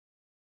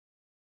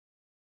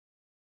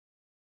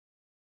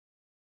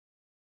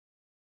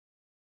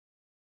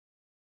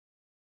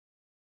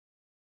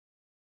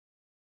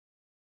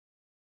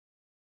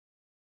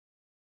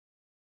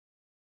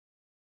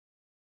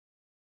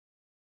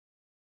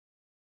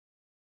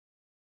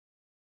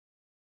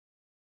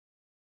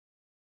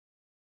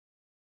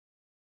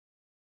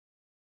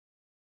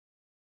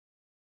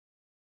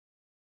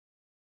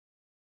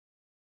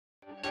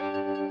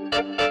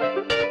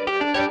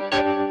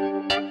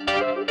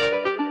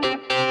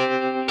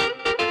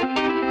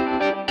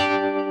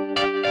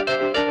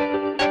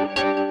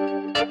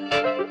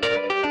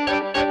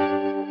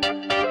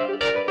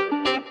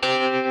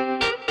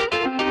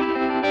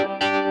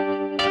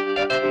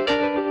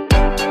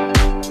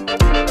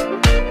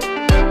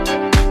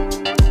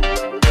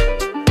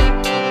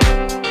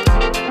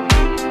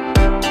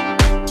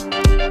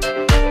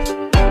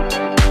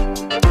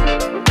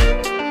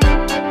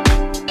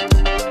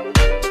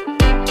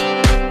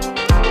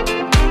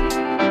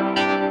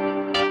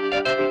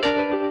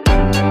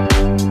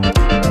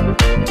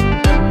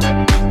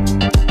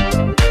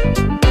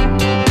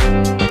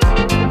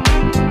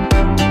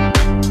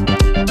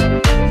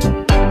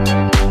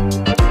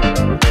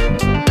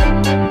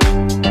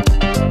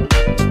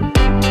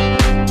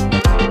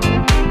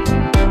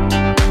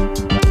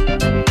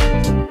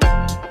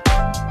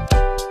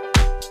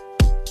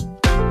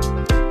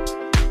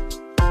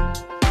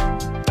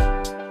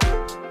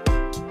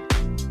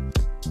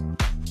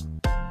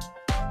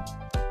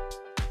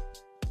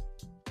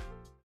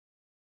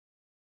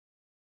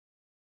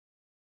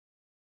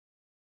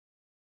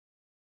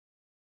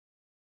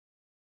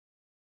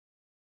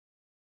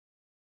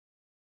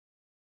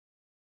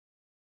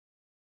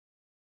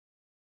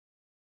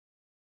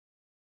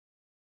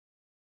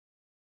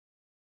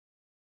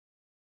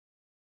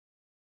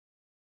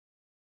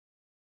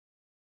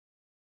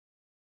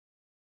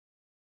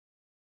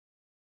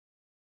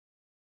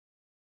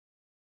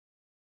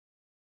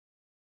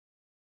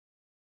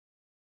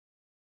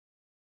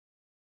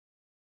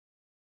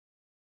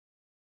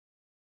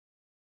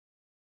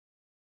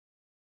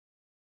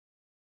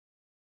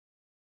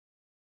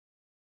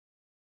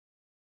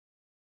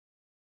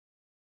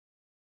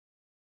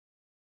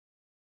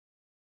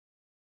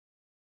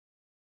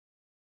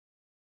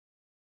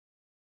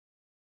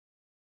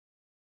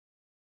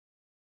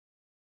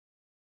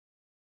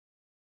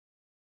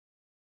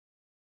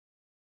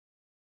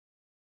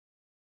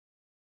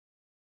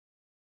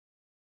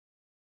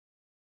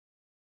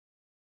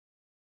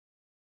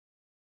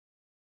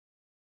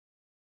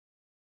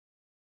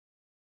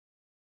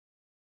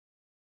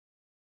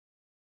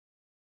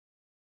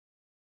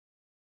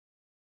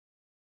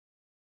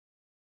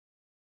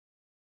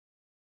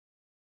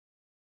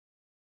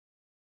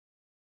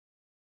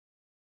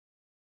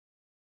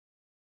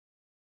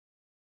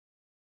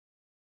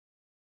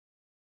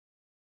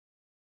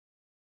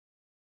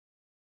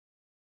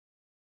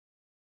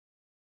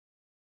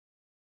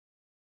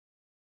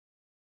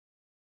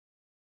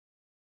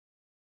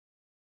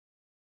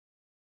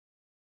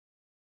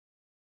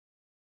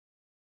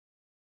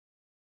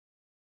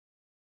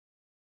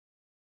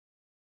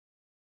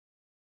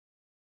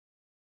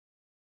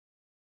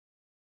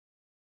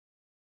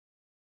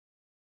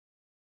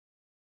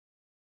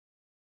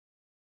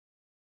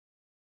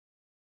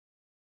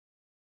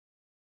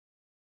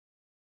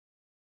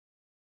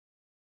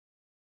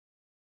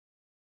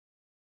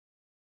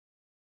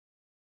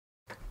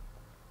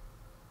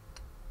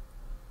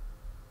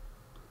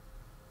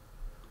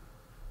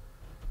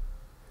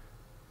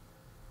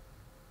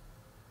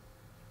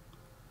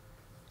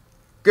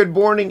Good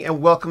morning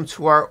and welcome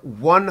to our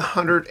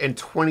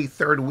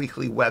 123rd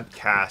weekly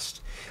webcast.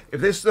 If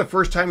this is the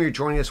first time you're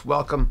joining us,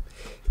 welcome.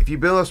 If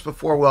you've been with us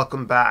before,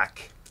 welcome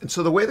back. And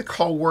so the way the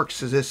call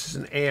works is this is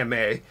an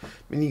AMA,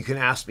 meaning you can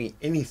ask me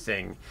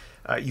anything.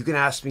 You can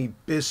ask me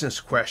business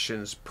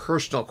questions,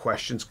 personal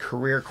questions,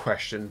 career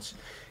questions.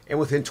 And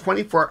within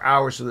 24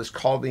 hours of this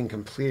call being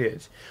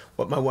completed,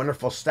 what my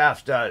wonderful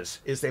staff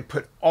does is they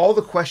put all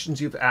the questions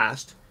you've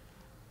asked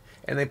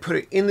and they put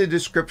it in the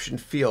description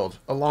field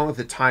along with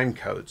the time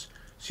codes.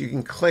 So you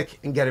can click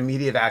and get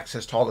immediate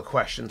access to all the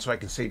questions so I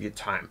can save you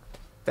time.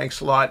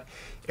 Thanks a lot.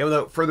 And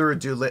without further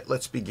ado,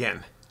 let's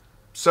begin.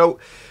 So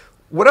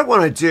what I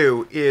want to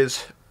do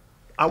is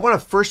I want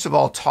to first of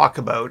all talk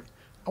about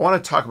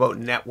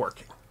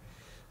networking.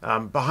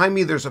 Behind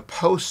me, there's a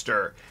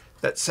poster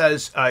that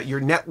says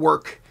your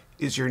network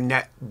is your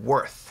net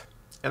worth.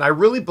 And I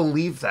really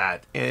believe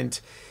that.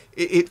 And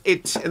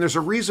and there's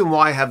a reason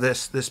why I have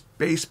this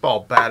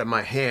baseball bat in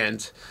my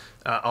hand.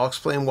 I'll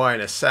explain why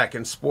in a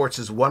second. Sports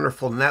is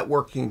wonderful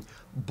networking,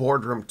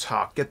 boardroom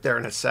talk. Get there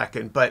in a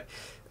second. But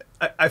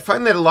I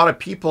find that a lot of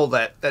people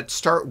that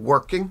start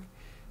working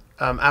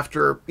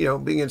after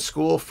being in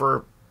school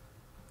for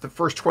the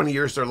first 20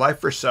 years of their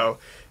life or so,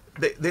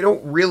 they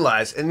don't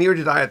realize, and neither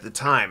did I at the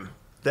time,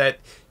 that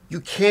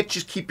you can't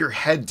just keep your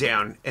head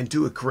down and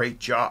do a great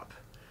job.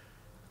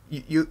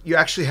 You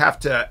actually have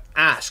to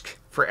ask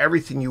for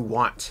everything you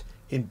want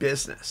in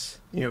business.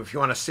 If you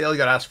want a sale, you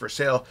got to ask for a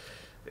sale.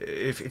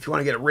 If you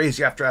want to get a raise,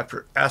 you have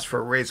to ask for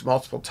a raise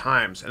multiple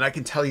times. And I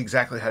can tell you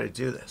exactly how to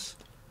do this.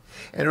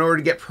 And in order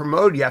to get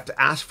promoted, you have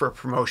to ask for a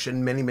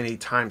promotion many, many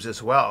times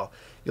as well.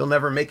 You'll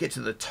never make it to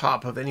the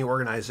top of any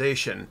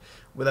organization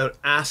without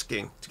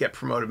asking to get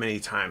promoted many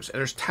times. And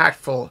there's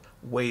tactful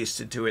ways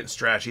to do it and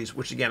strategies,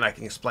 which again, I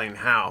can explain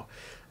how.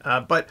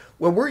 But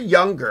when we're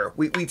younger,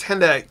 we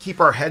tend to keep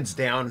our heads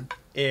down.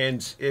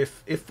 And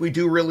if we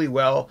do really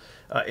well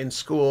in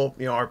school,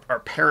 our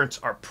parents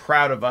are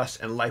proud of us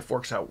and life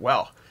works out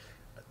well.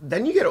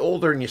 Then you get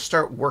older and you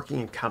start working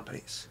in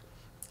companies.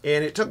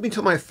 And it took me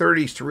till my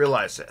 30s to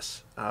realize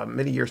this.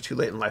 Many years too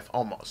late in life,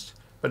 almost,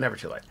 but never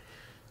too late.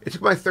 It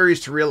took my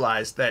 30s to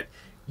realize that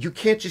you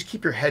can't just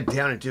keep your head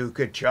down and do a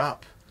good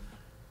job.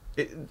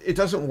 It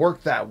doesn't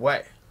work that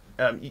way.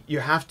 You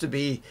have to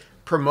be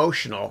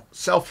promotional,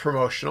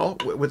 self-promotional,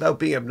 without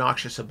being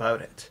obnoxious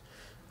about it.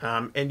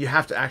 And you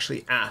have to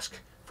actually ask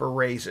for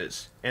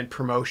raises and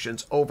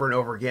promotions over and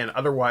over again.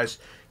 Otherwise,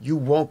 you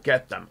won't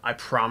get them. I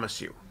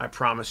promise you. I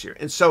promise you.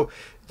 And so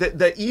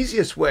the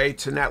easiest way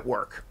to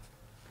network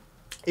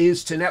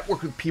is to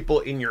network with people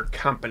in your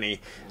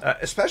company,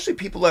 especially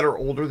people that are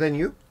older than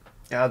you,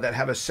 that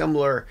have a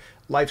similar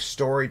life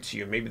story to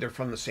you. Maybe they're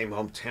from the same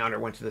hometown or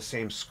went to the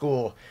same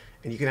school,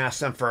 and you can ask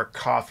them for a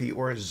coffee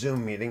or a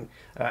Zoom meeting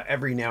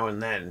every now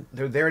and then.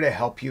 They're there to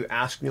help you.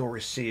 Ask and you'll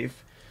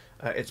receive.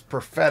 It's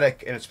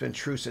prophetic, and it's been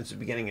true since the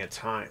beginning of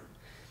time.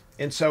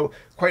 And so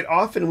quite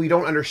often we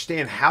don't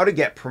understand how to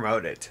get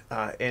promoted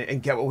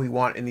and get what we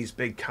want in these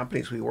big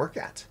companies we work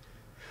at.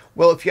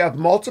 Well, if you have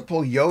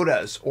multiple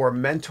Yodas or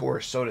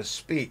mentors, so to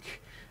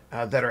speak,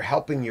 that are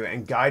helping you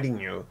and guiding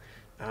you,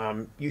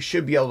 you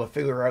should be able to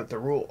figure out the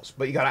rules.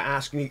 But you got to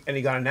ask and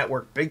you got to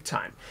network big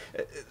time.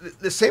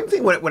 The same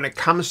thing when it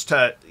comes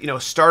to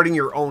starting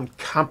your own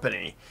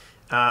company.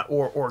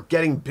 Or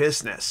getting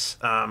business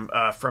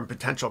from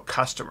potential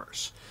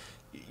customers.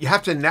 You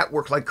have to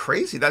network like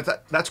crazy.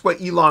 That's what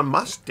Elon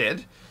Musk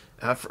did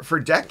for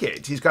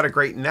decades. He's got a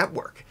great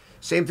network.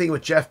 Same thing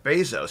with Jeff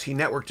Bezos. He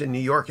networked in New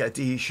York at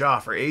D.E. Shaw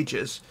for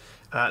ages.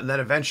 And then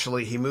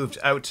eventually he moved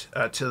out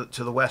to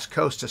the West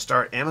Coast to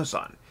start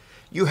Amazon.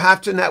 You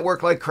have to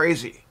network like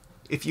crazy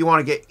if you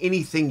want to get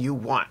anything you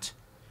want.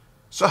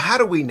 So how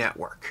do we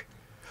network?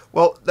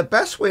 Well, the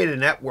best way to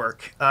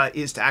network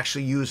is to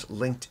actually use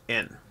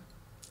LinkedIn.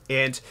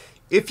 And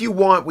if you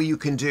want, what you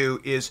can do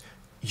is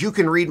you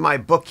can read my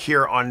book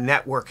here on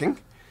networking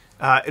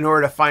in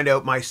order to find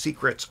out my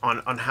secrets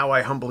on how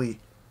I humbly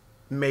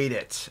made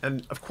it.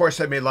 And of course,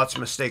 I've made lots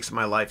of mistakes in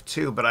my life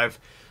too, but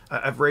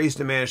I've raised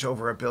and managed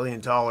over $1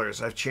 billion.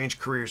 I've changed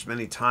careers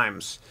many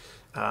times.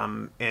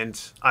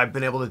 And I've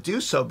been able to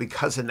do so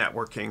because of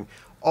networking.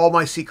 All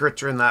my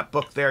secrets are in that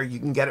book there. You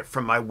can get it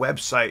from my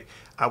website,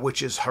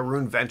 which is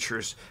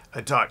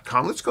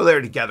harounventures.com. Let's go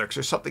there together because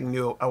there's something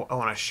new I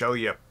want to show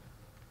you.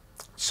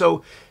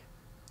 So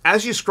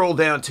as you scroll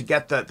down to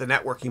get the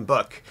networking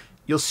book,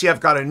 you'll see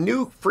I've got a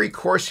new free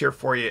course here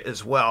for you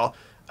as well.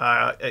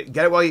 Get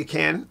it while you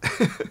can.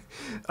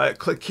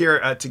 Click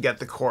here to get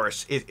the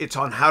course. It's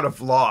on how to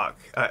vlog.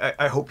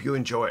 I hope you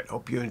enjoy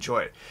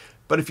it.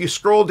 But if you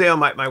scroll down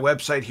my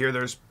website here,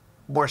 there's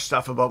more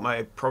stuff about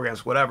my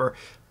programs, whatever.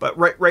 But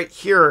right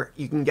here,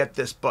 you can get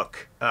this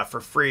book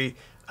for free.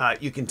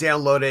 You can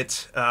download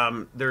it.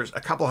 There's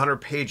a couple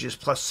hundred pages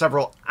plus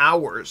several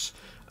hours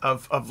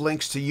of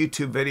links to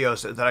YouTube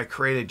videos that I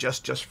created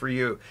just for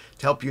you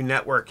to help you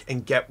network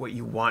and get what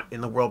you want in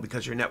the world,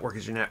 because your network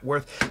is your net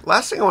worth.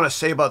 Last thing I want to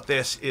say about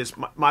this is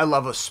my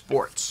love of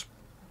sports.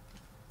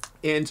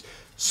 And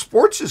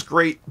sports is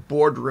great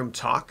boardroom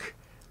talk,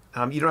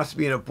 You don't have to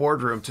be in a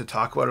boardroom to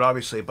talk about it,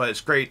 obviously, but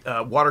it's great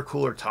water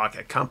cooler talk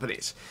at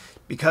companies,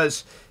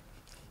 because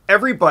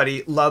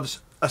everybody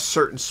loves a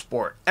certain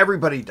sport.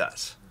 Everybody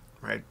does,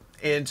 right?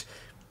 And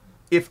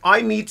if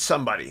I meet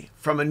somebody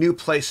from a new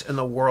place in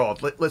the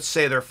world, let's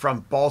say they're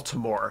from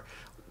Baltimore,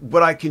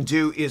 what I can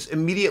do is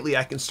immediately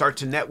I can start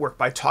to network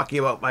by talking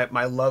about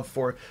my love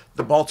for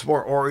the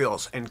Baltimore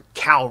Orioles and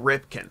Cal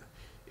Ripken.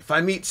 If I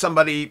meet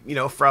somebody, you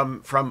know,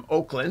 from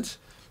Oakland,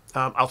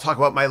 I'll talk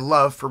about my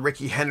love for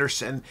Ricky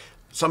Henderson.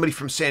 Somebody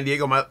from San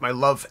Diego, my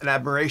love and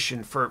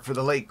admiration for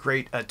the late,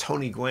 great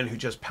Tony Gwynn, who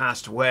just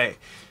passed away.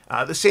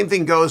 The same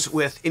thing goes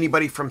with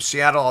anybody from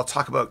Seattle. I'll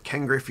talk about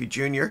Ken Griffey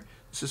Jr.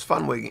 This is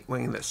fun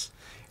winging this.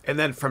 And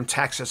then from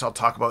Texas, I'll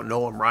talk about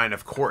Nolan Ryan,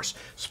 of course.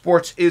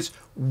 Sports is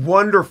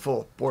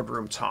wonderful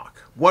boardroom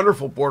talk.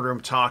 Wonderful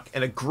boardroom talk,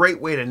 and a great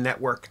way to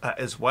network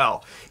as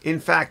well. In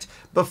fact,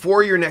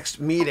 before your next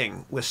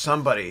meeting with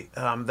somebody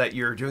that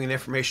you're doing an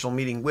informational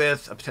meeting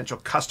with, a potential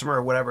customer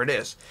or whatever it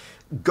is,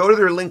 go to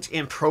their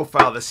LinkedIn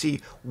profile to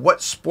see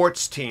what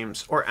sports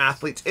teams or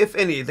athletes, if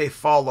any, they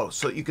follow,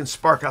 so that you can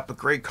spark up a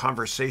great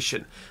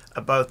conversation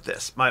about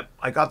this.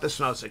 I got this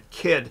when I was a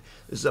kid.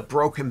 This is a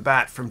broken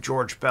bat from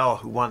George Bell,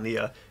 who won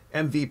the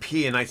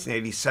MVP in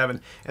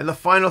 1987. And the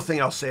final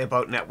thing I'll say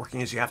about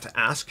networking is you have to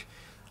ask.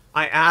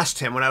 I asked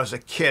him when I was a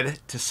kid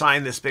to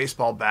sign this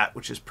baseball bat,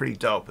 which is pretty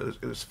dope.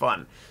 It was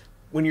fun.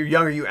 When you're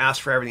younger, you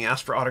ask for everything,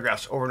 ask for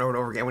autographs over and over and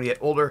over again. When you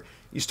get older,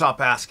 you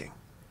stop asking.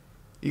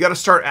 You got to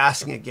start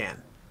asking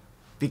again,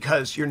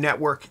 because your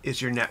network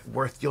is your net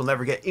worth. You'll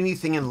never get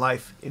anything in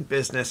life, in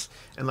business,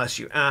 unless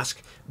you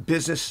ask.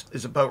 Business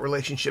is about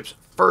relationships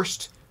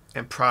first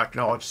and product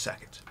knowledge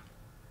second.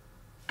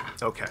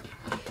 Okay,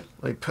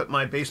 let me put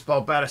my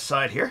baseball bat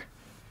aside here.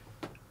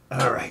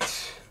 All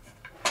right.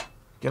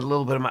 Get a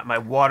little bit of my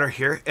water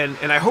here.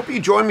 And I hope you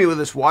join me with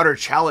this water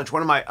challenge.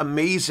 One of my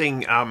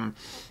amazing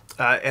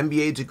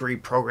MBA degree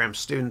program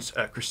students,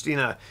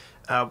 Christina,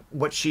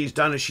 what she's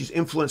done is she's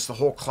influenced the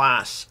whole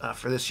class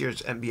for this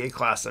year's MBA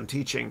class I'm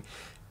teaching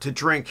to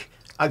drink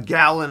a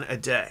gallon a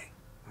day,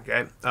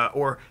 okay,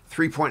 or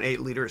 3.8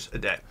 liters a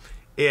day.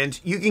 And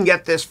you can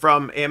get this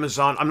from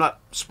Amazon. I'm not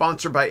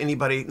sponsored by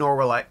anybody, nor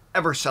will I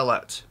ever sell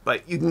out,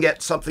 but you can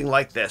get something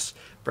like this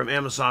from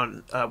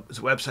Amazon. It's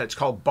a website. It's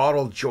called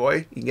Bottled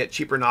Joy. You can get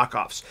cheaper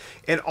knockoffs.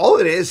 And all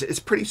it is, it's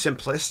pretty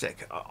simplistic.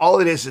 All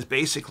it is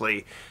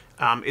basically,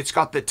 it's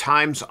got the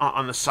times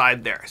on the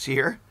side there. See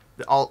here?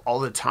 All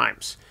the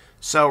times.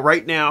 So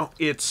right now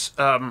it's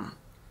 9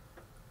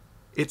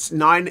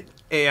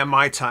 a.m.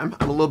 my time.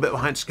 I'm a little bit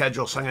behind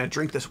schedule, so I'm going to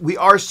drink this. We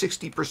are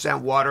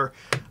 60% water.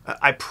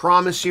 I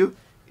promise you,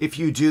 if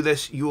you do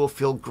this, you will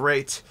feel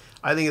great.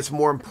 I think it's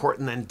more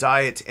important than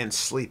diet and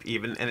sleep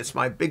even, and it's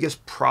my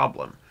biggest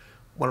problem,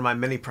 one of my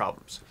many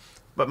problems.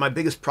 But my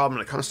biggest problem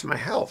when it comes to my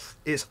health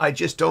is I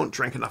just don't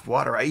drink enough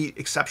water. I eat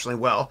exceptionally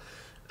well.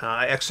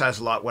 I exercise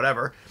a lot,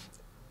 whatever.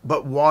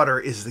 But water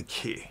is the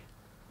key.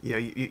 You know,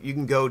 you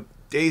can go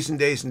days and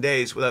days and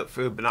days without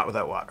food, but not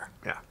without water.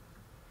 Yeah.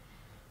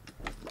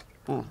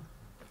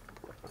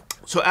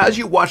 So as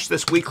you watch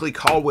this weekly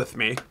call with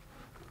me,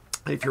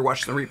 and if you're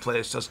watching the replay,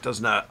 this just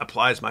doesn't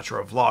apply as much, or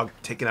a vlog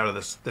taken out of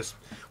this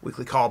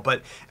weekly call.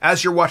 But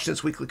as you're watching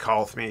this weekly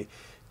call with me,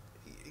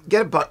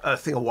 get a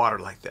thing of water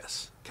like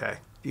this, okay?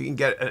 You can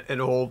get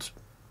an old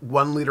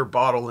 1 liter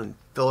bottle and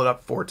fill it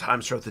up 4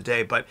 times throughout the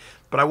day. But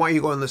I want you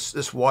to go on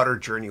this water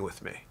journey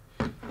with me.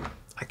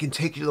 I can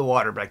take you to the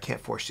water, but I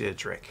can't force you to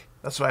drink.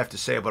 That's what I have to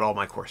say about all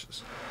my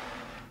courses.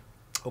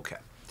 Okay.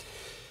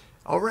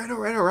 All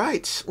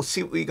right. Let's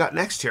see what we got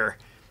next here.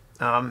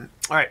 All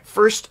right,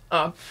 first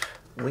up,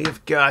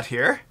 we've got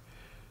here.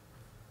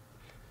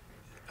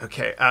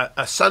 Okay,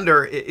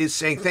 Sunder is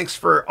saying, thanks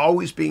for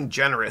always being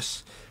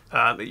generous.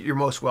 You're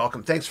most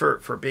welcome. Thanks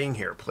for being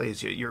here,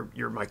 please.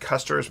 You're my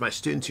customers, my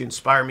students. You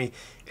inspire me,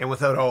 and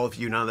without all of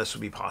you, none of this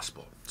would be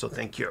possible. So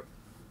thank you.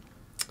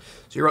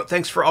 So you wrote,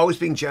 thanks for always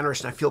being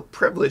generous, and I feel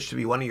privileged to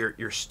be one of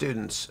your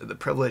students. The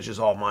privilege is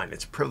all mine.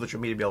 It's a privilege for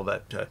me to be able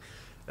to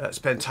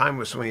spend time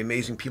with so many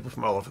amazing people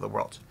from all over the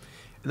world.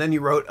 And then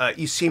you wrote,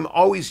 you seem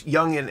always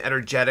young and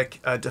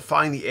energetic,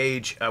 defying the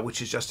age,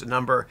 which is just a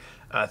number.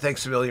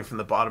 Thanks a million from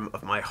the bottom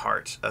of my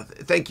heart.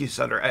 Thank you,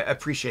 Sunder. I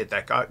appreciate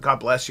that. God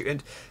bless you.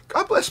 And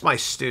God bless my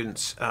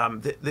students.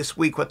 This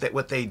week,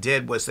 what they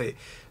did was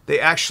they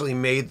actually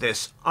made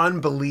this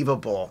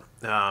unbelievable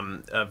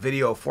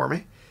video for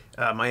me.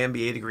 My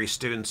MBA degree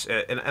students,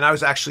 and I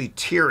was actually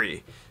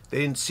teary. They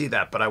didn't see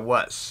that, but I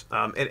was.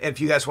 And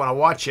if you guys want to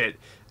watch it,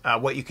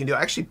 what you can do,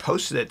 I actually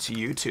posted it to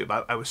YouTube.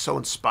 I was so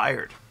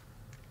inspired.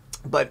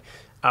 But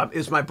it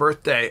was my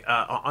birthday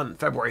on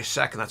February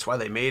 2nd. That's why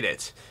they made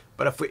it.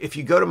 But if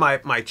you go to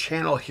my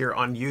channel here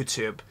on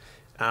YouTube,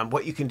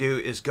 what you can do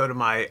is go to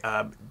my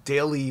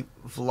daily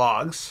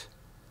vlogs.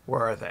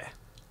 Where are they?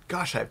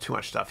 Gosh, I have too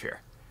much stuff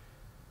here.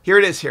 Here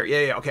it is here.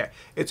 Yeah, okay.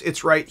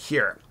 It's right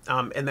here.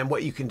 And then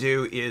what you can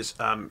do is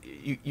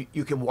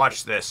you can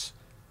watch this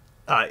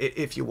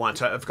if you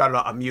want. I've got it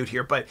on mute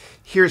here, but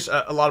here's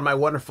a lot of my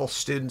wonderful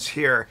students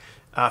here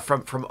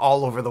from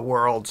all over the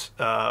world.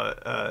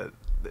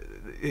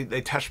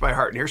 they touched my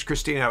heart. And here's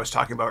Christina I was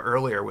talking about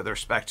earlier with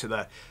respect to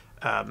the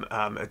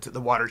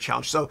water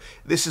challenge. So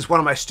this is one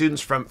of my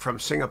students from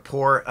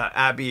Singapore,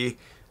 Abby.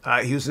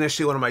 He was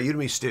initially one of my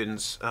Udemy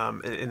students,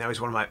 and now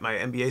he's one of my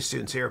MBA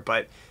students here.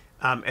 But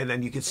and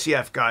then you can see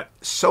I've got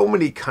so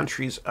many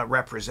countries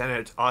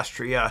represented.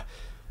 Austria,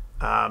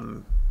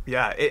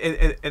 yeah,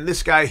 and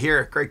this guy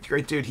here,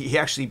 great dude. He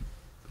actually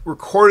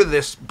recorded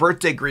this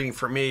birthday greeting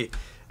for me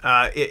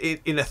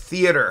in a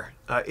theater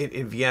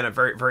in Vienna.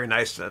 Very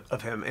nice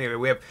of him.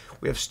 Anyway,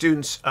 we have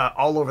students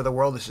all over the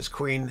world. This is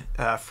Queen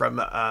from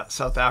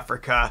South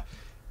Africa.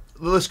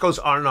 The list goes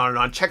on and on and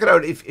on. Check it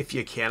out if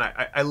you can.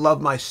 I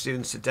love my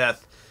students to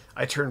death.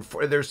 I turned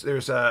 40.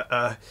 There's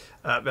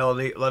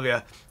Melanie,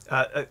 Olivia.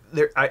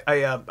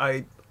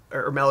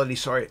 Or Melody,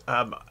 sorry.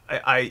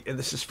 And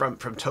this is from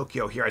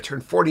Tokyo here. I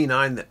turned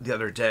 49 the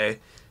other day.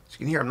 So you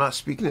can hear I'm not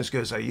speaking as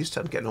good as I used to.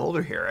 I'm getting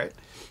older here, right?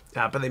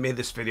 But they made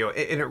this video,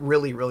 and it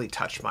really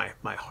touched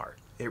my heart.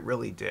 It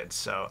really did.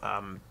 So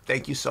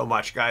thank you so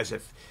much, guys.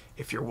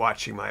 If you're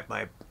watching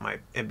my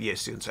MBA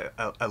students,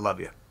 I love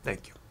you.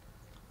 Thank you.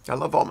 I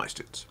love all my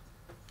students.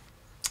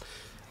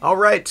 All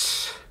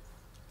right.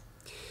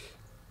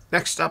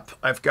 Next up,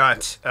 I've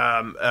got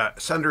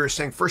Sunder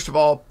saying, first of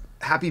all,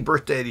 happy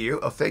birthday to you.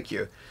 Oh, thank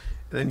you.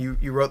 And then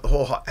you wrote the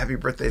whole happy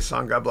birthday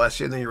song. God bless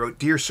you. And then you wrote,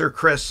 Dear Sir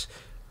Chris,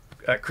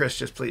 Chris,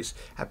 just please,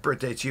 happy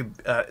birthday to you.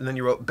 And then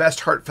you wrote,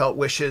 best heartfelt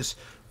wishes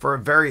for a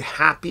very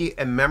happy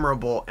and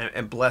memorable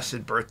and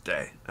blessed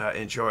birthday.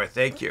 Enjoy.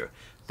 Thank you.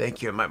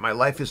 Thank you. My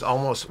life is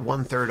almost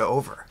 1/3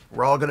 over.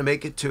 We're all going to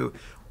make it to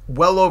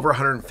well over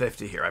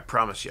 150 here, I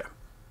promise you,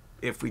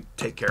 if we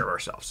take care of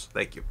ourselves.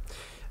 Thank you.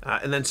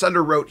 And then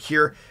Sunder wrote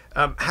here,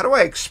 how do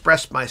I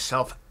express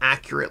myself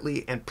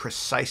accurately and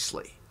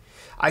precisely?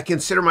 I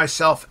consider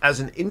myself as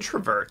an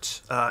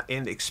introvert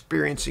and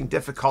experiencing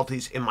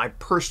difficulties in my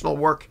personal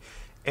work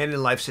and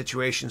in life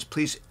situations.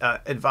 Please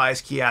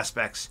advise key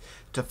aspects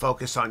to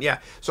focus on. Yeah,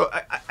 so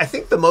I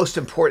think the most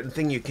important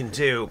thing you can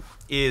do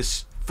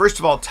is, first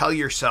of all, tell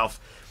yourself,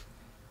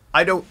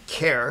 I don't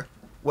care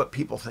what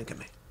people think of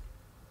me.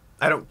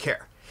 I don't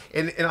care.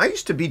 And I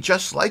used to be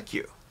just like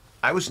you.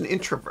 I was an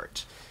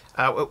introvert.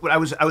 I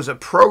was a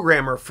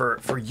programmer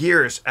for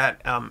years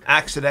at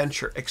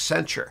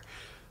Accenture.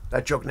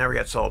 That joke never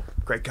gets old.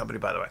 Great company,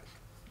 by the way.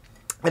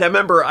 And I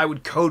remember I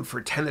would code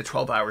for 10 to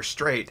 12 hours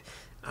straight.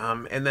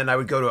 And then I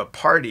would go to a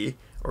party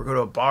or go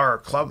to a bar or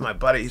club with my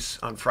buddies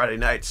on Friday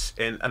nights.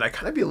 And I'd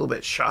kind of be a little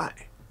bit shy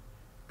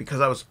because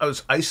I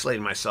was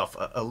isolating myself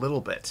a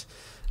little bit.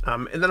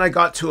 And then I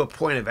got to a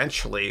point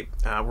eventually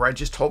where I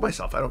just told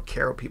myself, I don't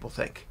care what people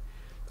think.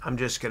 I'm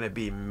just going to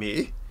be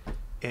me,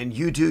 and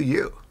you do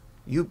you.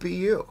 You be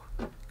you.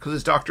 Because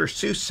as Dr.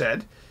 Seuss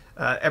said,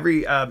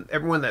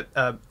 anyone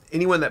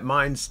that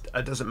minds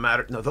doesn't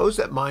matter. No, those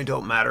that mind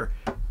don't matter,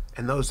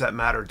 and those that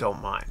matter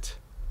don't mind.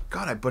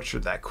 God, I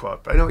butchered that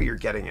quote, but I know what you're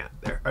getting at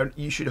there.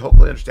 You should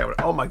hopefully understand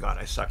what. Oh my God,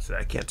 I suck today.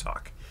 I can't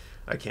talk.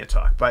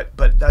 But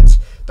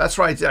that's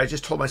what I did. I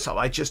just told myself,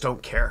 I just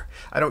don't care.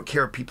 I don't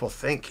care what people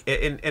think.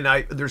 And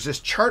there's this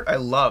chart I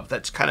love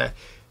that's kind of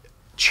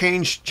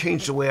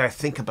changed the way I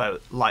think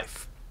about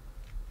life.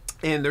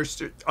 And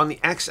there's, on the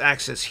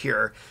x-axis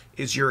here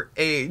is your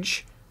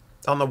age.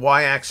 On the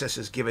y-axis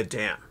is give a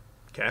damn.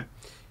 Okay.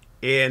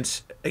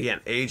 And again,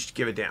 age,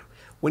 give a damn.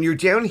 When you're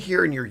down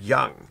here and you're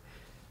young,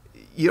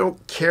 you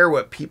don't care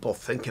what people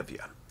think of you.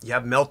 You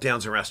have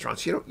meltdowns in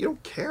restaurants. You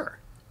don't care.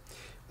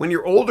 When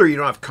you're older, you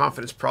don't have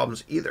confidence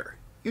problems either.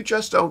 You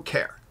just don't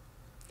care.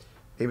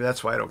 Maybe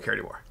that's why I don't care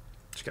anymore.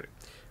 Just kidding.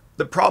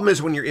 The problem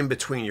is when you're in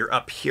between, you're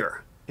up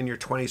here in your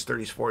 20s,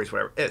 30s, 40s,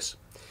 whatever it is.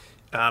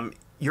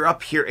 You're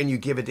up here and you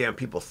give a damn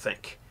people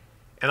think.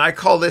 And I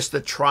call this the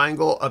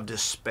triangle of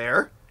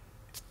despair.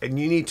 And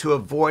you need to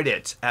avoid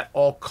it at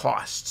all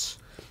costs.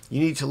 You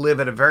need to live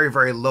at a very,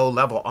 very low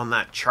level on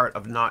that chart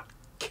of not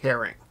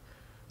caring.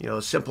 You know,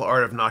 the simple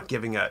art of not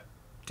giving a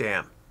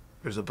damn.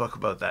 There's a book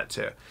about that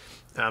too.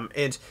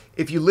 And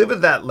if you live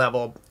at that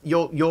level,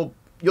 you'll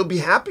be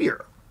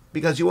happier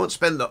because you won't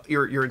spend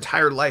your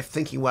entire life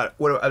thinking what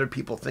other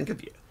people think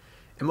of you.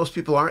 And most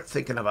people aren't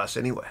thinking of us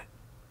anyway.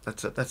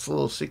 That's a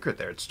little secret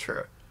there. It's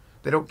true.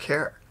 They don't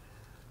care.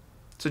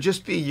 So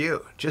just be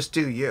you. Just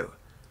do you.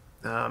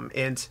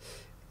 And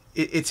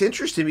it's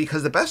interesting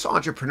because the best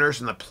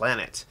entrepreneurs on the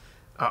planet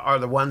are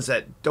the ones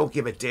that don't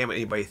give a damn what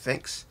anybody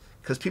thinks.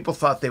 Because people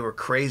thought they were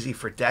crazy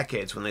for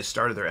decades when they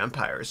started their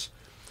empires.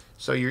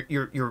 So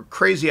you're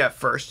crazy at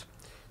first,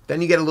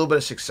 then you get a little bit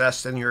of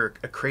success, then you're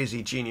a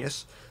crazy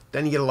genius,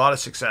 then you get a lot of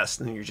success,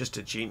 and then you're just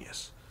a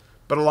genius.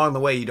 But along the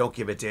way, you don't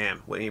give a damn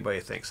what anybody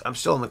thinks. I'm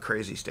still in the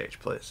crazy stage,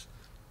 please.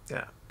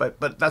 Yeah, but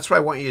that's what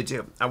I want you to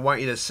do. I want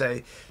you to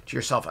say to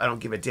yourself, I don't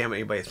give a damn what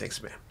anybody thinks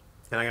of me.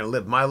 And I'm going to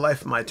live my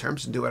life on my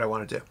terms and do what I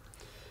want to do.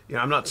 You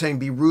know, I'm not saying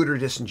be rude or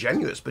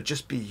disingenuous, but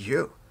just be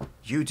you.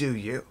 You do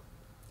you.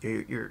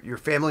 Your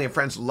family and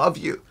friends love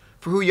you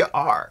for who you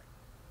are.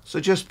 So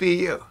just be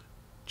you.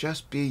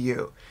 Just be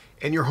you.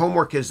 And your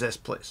homework is this,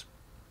 please.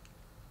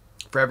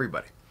 For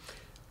everybody.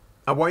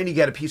 I want you to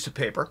get a piece of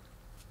paper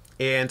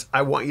and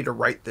I want you to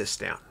write this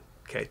down.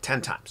 Okay,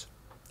 10 times.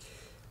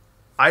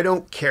 I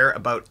don't care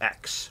about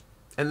X.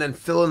 And then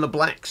fill in the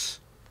blanks.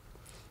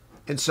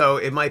 And so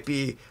it might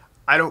be,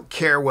 I don't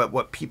care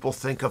what people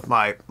think of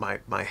my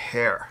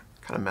hair.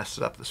 Kind of messed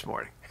it up this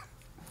morning.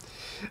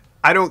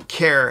 I don't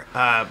care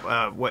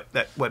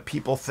what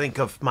people think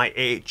of my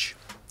age.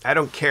 I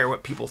don't care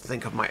what people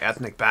think of my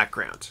ethnic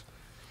background.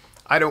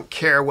 I don't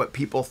care what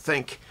people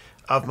think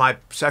of my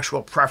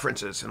sexual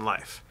preferences in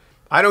life.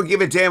 I don't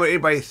give a damn what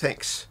anybody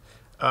thinks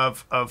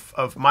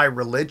of my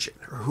religion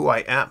or who I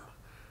am.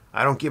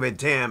 I don't give a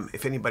damn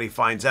if anybody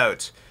finds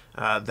out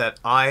that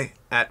I,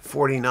 at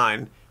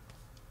 49,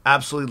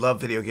 absolutely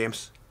love video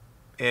games.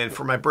 And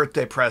for my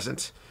birthday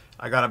present,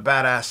 I got a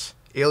badass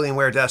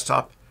Alienware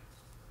desktop.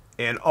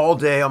 And all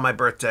day on my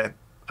birthday,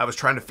 I was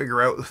trying to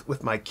figure out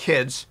with my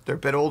kids, they're a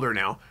bit older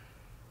now,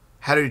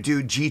 how to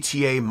do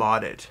GTA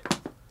modded.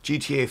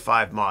 GTA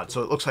 5 mod.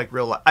 So it looks like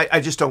real life. I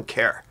just don't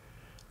care.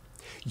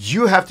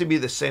 You have to be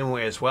the same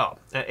way as well.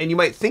 And you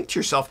might think to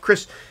yourself,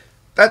 Chris,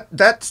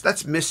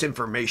 that's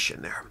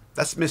misinformation there.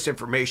 That's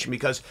misinformation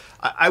because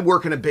I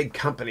work in a big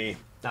company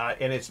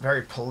and it's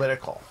very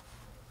political.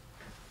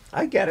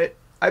 I get it.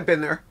 I've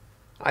been there.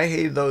 I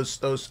hated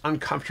those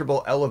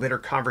uncomfortable elevator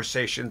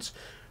conversations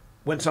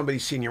when somebody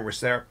senior was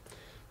there.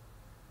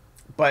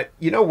 But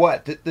you know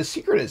what? The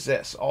secret is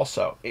this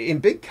also. In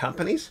big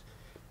companies,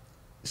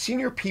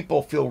 senior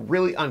people feel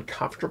really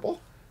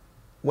uncomfortable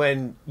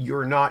when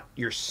you're not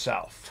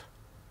yourself.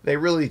 They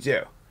really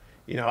do.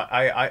 You know,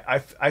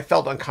 I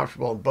felt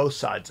uncomfortable on both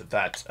sides of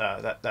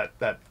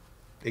that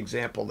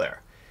example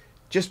there.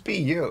 Just be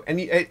you. And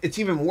it's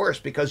even worse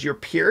because your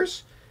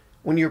peers,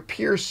 when your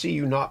peers see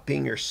you not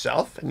being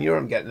yourself, and you know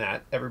what I'm getting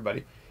at,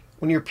 everybody,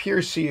 when your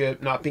peers see you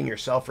not being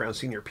yourself around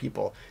senior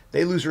people,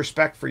 they lose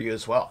respect for you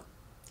as well.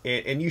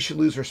 And you should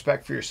lose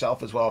respect for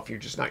yourself as well if you're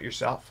just not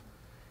yourself.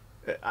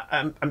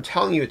 I'm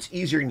telling you, it's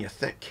easier than you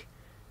think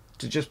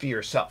to just be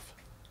yourself.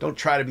 Don't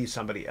try to be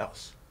somebody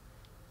else.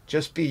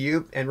 Just be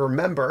you, and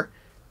remember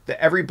that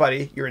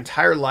everybody, your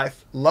entire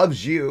life,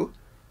 loves you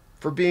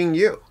for being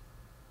you.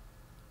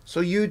 So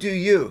you do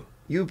you.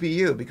 You be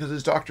you. Because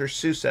as Dr.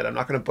 Seuss said, I'm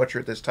not going to butcher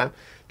it this time,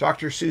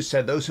 Dr. Seuss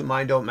said, those who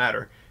mind don't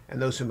matter,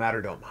 and those who matter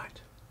don't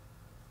mind.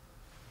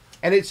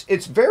 And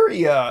it's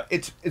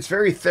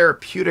very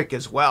therapeutic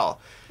as well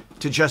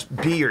to just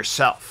be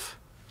yourself.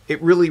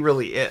 It really,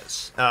 really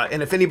is.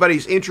 And if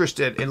anybody's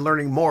interested in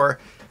learning more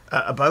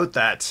about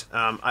that,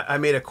 I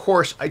made a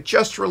course I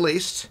just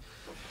released.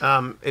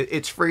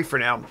 It's free for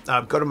now.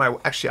 Go to my,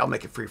 actually, I'll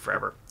make it free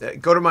forever.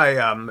 Go to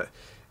my,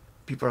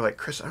 people are like,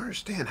 Chris, I don't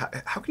understand.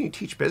 How can you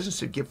teach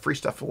business and give free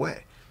stuff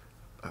away?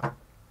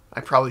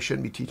 I probably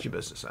shouldn't be teaching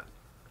business then.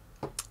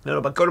 No,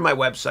 but go to my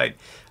website,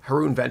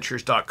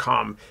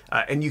 harounventures.com,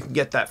 and you can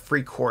get that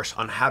free course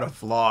on how to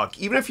vlog.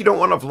 Even if you don't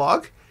want to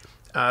vlog,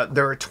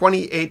 there are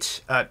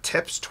 28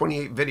 tips,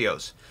 28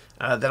 videos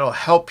that'll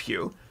help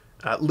you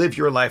live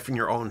your life in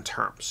your own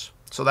terms.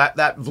 So that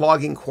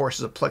vlogging course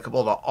is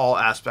applicable to all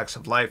aspects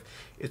of life.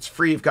 It's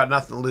free. You've got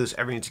nothing to lose,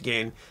 everything to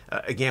gain.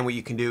 Again, what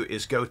you can do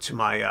is go to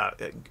my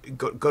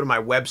go to my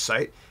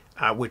website,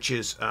 which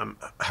is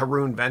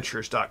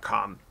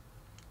harounventures.com.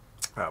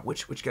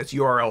 Which gets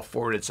URL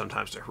forwarded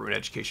sometimes to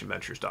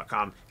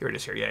HarounEducationVentures.com. Here it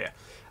is here, yeah.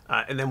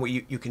 And then what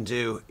you can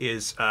do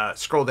is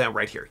scroll down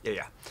right here,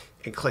 yeah,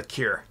 and click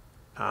here.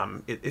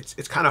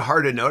 It's kind of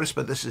hard to notice,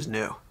 but this is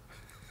new.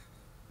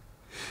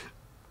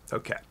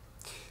 Okay.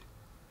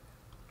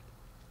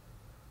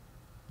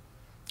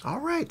 All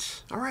right.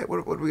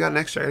 What do we got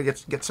next? I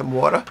gotta get some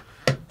water.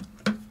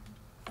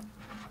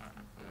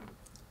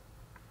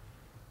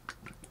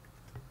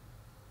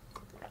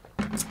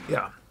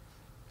 Yeah.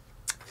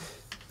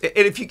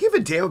 And if you give a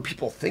damn what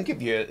people think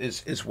of you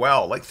as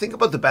well, like think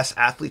about the best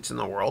athletes in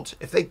the world.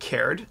 If they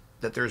cared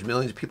that there's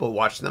millions of people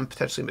watching them,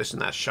 potentially missing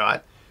that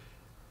shot,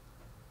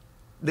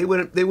 they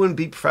wouldn't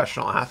be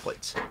professional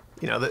athletes.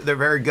 You know, they're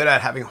very good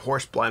at having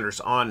horse blinders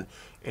on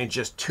and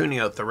just tuning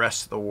out the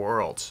rest of the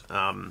world.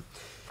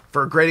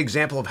 For a great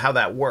example of how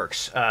that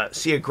works,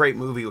 see a great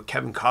movie with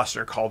Kevin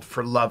Costner called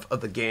For Love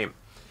of the Game.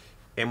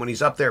 And when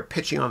he's up there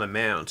pitching on the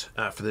mound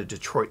for the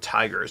Detroit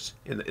Tigers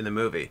in the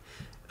movie,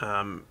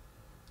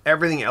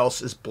 everything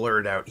else is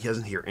blurred out. He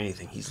doesn't hear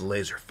anything. He's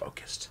laser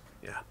focused.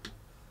 Yeah.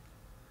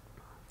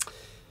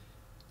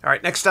 All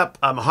right, next up,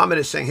 Mohammed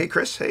is saying, hey,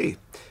 Chris, hey,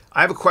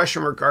 I have a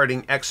question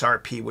regarding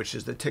XRP, which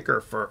is the ticker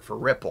for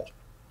Ripple,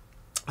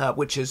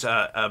 which is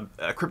a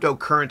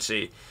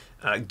cryptocurrency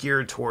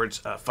geared towards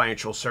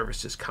financial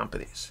services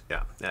companies.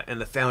 Yeah, and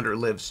the founder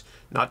lives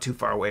not too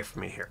far away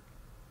from me here.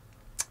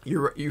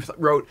 You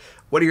wrote,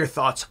 what are your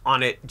thoughts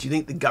on it? Do you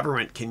think the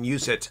government can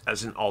use it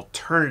as an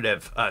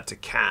alternative to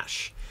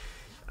cash?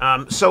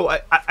 So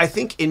I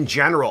think in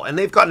general, and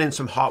they've gotten in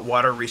some hot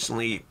water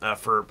recently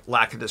for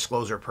lack of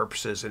disclosure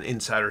purposes and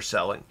insider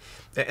selling.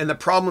 And the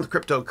problem with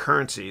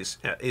cryptocurrencies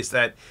is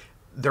that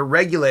they're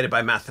regulated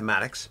by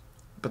mathematics,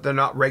 but they're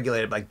not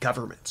regulated by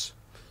governments.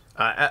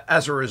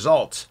 As a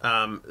result,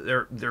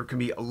 there can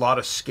be a lot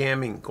of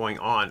scamming going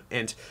on.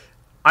 And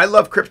I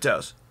love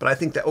cryptos, but I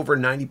think that over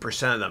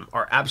 90% of them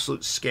are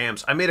absolute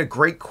scams. I made a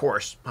great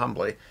course,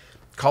 humbly,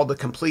 called the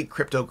Complete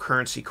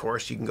Cryptocurrency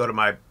Course. You can go to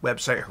my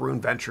website, Haroun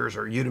Ventures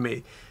or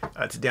Udemy,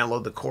 to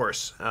download the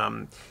course.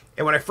 And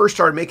when I first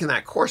started making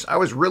that course, I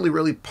was really,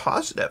 really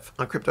positive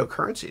on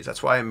cryptocurrencies.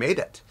 That's why I made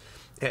it.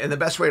 And the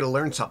best way to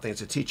learn something is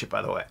to teach it,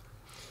 by the way.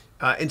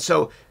 And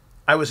so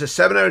I was a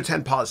 7 out of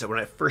 10 positive when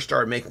I first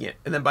started making it.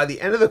 And then by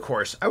the end of the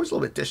course, I was a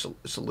little bit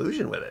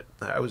disillusioned with it.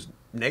 I was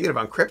negative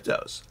on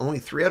cryptos, only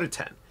 3 out of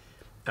 10.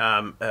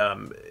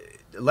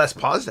 Less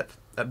positive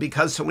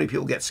because so many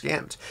people get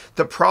scammed.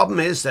 The problem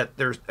is that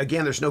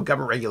there's no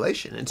government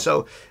regulation. And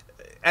so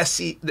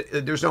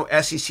there's no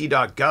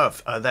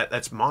SEC.gov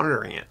that's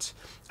monitoring it.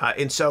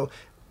 And so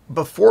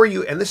before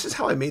you, and this is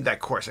how I made that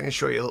course. I'm going to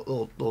show you a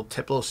little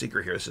tip, a little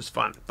secret here. This is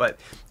fun. But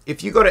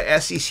if you go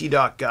to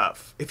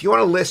SEC.gov, if you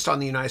want to list on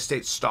the United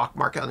States stock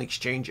market on the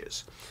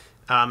exchanges,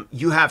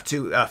 you have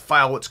to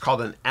file what's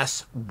called an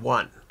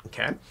S1,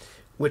 okay,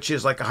 which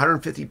is like a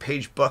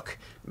 150-page book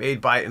made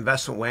by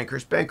investment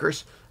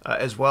bankers,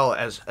 as well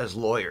as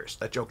lawyers.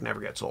 That joke never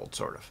gets old,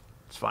 sort of.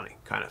 It's funny,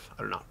 kind of.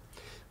 I don't know.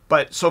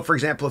 But so, for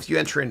example, if you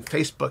enter in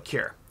Facebook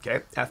here,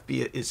 okay,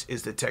 FB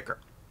is the ticker.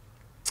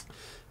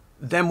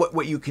 Then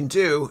what you can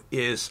do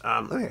is,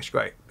 let me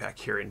actually go back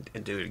here and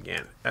do it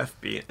again.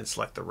 FB and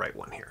select the right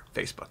one here.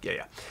 Facebook,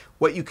 yeah.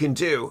 What you can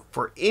do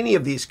for any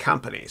of these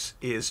companies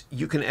is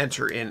you can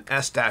enter in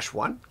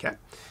S-1, okay?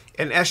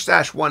 And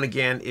S-1,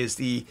 again, is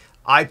the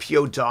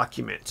IPO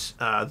document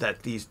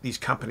that these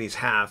companies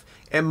have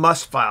and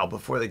must file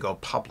before they go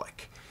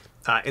public.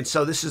 And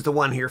so this is the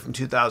one here from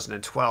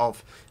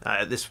 2012.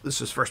 This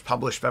was first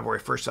published February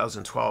 1st,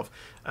 2012.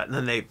 And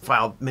then they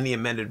filed many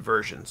amended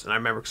versions. And I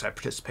remember because I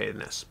participated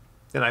in this.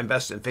 And I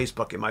invested in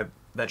Facebook in my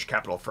venture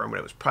capital firm when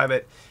it was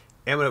private.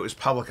 And when it was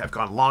public, I've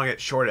gone long it,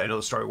 short it. I know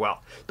the story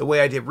well. The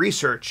way I did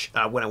research,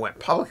 when I went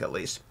public at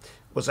least,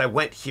 was I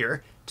went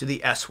here to the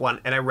S1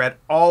 and I read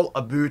all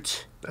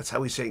about, that's how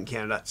we say it in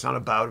Canada, it's not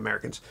about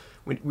Americans.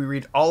 We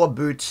read all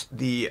about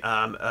the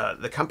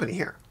company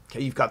here.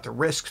 Okay, you've got the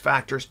risk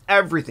factors,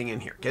 everything in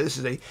here. Okay, this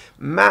is a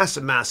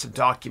massive, massive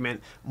document.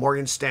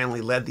 Morgan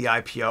Stanley led the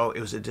IPO. It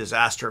was a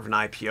disaster of an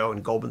IPO,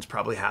 and Goldman's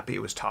probably happy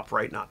it was top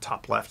right, not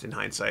top left in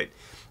hindsight.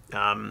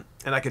 And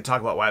I could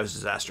talk about why it was a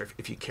disaster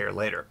if you care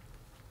later.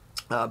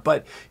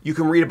 But you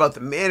can read about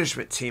the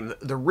management team,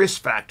 the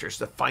risk factors,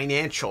 the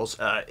financials,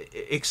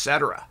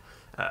 etc.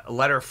 A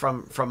letter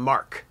from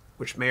Mark,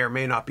 which may or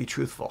may not be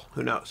truthful.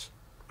 Who knows?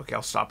 Okay,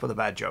 I'll stop with the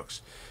bad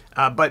jokes.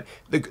 But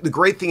the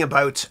great thing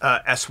about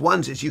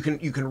S1s is you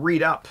can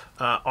read up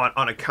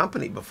on a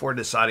company before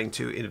deciding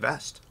to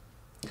invest.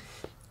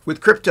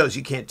 With cryptos,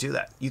 you can't do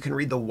that. You can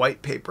read the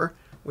white paper,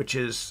 which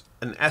is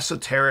an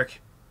esoteric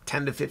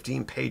 10 to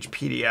 15 page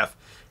PDF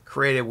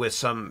created with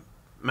some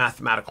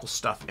mathematical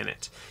stuff in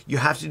it. You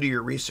have to do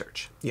your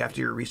research. You have to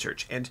do your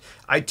research. And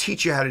I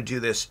teach you how to do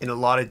this in a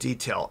lot of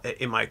detail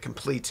in my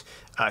complete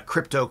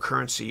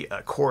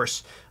cryptocurrency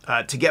course.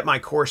 To get my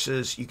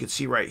courses, you can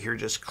see right here,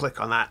 just click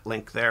on that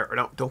link there.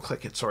 Or don't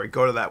click it, sorry.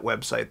 Go to that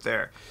website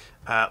there,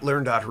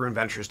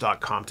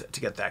 learn.harounventures.com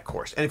to get that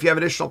course. And if you have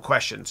additional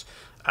questions,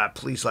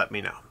 please let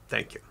me know.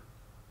 Thank you.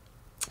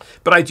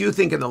 But I do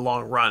think in the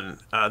long run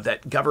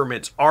that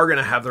governments are going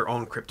to have their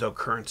own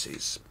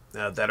cryptocurrencies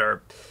that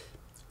are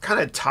kind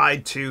of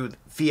tied to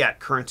fiat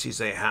currencies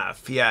they have.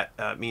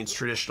 Fiat means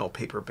traditional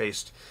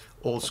paper-based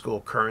old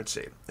school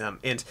currency.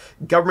 And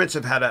governments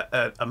have had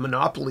a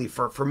monopoly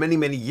for many,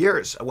 many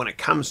years when it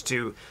comes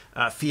to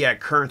fiat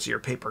currency or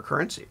paper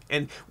currency.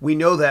 And we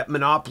know that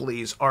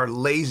monopolies are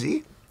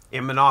lazy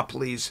and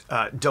monopolies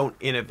don't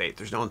innovate.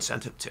 There's no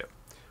incentive to.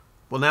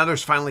 Well, now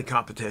there's finally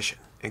competition,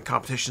 and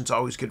competition's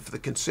always good for the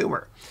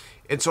consumer.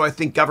 And so I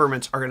think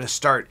governments are going to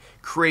start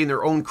creating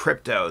their own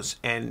cryptos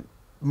and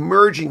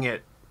merging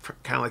it,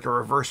 kind of like a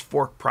reverse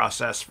fork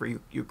process for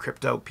you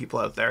crypto people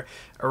out there,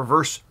 a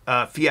reverse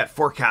fiat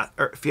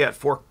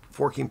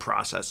forking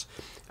process,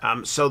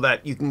 so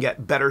that you can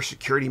get better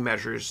security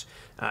measures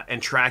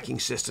and tracking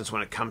systems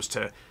when it comes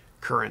to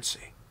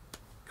currency.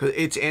 Because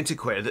it's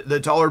antiquated. The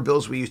dollar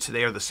bills we use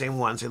today are the same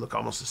ones. They look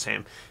almost the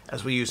same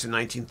as we used in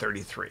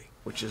 1933,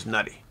 which is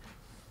nutty.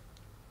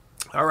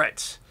 All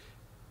right.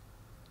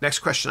 Next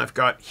question I've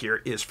got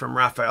here is from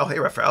Raphael. Hey,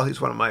 Raphael.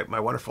 He's one of my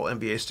wonderful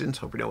MBA students.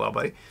 Hope you're doing well,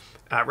 buddy.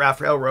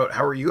 Raphael wrote,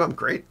 how are you? I'm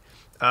great.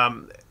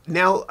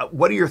 Now,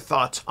 what are your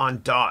thoughts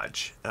on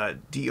Doge?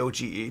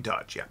 D-O-G-E,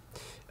 Doge, yeah.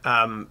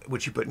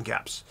 Which you put in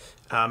caps.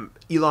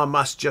 Elon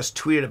Musk just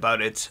tweeted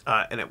about it,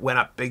 and it went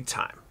up big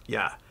time.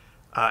 Yeah.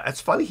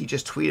 It's funny he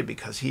just tweeted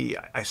because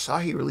I saw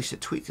he released a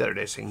tweet the other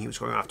day saying he was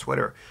going off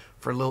Twitter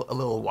for a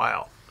little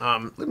while.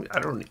 I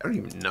don't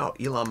even know.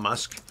 Elon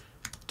Musk,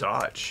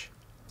 Doge.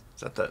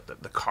 Is that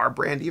the car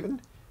brand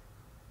even?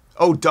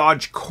 Oh,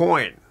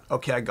 Dogecoin.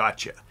 Okay, I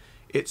got you.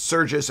 It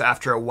surges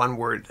after a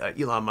one-word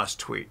Elon Musk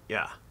tweet.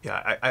 Yeah.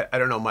 I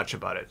don't know much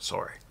about it.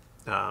 Sorry,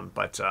 yeah.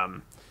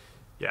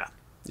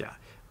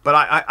 But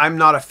I'm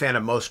not a fan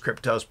of most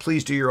cryptos.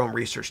 Please do your own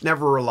research.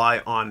 Never rely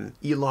on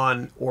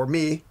Elon or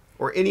me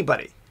or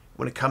anybody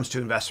when it comes to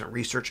investment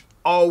research.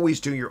 Always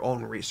do your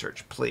own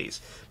research,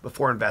 please,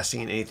 before investing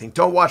in anything.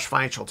 Don't watch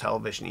financial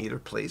television either,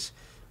 please,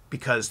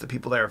 because the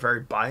people there are very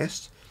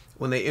biased.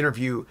 When they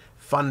interview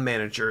fund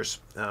managers,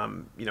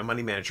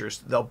 money managers,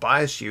 they'll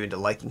bias you into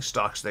liking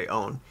stocks they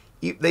own.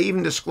 They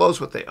even disclose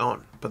what they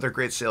own, but they're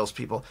great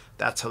salespeople.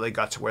 That's how they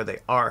got to where they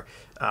are.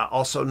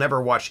 Also, never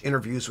watch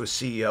interviews with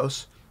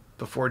CEOs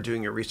before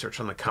doing your research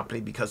on the company,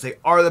 because they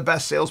are the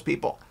best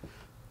salespeople.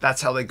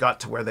 That's how they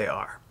got to where they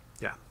are.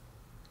 Yeah.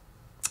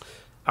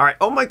 All right.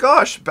 Oh my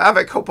gosh,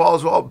 Bavik, hope all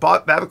is well.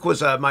 Bavik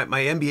was my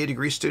MBA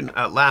degree student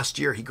last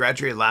year. He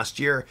graduated last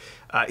year.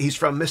 He's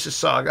from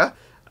Mississauga.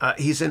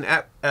 He's an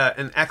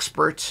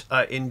expert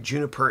in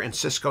Juniper and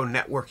Cisco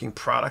networking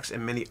products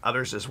and many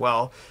others as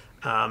well.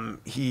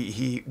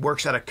 He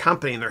works at a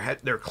company, and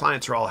their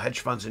clients are all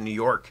hedge funds in New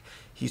York.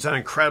 He's done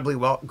incredibly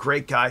well.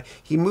 Great guy.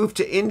 He moved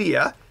to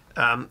India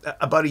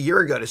about a year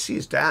ago to see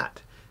his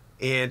dad,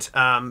 and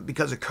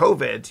because of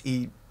COVID,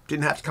 he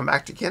didn't have to come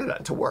back to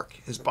Canada to work.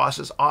 His boss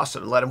is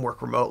awesome and let him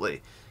work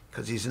remotely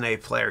because he's an A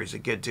player. He's a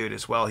good dude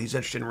as well. He's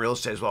interested in real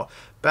estate as well.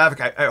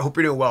 Bavik, I hope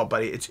you're doing well,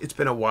 buddy. It's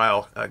been a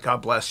while.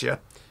 God bless you,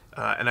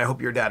 and I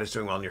hope your dad is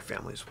doing well and your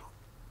family as well.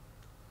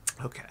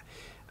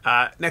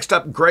 Okay. Next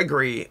up,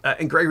 Gregory.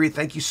 And Gregory,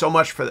 thank you so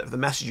much for the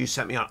message you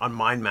sent me on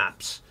mind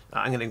maps.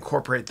 I'm going to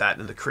incorporate that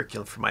in the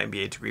curriculum for my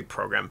MBA degree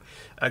program.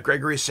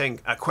 Gregory is saying,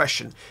 a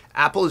question.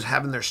 Apple is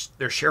having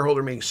their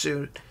shareholder meeting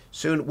soon.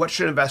 What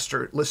should an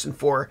investor listen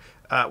for?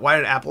 Why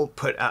did Apple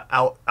put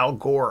Al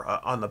Gore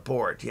on the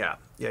board? Yeah.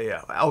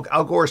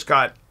 Al Gore's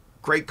got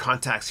great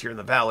contacts here in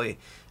the Valley.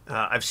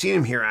 I've seen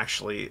him here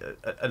actually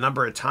a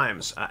number of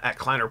times at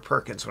Kleiner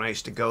Perkins when I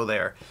used to go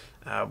there.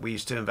 We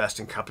used to invest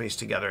in companies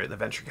together in the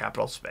venture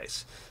capital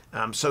space.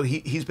 So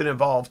he's been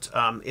involved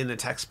in the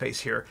tech space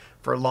here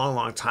for a long,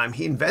 long time.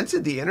 He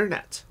invented the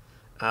internet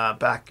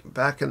back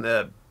in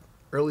the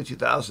early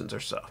 2000s or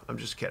so. I'm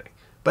just kidding.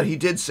 But he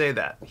did say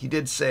that. He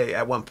did say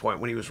at one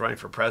point when he was running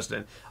for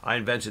president, I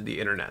invented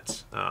the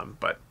internet.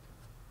 But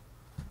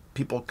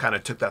people kind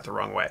of took that the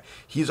wrong way.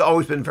 He's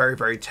always been very,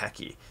 very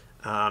techie.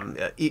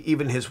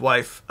 Even his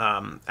wife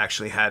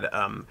actually had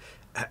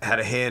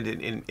a hand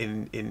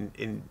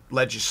in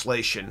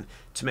legislation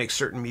to make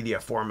certain media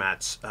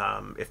formats,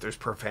 if there's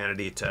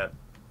profanity, to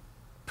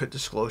put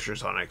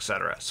disclosures on it,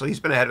 etc. So he's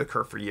been ahead of the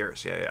curve for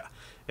years.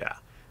 Yeah.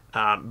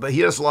 But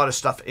he does a lot of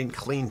stuff in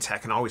clean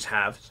tech and always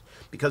has,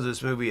 because of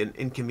this movie, An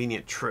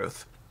Inconvenient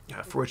Truth,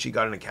 for which he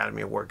got an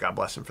Academy Award. God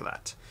bless him for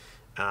that.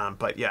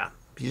 But yeah,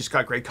 he just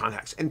got great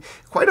contacts. And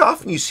quite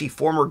often you see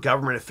former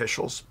government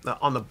officials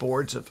on the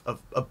boards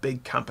of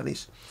big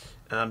companies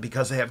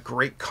because they have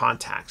great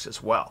contacts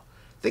as well.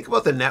 Think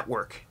about the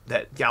network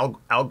that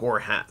Al Gore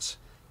has.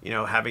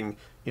 Having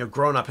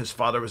grown up, his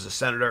father was a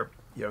senator.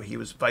 He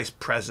was vice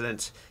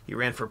president. He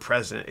ran for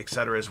president,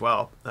 etc. as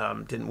well.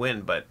 Didn't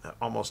win, but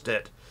almost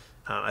did.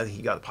 I think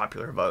he got the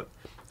popular vote.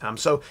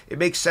 So it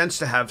makes sense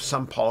to have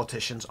some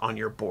politicians on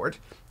your board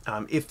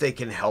if they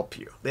can help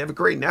you. They have a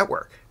great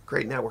network.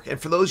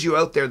 And for those of you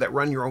out there that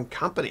run your own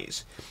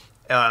companies,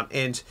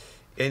 and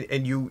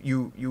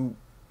you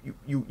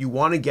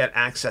want to get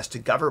access to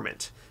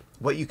government,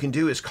 what you can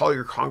do is call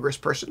your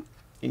congressperson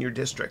in your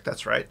district.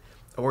 That's right.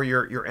 Or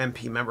your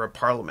MP, member of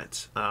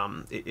parliament,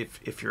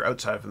 if you're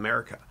outside of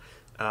America.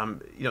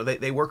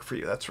 They work for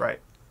you. That's right.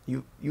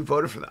 You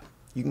voted for them.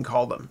 You can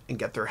call them and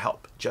get their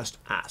help. Just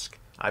ask.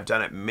 I've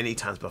done it many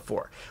times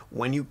before.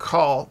 When you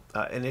call,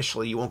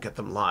 initially you won't get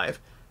them live.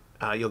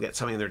 You'll get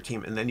somebody in their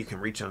team, and then you can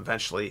reach them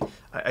eventually.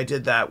 I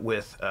did that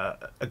with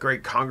a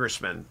great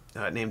congressman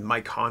named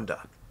Mike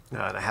Honda. And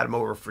I had him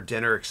over for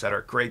dinner,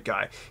 etc. Great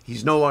guy.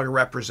 He's no longer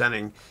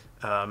representing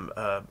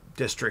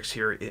districts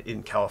here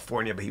in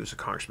California, but he was a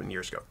congressman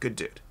years ago. Good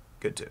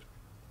dude.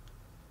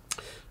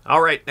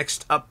 All right,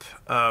 next up,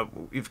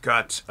 we've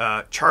got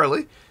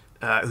Charlie,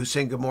 who's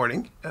saying good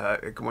morning.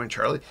 Good morning,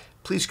 Charlie.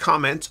 Please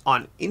comment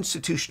on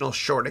institutional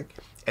shorting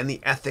and the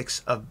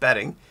ethics of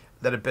betting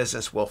that a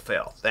business will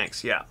fail.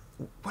 Thanks. Yeah.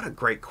 What a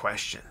great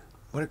question.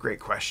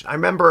 I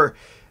remember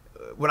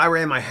when I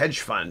ran my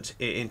hedge fund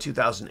in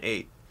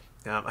 2008,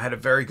 I had a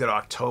very good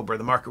October.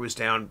 The market was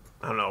down,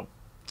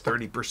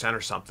 30%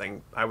 or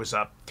something. I was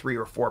up 3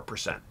 or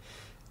 4%.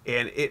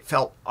 And it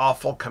felt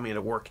awful coming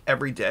into work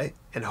every day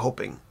and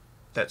hoping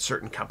that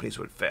certain companies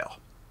would fail.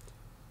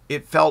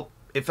 It felt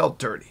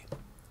dirty.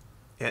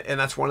 And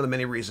that's one of the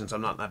many reasons I'm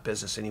not in that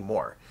business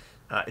anymore.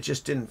 It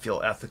just didn't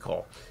feel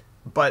ethical.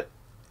 But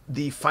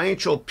the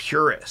financial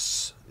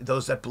purists,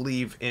 those that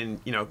believe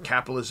in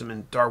capitalism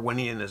and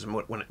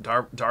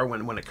Darwinianism,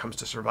 Darwin when it comes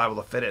to survival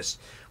of the fittest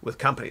with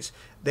companies,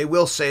 they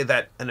will say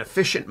that an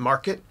efficient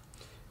market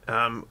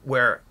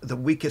where the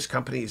weakest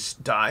companies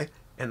die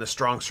and the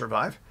strong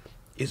survive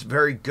is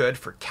very good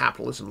for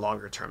capitalism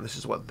longer term. This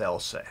is what they'll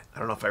say. I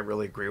don't know if I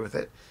really agree with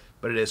it,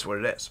 but it is what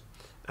it is.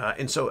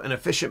 And so an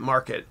efficient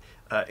market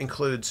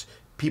includes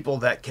people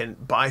that can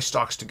buy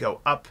stocks to go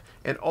up,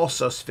 and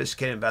also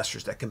sophisticated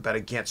investors that can bet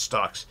against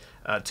stocks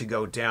to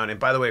go down. And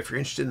by the way, if you're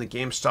interested in the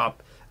GameStop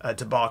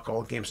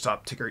debacle,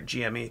 GameStop ticker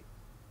GME,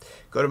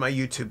 Go to my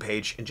YouTube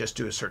page and just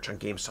do a search on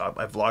GameStop.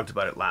 I vlogged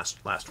about it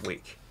last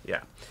week.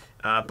 Yeah,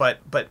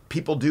 but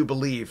people do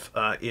believe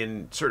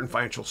in certain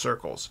financial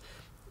circles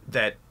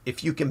that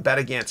if you can bet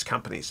against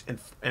companies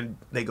and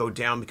they go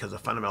down because the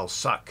fundamentals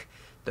suck,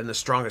 then the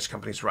strongest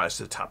companies rise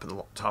to the top in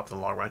the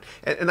long run.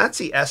 And that's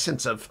the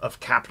essence of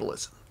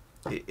capitalism.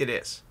 It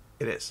is.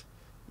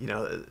 You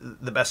know,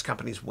 the best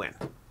companies win,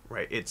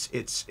 right?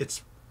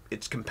 It's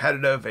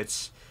competitive.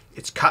 It's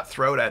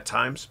cutthroat at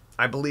times.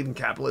 I believe in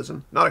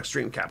capitalism, not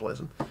extreme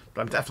capitalism,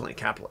 but I'm definitely a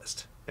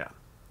capitalist. Yeah.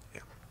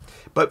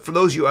 But for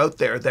those of you out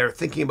there that are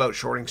thinking about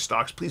shorting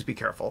stocks, please be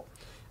careful.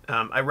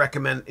 I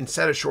recommend,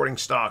 instead of shorting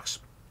stocks,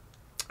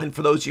 and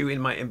for those of you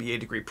in my MBA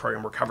degree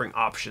program, we're covering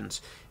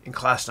options in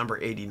class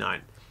number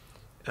 89.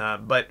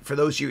 But for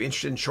those of you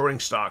interested in shorting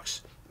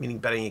stocks, meaning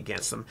betting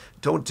against them,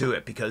 don't do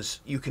it,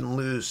 because you can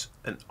lose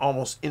an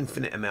almost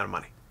infinite amount of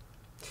money.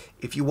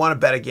 If you want to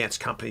bet against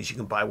companies, you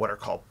can buy what are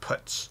called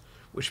puts,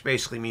 which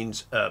basically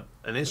means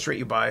an instrument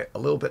you buy a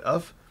little bit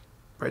of,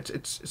 right?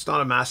 It's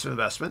not a massive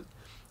investment.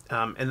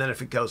 And then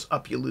if it goes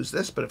up, you lose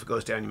this, but if it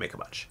goes down, you make a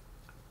bunch.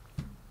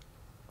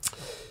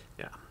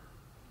 Yeah.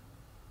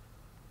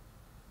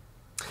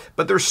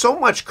 But there's so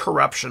much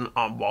corruption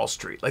on Wall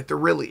Street, like there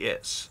really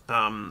is.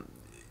 And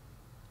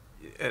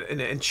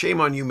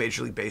shame on you,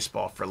 Major League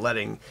Baseball, for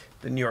letting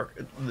the New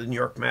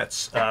York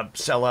Mets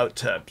sell out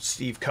to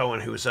Steve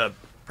Cohen, who is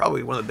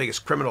probably one of the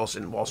biggest criminals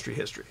in Wall Street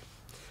history.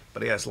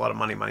 But he has a lot of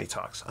money. Money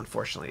talks.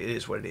 Unfortunately, it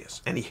is what it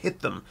is. And he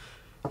hit them.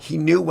 He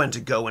knew when to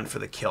go in for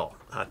the kill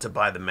to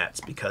buy the Mets,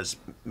 because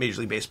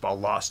Major League Baseball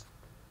lost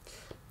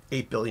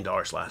 $8 billion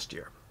last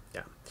year.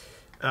 Yeah.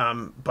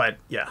 But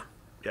yeah.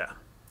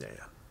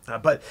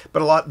 But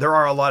there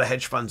are a lot of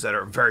hedge funds that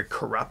are very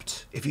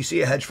corrupt. If you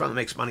see a hedge fund that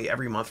makes money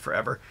every month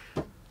forever,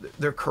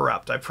 they're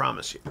corrupt. I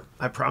promise you.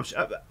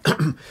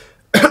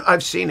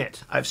 I've seen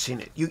it.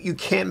 You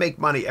can't make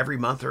money every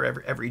month or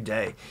every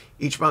day.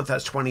 Each month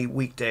has 20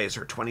 weekdays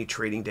or 20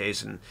 trading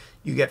days, and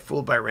you get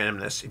fooled by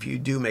randomness. If you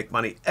do make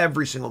money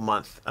every single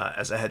month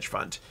as a hedge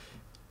fund,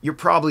 you're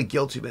probably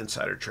guilty of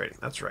insider trading.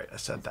 That's right. I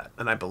said that,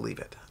 and I believe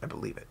it.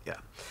 Yeah.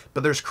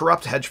 But there's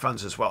corrupt hedge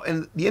funds as well.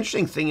 And the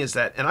interesting thing is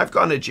that, and I've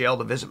gone to jail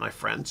to visit my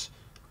friends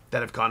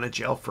that have gone to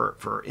jail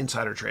for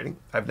insider trading.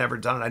 I've never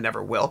done it. I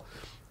never will.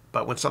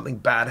 But when something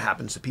bad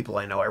happens to people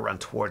I know, I run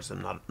towards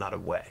them, not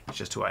away. It's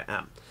just who I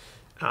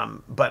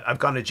am. But I've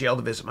gone to jail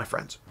to visit my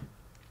friends.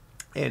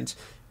 And,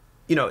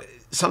 you know,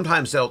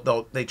 sometimes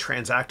they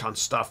transact on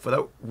stuff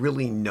without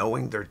really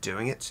knowing they're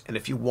doing it. And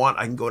if you want,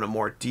 I can go into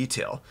more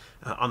detail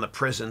on the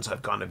prisons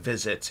I've gone to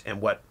visit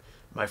and what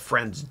my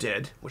friends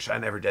did, which I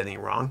never did anything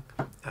wrong,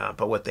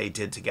 but what they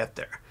did to get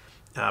there.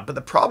 But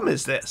the problem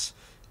is this.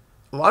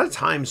 A lot of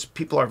times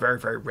people are very,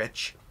 very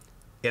rich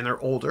and they're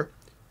older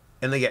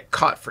and they get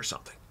caught for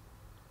something.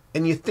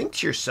 And you think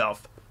to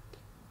yourself,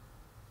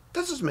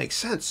 that doesn't make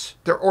sense.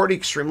 They're already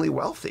extremely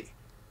wealthy.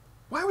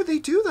 Why would they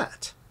do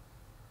that?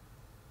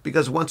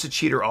 Because once a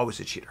cheater,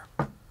 always a cheater.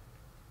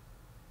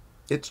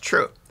 It's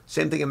true.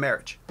 Same thing in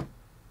marriage.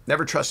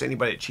 Never trust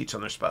anybody that cheats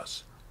on their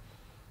spouse.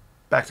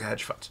 Back to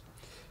hedge funds.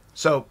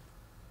 So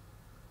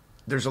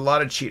there's a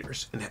lot of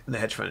cheaters in the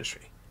hedge fund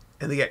industry.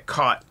 And they get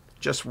caught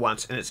just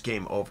once and it's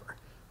game over.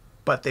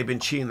 But they've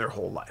been cheating their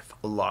whole life.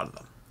 A lot of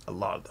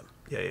them.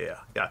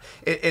 Yeah.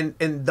 And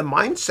the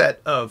mindset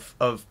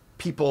of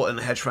people in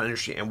the hedge fund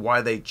industry and why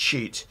they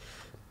cheat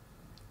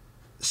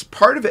is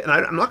part of it. And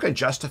I'm not going to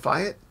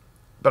justify it,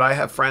 but I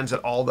have friends at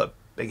all the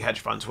big hedge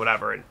funds,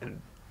 whatever,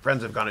 and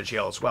friends have gone to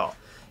jail as well.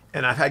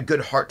 And I've had good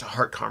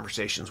heart-to-heart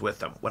conversations with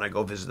them when I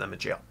go visit them in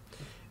jail.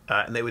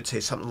 And they would say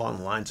something along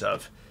the lines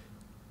of,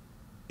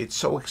 it's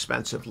so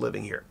expensive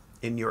living here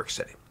in New York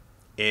City.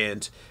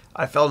 And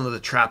I fell into the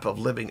trap of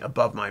living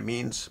above my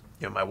means.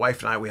 You know, my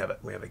wife and I, we have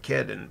a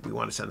kid, and we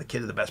want to send the kid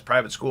to the best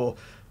private school.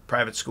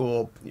 Private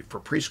school for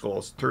preschool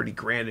is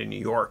 $30,000 in New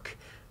York,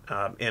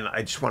 and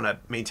I just want to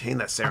maintain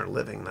that standard of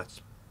living.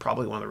 That's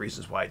probably one of the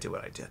reasons why I did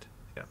what I did.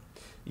 Yeah,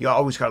 you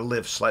always got to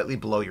live slightly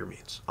below your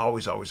means.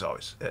 Always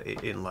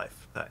in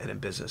life and in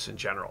business in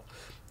general.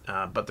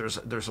 But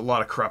there's a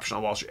lot of corruption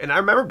on Wall Street, and I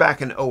remember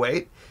back in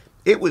 '08,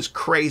 it was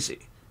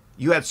crazy.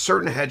 You had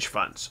certain hedge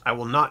funds. I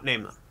will not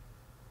name them.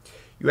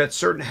 You had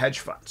certain hedge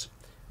funds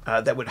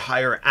that would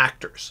hire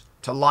actors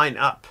to line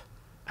up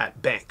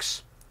at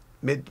banks,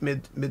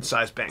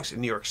 mid-sized banks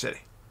in New York City.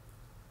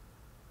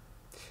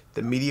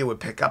 The media would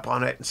pick up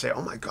on it and say,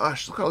 oh my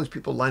gosh, look at all these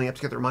people lining up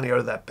to get their money out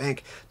of that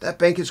bank. That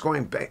bank is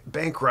going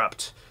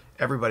bankrupt.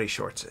 Everybody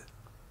shorts it.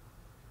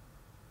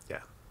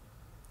 Yeah.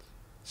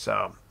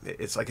 So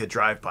it's like a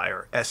drive-by,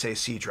 or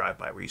SAC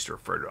drive-by, we used to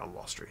refer to it on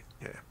Wall Street.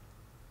 Yeah.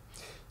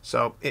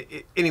 So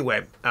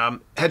anyway,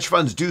 hedge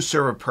funds do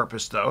serve a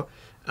purpose, though,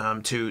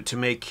 to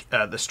make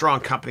the strong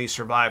companies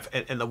survive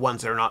and the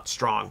ones that are not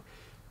strong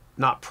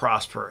not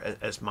prosper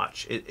as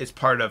much. It's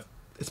part of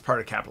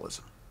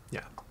capitalism.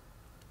 Yeah.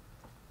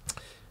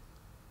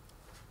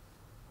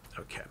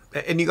 Okay.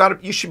 And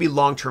you should be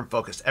long-term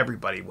focused,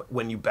 everybody,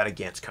 when you bet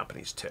against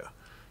companies too.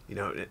 You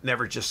know,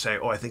 never just say,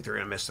 oh, I think they're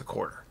going to miss the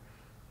quarter.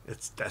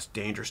 That's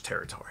dangerous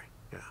territory.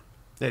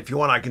 And if you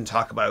want, I can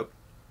talk about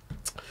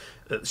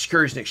the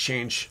Securities and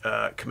Exchange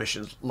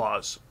Commission's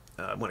laws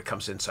when it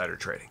comes to insider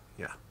trading.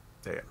 Yeah.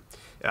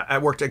 I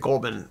worked at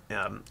Goldman,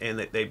 and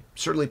they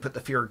certainly put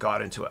the fear of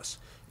God into us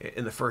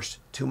in the first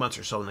 2 months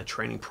or so in the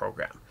training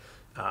program.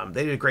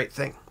 They did a great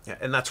thing,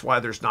 and that's why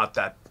there's not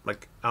that,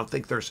 like, I don't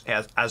think there's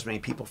as many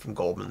people from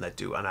Goldman that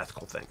do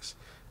unethical things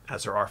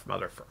as there are from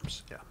other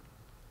firms.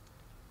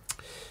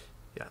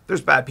 Yeah,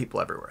 there's bad people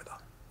everywhere, though.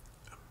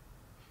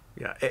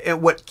 Yeah,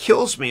 and what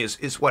kills me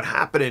is what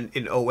happened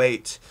in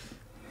 08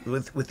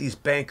 with these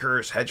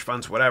bankers, hedge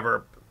funds,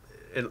 whatever.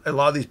 And a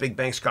lot of these big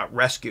banks got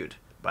rescued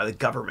by the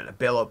government, a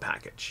bailout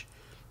package.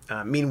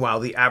 Meanwhile,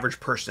 the average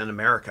person in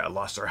America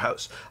lost their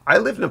house. I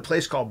lived in a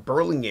place called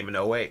Burlingame in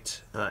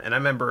 08, and I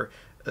remember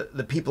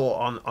the people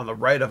on the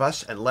right of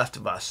us and left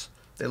of us,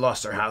 they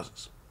lost their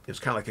houses. It was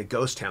kind of like a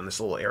ghost town, this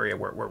little area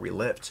where we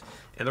lived.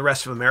 And the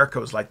rest of America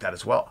was like that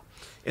as well.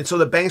 And so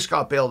the banks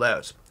got bailed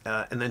out.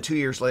 And then 2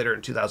 years later,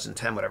 in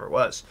 2010, whatever it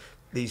was,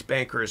 these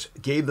bankers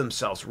gave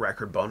themselves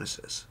record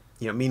bonuses.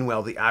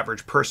 Meanwhile, the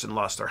average person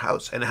lost their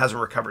house, and it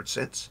hasn't recovered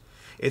since.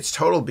 It's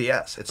total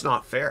BS. It's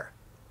not fair.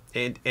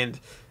 And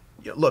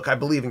look, I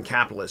believe in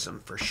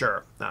capitalism for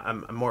sure.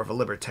 I'm more of a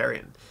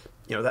libertarian.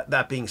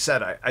 That being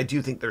said, I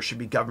do think there should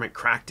be government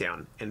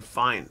crackdown and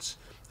fines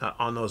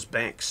on those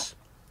banks,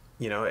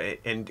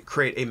 and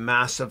create a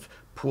massive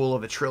pool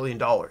of $1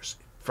 trillion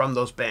from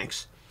those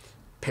banks,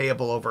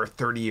 payable over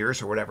 30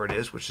 years or whatever it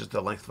is, which is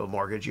the length of a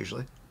mortgage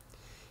usually.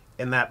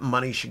 And that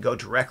money should go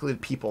directly to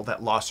people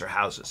that lost their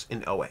houses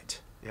in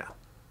 08. Yeah,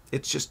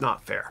 it's just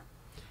not fair.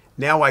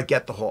 Now I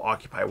get the whole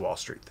Occupy Wall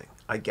Street thing.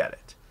 I get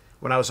it.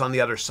 When I was on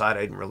the other side,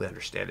 I didn't really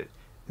understand it.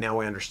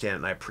 Now I understand it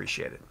and I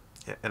appreciate it.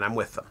 And I'm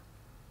with them.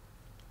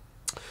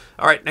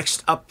 All right,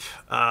 next up,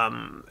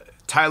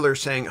 Tyler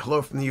saying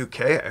hello from the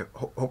UK. I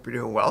hope you're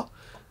doing well.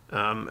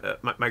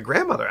 My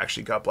grandmother,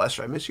 actually, God bless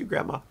her. I miss you,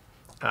 Grandma.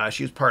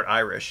 She was part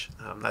Irish.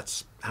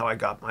 That's how I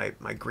got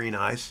my green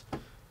eyes,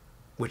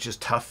 which is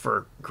tough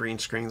for green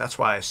screen. That's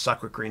why I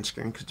suck with green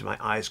screen, because my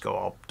eyes go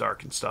all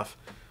dark and stuff.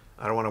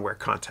 I don't want to wear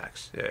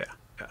contacts. Yeah.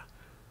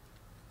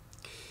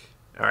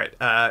 All right.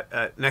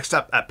 Next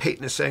up,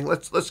 Peyton is saying,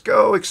 "Let's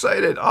go!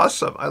 Excited,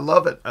 awesome! I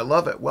love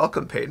it!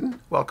 Welcome,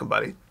 Peyton. Welcome,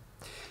 buddy."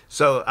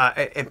 So,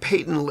 and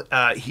Peyton,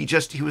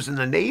 he was in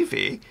the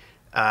Navy,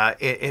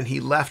 and he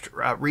left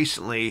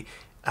recently.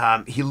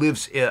 He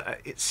lives in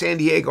San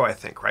Diego, I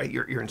think. Right?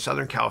 You're in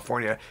Southern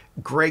California.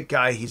 Great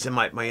guy. He's in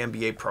my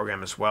MBA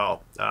program as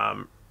well.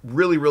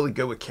 Really, really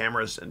good with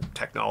cameras and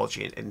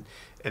technology and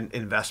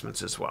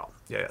investments as well.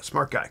 Yeah.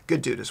 Smart guy.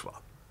 Good dude as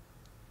well.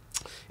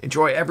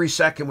 Enjoy every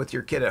second with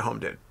your kid at home,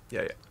 dude.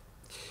 Yeah.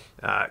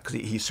 Because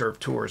he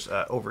served tours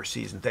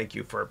overseas, and thank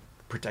you for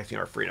protecting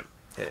our freedom.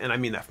 And I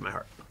mean that from my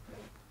heart.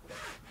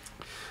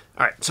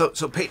 All right, so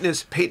Peyton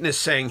is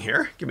saying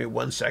here. Give me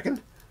 1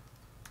 second.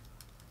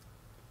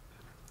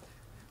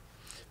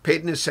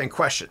 Peyton is saying,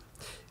 question: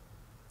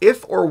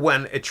 if or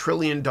when $1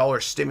 trillion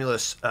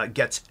stimulus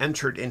gets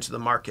entered into the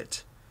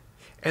market,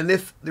 and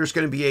if there's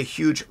going to be a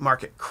huge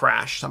market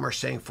crash, some are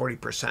saying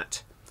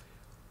 40%,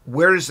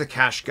 where does the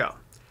cash go?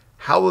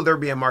 How will there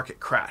be a market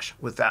crash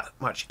with that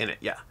much in it?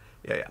 Yeah.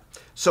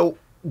 So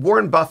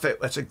Warren Buffett,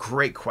 that's a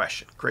great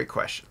question.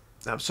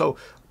 So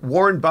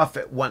Warren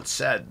Buffett once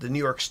said the New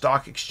York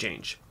Stock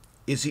Exchange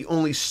is the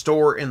only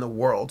store in the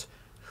world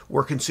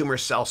where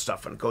consumers sell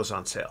stuff when it goes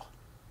on sale.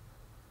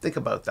 Think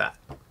about that.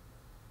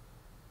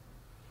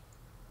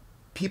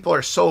 People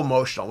are so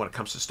emotional when it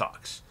comes to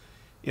stocks.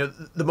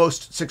 The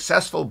most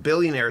successful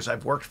billionaires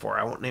I've worked for,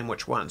 I won't name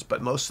which ones,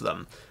 but most of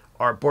them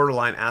are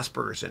borderline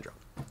Asperger's syndrome.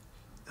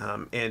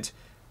 And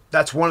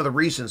that's one of the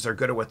reasons they're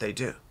good at what they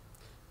do,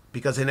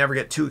 because they never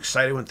get too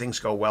excited when things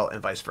go well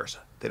and vice versa.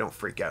 They don't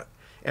freak out.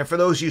 And for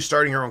those of you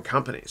starting your own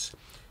companies,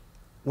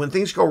 when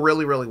things go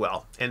really, really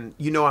well, and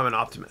I'm an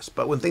optimist,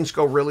 but when things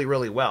go really,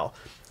 really well,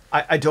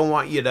 I don't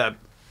want you to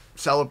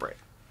celebrate.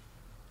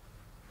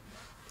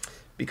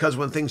 Because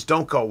when things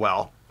don't go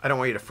well, I don't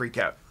want you to freak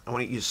out. I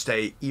want you to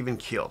stay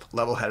even-keeled,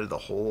 level-headed the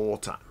whole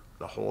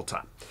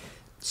time.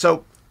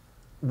 So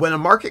when the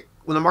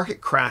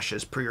market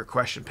crashes, per your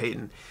question,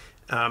 Peyton,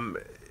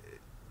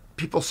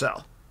 people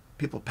sell.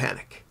 People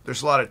panic.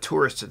 There's a lot of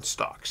tourists in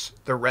stocks.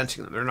 They're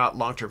renting them. They're not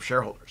long-term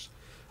shareholders.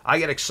 I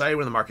get excited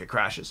when the market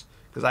crashes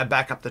because I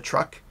back up the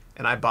truck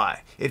and I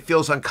buy. It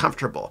feels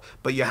uncomfortable,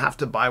 but you have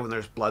to buy when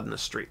there's blood in the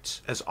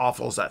streets, as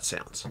awful as that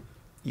sounds.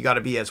 You got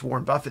to be, as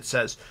Warren Buffett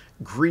says,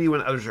 greedy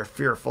when others are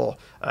fearful,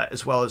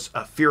 as well as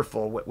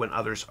fearful when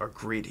others are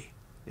greedy.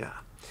 Yeah.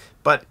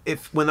 But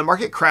when the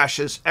market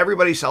crashes,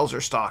 everybody sells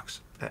their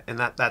stocks, and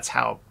that's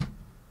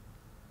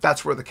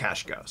where the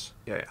cash goes.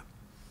 Yeah.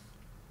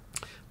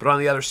 But on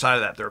the other side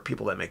of that, there are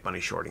people that make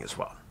money shorting as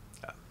well.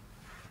 Yeah.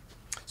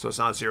 So it's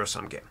not a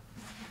zero-sum game.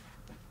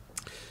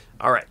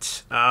 All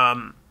right.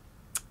 And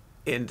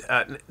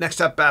next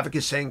up, Bavik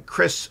is saying,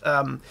 Chris,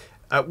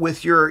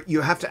 with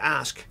you have to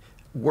ask,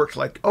 worked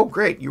like, oh,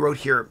 great. You wrote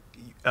here,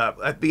 at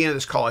the beginning of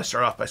this call, I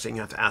start off by saying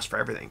you have to ask for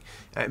everything.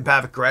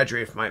 Bavik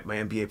graduated from my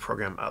MBA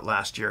program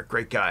last year.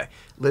 Great guy.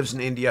 Lives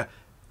in India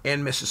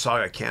and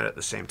Mississauga, Canada at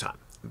the same time.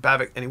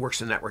 Bavik, and he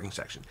works in the networking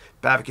section.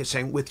 Bavik is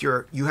saying,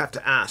 you have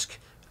to ask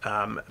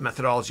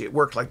methodology. It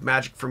worked like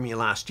magic for me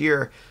last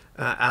year.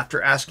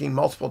 After asking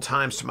multiple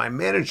times to my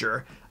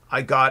manager,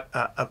 I got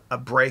a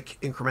break,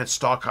 increment,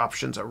 stock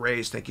options, a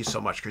raise. Thank you so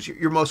much, because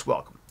you're most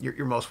welcome.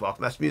 You're most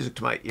welcome. That's music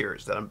to my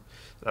ears.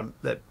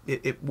 That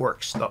it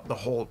works. The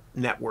whole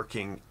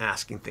networking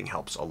asking thing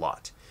helps a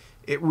lot.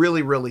 It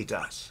really, really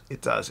does.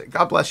 It does.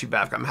 God bless you,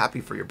 Bavik. I'm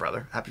happy for you,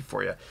 brother. Happy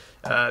for you.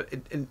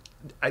 And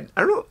I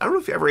don't know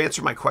if you ever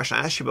answered my question.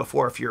 I asked you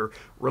before if you're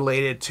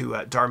related to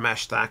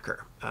Dharmesh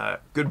Thakur.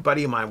 Good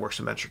buddy of mine works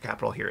in venture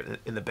capital here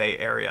in the Bay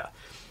Area.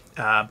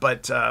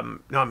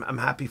 No, I'm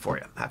happy for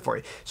you. I'm happy for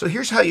you. So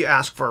here's how you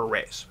ask for a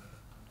raise.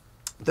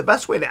 The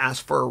best way to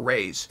ask for a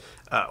raise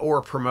or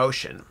a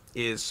promotion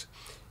is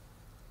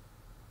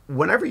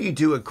whenever you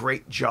do a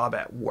great job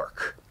at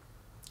work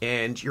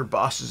and your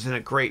boss is in a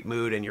great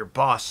mood and your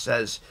boss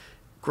says,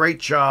 great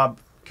job,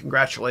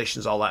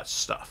 congratulations, all that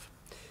stuff.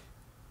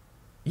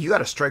 You got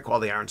to strike while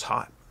the iron's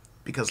hot,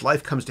 because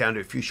life comes down to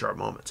a few short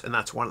moments, and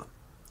that's one of them.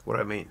 What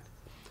do I mean?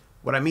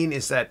 What I mean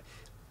is that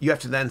you have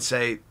to then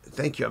say,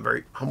 thank you, I'm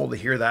very humbled to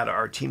hear that.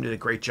 Our team did a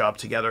great job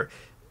together.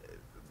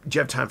 Do you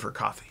have time for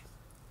coffee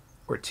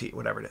or tea,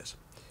 whatever it is?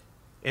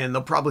 And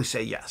they'll probably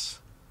say yes,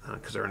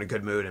 because they're in a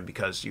good mood and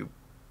because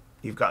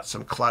you've got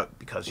some clout,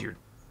 because you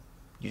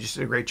just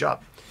did a great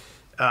job.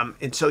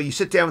 And so you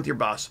sit down with your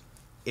boss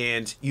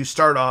and you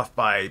start off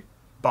by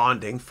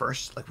bonding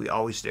first, like we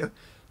always do,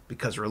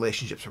 because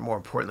relationships are more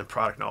important than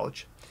product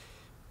knowledge.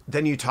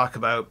 Then you talk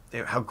about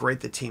how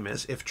great the team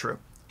is, if true,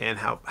 and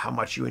how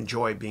much you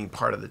enjoy being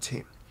part of the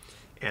team,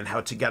 and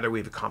how together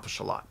we've accomplished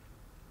a lot.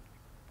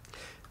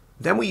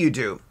 Then what you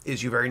do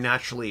is you very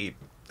naturally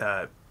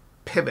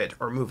pivot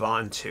or move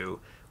on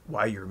to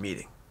why you're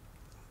meeting.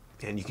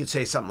 And you can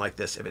say something like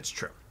this if it's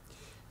true.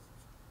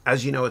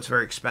 As you know, it's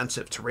very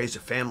expensive to raise a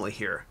family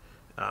here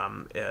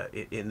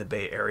in the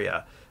Bay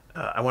Area.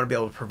 I want to be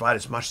able to provide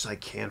as much as I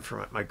can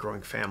for my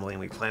growing family, and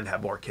we plan to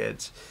have more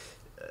kids.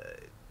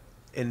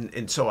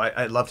 And so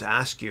I'd love to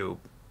ask you,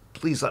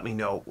 please let me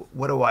know,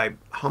 what do I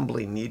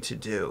humbly need to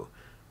do?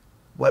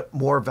 What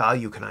more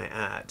value can I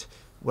add?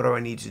 What do I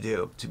need to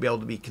do to be able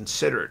to be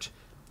considered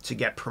to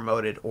get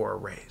promoted or a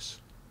raise?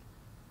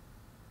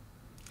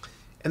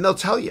 And they'll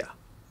tell you.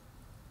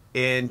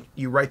 And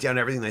you write down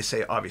everything they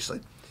say, obviously.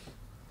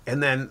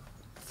 And then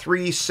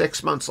 3,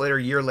 6 months later,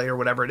 a year later,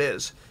 whatever it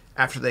is,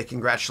 after they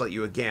congratulate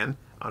you again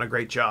on a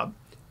great job,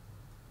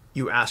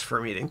 you ask for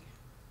a meeting.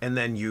 And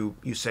then you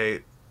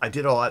say, I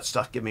did all that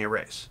stuff, give me a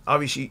raise.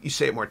 Obviously, you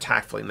say it more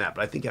tactfully than that,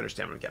 but I think you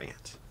understand what I'm getting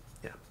at.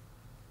 Yeah.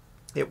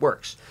 It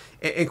works.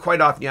 And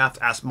quite often, you have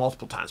to ask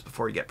multiple times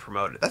before you get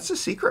promoted. That's the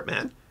secret,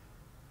 man.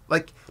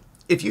 Like,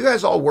 if you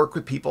guys all work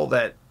with people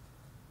that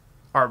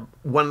are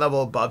one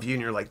level above you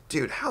and you're like,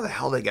 dude, how the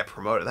hell did they get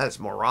promoted? That is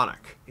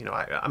moronic. You know,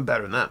 I'm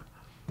better than them.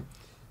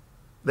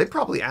 They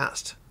probably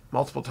asked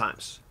multiple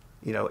times,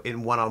 you know,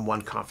 in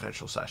one-on-one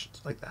confidential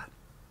sessions like that.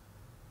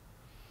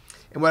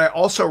 And what I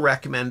also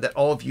recommend that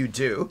all of you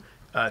do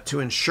to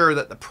ensure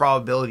that the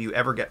probability you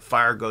ever get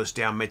fired goes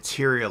down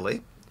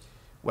materially,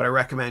 what I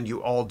recommend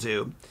you all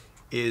do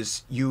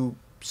is you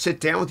sit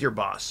down with your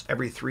boss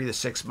every 3 to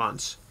 6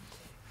 months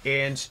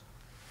and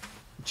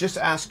just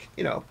ask,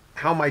 you know,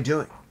 how am I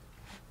doing?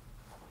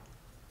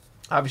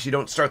 Obviously,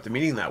 don't start the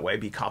meeting that way.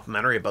 Be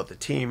complimentary about the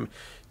team,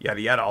 yada,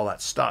 yada, all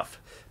that stuff.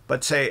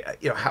 But say,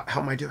 you know,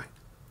 how am I doing?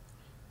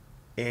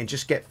 And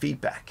just get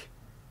feedback.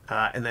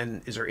 And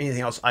then, is there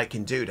anything else I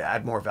can do to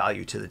add more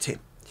value to the team?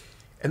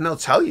 And they'll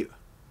tell you.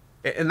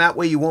 And that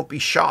way you won't be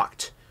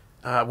shocked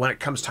when it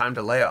comes time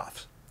to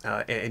layoffs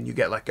and you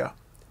get let go.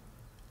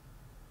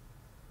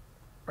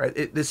 Right?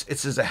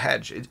 It's as a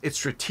hedge. It's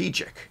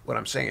strategic. What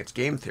I'm saying, it's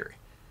game theory.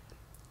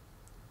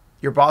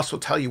 Your boss will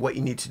tell you what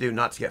you need to do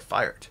not to get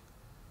fired.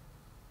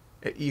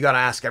 You got to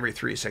ask every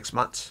 3 to 6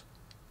 months,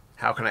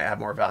 how can I add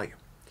more value?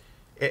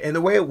 And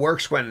the way it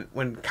works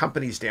when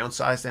companies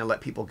downsize and they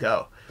let people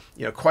go,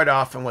 you know, quite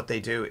often what they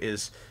do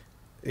is,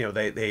 you know,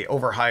 they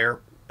overhire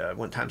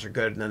when times are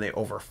good, and then they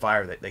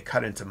overfire. They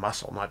cut into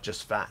muscle, not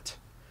just fat.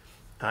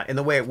 And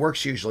the way it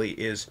works usually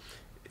is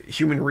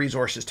human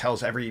resources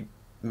tells every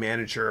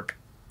manager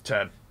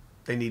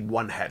they need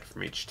one head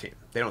from each team.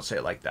 They don't say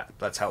it like that.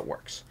 But that's how it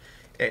works.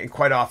 And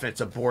quite often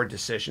it's a board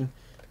decision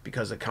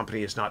because the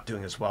company is not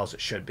doing as well as it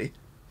should be.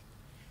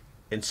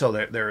 And so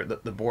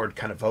the board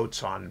kind of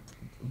votes on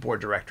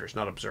board directors,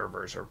 not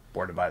observers or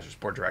board advisors.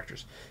 Board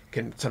directors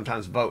can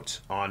sometimes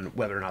vote on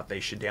whether or not they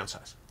should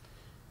downsize.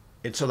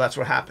 And so that's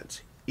what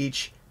happens.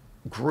 Each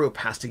group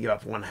has to give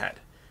up one head.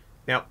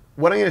 Now,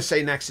 what I'm going to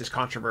say next is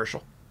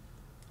controversial.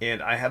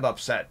 And I have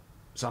upset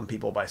some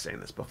people by saying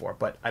this before,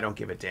 but I don't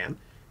give a damn.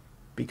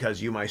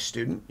 Because you, my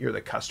student, you're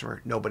the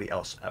customer, nobody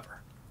else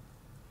ever.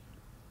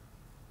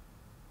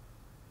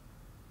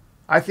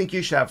 I think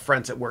you should have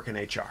friends that work in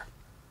HR.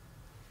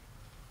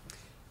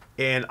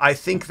 And I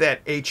think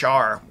that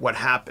HR, what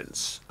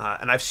happens,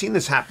 and I've seen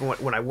this happen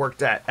when I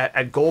worked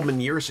at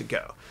Goldman years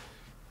ago.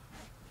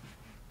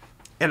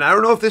 And I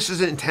don't know if this is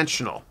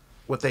intentional,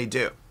 what they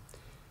do.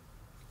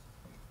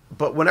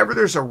 But whenever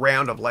there's a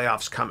round of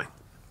layoffs coming,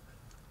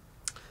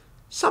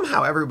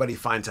 somehow everybody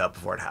finds out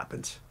before it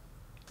happens.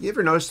 You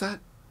ever notice that?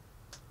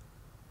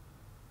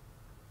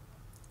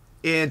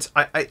 And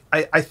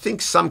I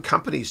think some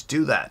companies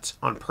do that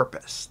on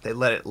purpose. They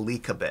let it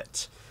leak a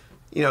bit.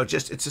 You know,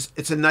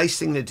 it's a nice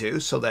thing to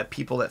do so that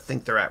people that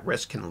think they're at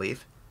risk can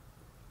leave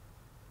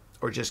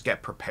or just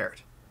get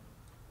prepared.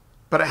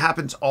 But it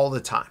happens all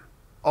the time.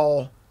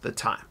 All the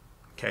time.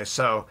 Okay,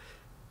 so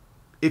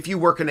if you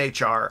work in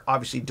HR,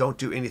 obviously don't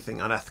do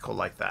anything unethical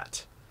like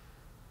that.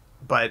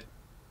 But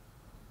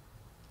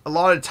a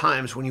lot of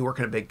times when you work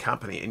in a big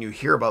company and you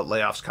hear about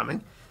layoffs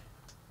coming,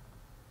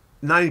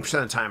 90%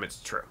 of the time it's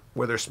true.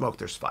 Where there's smoke,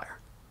 there's fire.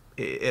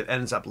 It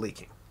ends up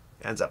leaking.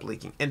 It ends up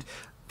leaking. And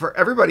for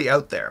everybody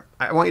out there,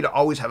 I want you to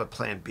always have a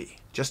plan B,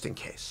 just in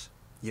case.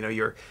 You know,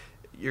 your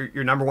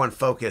number one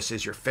focus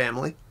is your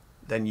family,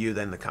 then you,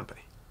 then the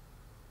company.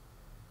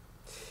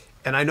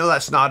 And I know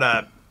that's not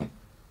a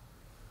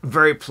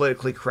very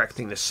politically correct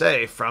thing to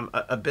say from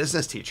a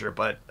business teacher,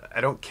 but I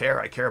don't care.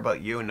 I care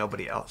about you and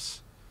nobody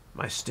else.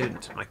 My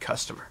student, my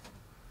customer.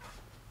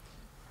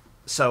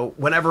 So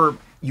whenever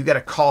you get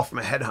a call from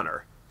a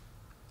headhunter,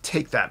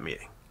 take that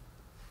meeting.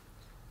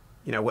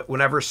 You know,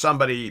 whenever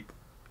somebody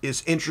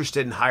is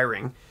interested in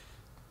hiring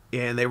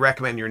and they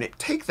recommend your name,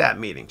 take that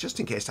meeting just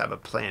in case to have a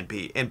plan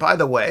B. And by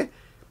the way,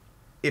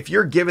 if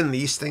you're given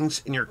these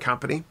things in your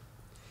company,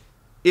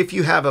 if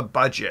you have a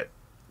budget,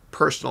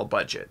 personal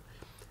budget,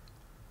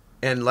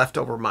 and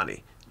leftover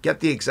money,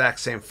 get the exact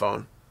same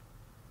phone,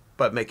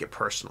 but make it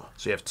personal.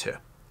 So you have two.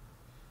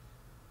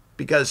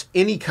 Because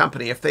any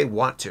company, if they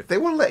want to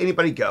let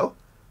anybody go,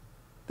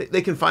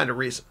 they can find a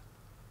reason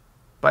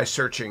by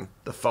searching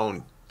the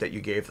phone that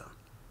you gave them.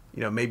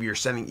 You know, maybe you're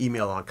sending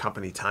email on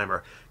company time,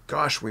 or,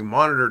 gosh, we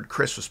monitored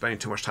Chris was spending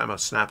too much time on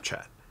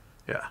Snapchat.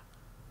 Yeah.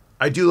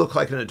 I do look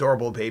like an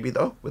adorable baby,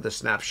 though, with a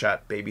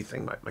Snapchat baby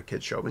thing my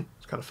kids showed me.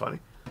 It's kind of funny.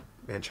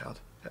 Man-child.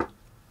 Yeah.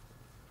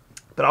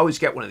 But I always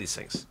get one of these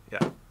things.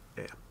 Yeah.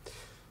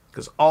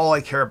 Because all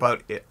I care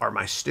about are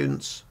my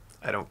students.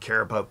 I don't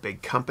care about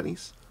big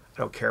companies. I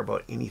don't care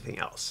about anything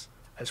else.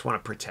 I just want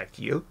to protect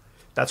you.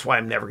 That's why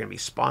I'm never going to be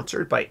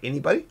sponsored by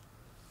anybody.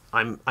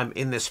 I'm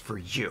in this for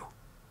you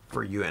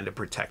and to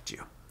protect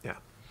you. Yeah.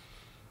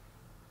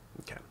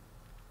 Okay.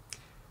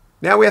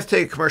 Now we have to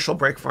take a commercial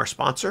break from our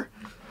sponsor.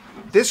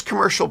 This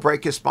commercial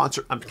break is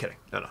sponsored. I'm kidding.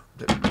 No.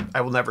 I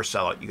will never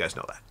sell it. You guys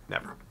know that.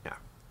 Never. Yeah.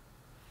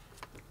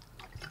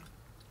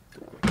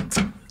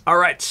 All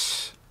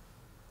right.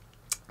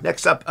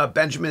 Next up,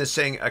 Benjamin is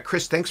saying,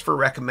 Chris, thanks for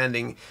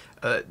recommending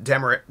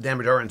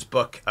Damodaran's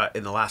book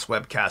in the last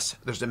webcast.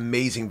 There's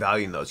amazing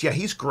value in those. Yeah,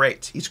 he's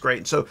great. He's great.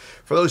 And so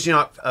for those of you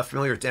not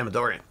familiar with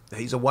Damodaran,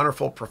 he's a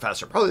wonderful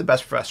professor, probably the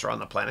best professor on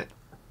the planet.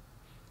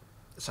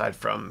 Aside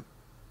from,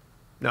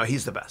 no,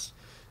 he's the best.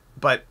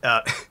 But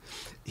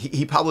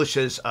he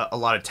publishes a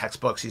lot of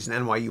textbooks. He's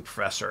an NYU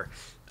professor.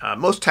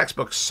 Most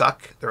textbooks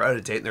suck. They're out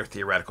of date and they're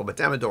theoretical, but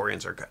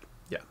Damodarians are good.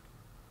 Yeah.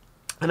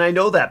 And I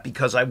know that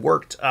because I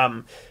worked...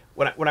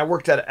 When I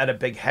worked at a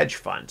big hedge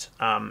fund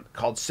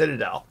called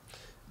Citadel,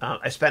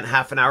 I spent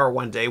half an hour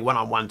one day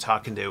one-on-one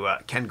talking to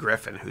Ken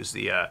Griffin, who's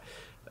the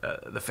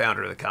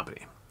founder of the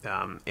company.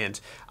 And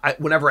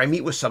whenever I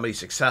meet with somebody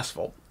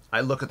successful,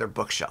 I look at their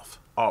bookshelf,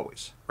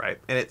 always, right?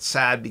 And it's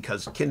sad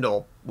because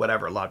Kindle,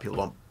 whatever, a lot of people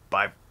don't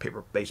buy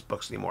paper-based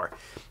books anymore.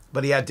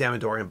 But he had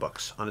Damodarian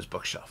books on his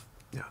bookshelf.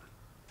 Yeah.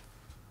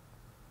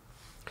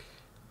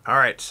 All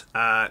right.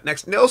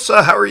 Next,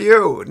 Nilsa, how are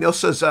you?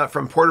 Nilsa's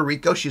from Puerto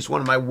Rico. She's one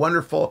of my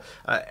wonderful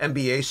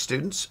MBA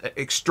students,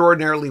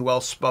 extraordinarily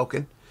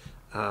well-spoken.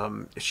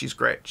 She's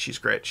great. She's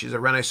great. She's a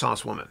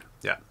Renaissance woman.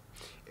 Yeah.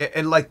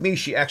 And like me,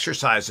 she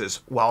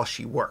exercises while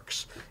she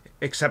works,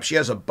 except she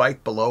has a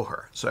bike below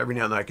her. So every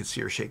now and then I can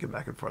see her shaking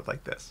back and forth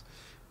like this.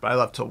 But I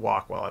love to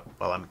walk while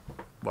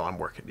I'm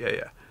working.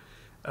 Yeah.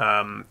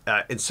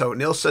 And so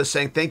Nilsa is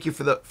saying, thank you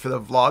for the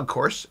vlog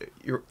course.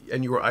 I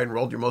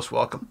enrolled. You're most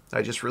welcome.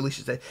 I just released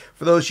it today.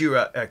 For those of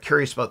you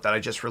curious about that, I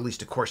just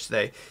released a course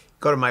today.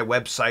 Go to my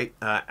website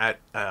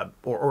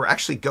or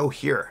actually go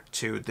here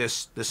to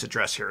this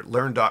address here,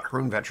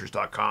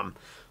 learn.harounventures.com.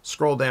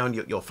 Scroll down,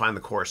 you'll find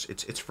the course.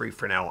 It's free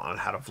for now on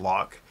how to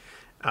vlog.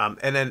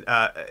 And then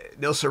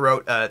Nilsa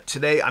wrote,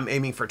 today I'm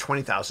aiming for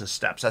 20,000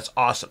 steps. That's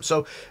awesome.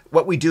 So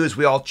what we do is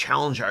we all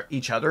challenge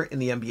each other in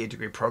the MBA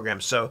degree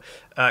program. So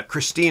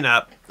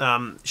Christina,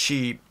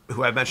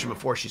 who I mentioned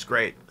before, she's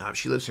great.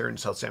 She lives here in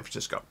South San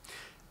Francisco.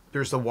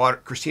 There's the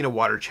Christina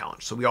Water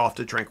Challenge. So we all have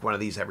to drink one of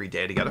these every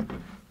day together.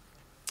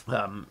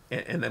 And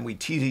then we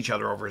tease each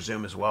other over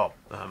Zoom as well,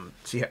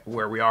 see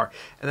where we are.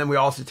 And then we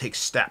also take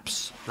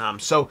steps.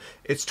 So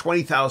it's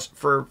 20,000.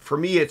 For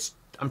me,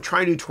 I'm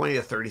trying to do 20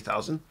 to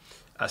 30,000.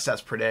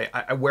 Steps per day.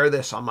 I wear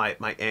this on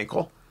my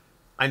ankle.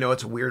 I know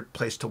it's a weird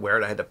place to wear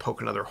it. I had to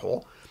poke another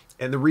hole.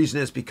 And the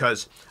reason is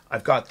because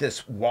I've got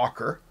this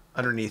walker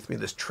underneath me,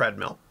 this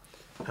treadmill.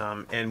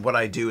 And what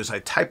I do is I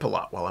type a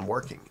lot while I'm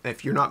working. And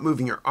if you're not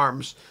moving your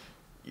arms,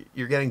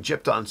 you're getting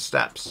gypped on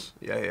steps.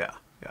 Yeah.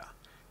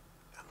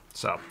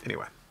 So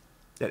anyway,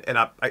 And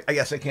I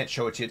guess I can't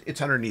show it to you.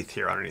 It's underneath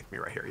me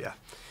right here, yeah.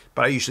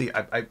 But I usually,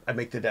 I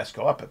make the desk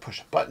go up. I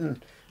push a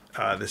button.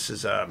 This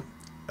is a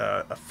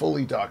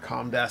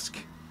fully.com desk.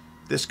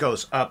 This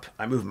goes up.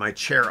 I move my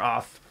chair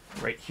off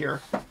right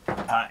here.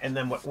 And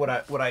then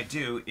what I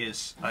do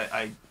is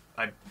I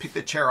pick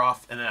the chair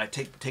off and then I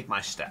take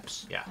my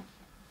steps, yeah.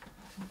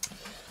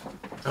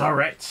 All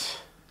right.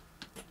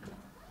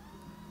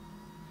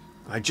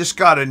 I just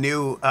got a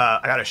new,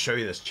 I got to show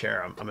you this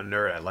chair. I'm a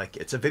nerd. I like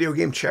it. It's a video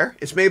game chair.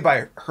 It's made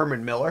by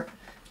Herman Miller.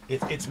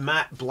 It's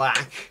matte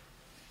black.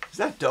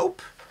 Isn't that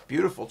dope?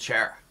 Beautiful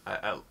chair.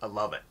 I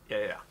love it.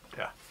 Yeah.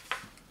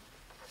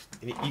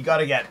 And you got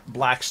to get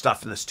black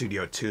stuff in the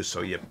studio too.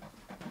 So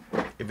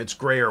if it's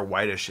gray or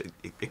whitish,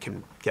 it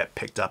can get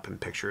picked up in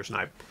pictures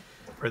or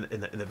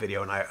in the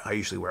video. And I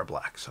usually wear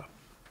black. So,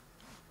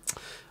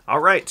 all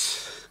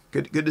right.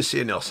 Good to see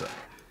you, Nilsa.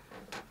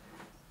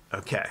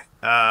 Okay.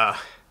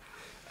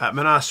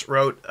 Manas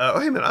wrote, oh,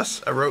 hey,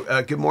 Manas. I wrote,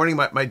 good morning,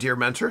 my dear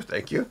mentor.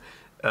 Thank you.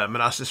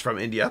 Manas is from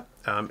India.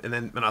 And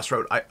then Manas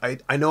wrote,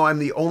 I know I'm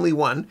the only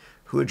one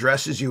who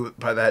addresses you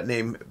by that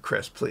name,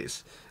 Chris,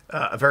 please.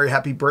 A very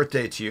happy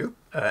birthday to you.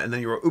 And then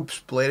you wrote,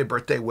 oops, belated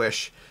birthday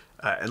wish,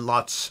 and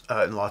lots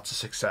of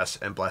success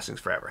and blessings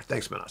forever.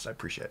 Thanks, Manas. I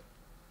appreciate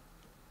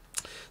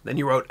it. Then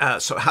you wrote,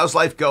 so how's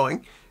life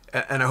going?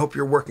 And I hope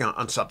you're working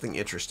on something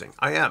interesting.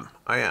 I am,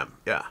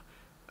 yeah.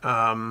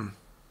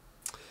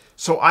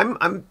 So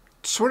I'm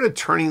sort of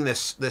turning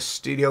this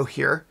studio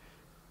here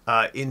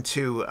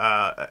into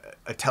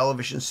a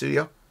television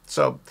studio.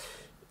 So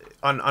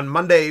on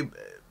Monday,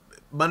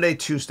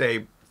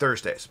 Tuesday,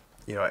 Thursdays,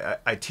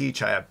 I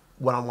teach. I have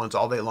one-on-ones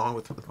all day long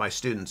with my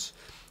students,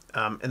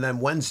 and then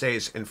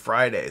Wednesdays and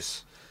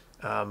Fridays,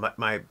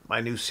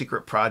 my new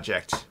secret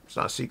project. It's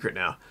not a secret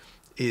now.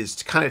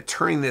 Is kind of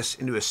turning this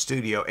into a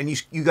studio. And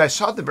you guys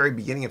saw at the very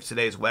beginning of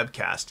today's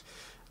webcast,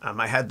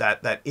 I had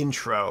that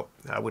intro,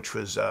 which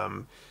was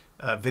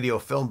a video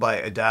filmed by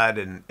Adad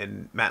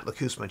and Matt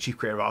Lacus, my chief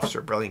creative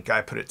officer, brilliant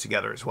guy, put it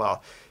together as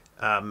well.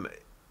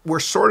 We're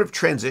sort of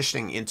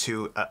transitioning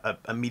into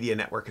a media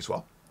network as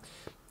well.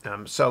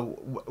 So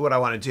what I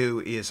want to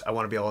do is I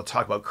want to be able to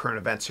talk about current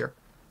events here.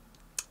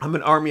 I'm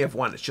an army of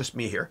one. It's just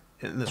me here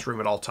in this room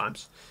at all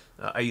times.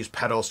 I use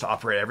pedals to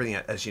operate everything,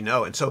 as you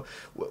know. And so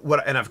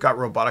and I've got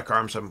robotic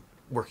arms I'm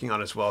working on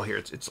as well here.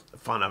 It's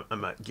fun.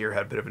 I'm a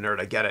gearhead, a bit of a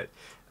nerd. I get it.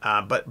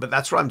 But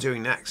that's what I'm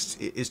doing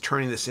next, is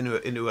turning this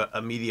into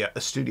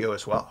a studio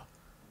as well.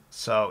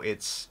 So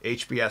it's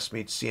HBS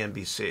meets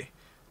CNBC.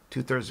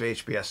 2/3 of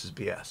HBS is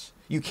BS.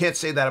 You can't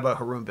say that about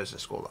Haroun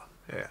Business School,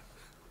 though. Yeah.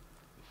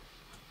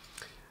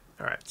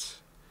 All right.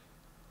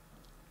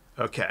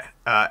 Okay.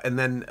 And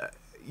then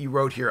you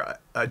wrote here,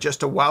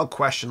 just a wild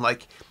question,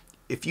 like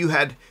if you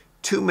had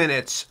 2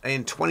 minutes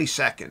and 20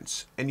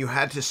 seconds and you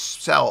had to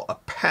sell a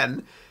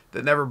pen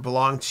that never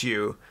belonged to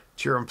you,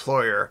 to your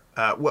employer,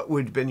 what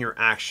would have been your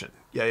action?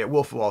 Yeah,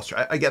 Wolf of Wall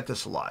Street. I get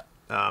this a lot.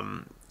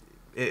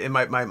 And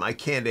my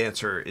canned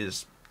answer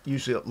is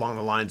usually along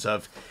the lines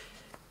of,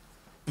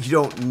 you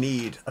don't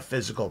need a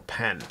physical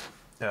pen.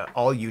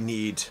 All you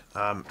need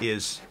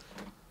is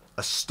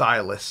a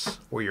stylus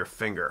or your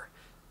finger.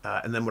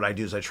 And then what I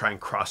do is I try and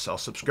cross-sell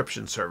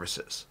subscription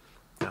services,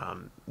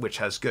 which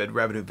has good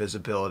revenue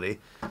visibility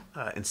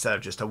instead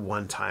of just a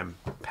one-time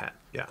pen.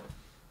 Yeah.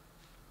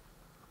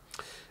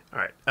 All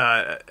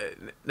right.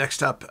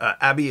 Next up,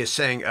 Abby is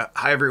saying,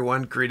 "Hi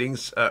everyone,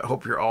 greetings.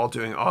 Hope you're all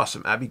doing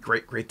awesome." Abby,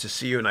 great to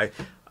see you. And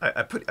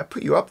I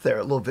put you up there,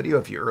 a little video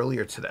of you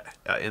earlier today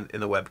in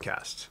the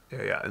webcast.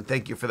 Yeah. And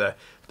thank you for the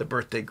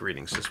birthday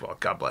greetings as well.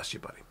 God bless you,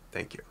 buddy.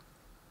 Thank you.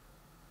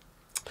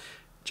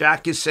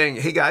 Jack is saying,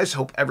 "Hey guys,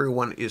 hope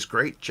everyone is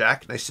great."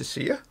 Jack, nice to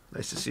see you.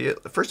 Nice to see you.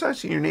 The first time I've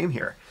seen your name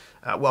here.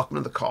 Welcome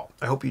to the call.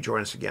 I hope you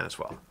join us again as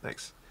well.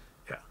 Thanks.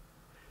 Yeah.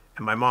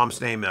 And my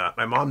mom's name,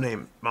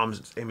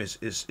 mom's name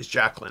is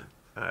Jacqueline,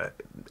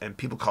 and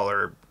people call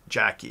her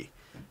Jackie,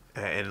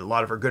 and a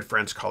lot of her good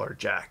friends call her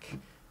Jack,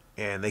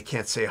 and they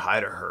can't say hi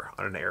to her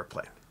on an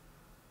airplane.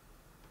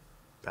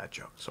 Bad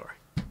joke. Sorry.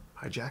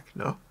 Hi, Jack.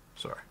 No,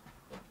 sorry.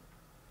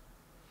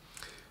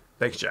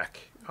 Thanks,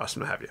 Jack.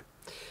 Awesome to have you.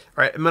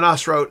 All right,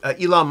 Manas wrote,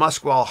 Elon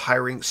Musk, while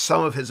hiring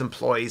some of his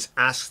employees,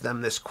 asks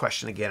them this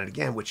question again and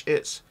again, which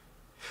is,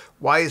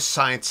 why is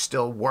science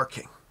still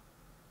working?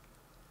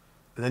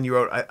 And then you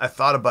wrote, I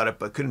thought about it,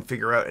 but couldn't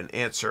figure out an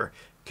answer.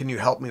 Can you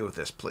help me with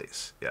this,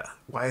 please? Yeah.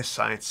 Why is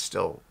science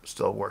still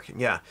working?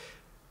 Yeah.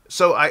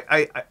 So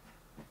I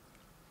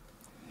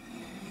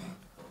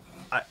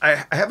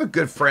have a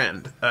good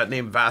friend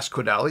named Vas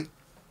Kodali.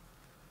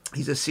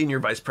 He's a senior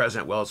vice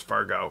president at Wells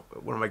Fargo,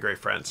 one of my great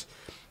friends.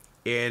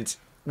 And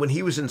when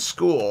he was in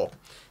school,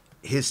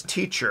 his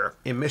teacher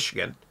in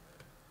Michigan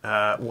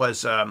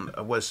was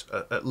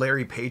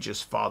Larry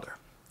Page's father.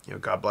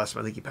 God bless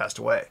him. I think he passed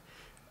away.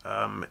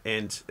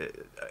 And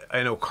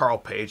I know Carl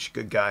Page,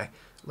 good guy,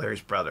 Larry's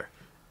brother.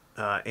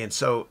 And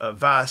so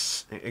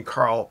Vas and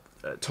Carl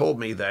told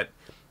me that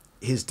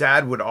his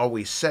dad would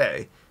always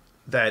say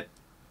that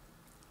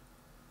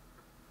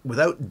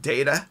without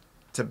data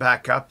to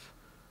back up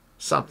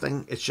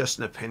something, it's just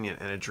an opinion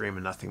and a dream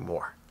and nothing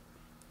more.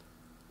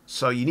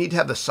 So you need to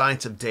have the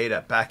science of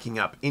data backing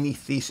up any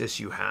thesis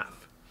you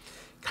have.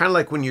 Kind of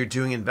like when you're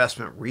doing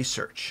investment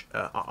research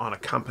on a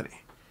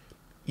company.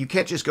 You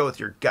can't just go with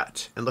your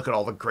gut and look at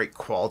all the great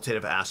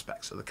qualitative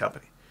aspects of the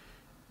company.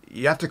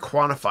 You have to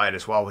quantify it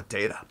as well with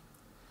data.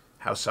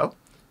 How so?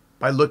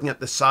 By looking at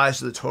the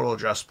size of the total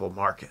addressable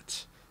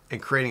market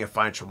and creating a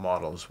financial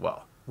model as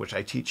well, which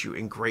I teach you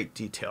in great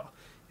detail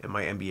in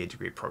my MBA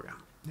degree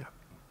program. Yeah.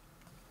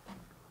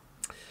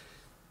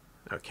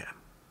 Okay.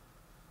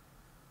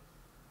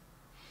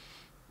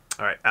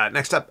 All right.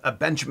 Next up,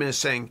 Benjamin is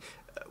saying,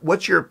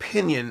 what's your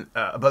opinion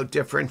about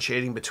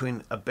differentiating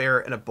between a bear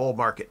and a bull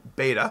market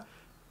beta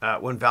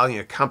when valuing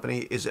a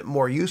company? Is it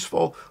more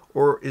useful,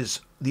 or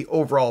is the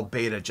overall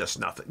beta just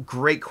nothing?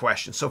 Great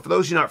question. So for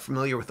those of you not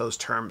familiar with those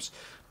terms,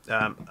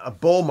 a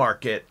bull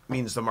market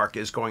means the market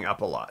is going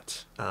up a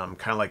lot, kind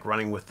of like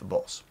running with the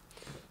bulls.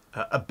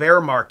 A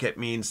bear market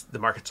means the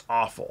market's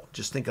awful.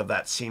 Just think of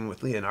that scene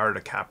with Leonardo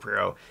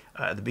DiCaprio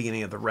at the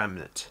beginning of The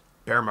Remnant.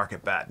 Bear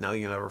market bad. Now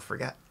you'll never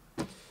forget.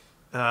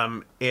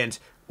 And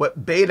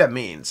what beta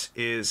means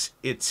is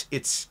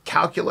it's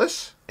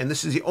calculus, and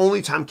this is the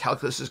only time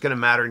calculus is going to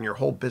matter in your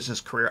whole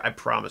business career, I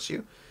promise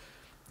you.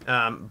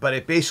 But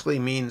it basically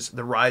means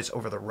the rise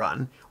over the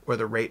run, or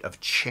the rate of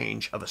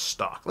change of a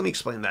stock. Let me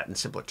explain that in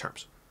simpler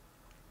terms.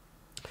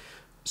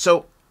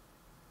 So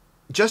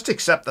just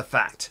accept the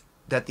fact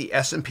that the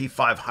S&P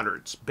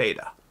 500's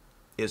beta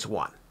is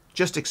 1.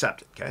 Just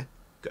accept it, okay?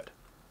 Good.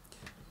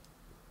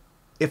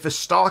 If a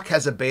stock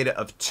has a beta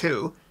of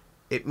 2,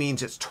 it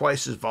means it's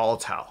twice as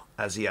volatile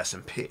as the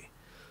S&P.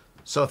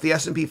 So if the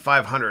S&P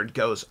 500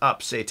 goes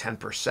up, say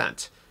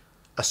 10%,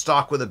 a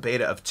stock with a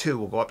beta of 2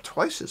 will go up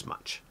twice as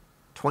much,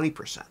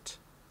 20%,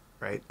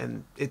 right?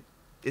 And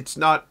it's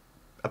not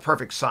a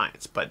perfect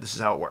science, but this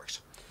is how it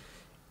works.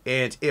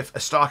 And if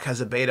a stock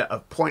has a beta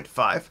of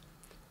 0.5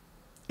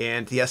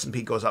 and the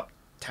S&P goes up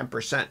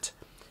 10%,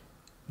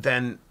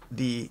 then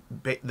the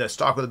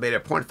stock with a beta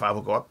of 0.5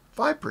 will go up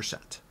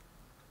 5%.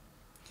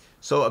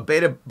 So a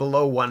beta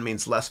below 1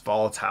 means less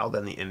volatile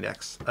than the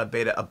index. A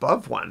beta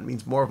above 1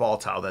 means more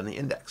volatile than the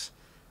index.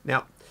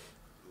 Now,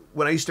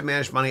 when I used to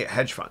manage money at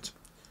hedge funds,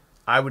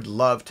 I would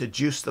love to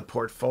juice the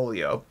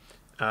portfolio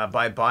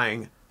by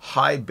buying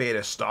high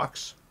beta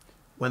stocks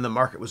when the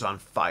market was on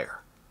fire.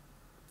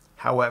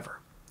 However,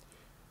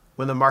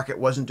 when the market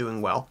wasn't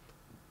doing well,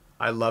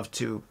 I love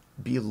to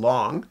be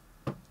long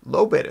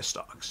low beta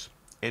stocks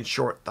and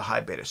short the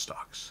high beta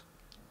stocks.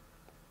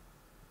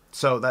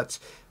 So that's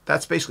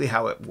basically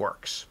how it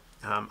works.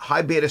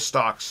 High beta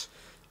stocks,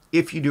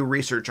 if you do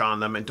research on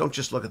them, and don't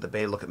just look at the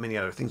beta, look at many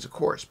other things, of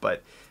course,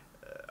 but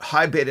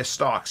high beta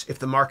stocks, if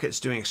the market's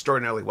doing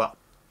extraordinarily well,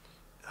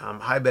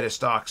 high beta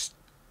stocks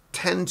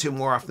tend to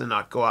more often than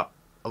not go up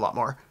a lot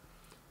more,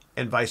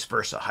 and vice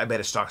versa. High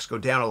beta stocks go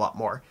down a lot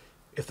more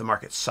if the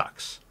market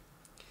sucks.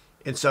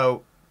 And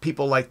so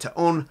people like to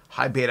own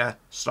high beta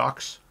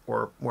stocks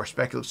or more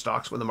speculative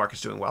stocks when the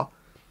market's doing well.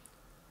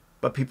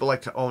 But people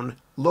like to own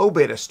low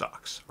beta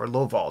stocks or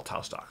low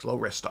volatile stocks, low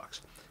risk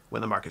stocks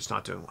when the market's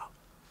not doing well.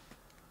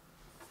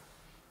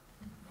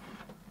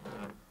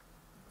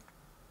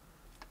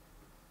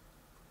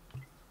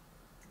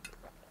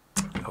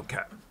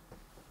 Okay.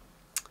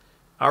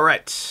 All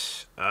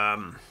right.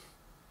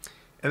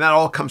 And that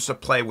all comes to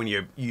play when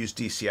you use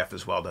DCF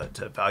as well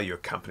to value a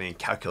company and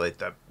calculate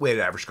the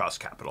weighted average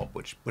cost of capital,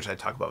 which I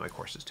talk about in my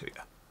courses too.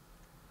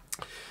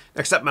 Yeah.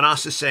 Next up,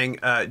 Manas is saying,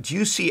 do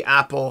you see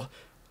Apple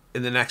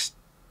in the next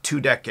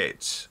 2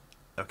 decades?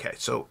 Okay,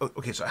 so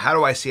how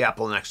do I see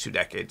Apple in the next 2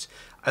 decades?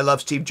 I love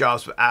Steve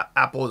Jobs, but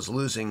Apple is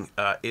losing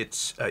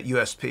its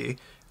USP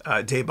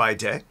day by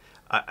day.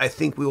 I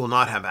think we will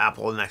not have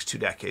Apple in the next 2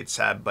 decades.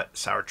 Sad but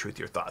sour truth.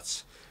 Your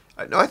thoughts?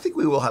 No, I think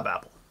we will have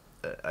Apple.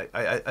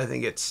 I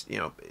think it's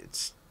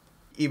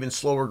even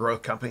slower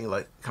growth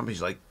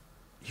companies like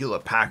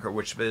Hewlett Packard,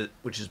 which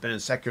has been in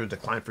secular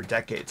decline for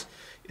decades,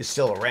 is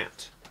still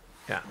around.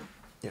 Yeah.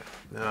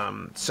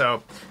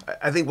 So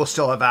I think we'll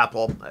still have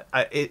Apple.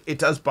 It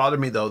does bother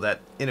me though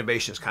that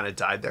innovation has kind of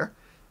died there.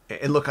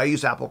 And look, I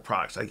use Apple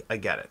products. I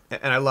get it,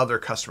 and I love their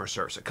customer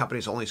service. A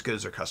company's only as good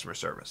as their customer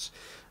service,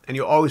 and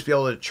you'll always be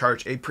able to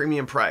charge a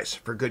premium price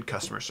for good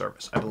customer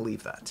service. I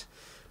believe that.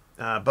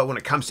 But when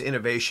it comes to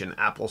innovation,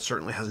 Apple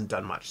certainly hasn't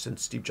done much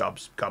since Steve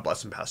Jobs, God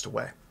bless him, passed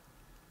away.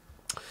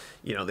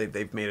 You know,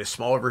 they've made a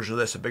smaller version of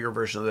this, a bigger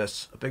version of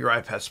this, a bigger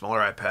iPad, smaller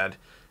iPad,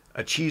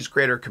 a cheese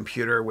grater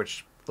computer,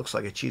 which looks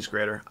like a cheese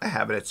grater. I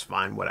have it. It's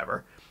fine.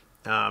 Whatever.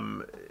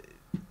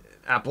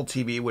 Apple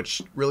TV,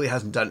 which really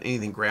hasn't done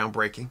anything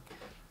groundbreaking.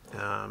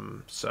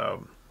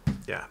 So,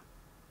 yeah.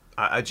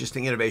 I just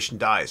think innovation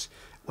dies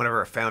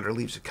whenever a founder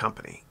leaves a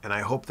company. And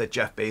I hope that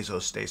Jeff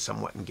Bezos stays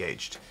somewhat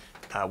engaged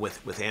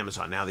with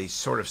Amazon now that he's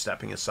sort of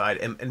stepping aside.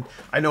 And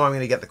I know I'm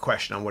going to get the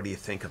question on what do you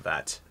think of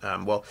that.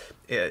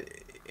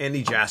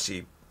 Andy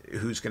Jassy,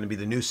 who's going to be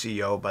the new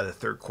CEO by the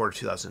third quarter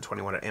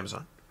 2021 at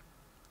Amazon,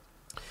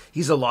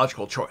 he's a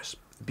logical choice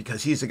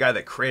because he's the guy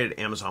that created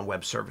Amazon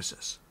Web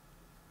Services,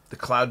 the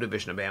cloud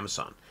division of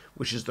Amazon,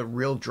 which is the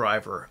real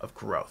driver of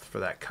growth for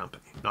that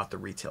company, not the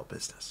retail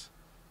business.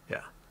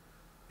 Yeah,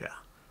 yeah.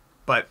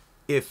 But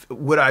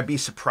would I be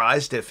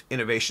surprised if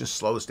innovation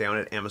slows down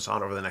at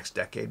Amazon over the next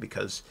decade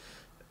because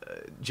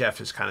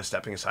Jeff is kind of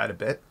stepping aside a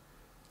bit?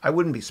 I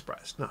wouldn't be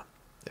surprised. No.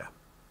 Yeah.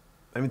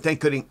 I mean, thank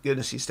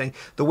goodness he's staying.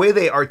 The way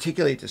they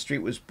articulate the street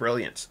was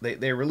brilliant.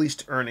 They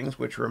released earnings,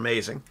 which were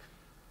amazing.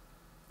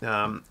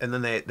 And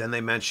then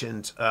they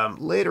mentioned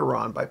later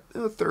on, by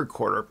the third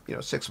quarter,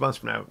 6 months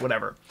from now,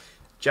 whatever,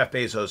 Jeff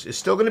Bezos is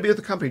still going to be with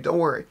the company. Don't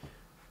worry,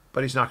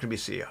 but he's not going to be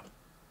CEO.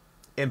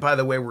 And by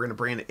the way, we're going to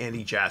bring in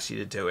Andy Jassy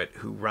to do it,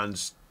 who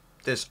runs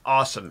this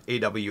awesome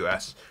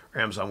AWS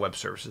or Amazon Web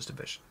Services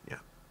division. Yeah.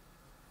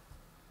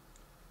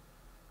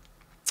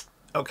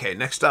 Okay,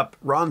 next up,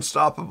 Ron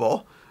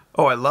Stoppable.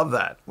 Oh, I love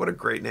that. What a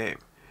great name.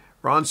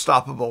 Ron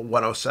Stoppable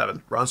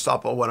 107. Ron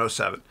Stoppable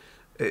 107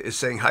 is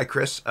saying, hi,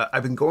 Chris.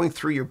 I've been going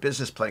through your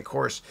business plan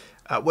course.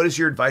 What is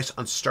your advice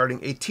on starting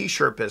a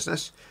t-shirt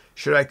business?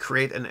 Should I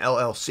create an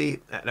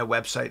LLC and a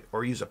website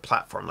or use a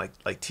platform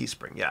like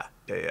Teespring? Yeah.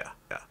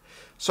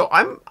 So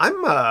write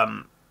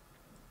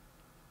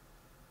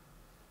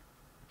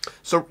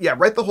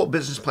the whole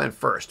business plan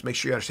first. Make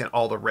sure you understand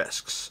all the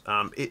risks.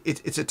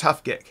 It's a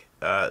tough gig,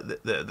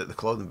 the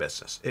clothing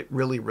business. It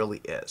really,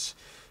 really is.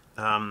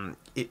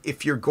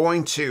 If you're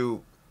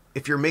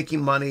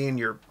making money and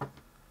you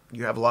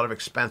have a lot of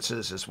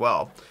expenses as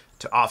well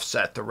to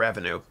offset the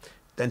revenue,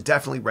 then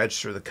definitely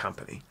register the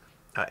company.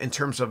 In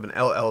terms of an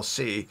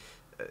LLC,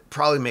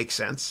 probably makes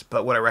sense,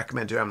 but what I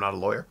recommend doing, I'm not a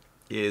lawyer,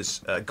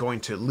 is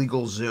going to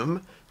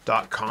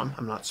LegalZoom.com.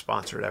 I'm not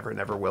sponsored ever,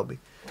 never will be.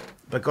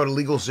 But go to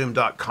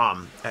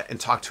LegalZoom.com and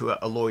talk to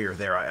a lawyer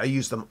there. I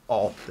use them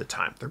all the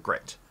time. They're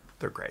great.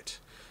 They're great.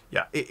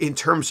 Yeah. In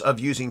terms of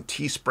using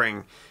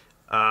Teespring,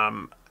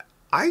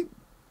 I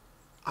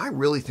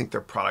really think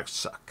their products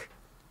suck.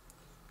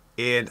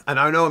 And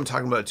I know I'm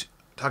talking out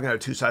of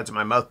two sides of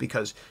my mouth,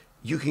 because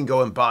you can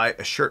go and buy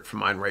a shirt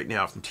from mine right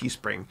now from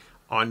Teespring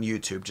on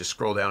YouTube. Just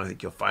scroll down. I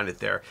think you'll find it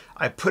there.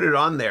 I put it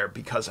on there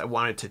because I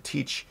wanted to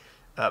teach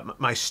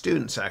my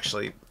students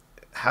actually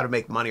how to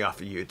make money off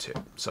of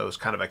YouTube. So it's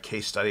kind of a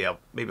case study.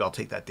 Maybe I'll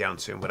take that down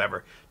soon,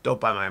 whatever. Don't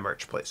buy my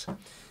merch, please.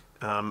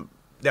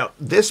 Now,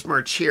 this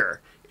merch here,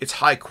 it's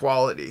high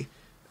quality.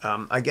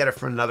 I get it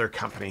from another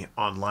company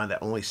online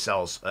that only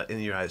sells in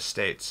the United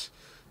States.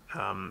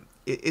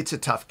 It's a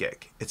tough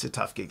gig. It's a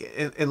tough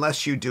gig,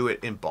 unless you do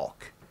it in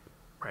bulk,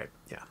 right?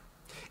 Yeah.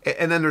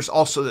 And then there's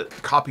also the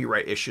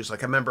copyright issues.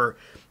 Like, I remember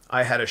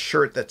I had a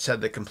shirt that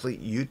said the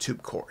complete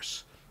YouTube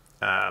course.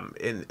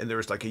 And there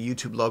was like a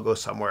YouTube logo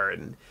somewhere,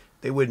 and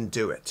they wouldn't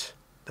do it.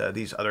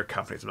 These other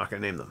companies, I'm not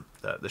going to name them,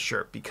 the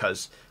shirt,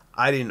 because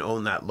I didn't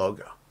own that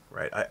logo,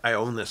 right? I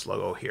own this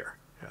logo here.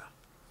 Yeah.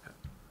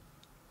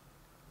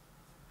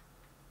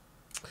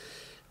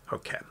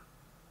 Okay.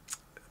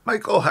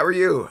 Michael, how are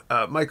you?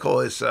 Michael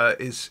is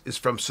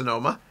from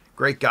Sonoma.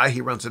 Great guy.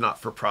 He runs a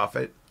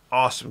not-for-profit.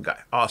 Awesome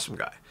guy. Awesome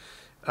guy.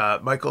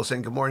 Michael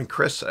saying, good morning,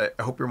 Chris. I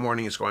hope your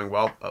morning is going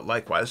well.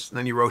 Likewise. And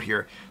then you wrote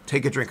here,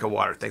 take a drink of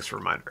water. Thanks for the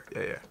reminder.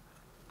 Yeah.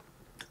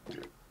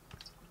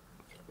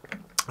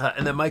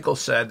 And then Michael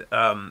said,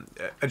 I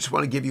just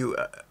want to give you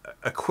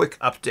a quick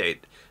update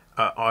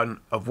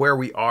of where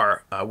we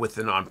are with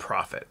the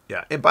nonprofit.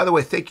 Yeah. And by the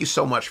way, thank you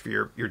so much for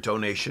your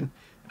donation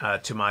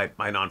to my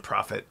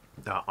nonprofit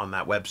on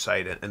that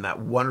website, and that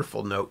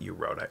wonderful note you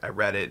wrote. I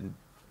read it, and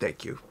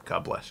thank you.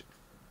 God bless you.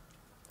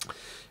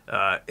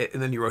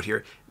 And then you wrote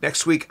here,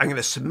 next week I'm going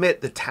to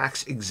submit the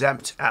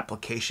tax-exempt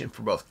application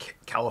for both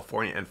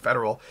California and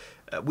federal.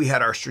 We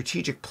had our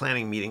strategic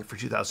planning meeting for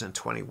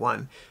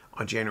 2021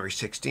 on January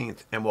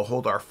 16th, and we'll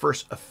hold our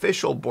first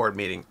official board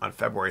meeting on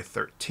February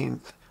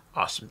 13th.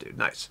 Awesome, dude.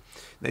 Nice.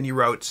 Then you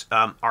wrote,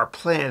 our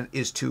plan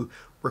is to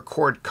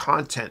record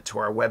content to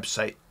our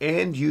website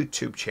and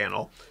YouTube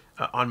channel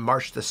on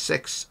March the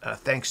 6th,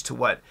 thanks to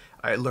what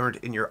I learned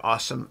in your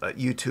awesome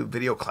YouTube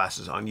video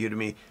classes on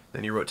Udemy.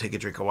 Then you wrote, take a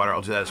drink of water.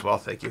 I'll do that as well.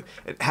 Thank you.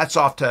 And hats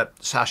off to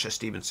Sasha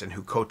Stevenson,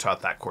 who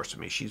co-taught that course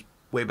with me. She's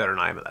way better than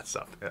I am at that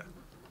stuff. Yeah.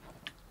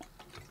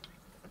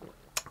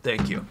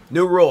 Thank you.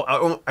 New rule.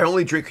 I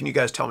only drink when you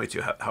guys tell me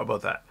to. How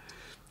about that?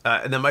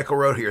 And then Michael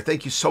wrote here,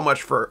 thank you so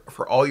much for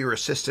all your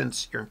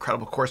assistance, your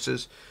incredible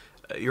courses,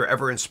 your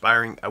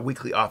ever-inspiring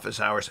weekly office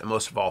hours, and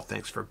most of all,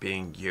 thanks for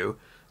being you.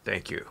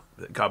 Thank you.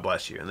 God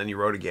bless you. And then you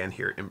wrote again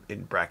here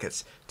in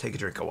brackets, take a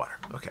drink of water.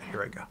 Okay,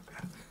 here I go.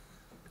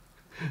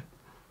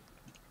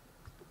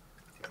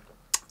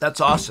 That's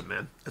awesome,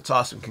 man. That's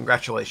awesome.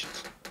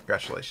 Congratulations.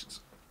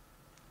 Congratulations.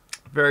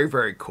 Very,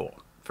 very cool.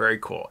 Very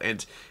cool.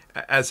 And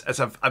as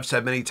I've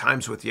said many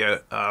times with you,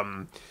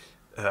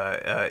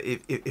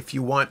 if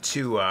you want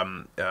to,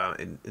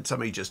 and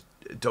somebody just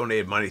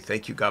donated money,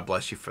 thank you. God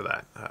bless you for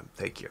that.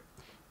 Thank you.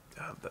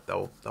 That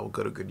will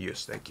go to good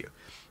use. Thank you.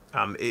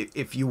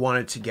 If you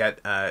wanted to get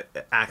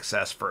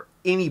access for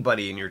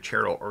anybody in your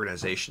charitable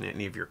organization,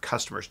 any of your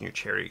customers in your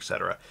charity,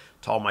 etc.,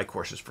 to all my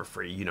courses for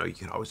free, you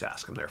can always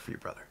ask them there for you,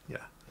 brother.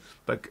 Yeah.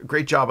 But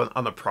great job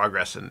on the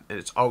progress, and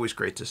it's always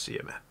great to see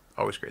you, man.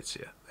 Always great to see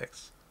you.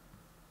 Thanks.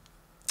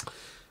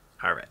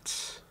 All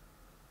right.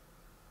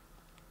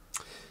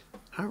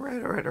 All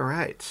right, all right, all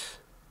right.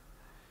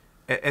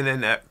 And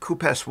then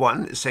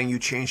Kupes1 is saying you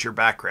change your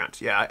background.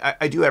 Yeah,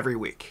 I do every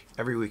week.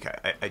 Every week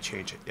I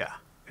change it. Yeah,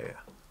 yeah.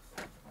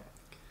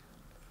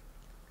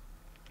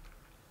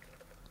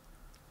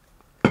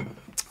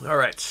 All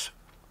right.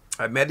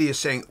 Mehdi is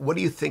saying, what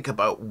do you think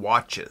about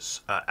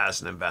watches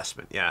as an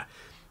investment? Yeah.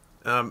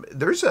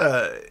 There's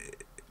a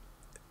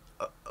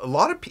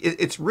lot of,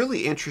 it's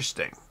really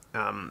interesting.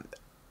 I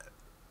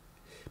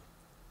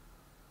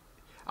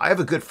have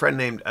a good friend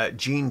named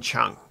Gene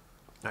Chung.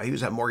 He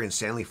was at Morgan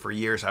Stanley for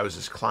years. I was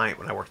his client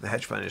when I worked in the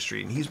hedge fund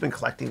industry, and he's been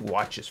collecting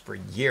watches for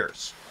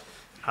years.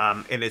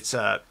 And it's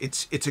a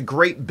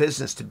great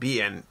business to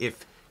be in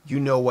if you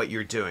know what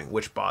you're doing,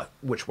 which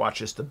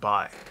watches to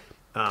buy.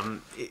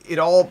 It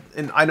all,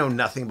 and I know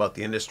nothing about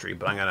the industry,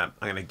 but I'm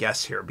gonna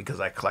guess here because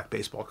I collect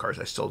baseball cards.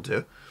 I still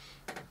do,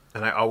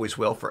 and I always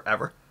will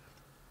forever.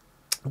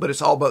 But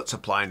it's all about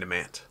supply and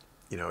demand.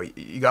 You know,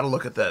 you got to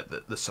look at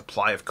the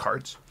supply of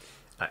cards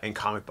and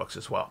comic books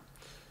as well.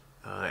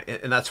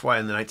 And that's why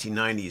in the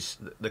 1990s,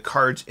 the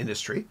cards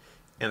industry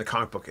and the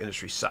comic book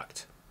industry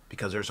sucked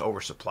because there's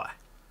oversupply.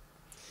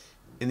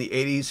 In the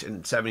 80s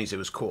and 70s, it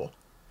was cool.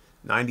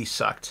 90s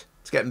sucked.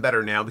 It's getting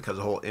better now because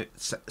the whole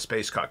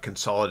space got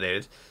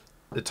consolidated.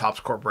 The Topps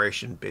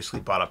Corporation basically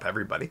bought up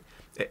everybody.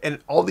 And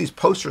all these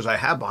posters I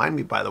have behind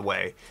me, by the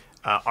way,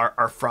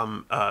 are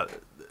from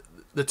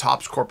the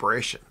Topps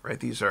Corporation, right?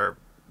 These are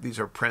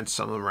prints.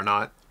 Some of them are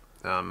not.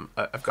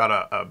 I've got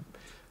a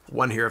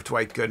one here of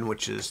Dwight Gooden,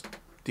 which is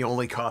the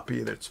only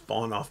copy that's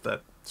fallen off the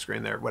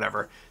screen there,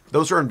 whatever.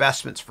 Those are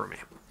investments for me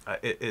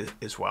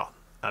as well.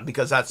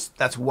 Because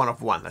that's one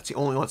of one. That's the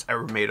only one that's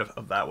ever made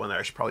of that one. There,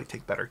 I should probably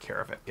take better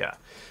care of it. Yeah.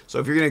 So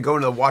if you're going to go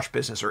into the watch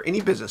business or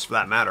any business for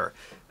that matter,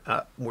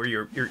 where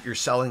you're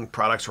selling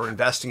products or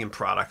investing in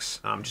products,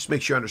 just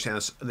make sure you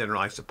understand the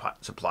underlying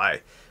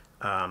supply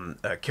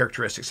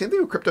characteristics. Same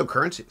thing with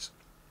cryptocurrencies.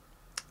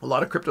 A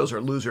lot of cryptos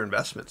are loser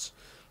investments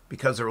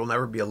because there will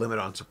never be a limit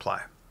on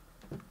supply.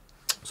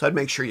 So I'd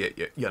make sure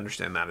you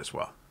understand that as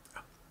well.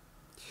 Yeah.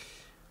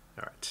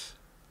 All right.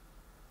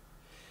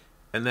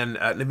 And then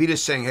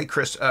Navita's saying, hey,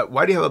 Chris,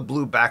 why do you have a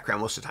blue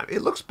background most of the time?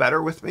 It looks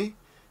better with me.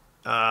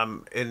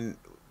 And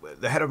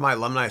the head of my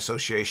alumni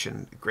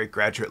association, great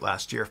graduate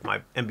last year from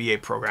my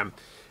MBA program,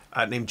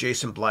 named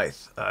Jason Blythe,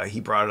 he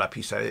brought it up.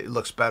 He said, it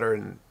looks better,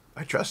 and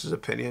I trust his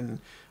opinion.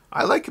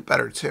 I like it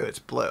better, too. It's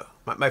blue.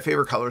 My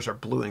favorite colors are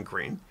blue and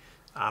green,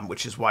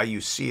 which is why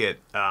you see it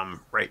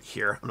right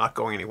here. I'm not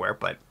going anywhere,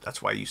 but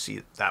that's why you see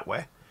it that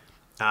way.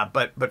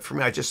 But for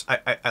me,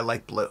 I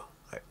like blue.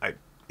 I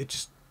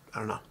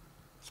don't know.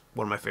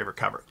 One of my favorite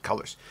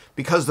colors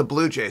because the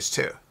Blue Jays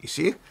too. You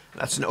see,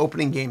 that's an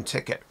opening game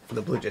ticket for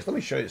the Blue Jays. Let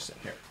me show you this thing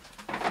here.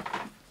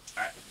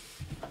 All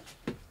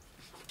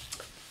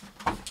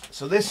right.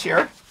 So this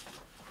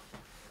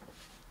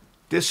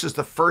is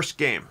the first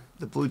game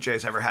the Blue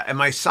Jays ever had, and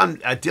my son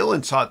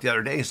Dylan saw it the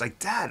other day. He's like,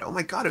 "Dad, oh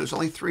my God, it was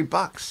only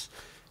 $3."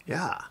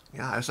 Yeah.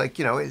 I was like,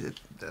 that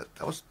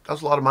was a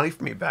lot of money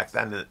for me back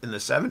then in the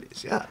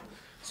 '70s. Yeah,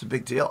 it's a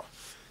big deal.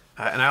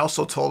 And I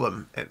also told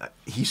him, and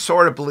he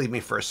sort of believed me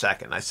for a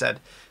second. I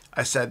said,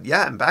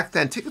 yeah, and back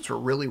then tickets were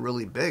really,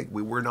 really big.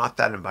 We were not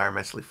that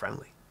environmentally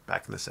friendly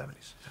back in the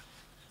 70s.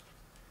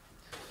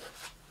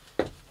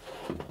 Yeah.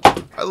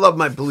 I love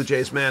my Blue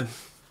Jays, man.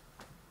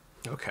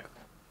 Okay.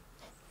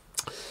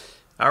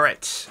 All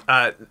right.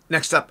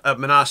 Next up,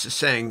 Manas is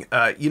saying,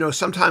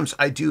 sometimes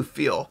I do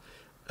feel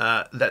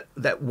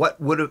that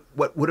what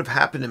would have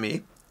happened to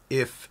me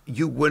if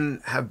you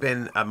wouldn't have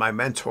been my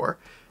mentor.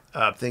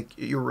 I think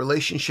your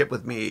relationship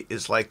with me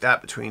is like that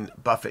between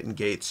Buffett and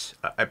Gates.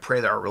 I pray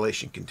that our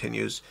relation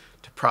continues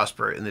to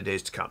prosper in the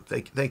days to come.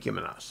 Thank you,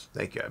 Manas.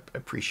 Thank you. I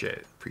appreciate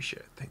it.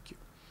 Thank you.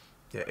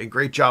 Yeah, and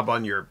great job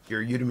on your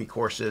Udemy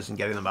courses and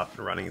getting them up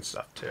and running and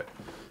stuff too,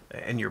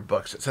 and your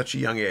books at such a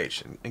young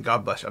age. And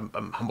God bless you.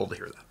 I'm humbled to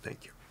hear that.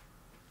 Thank you.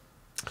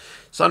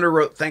 Sandra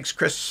wrote, "Thanks,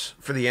 Chris,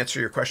 for the answer to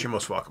your question. You're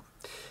most welcome."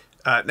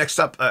 Next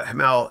up,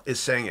 Hamal is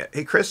saying,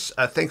 hey, Chris,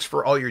 thanks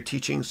for all your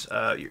teachings.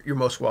 You're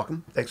most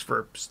welcome. Thanks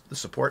for the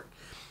support.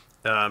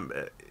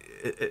 And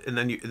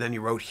then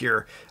you wrote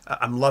here,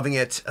 I'm loving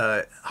it.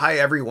 Hi,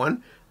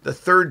 everyone. The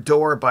Third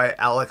Door by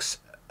Alex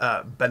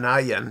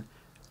Banayan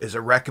is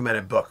a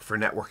recommended book for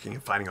networking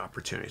and finding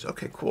opportunities.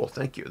 Okay, cool.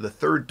 Thank you. The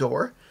Third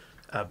Door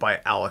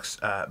by Alex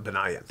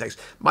Banayan. Thanks.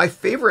 My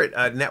favorite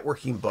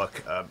networking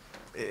book,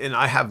 and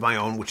I have my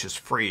own, which is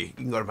free. You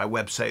can go to my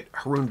website,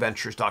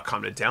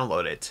 harounventures.com, to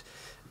download it.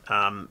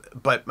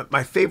 But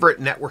my favorite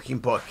networking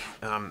book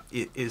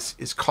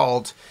is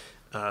called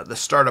The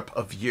Startup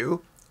of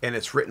You, and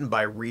it's written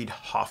by Reid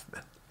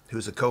Hoffman,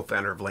 who's a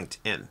co-founder of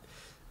LinkedIn.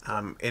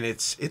 And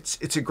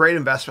it's a great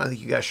investment. I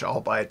think you guys should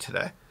all buy it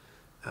today.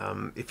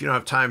 If you don't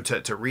have time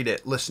to read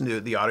it, listen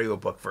to the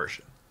audiobook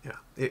version. Yeah,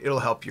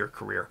 it'll help your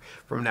career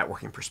from a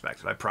networking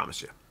perspective, I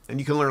promise you. And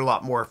you can learn a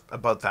lot more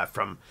about that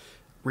from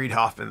Reid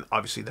Hoffman,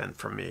 obviously, then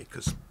from me,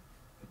 because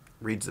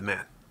Reid's the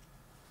man.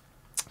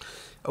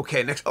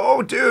 Okay, next.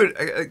 Oh, dude,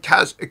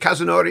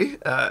 Kazunori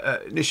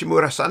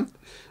Nishimura-san.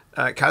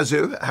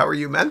 Kazu, how are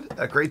you, man?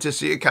 Great to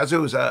see you.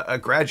 Kazu was a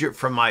graduate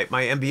from my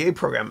MBA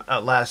program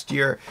last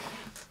year.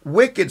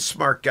 Wicked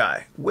smart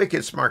guy.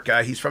 Wicked smart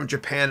guy. He's from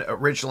Japan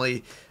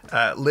originally,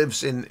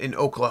 lives in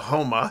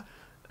Oklahoma,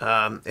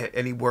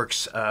 and he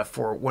works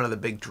for one of the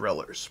big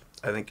drillers.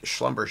 I think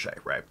Schlumberger,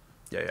 right?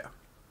 Yeah.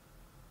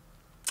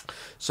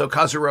 So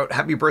Kazu wrote,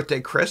 "Happy birthday,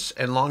 Chris,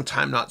 and long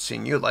time not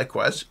seeing you.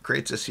 Likewise,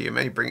 great to see you,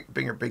 man. You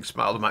bring a big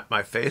smile to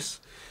my face."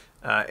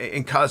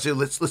 And Kazu,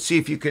 let's see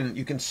if you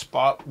can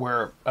spot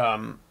where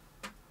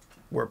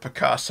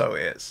Picasso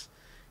is.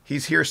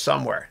 He's here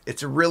somewhere.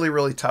 It's a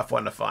really tough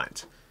one to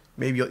find.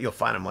 Maybe you'll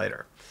find him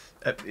later.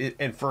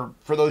 And for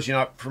those of you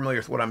not familiar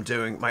with what I'm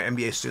doing, my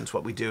MBA students,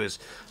 what we do is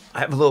I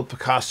have a little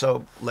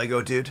Picasso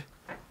Lego dude,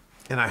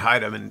 and I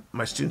hide him, and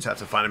my students have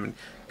to find him. And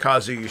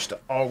Kazu used to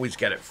always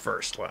get it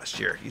first last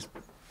year. He's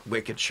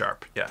wicked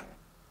sharp, yeah.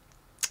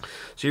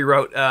 So you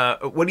wrote,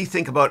 what do you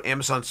think about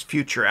Amazon's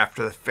future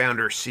after the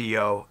founder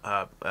CEO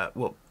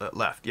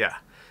left? Yeah.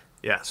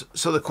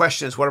 So the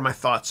question is, what are my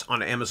thoughts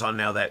on Amazon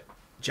now that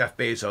Jeff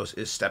Bezos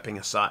is stepping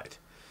aside?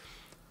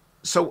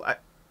 So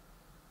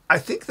I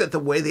think that the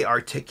way they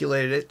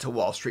articulated it to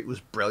Wall Street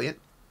was brilliant.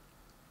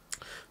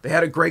 They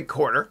had a great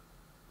quarter,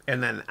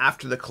 and then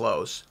after the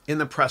close, in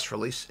the press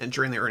release and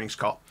during the earnings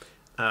call,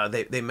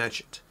 they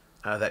mentioned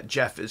that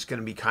Jeff is going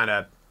to be kind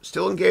of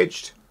still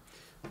engaged,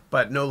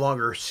 but no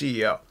longer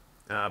CEO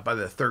by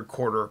the third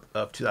quarter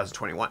of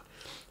 2021.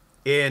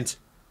 And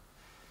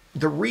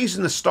the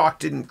reason the stock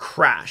didn't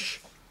crash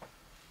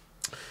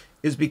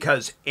is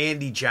because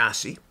Andy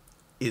Jassy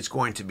is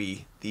going to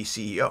be the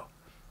CEO.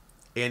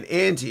 And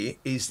Andy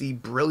is the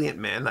brilliant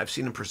man. I've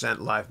seen him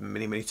present live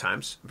many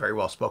times. Very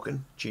well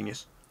spoken,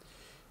 genius.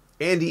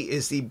 Andy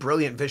is the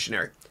brilliant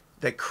visionary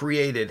that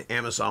created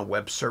Amazon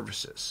Web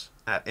Services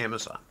at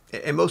Amazon.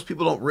 And most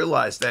people don't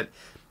realize that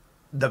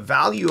the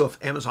value of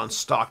Amazon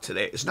stock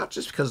today is not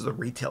just because of the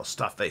retail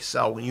stuff they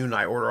sell when you and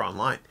I order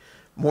online.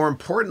 More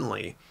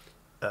importantly,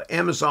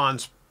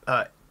 Amazon's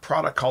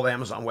product called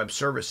Amazon Web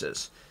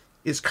Services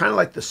is kind of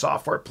like the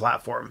software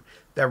platform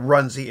that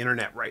runs the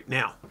internet right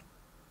now.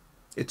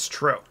 It's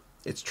true.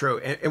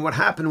 And what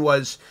happened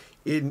was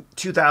in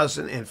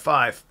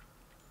 2005,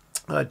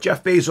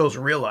 Jeff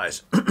Bezos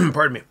realized,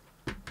 pardon me,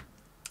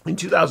 in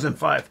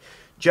 2005,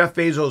 Jeff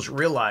Bezos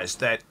realized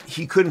that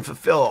he couldn't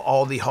fulfill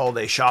all the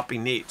holiday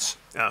shopping needs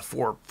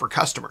for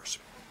customers.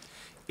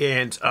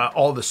 And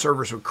all the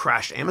servers would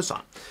crash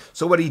Amazon.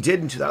 So what he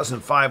did in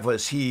 2005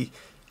 was he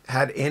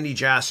had Andy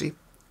Jassy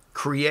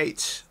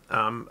create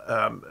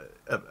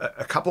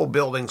a couple of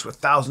buildings with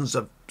thousands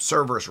of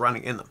servers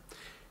running in them.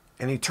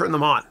 And he turned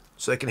them on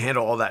so they can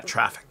handle all that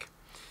traffic.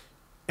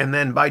 And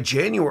then by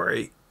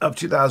January of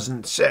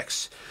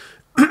 2006,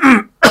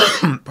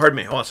 pardon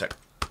me, hold on a sec.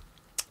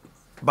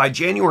 By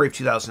January of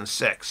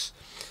 2006,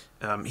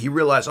 he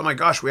realized, oh my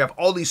gosh, we have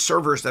all these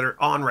servers that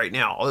are on right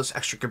now, all this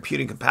extra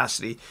computing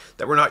capacity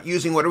that we're not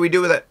using. What do we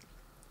do with it?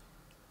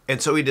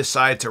 And so he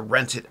decided to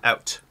rent it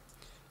out.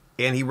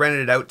 And he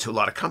rented it out to a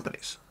lot of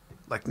companies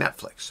like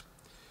Netflix.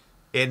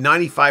 And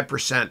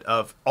 95%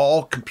 of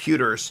all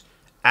computers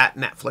at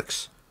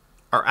Netflix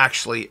are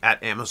actually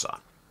at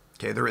Amazon.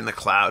 Okay, they're in the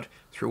cloud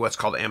through what's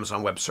called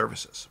Amazon Web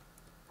Services.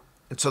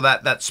 And so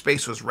that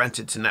space was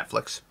rented to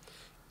Netflix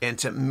and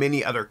to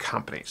many other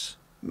companies.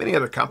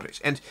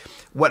 And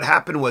what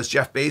happened was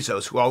Jeff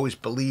Bezos, who always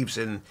believes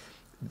in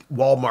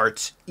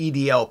Walmart's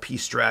EDLP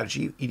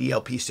strategy,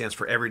 EDLP stands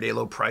for everyday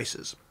low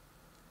prices.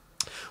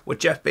 What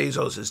Jeff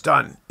Bezos has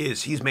done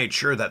is he's made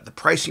sure that the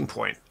pricing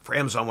point for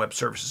Amazon Web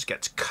Services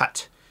gets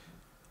cut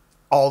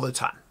all the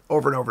time,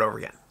 over and over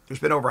again. There's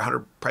been over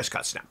 100 price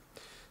cuts now.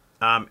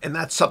 And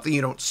that's something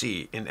you don't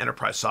see in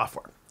enterprise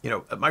software. You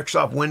know,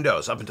 Microsoft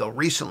Windows, up until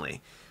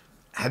recently,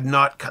 had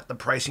not cut the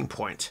pricing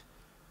point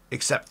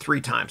except 3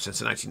 times since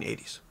the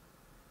 1980s.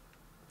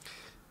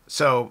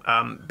 So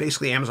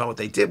basically Amazon, what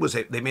they did was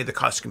they made the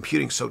cost of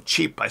computing so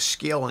cheap by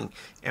scaling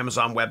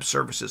Amazon Web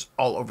Services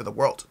all over the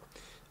world.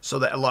 So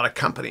that a lot of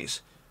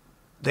companies,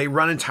 they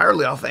run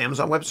entirely off of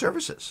Amazon Web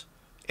Services.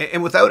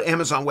 And without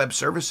Amazon Web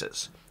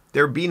Services,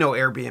 there'd be no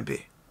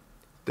Airbnb.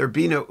 There'd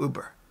be no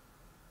Uber.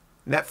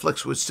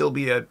 Netflix would still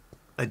be a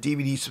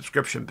DVD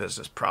subscription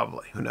business,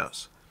 probably. Who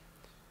knows?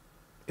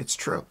 It's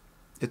true.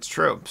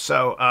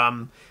 So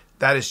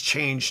that has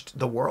changed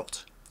the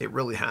world. It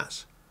really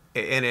has.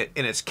 And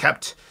it's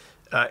kept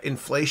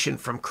inflation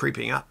from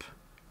creeping up.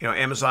 You know,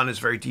 Amazon is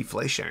very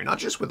deflationary, not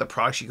just with the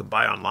products you can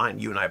buy online,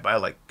 you and I buy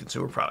like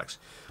consumer products,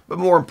 but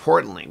more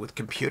importantly with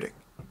computing,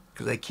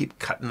 because they keep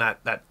cutting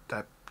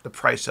the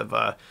price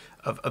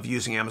of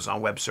using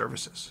Amazon Web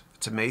Services.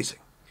 It's amazing.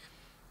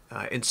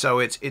 And so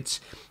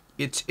it's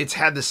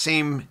had the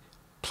same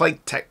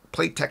plate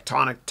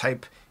tectonic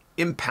type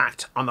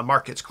impact on the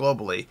markets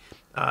globally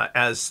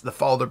as the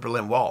fall of the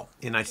Berlin Wall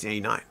in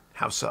 1989.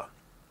 How so?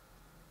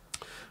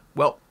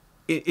 Well,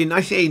 in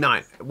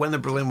 1989, when the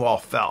Berlin Wall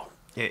fell,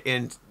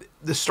 and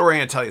the story I'm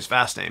going to tell you is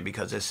fascinating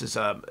because this is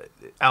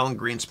Alan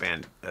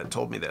Greenspan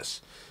told me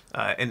this,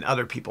 and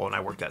other people when I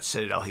worked at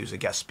Citadel. He was a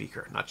guest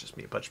speaker, not just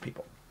me, a bunch of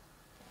people.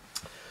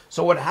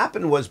 So what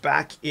happened was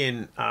back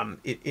in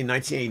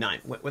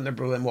 1989, when the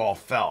Berlin Wall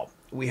fell,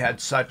 we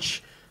had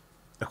such,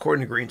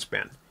 according to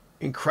Greenspan,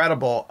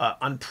 incredible,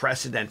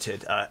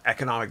 unprecedented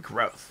economic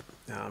growth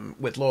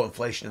with low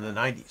inflation in the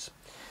 90s.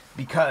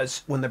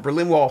 Because when the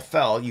Berlin Wall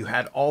fell, you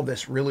had all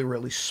this really,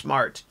 really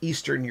smart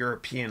Eastern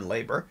European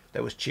labor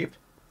that was cheap.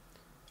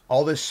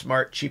 All this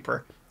smart,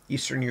 cheaper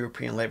Eastern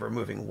European labor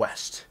moving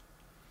west.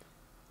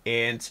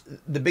 And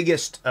the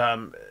biggest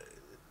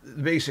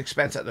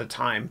expense at the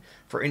time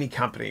for any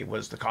company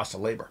was the cost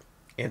of labor.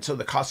 And so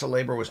the cost of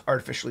labor was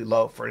artificially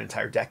low for an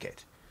entire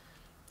decade.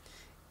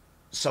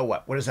 So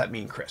what? What does that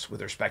mean, Chris,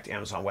 with respect to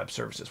Amazon Web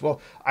Services? Well,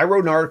 I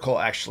wrote an article,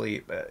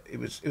 actually. It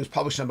was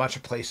published in a bunch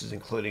of places,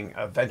 including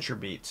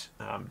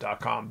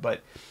venturebeat.com.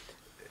 But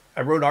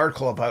I wrote an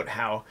article about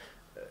how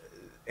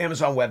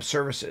Amazon Web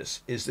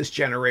Services is this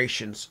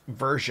generation's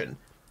version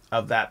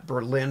of that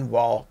Berlin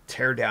Wall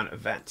teardown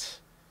event,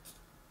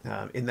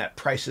 in that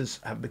prices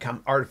have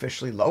become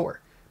artificially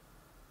lower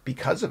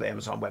because of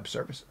Amazon Web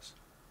Services.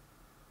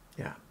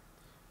 Yeah.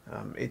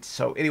 It's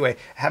so anyway,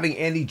 having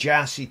Andy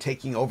Jassy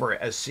taking over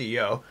as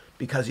CEO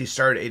because he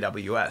started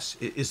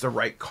AWS is the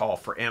right call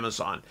for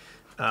Amazon.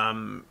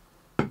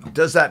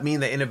 Does that mean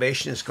that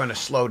innovation is going to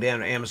slow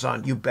down at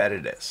Amazon? You bet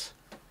it is.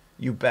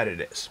 You bet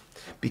it is.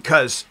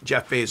 Because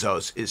Jeff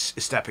Bezos is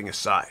stepping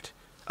aside.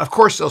 Of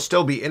course, they'll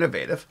still be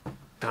innovative.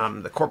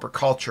 The corporate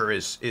culture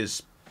is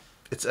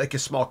it's like a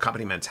small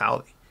company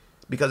mentality.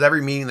 Because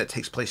every meeting that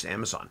takes place at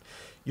Amazon,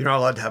 you're not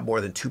allowed to have more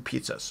than 2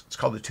 pizzas. It's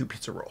called the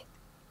 2-pizza rule.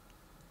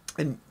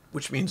 And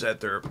which means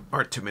that there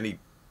aren't too many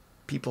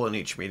people in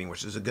each meeting,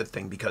 which is a good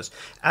thing because,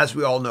 as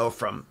we all know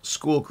from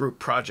school group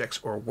projects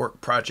or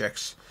work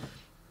projects,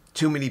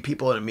 too many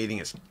people in a meeting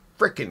is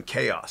freaking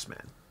chaos,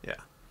 man. Yeah.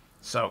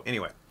 So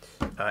anyway,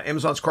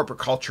 Amazon's corporate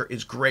culture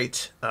is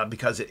great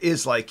because it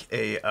is like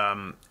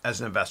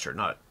as an investor,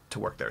 not to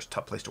work there. It's a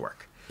tough place to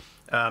work.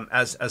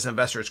 As an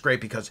investor, it's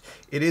great because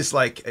it is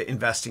like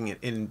investing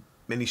in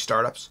many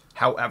startups.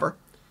 However,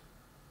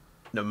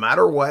 no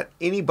matter what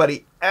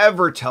anybody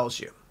ever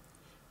tells you,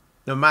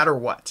 no matter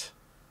what,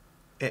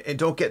 and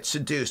don't get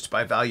seduced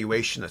by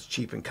valuation that's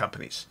cheap in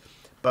companies.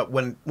 But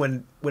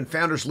when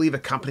founders leave a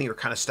company or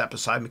kind of step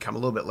aside and become a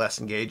little bit less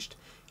engaged,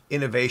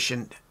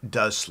 innovation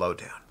does slow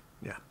down.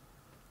 Yeah.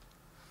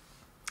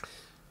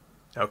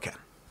 Okay.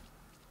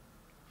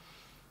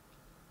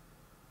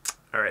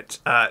 All right.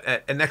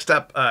 And next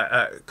up,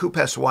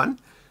 Coupes1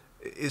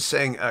 is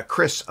saying,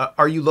 Chris,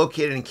 are you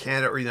located in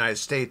Canada or the United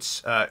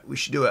States? We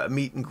should do a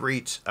meet and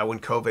greet when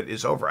COVID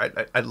is over.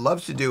 I'd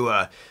love to do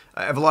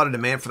I have a lot of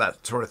demand for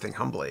that sort of thing,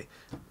 humbly.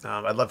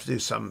 I'd love to do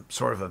some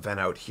sort of event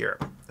out here.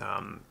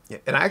 And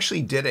I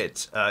actually did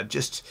it I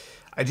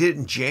did it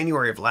in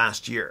January of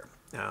last year.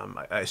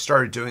 I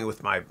started doing it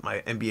with my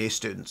MBA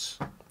students.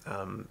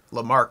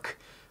 Lamarck,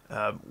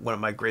 one of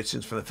my great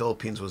students from the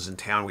Philippines, was in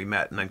town. We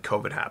met, and then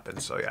COVID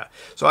happened. So yeah,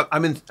 so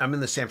I'm in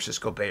the San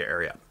Francisco Bay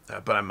Area,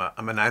 but I'm a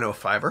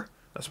 905er.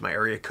 That's my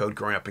area code.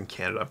 Growing up in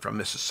Canada, I'm from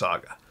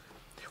Mississauga,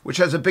 which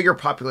has a bigger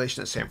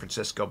population than San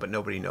Francisco, but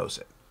nobody knows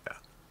it. Yeah,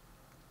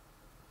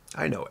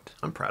 I know it.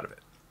 I'm proud of it.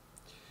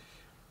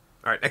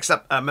 All right, next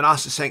up,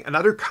 Manas is saying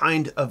another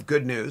kind of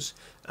good news.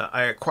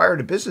 I acquired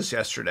a business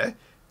yesterday,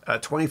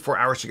 24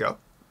 hours ago,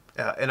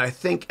 and I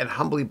think and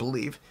humbly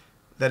believe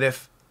that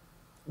if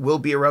will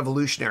be a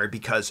revolutionary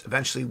because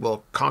eventually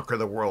we'll conquer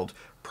the world,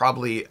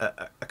 probably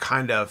a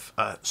kind of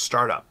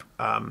startup.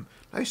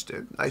 Nice,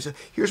 dude. Nice.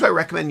 Here's what I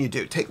recommend you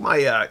do. Take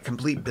my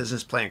complete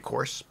business plan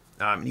course.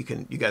 You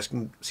guys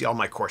can see all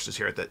my courses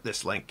here at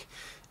this link.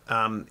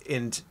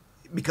 And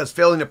because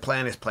failing to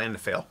plan is planning to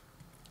fail.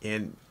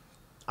 And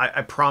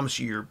I promise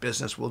you your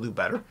business will do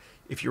better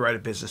if you write a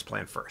business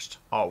plan first,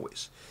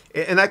 always.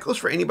 And that goes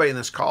for anybody in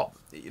this call.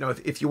 You know,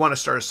 if you want to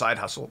start a side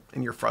hustle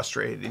and you're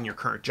frustrated in your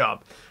current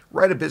job,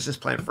 write a business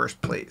plan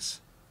first,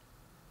 please.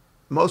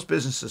 Most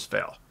businesses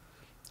fail.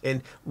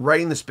 And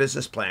writing this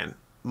business plan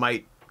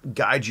might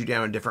guide you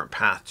down a different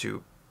path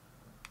to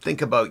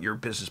think about your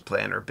business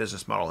plan or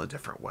business model in a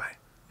different way.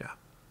 Yeah.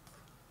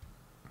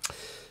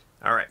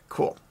 All right,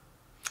 cool.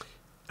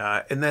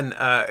 And then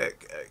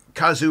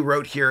Kazu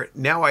wrote here,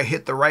 now I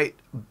hit the right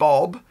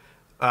bulb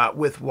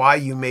with why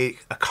you made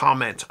a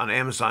comment on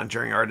Amazon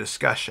during our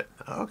discussion.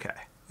 Okay.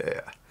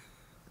 Yeah.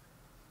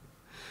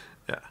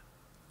 Yeah.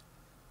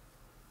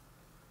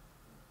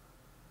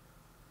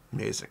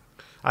 Amazing.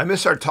 I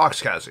miss our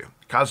talks, Kazu.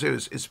 Kazu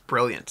is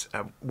brilliant.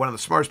 One of the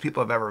smartest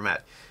people I've ever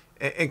met.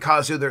 And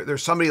Kazu,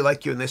 there's somebody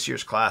like you in this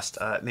year's class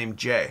named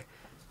Jay,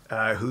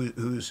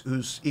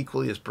 who's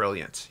equally as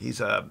brilliant. He's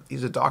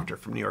a doctor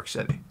from New York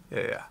City.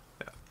 Yeah.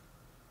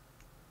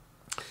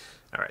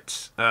 All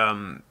right.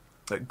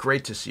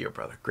 Great to see you,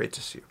 brother. Great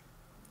to see you.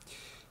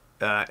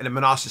 And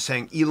Manas is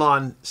saying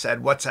Elon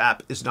said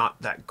WhatsApp is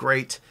not that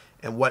great,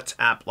 and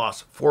WhatsApp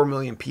lost 4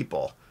 million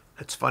people.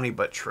 It's funny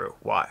but true.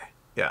 Why?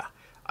 Yeah.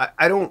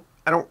 I don't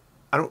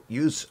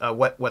use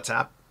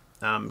WhatsApp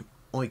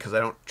only because I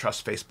don't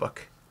trust Facebook.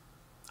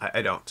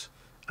 I don't.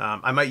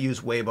 I might use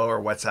Weibo or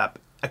WhatsApp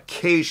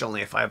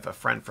occasionally if I have a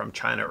friend from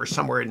China or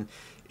somewhere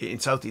in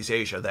Southeast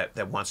Asia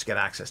that wants to get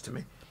access to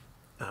me.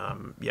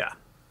 Yeah,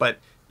 but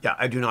yeah,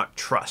 I do not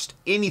trust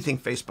anything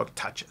Facebook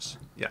touches.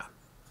 Yeah.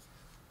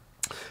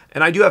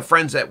 And I do have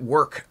friends that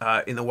work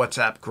in the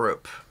WhatsApp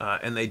group,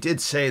 and they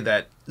did say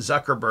that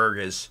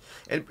Zuckerberg's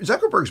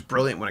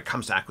brilliant when it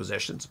comes to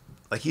acquisitions.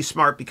 Like, he's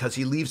smart because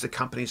he leaves the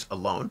companies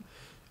alone.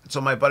 And so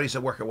my buddies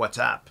that work at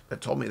WhatsApp have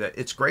told me that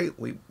it's great.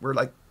 We're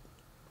like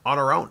on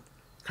our own,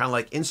 kind of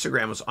like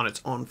Instagram was on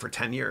its own for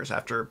 10 years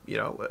after,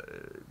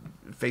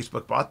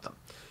 Facebook bought them.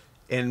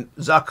 And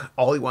Zuck,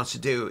 all he wants to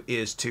do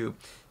is to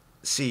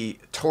see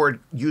toward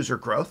user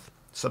growth,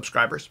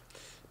 subscribers,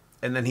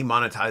 and then he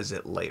monetizes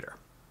it later.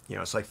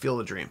 It's like Field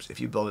of Dreams.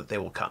 If you build it, they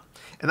will come.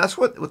 And that's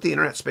what the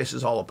internet space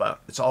is all about.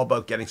 It's all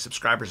about getting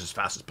subscribers as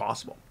fast as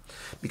possible.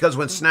 Because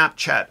when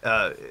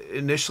Snapchat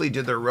initially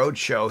did their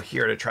roadshow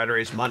here to try to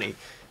raise money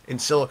in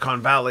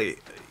Silicon Valley,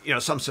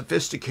 some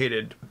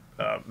sophisticated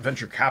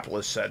venture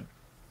capitalists said,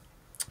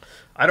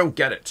 I don't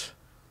get it.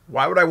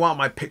 Why would I want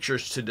my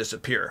pictures to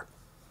disappear?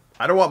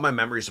 I don't want my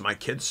memories of my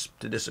kids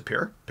to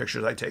disappear,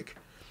 pictures I take.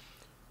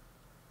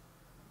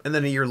 And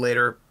then a year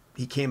later,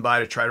 he came by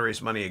to try to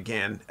raise money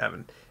again,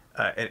 Evan.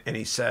 And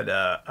he said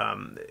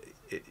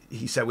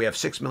we have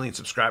 6 million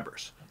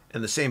subscribers.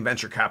 And the same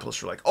venture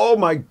capitalists were like, oh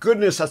my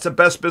goodness, that's the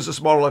best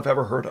business model I've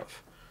ever heard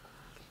of.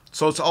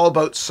 So it's all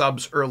about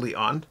subs early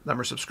on,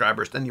 number of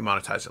subscribers, then you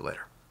monetize it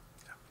later.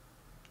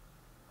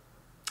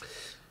 Yeah.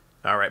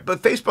 All right,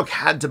 but Facebook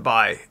had to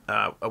buy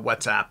a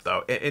WhatsApp,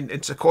 though.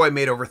 And Sequoia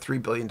made over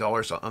 $3 billion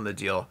on the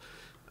deal.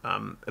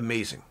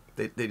 Amazing.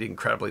 They did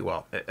incredibly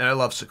well. And I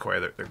love Sequoia.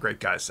 They're great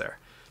guys there.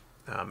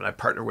 And I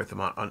partnered with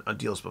them on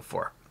deals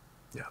before.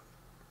 Yeah.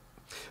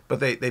 But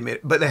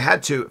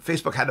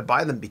Facebook had to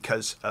buy them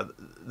because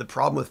the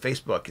problem with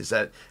Facebook is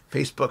that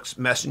Facebook's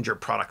Messenger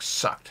product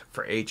sucked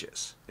for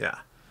ages. Yeah.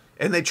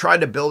 And they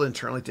tried to build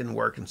internally, it didn't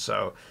work. And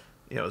so,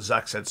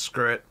 Zuck said,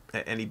 screw it.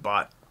 And he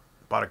bought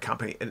a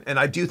company. And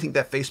I do think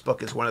that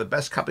Facebook is one of the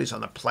best companies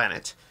on the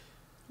planet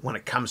when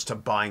it comes to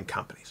buying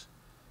companies.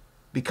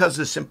 Because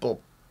the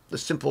simple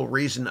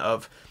reason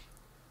of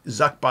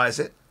Zuck buys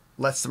it,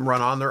 lets them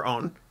run on their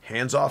own,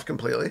 hands off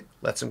completely,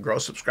 lets them grow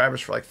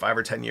subscribers for like 5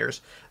 or 10 years.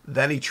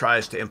 Then he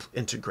tries to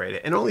integrate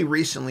it. And only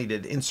recently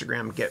did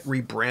Instagram get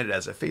rebranded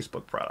as a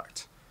Facebook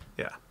product.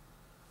 Yeah.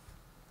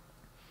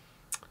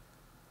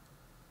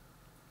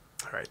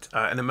 All right.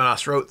 And then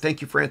Manas wrote,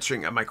 thank you for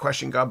answering my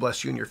question. God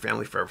bless you and your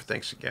family forever.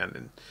 Thanks again.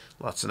 And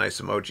lots of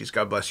nice emojis.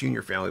 God bless you and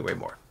your family way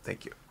more.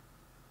 Thank you.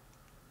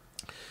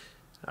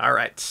 All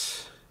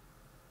right.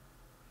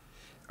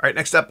 All right,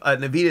 next up,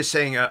 Navita is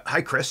saying,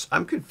 hi, Chris.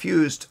 I'm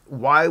confused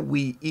why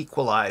we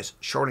equalize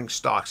shorting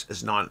stocks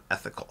as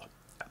non-ethical.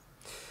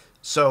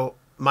 So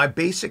my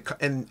basic,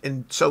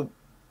 so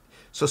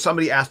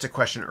somebody asked a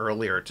question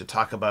earlier to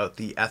talk about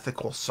the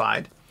ethical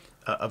side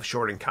of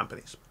shorting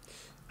companies.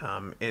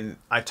 And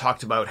I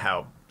talked about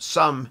how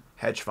some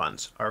hedge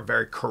funds are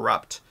very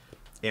corrupt.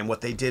 And what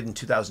they did in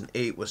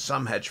 2008 was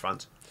some hedge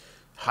funds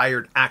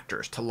hired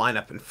actors to line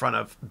up in front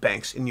of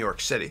banks in New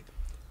York City.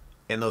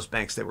 And those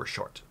banks, they were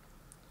short.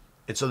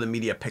 And so the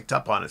media picked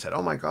up on it and said,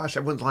 oh my gosh,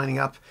 everyone's lining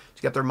up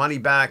to get their money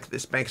back.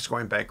 This bank is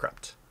going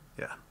bankrupt.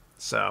 Yeah.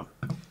 So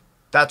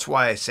that's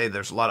why I say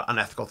there's a lot of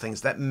unethical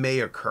things that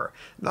may occur.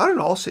 Not in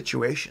all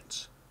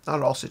situations. Not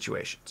in all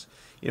situations.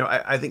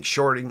 I think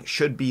shorting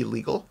should be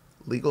legal.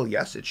 Legal,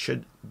 yes, it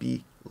should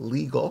be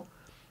legal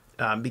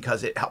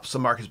because it helps the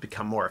markets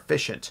become more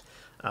efficient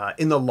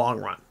in the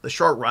long run. The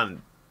short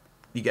run,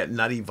 you get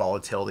nutty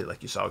volatility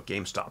like you saw with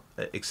GameStop,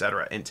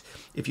 etc. And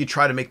if you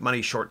try to make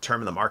money short term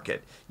in the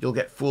market, you'll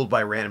get fooled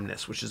by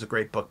randomness, which is a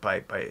great book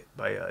by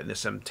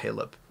Nassim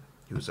Taleb,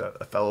 who's a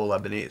fellow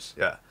Lebanese.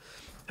 Yeah.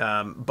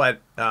 But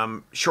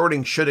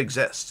shorting should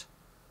exist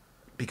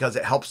because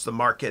it helps the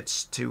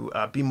markets to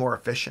be more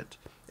efficient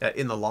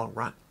in the long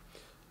run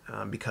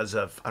because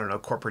of,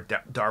 corporate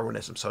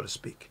Darwinism, so to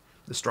speak.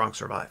 The strong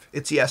survive.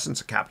 It's the essence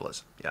of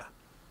capitalism. Yeah.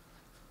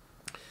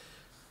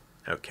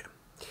 Okay.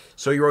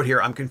 So you wrote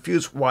here, I'm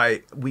confused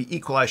why we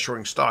equalize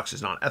shorting stocks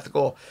is not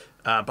ethical.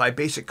 By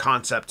basic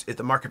concept, if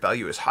the market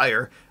value is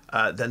higher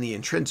than the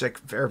intrinsic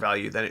fair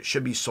value, then it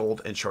should be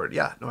sold and shorted.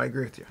 Yeah, no, I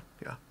agree with you.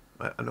 Yeah,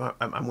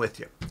 I'm with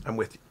you. I'm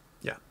with you.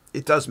 Yeah,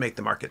 it does make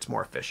the markets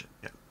more efficient.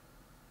 Yeah.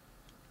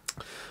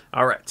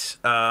 All right.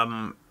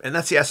 And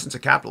that's the essence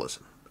of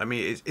capitalism. I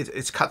mean,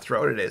 it's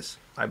cutthroat. It is.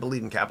 I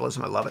believe in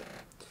capitalism. I love it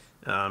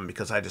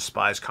because I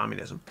despise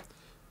communism.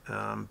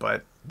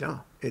 But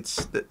no,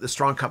 it's the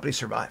strong companies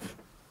survive.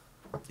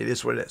 It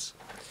is what it is.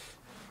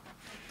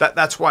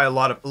 That's why a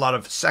lot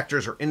of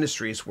sectors or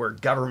industries where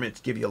governments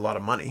give you a lot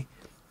of money,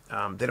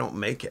 they don't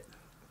make it.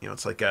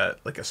 It's like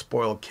a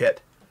spoiled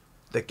kid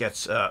that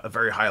gets a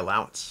very high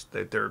allowance.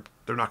 They're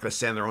not going to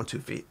stand on their own 2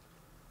 feet.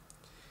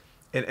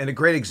 And a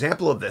great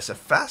example of this, a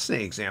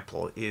fascinating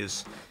example,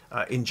 is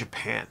in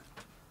Japan.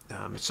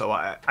 So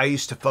I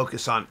used to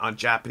focus on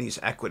Japanese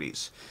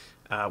equities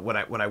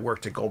when I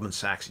worked at Goldman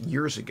Sachs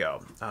years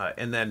ago,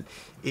 and then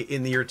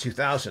in the year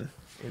 2000.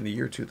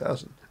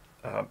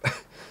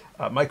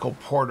 Michael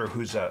Porter,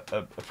 who's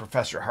a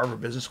professor at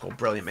Harvard Business School,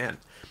 brilliant man,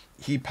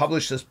 he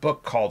published this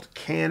book called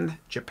Can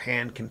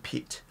Japan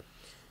Compete?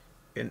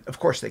 And of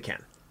course they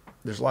can.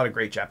 There's a lot of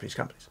great Japanese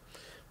companies.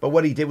 But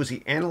what he did was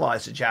he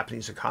analyzed the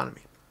Japanese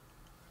economy.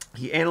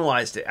 He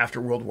analyzed it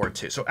after World War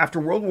II. So after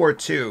World War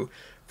II,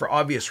 for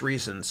obvious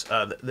reasons,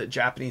 the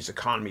Japanese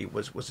economy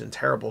was in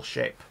terrible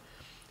shape.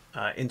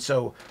 And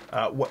so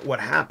what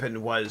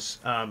happened was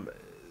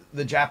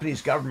the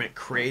Japanese government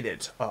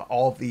created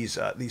all of these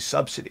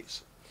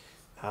subsidies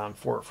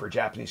for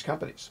Japanese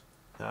companies,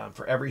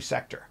 for every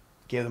sector,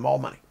 gave them all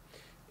money,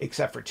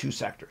 except for two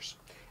sectors.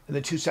 And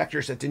the two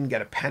sectors that didn't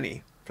get a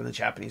penny from the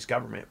Japanese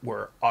government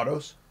were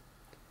autos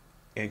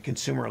and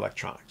consumer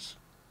electronics.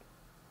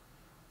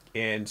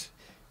 And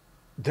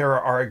there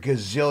are a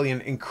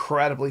gazillion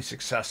incredibly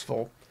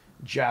successful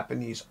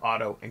Japanese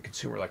auto and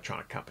consumer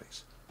electronic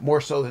companies,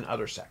 more so than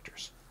other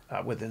sectors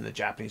within the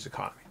Japanese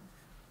economy.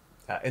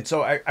 And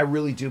so I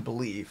really do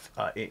believe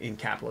in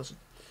capitalism.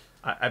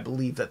 I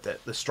believe that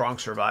the strong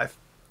survive.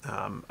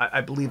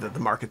 I believe that the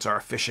markets are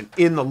efficient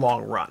in the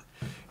long run.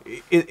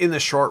 In the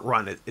short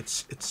run,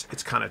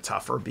 it's kind of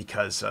tougher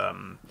because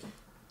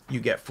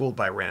you get fooled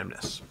by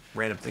randomness.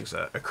 Random things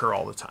occur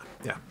all the time.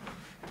 Yeah.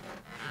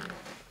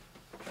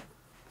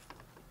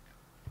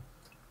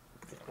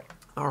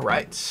 All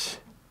right.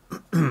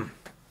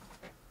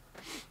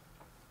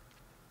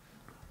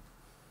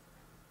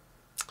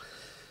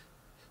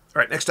 All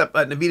right, next up,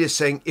 Navita is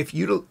saying, if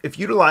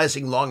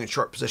utilizing long and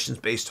short positions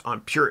based on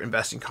pure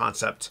investing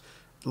concept,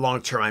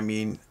 long term, I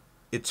mean,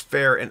 it's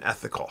fair and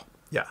ethical.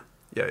 Yeah.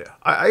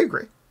 I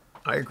agree.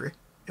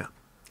 Yeah.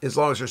 As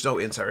long as there's no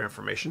insider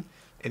information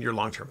and you're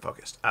long term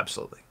focused.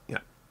 Absolutely. Yeah.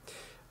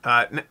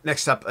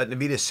 Next up,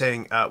 Navita is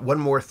saying, one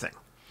more thing.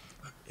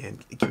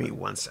 And give me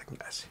 1 second,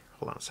 guys.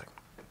 Hold on a second.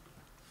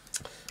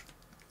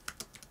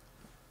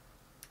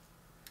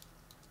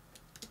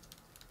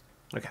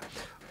 Okay.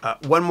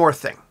 One more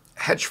thing.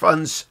 Hedge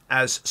funds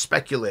as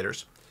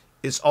speculators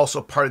is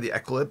also part of the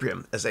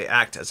equilibrium as they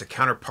act as a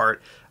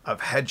counterpart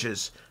of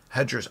hedgers.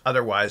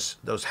 Otherwise,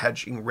 those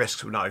hedging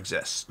risks would not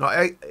exist. Now,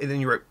 and then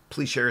you write,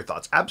 please share your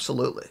thoughts.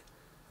 Absolutely.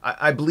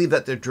 I believe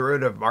that the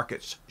derivative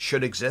markets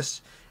should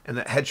exist and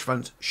that hedge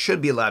funds should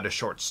be allowed to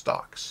short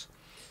stocks.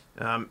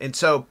 And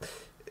so,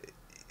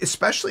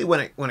 especially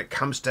when it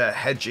comes to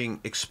hedging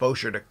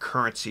exposure to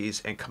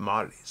currencies and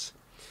commodities.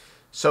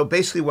 So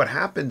basically what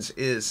happens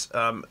is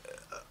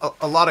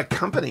a lot of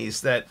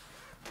companies that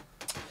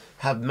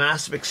have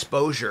massive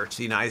exposure to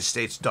the United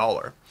States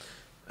dollar,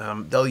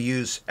 they'll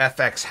use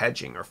FX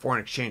hedging or foreign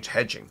exchange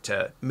hedging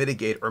to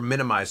mitigate or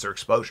minimize their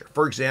exposure.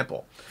 For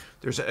example,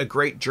 there's a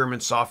great German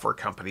software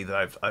company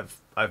that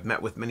I've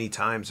met with many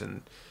times,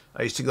 and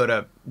I used to go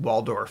to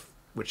Waldorf,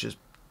 which is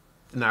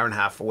an hour and a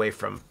half away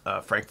from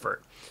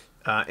Frankfurt.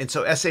 And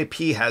so SAP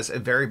has a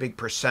very big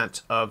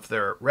percent of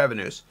their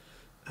revenues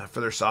for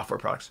their software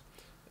products.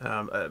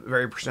 A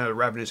very percent of the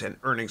revenues and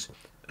earnings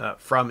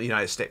from the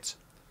United States.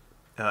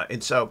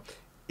 And so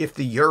if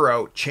the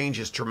euro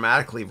changes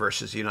dramatically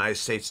versus the United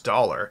States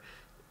dollar,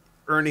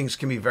 earnings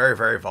can be very,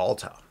 very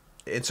volatile.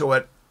 And so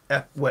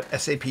what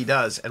SAP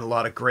does, and a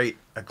lot of great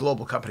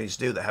global companies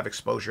do that have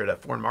exposure to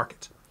foreign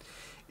markets,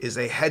 is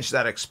they hedge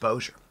that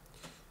exposure.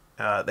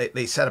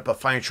 They set up a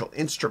financial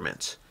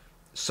instrument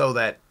so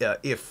that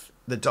if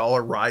the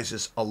dollar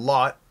rises a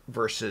lot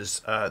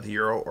versus the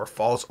euro or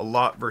falls a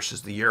lot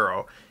versus the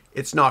euro,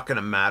 it's not going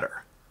to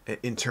matter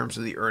in terms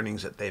of the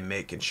earnings that they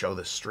make and show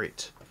the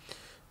street.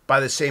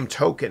 By the same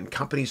token,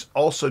 companies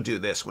also do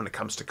this when it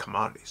comes to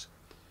commodities.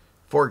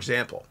 For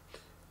example,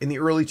 in the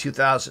early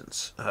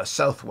 2000s,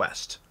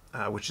 Southwest,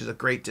 which is a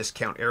great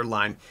discount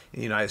airline in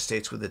the United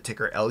States with the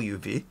ticker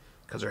LUV,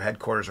 because their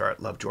headquarters are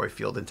at Lovejoy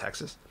Field in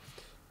Texas.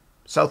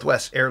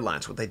 Southwest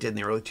Airlines, what they did in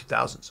the early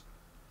 2000s,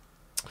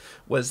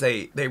 was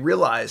they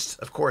realized,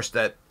 of course,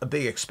 that a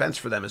big expense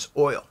for them is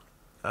oil.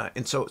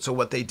 And so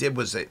what they did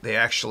was they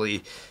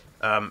actually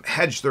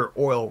hedged their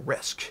oil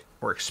risk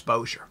or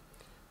exposure.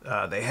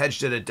 They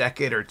hedged it a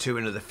decade or two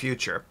into the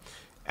future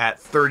at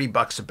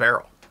 $30 a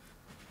barrel.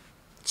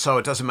 So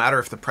it doesn't matter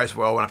if the price of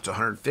oil went up to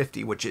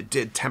 150, which it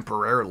did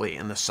temporarily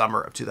in the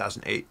summer of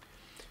 2008.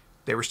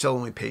 They were still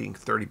only paying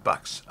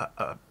 $30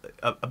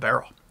 a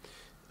barrel.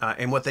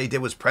 And what they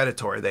did was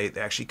predatory. They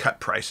actually cut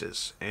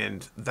prices,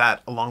 and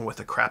that, along with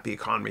a crappy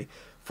economy,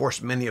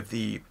 forced many of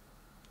the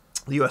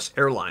U.S.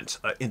 airlines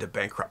into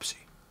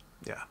bankruptcy.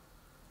 Yeah,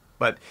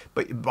 but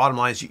bottom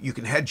line is you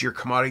can hedge your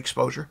commodity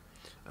exposure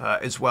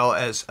as well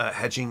as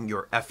hedging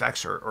your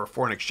FX or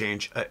foreign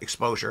exchange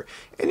exposure,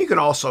 and you can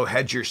also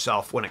hedge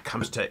yourself when it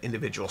comes to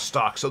individual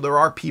stocks. So there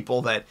are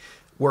people that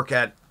work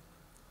at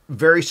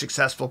very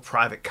successful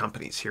private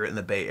companies here in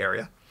the Bay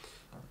Area,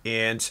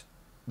 and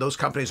those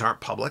companies aren't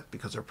public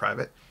because they're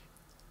private,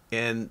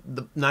 and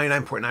the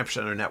 99.9%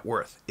 of their net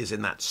worth is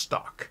in that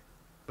stock.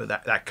 But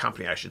that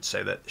company, I should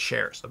say, that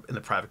shares in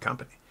the private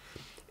company.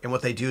 And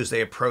what they do is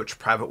they approach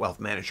private wealth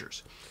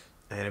managers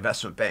and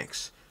investment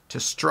banks to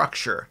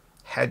structure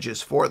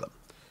hedges for them.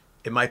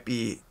 It might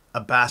be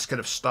a basket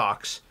of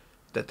stocks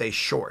that they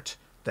short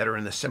that are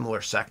in a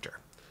similar sector,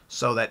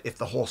 so that if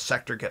the whole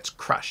sector gets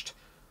crushed,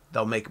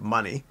 they'll make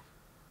money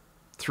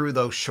through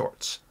those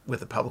shorts with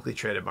the publicly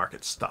traded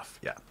market stuff.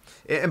 Yeah.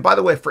 And by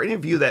the way, for any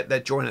of you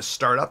that join a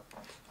startup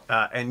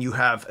and you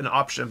have an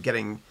option of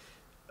getting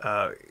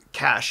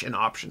cash in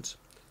options,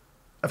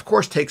 of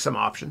course, take some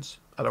options.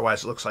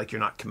 Otherwise, it looks like you're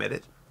not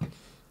committed.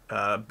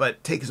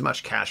 But take as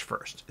much cash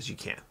first as you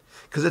can.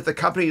 Because if the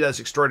company does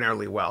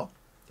extraordinarily well,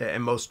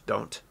 and most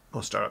don't,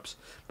 most startups,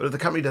 but if the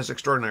company does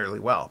extraordinarily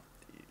well,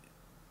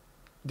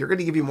 they're going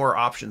to give you more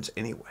options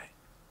anyway.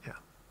 Yeah.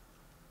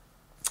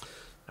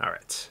 All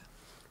right.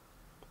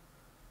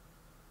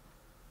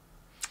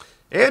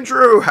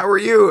 Andrew, how are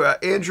you?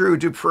 Andrew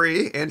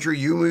Dupree, Andrew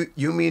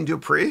Yumin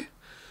Dupree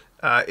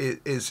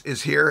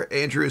is here.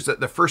 Andrew is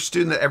the first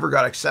student that ever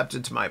got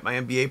accepted to my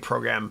MBA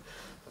program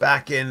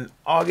back in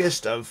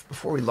August of,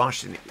 before we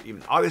launched it,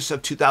 even August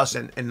of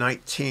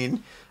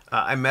 2019.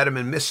 I met him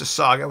in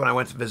Mississauga when I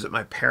went to visit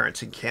my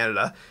parents in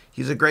Canada.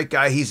 He's a great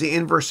guy. He's the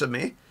inverse of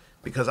me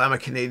because I'm a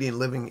Canadian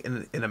living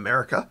in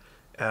America,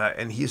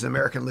 and he's an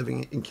American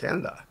living in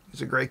Canada.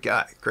 He's a great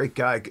guy. Great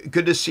guy.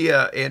 Good to see you,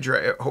 Andrew.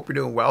 I hope you're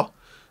doing well.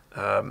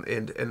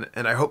 And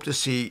I hope to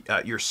see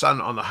your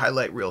son on the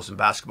highlight reels in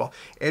basketball.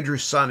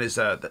 Andrew's son is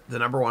the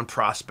 #1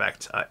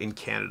 prospect in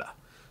Canada.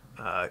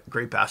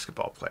 Great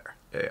basketball player.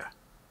 Yeah.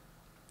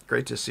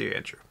 Great to see you,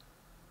 Andrew.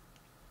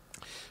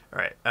 All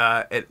right.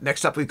 And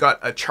next up, we've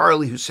got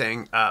Charlie, who's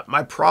saying,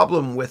 my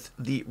problem with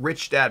the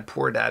rich dad,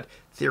 poor dad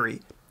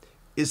theory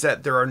is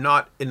that there are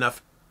not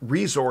enough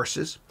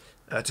resources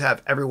to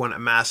have everyone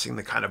amassing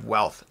the kind of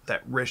wealth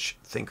that rich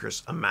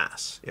thinkers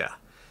amass. Yeah.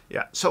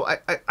 Yeah. So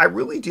I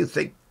really do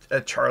think,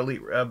 Charlie,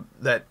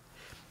 that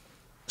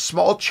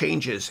small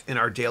changes in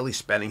our daily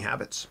spending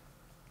habits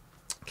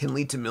can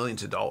lead to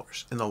millions of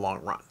dollars in the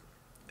long run.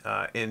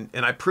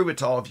 And I prove it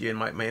to all of you in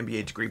my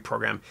MBA degree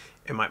program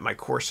and my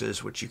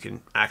courses, which you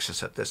can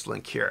access at this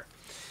link here.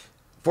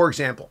 For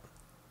example,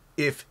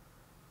 if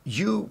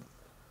you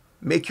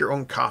make your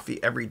own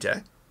coffee every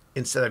day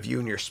instead of you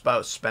and your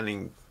spouse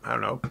spending, I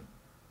don't know,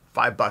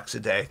 $5 a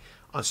day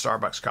on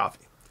Starbucks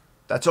coffee,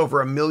 that's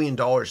over $1 million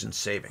in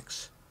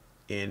savings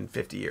in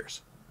 50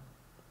 years.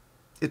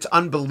 It's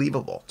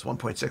unbelievable. It's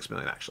 1.6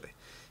 million actually.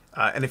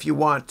 And if you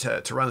want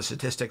to run the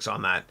statistics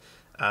on that,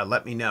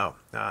 let me know,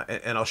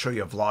 and I'll show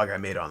you a vlog I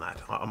made on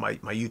that on my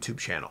YouTube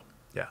channel.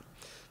 Yeah,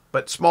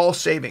 but small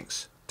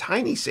savings,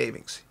 tiny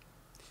savings,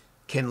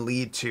 can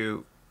lead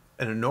to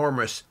an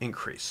enormous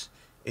increase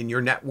in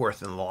your net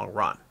worth in the long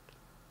run.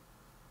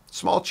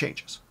 Small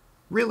changes,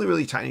 really,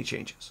 really tiny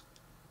changes.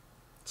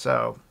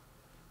 So,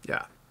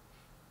 yeah,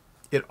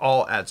 it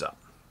all adds up.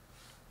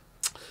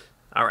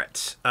 All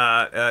right,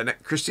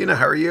 Christina,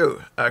 how are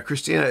you?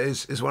 Christina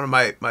is one of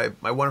my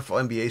wonderful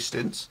MBA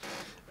students.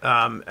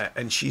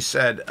 And she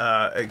said,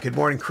 good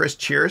morning, Chris,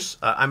 cheers.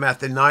 I'm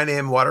at the 9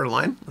 a.m. water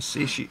line. Let's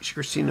see,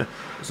 Christina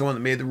is the one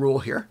that made the rule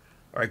here.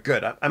 All right,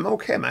 good. I'm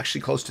okay. I'm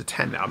actually close to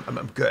 10 now.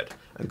 I'm good.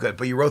 I'm good.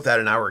 But you wrote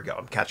that an hour ago.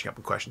 I'm catching up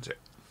with questions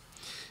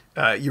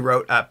here. You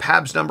wrote,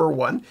 PABS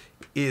 #1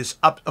 is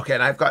up. Okay,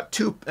 and I've got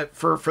two.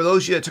 For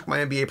those of you that took my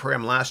MBA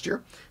program last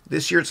year,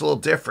 this year it's a little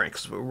different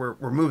because we're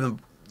moving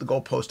the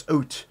goalpost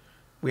out.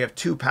 We have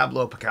 2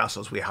 Pablo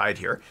Picassos we hide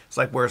here. It's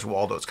like, where's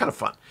Waldo? It's kind of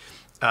fun.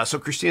 So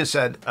Christina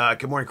said,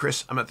 good morning,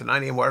 Chris. I'm at the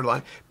 9 a.m. water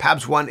line.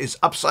 PABS 1 is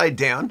upside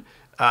down,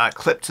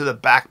 clipped to the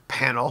back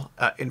panel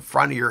in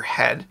front of your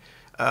head.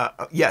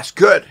 Yes,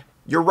 good.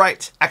 You're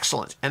right.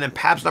 Excellent. And then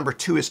PABS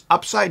 #2 is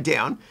upside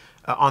down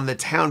on the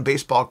town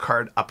baseball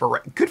card upper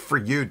right. Good for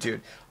you,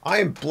 dude. I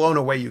am blown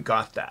away you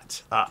got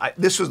that.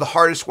 This was the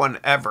hardest one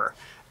ever.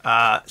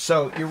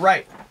 So you're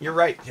right. You're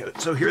right.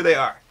 So here they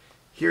are.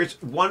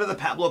 Here's one of the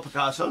Pablo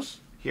Picassos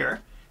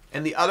here,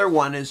 and the other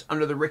one is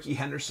under the Ricky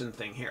Henderson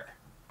thing here.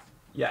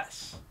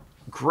 Yes.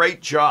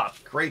 Great job.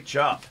 Great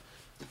job.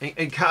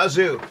 And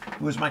Kazu,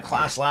 who was my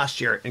class last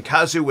year, and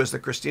Kazu was the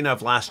Christina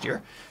of last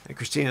year, and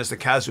Christina is the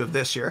Kazu of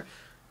this year.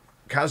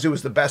 Kazu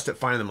was the best at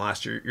finding them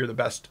last year. You're the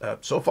best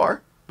so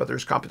far, but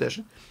there's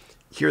competition.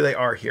 Here they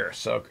are here.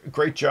 So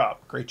great job.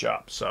 Great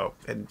job. So,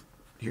 and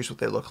here's what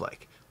they look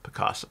like.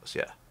 Picassos.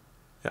 Yeah.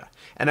 Yeah.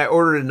 And I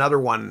ordered another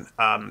one.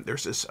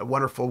 There's this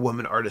wonderful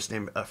woman artist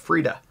named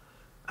Frida.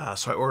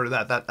 So I ordered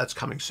that. That's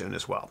coming soon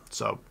as well.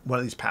 So one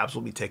of these PABs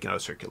will be taken out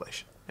of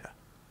circulation. Yeah.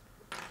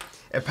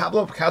 And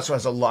Pablo Picasso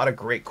has a lot of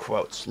great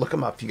quotes. Look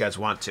them up if you guys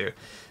want to.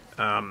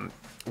 One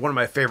of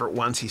my favorite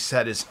ones he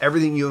said is,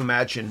 everything you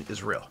imagine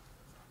is real.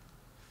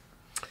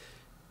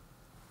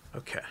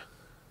 Okay.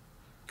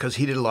 Because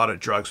he did a lot of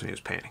drugs when he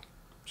was painting.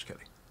 Just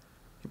kidding.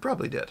 He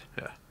probably did.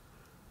 Yeah.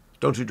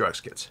 Don't do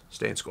drugs, kids.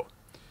 Stay in school.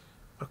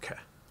 Okay.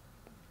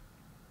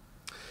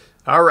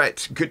 All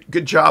right.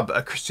 Good job,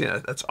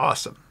 Christina. That's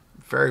awesome.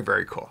 Very,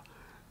 very cool.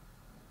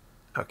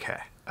 Okay.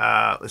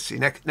 Let's see.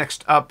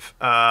 Next up.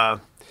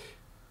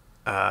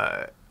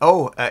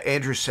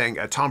 Andrew's saying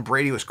Tom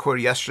Brady was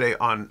quoted yesterday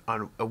on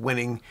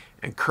winning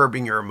and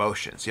curbing your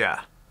emotions.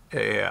 Yeah.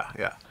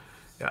 And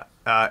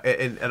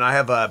I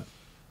have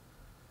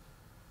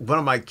one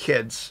of my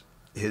kids,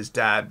 his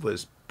dad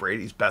was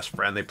Brady's best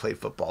friend. They played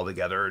football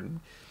together,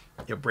 and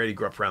Brady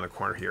grew up around the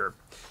corner here.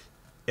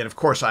 And of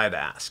course, I had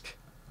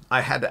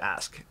to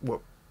ask.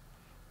 Well,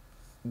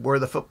 where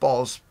the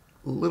football's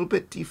a little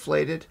bit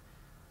deflated?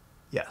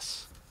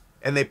 Yes.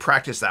 And they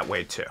practice that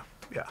way too.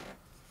 Yeah.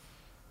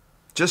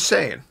 Just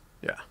saying.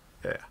 Yeah.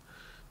 Yeah.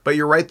 But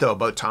you're right, though,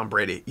 about Tom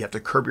Brady. You have to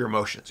curb your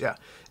emotions. Yeah.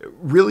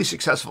 Really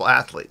successful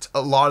athletes,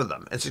 a lot of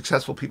them, and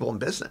successful people in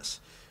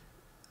business,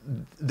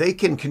 they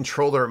can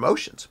control their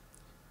emotions.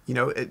 You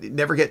know,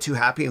 never get too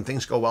happy when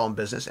things go well in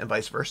business and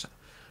vice versa.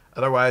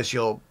 Otherwise,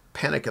 you'll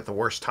panic at the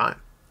worst time.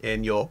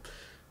 And you'll,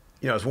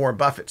 you know, as Warren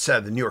Buffett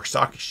said, the New York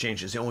Stock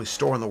Exchange is the only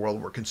store in the world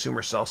where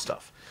consumers sell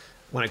stuff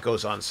when it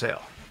goes on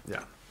sale.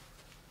 Yeah.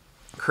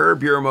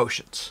 Curb your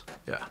emotions.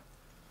 Yeah.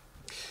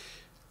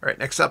 All right,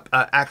 next up,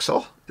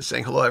 Axel is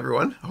saying hello,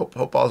 everyone.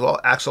 Hope all is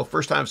well. Axel,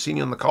 first time seeing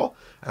you on the call.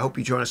 I hope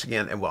you join us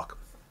again, and welcome.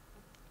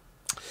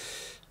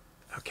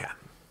 Okay.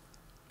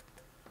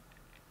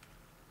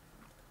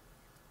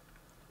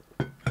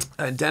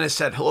 And Dennis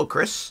said, hello,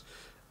 Chris.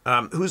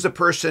 Who's the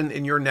person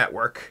in your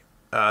network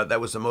that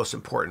was the most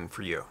important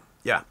for you?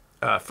 Yeah,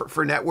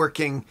 for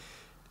networking,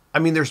 I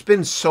mean, there's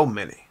been so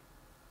many.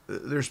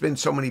 There's been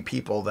so many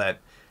people that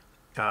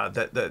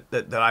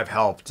I've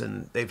helped,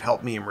 and they've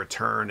helped me in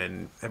return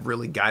and have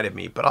really guided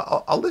me. But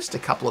I'll list a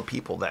couple of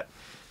people that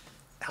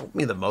helped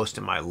me the most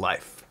in my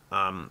life.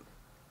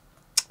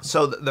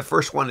 So the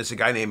first one is a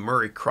guy named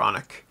Murray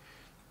Cronick,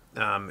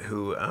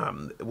 who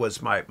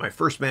was my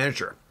first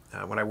manager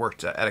when I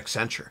worked at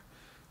Accenture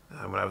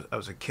when I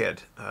was a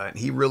kid. And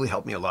he really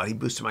helped me a lot. He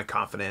boosted my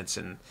confidence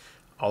and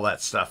all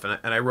that stuff. And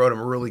I wrote him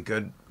a really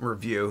good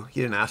review.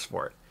 He didn't ask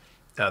for it.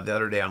 The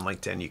other day on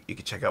LinkedIn, you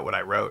can check out what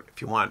I wrote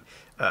if you want.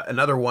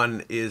 Another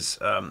one is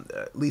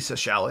Lisa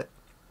Shallett,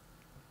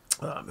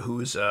 who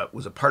was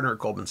a partner at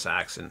Goldman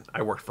Sachs, and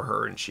I worked for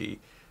her, and she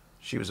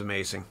was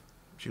amazing.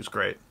 She was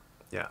great.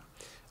 Yeah.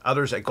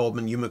 Others at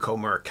Goldman, Yumiko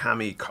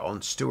Murakami,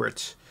 Colin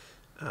Stewart.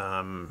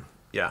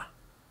 Yeah.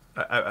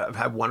 I've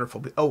had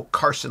wonderful. Oh,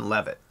 Carson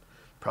Levitt,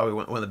 probably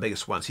one of the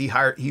biggest ones.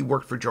 He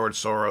worked for George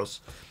Soros.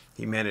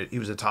 He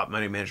was a top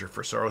money manager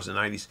for Soros in the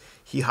 90s.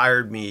 He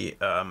hired me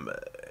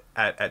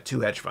at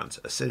two hedge funds,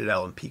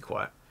 Citadel and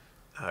Pequot.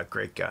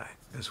 Great guy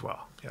as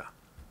well. Yeah.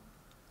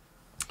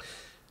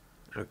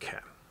 Okay.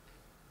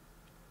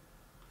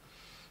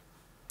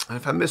 And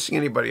if I'm missing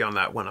anybody on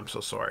that one, I'm so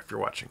sorry if you're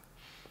watching.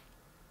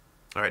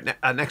 All right.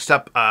 Next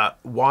up,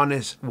 Juan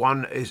is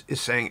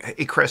saying,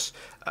 hey, Chris,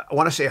 I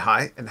want to say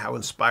hi and how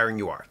inspiring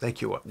you are.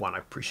 Thank you, Juan. I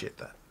appreciate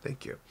that.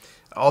 Thank you.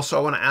 Also,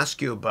 I want to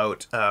ask you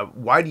about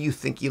why do you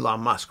think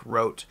Elon Musk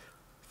wrote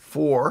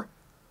 4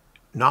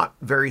 not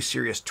very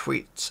serious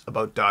tweets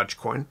about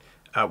Dogecoin?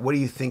 What do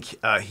you think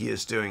he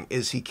is doing?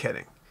 Is he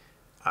kidding?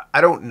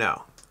 I don't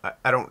know.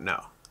 I don't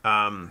know.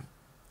 I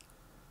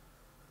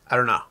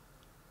don't know.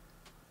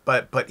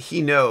 But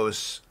he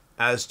knows,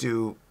 as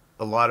do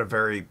a lot of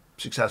very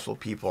successful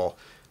people,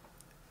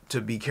 to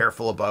be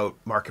careful about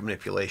market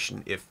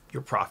manipulation if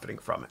you're profiting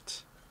from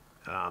it.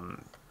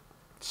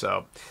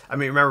 So, I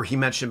mean, remember he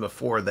mentioned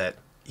before that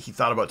he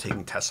thought about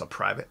taking Tesla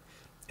private,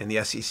 and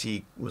the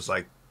SEC was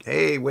like,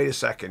 hey, wait a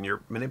second,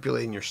 you're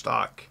manipulating your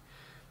stock.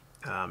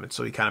 And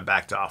so he kind of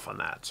backed off on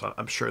that. So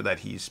I'm sure that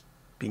he's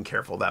being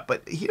careful of that.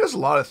 But he does a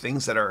lot of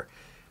things that are,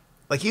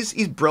 like,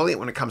 he's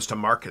brilliant when it comes to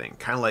marketing,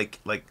 kind of like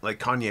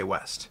Kanye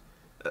West.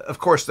 Of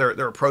course, their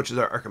approaches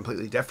are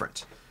completely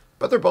different,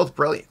 but they're both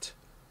brilliant.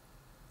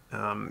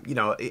 You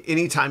know,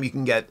 anytime you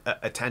can get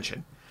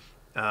attention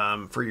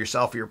for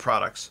yourself or your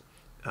products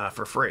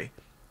for free,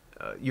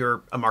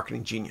 you're a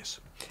marketing genius.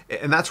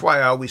 And that's why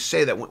I always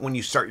say that when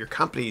you start your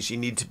companies, you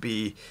need to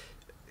be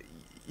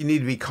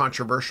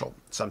controversial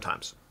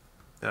sometimes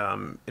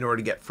in order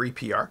to get free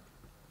PR.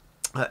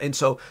 And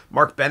so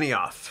Mark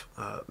Benioff,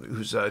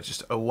 who's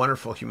just a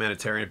wonderful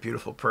humanitarian, a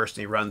beautiful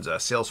person, he runs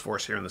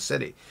Salesforce here in the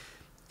city.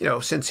 You know,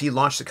 since he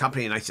launched the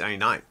company in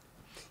 1999,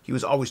 he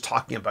was always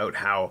talking about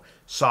how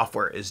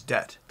software is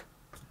dead.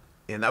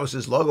 And that was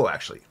his logo,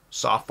 actually,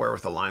 software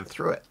with a line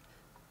through it,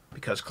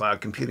 because cloud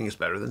computing is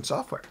better than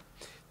software.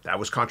 That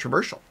was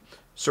controversial.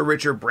 Sir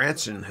Richard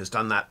Branson has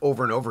done that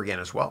over and over again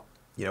as well.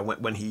 You know,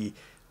 when he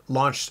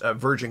launched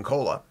Virgin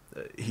Cola,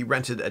 he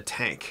rented a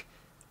tank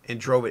and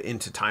drove it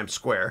into Times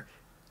Square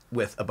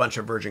with a bunch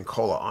of Virgin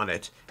Cola on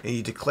it, and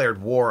he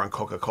declared war on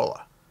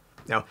Coca-Cola.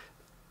 Now,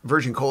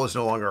 Virgin Cola is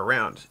no longer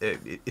around.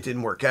 It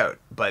didn't work out,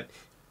 but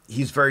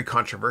he's very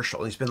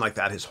controversial. He's been like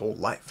that his whole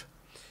life.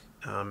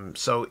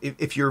 So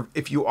if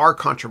you are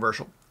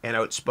controversial and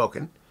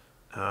outspoken,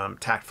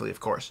 tactfully, of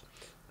course,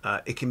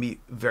 it can be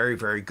very,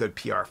 very good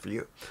PR for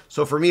you.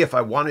 So for me, if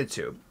I wanted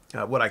to,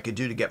 what I could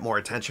do to get more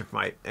attention for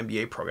my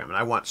MBA program, and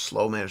I want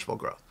slow, manageable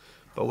growth,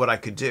 but what I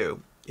could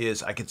do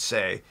is I could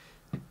say,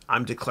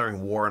 I'm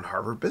declaring war on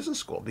Harvard Business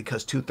School,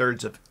 because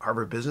 2/3 of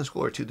Harvard Business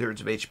School or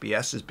 2/3 of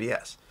HBS is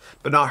BS,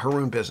 but not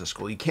Haroun Business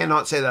School. You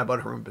cannot say that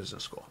about Haroun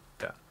Business School.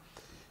 Yeah.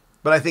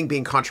 But I think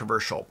being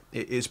controversial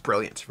is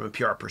brilliant from a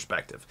PR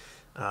perspective.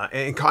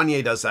 And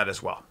Kanye does that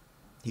as well.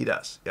 He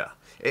does. Yeah.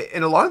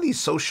 And a lot of these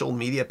social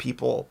media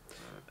people,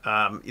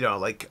 you know,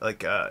 like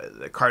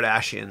the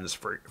Kardashians,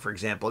 for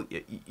example,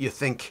 you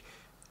think,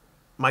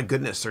 my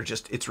goodness,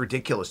 it's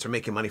ridiculous. They're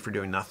making money for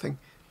doing nothing.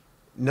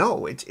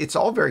 No, it's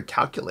all very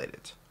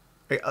calculated.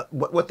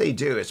 What they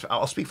do is,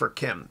 I'll speak for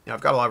Kim. You know,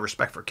 I've got a lot of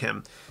respect for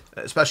Kim,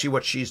 especially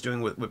what she's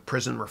doing with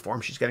prison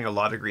reform. She's getting a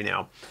law degree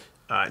now,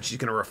 and she's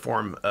going to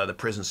reform the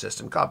prison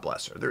system. God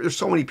bless her. There's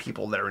so many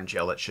people that are in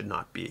jail that should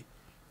not be,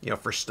 you know,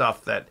 for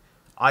stuff that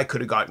I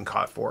could have gotten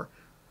caught for,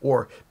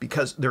 or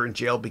because they're in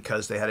jail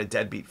because they had a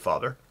deadbeat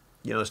father.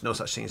 You know, there's no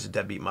such thing as a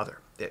deadbeat mother.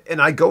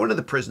 And I go into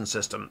the prison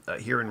system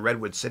here in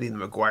Redwood City, in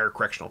the McGuire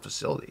Correctional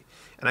Facility,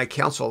 and I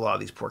counsel a lot of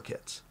these poor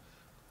kids.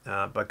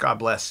 But God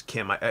bless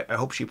Kim. I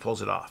hope she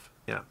pulls it off.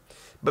 Yeah.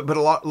 But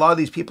a lot of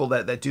these people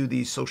that do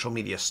these social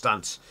media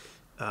stunts,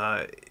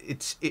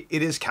 it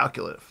is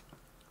calculative,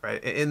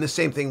 right? And the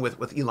same thing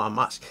with Elon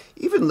Musk.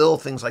 Even little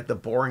things like the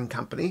Boring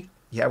Company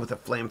he had with the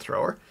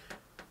flamethrower,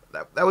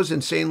 that was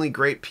insanely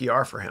great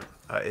PR for him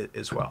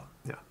as well.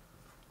 Yeah.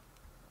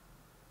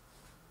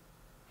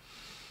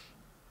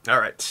 All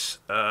right.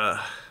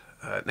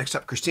 Next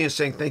up, Christina's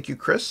saying, thank you,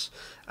 Chris.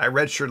 I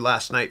registered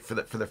last night for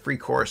the free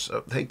course.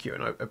 Oh, thank you,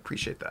 and I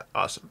appreciate that.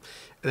 Awesome.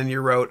 And then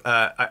you wrote,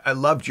 I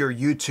loved your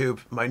YouTube.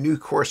 My new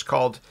course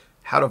called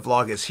How to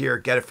Vlog is here.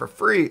 Get it for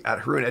free at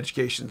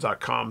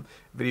HarounEducation.com.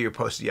 Video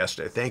posted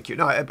yesterday. Thank you.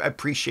 No, I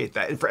appreciate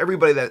that. And for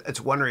everybody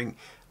that's wondering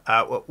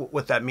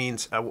what that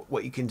means,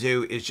 what you can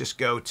do is just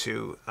go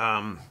to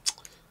my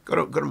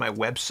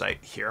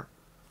website here,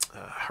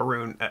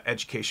 Haroun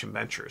Education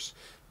Ventures.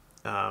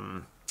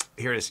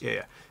 Here it is.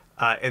 Yeah.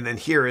 And then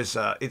here is,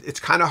 it's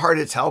kind of hard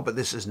to tell, but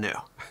this is new.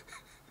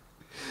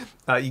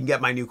 You can get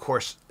my new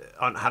course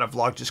on how to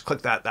vlog. Just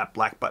click that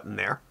black button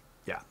there.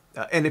 Yeah.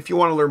 And if you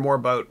want to learn more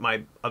about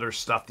my other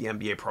stuff, the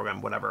MBA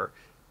program, whatever,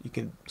 you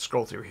can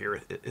scroll through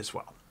here as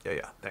well.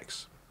 Yeah.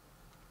 Thanks.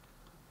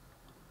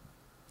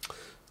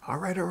 All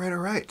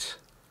right.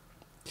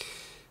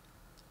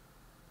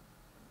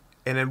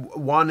 And then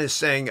Juan is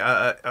saying,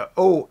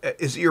 oh,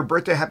 is it your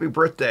birthday? Happy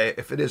birthday,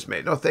 if it is,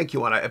 mate. No, thank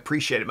you, Juan. I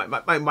appreciate it.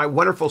 My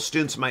wonderful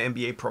students in my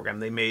MBA program,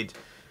 they made,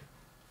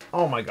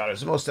 oh my God, it was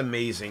the most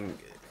amazing.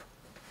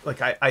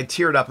 Like, I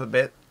teared up a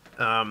bit.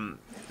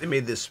 They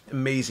made this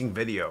amazing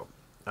video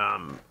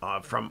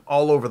from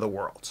all over the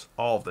world,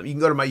 all of them. You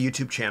can go to my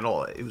YouTube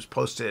channel. It was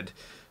posted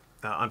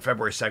on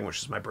February 2nd, which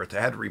is my birthday.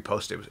 I had to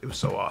repost it. It was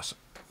so awesome.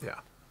 Yeah,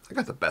 I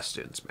got the best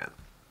students, man.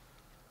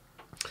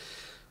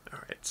 All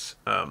right.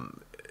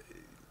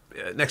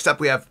 Next up,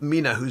 we have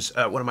Mina, who's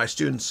one of my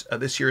students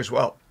this year as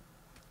well.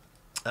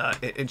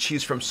 And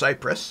she's from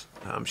Cyprus.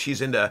 She's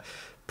into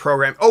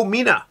program. Oh,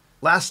 Mina,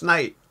 last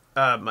night,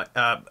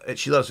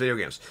 she loves video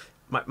games.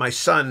 My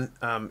son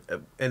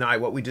and I,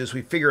 what we did is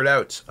we figured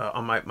out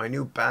on my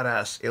new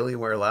badass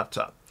Alienware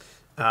laptop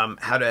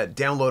how to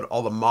download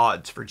all the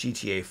mods for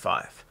GTA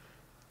 5.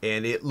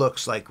 And it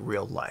looks like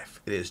real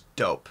life. It is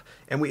dope.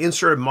 And we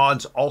inserted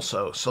mods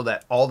also so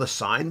that all the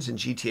signs in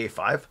GTA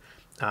 5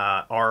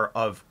 are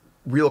of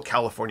real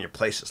California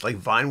places, like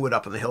Vinewood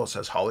up on the hill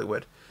says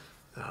Hollywood.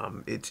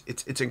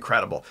 It's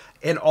incredible,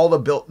 and all the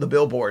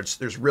billboards.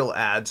 There's real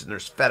ads, and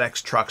there's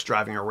FedEx trucks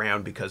driving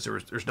around because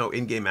there's no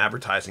in-game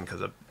advertising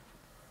because of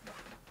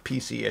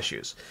PC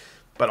issues.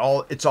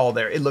 But it's all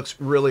there. It looks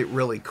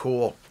really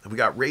cool. We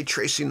got ray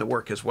tracing to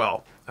work as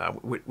well,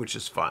 which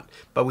is fun.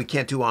 But we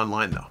can't do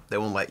online though. They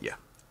won't let you.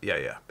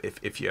 Yeah.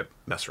 If you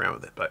mess around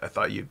with it. But I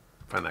thought you'd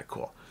find that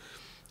cool.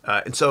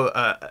 And so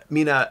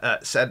Mina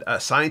said,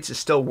 science is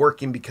still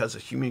working because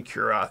of human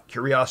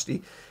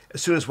curiosity.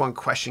 As soon as one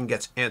question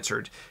gets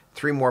answered,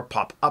 3 more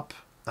pop up.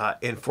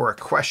 And for a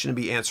question to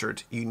be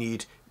answered, you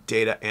need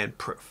data and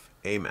proof.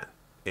 Amen.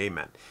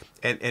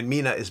 And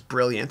Mina is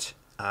brilliant.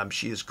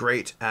 She is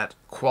great at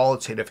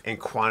qualitative and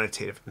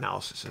quantitative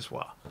analysis as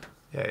well.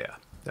 Yeah.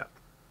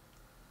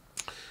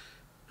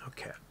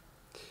 Okay.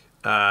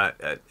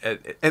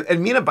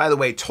 And Mina, by the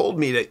way, told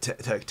me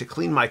to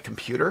clean my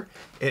computer,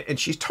 and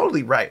she's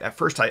totally right. At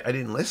first, I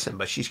didn't listen,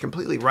 but she's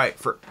completely right.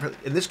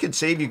 And this could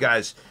save you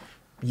guys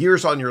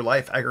years on your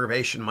life,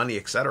 aggravation, money,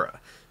 etc.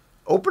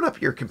 Open up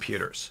your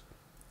computers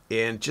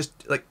and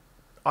just like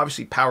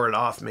obviously power it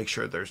off. Make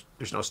sure there's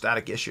no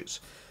static issues,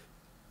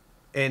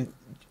 and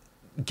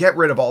get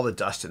rid of all the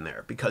dust in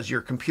there because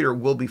your computer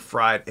will be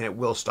fried and it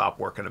will stop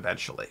working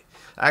eventually.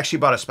 I actually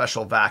bought a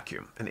special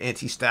vacuum, an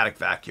anti-static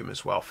vacuum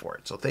as well for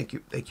it. So thank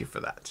you for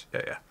that.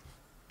 Yeah.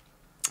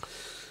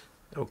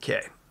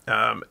 Okay.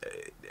 And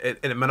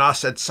Manas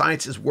said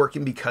science is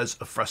working because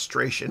of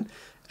frustration,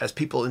 as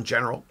people in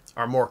general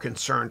are more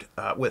concerned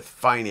with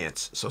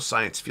finance, so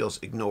science feels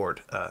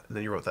ignored. And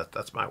then you wrote that.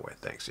 That's my way.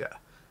 Thanks.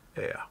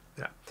 Yeah.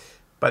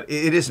 But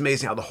it is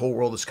amazing how the whole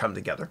world has come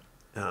together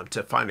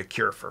to find a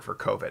cure for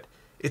COVID.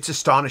 It's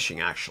astonishing,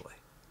 actually.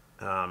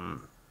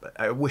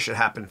 I wish it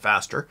happened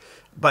faster,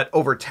 but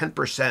over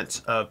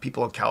 10% of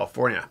people in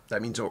California,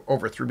 that means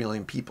over 3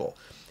 million people,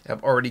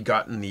 have already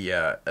gotten the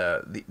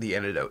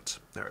antidote,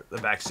 or the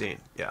vaccine.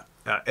 Yeah,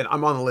 and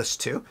I'm on the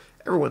list too.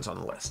 Everyone's on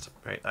the list,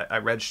 right? I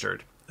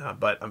registered,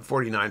 but I'm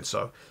 49,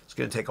 so it's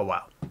going to take a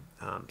while.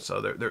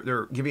 So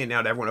they're giving it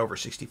now to everyone over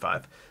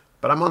 65,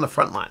 but I'm on the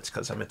front lines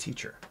because I'm a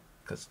teacher,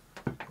 because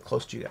I'm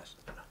close to you guys.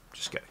 No,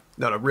 just kidding.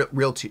 No,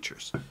 real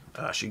teachers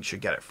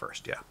should get it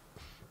first. Yeah.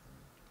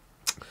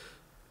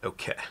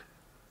 Okay.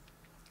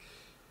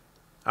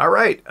 All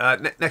right.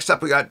 Next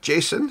up, we got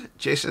Jason.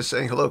 Jason is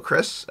saying, hello,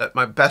 Chris.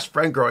 My best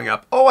friend growing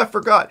up. Oh, I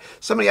forgot.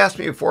 Somebody asked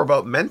me before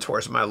about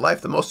mentors in my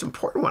life. The most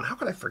important one. How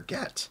could I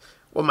forget?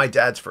 Well, my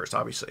dad's first,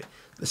 obviously.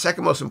 The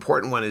second most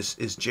important one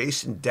is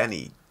Jason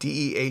Denny.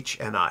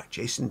 Dehni.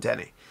 Jason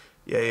Denny.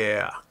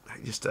 Yeah.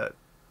 Just a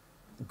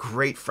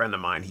great friend of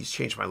mine. He's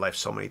changed my life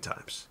so many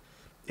times.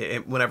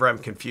 And whenever I'm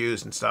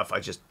confused and stuff, I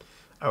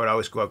would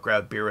always go out,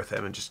 grab a beer with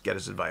him and just get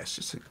his advice.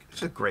 Just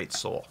a great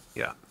soul.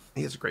 Yeah.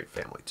 He has a great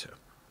family, too.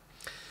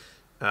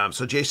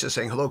 So Jason is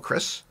saying, hello,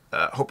 Chris.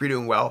 Hope you're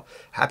doing well.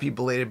 Happy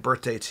belated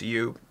birthday to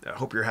you.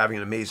 Hope you're having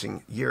an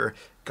amazing year.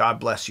 God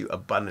bless you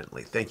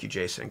abundantly. Thank you,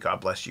 Jason.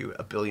 God bless you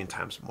a billion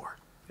times more.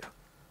 Yeah.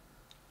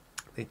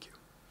 Thank you.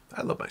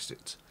 I love my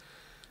students.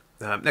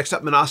 Next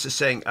up, Manas is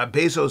saying,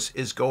 Bezos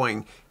is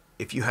going.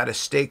 If you had a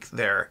stake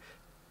there,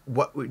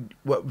 what would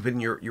have been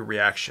your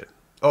reaction?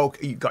 Oh,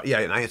 and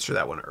I answered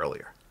that one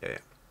earlier. Yeah.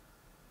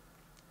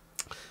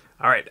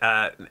 All right.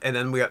 And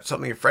then we got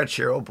something in French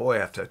here. Oh boy, I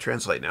have to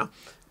translate now.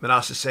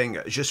 Manas is saying,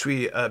 je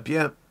suis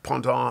bien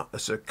pendant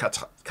ce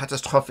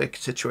catastrophic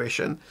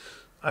situation.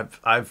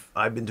 I've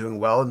been doing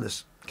well in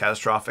this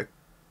catastrophic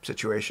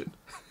situation.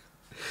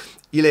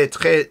 Il est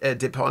très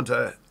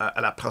dépendant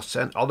à la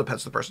personne. All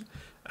depends on the person.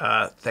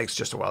 Thanks,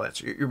 just a wild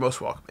answer. You're most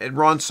welcome. And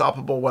Ron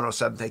Stoppable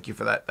 107, thank you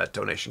for that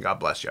donation.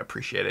 God bless you. I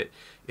appreciate it.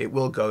 It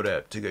will go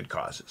to good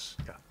causes.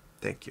 Yeah.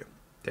 Thank you.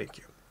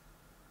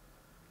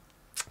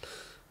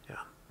 Yeah.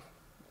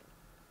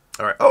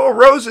 All right. Oh,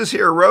 Rose is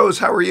here. Rose,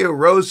 how are you?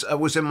 Rose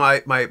was in my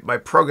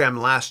program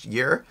last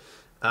year.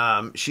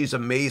 She's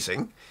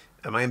amazing.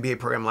 My MBA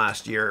program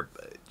last year.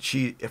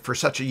 She, for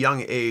such a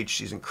young age,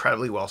 she's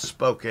incredibly well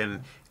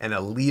spoken and a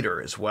leader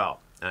as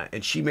well.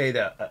 And she made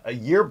a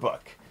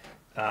yearbook.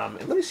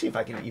 And let me see if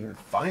I can even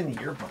find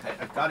the yearbook.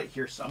 I've got it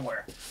here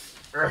somewhere.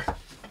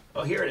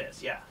 Oh, here it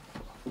is. Yeah.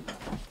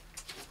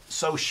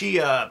 So she,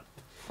 and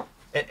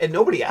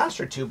nobody asked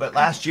her to, but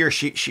last year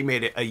she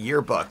made a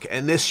yearbook.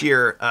 And this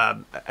year, I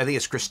think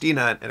it's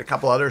Christina and a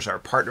couple others are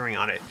partnering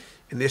on it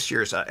in this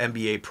year's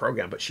MBA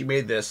program. But she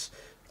made this.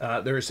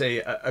 There's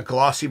a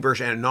glossy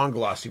version and a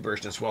non-glossy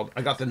version as well.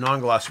 I got the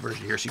non-glossy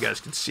version here so you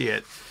guys can see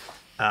it.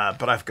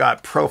 But I've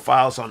got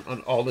profiles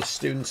on all the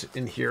students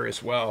in here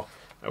as well.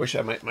 I wish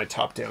I had my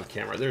top-down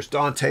camera. There's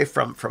Dante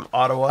from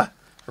Ottawa.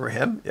 Remember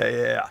him?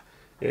 Yeah.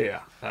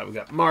 We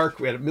got Mark.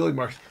 We had a million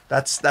Marks.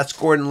 That's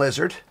Gordon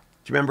Lizard. Do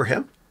you remember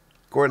him?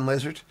 Gordon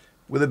Lizard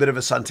with a bit of a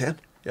suntan.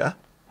 Yeah.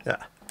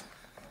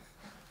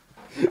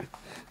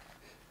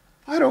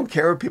 I don't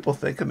care what people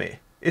think of me.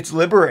 It's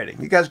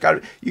liberating. You guys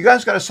got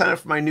to sign up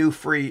for my new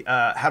free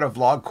how to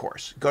vlog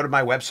course. Go to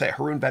my website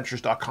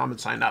harounventures.com and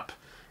sign up.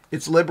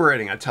 It's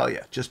liberating, I tell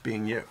you, just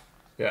being you.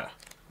 Yeah,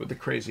 with the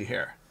crazy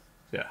hair.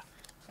 Yeah.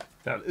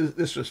 Now,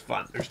 this was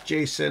fun. There's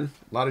Jason,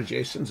 a lot of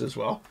Jasons as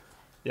well.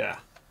 Yeah.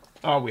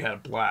 Oh, we had a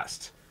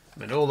blast.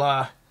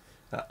 Manola,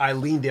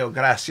 Eileen Deo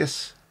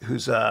Gracias,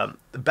 who's the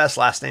best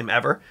last name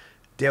ever.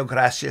 Deo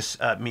Gracias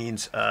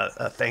means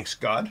thanks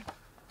God.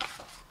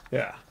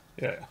 Yeah.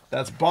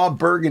 That's Bob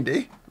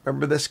Burgundy.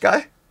 Remember this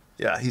guy?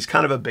 Yeah, he's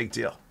kind of a big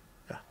deal.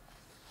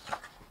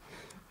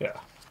 Yeah.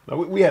 No,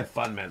 we had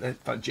fun, man.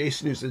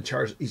 Jason, who's in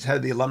charge, he's head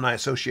of the Alumni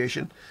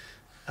Association.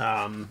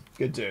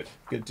 Good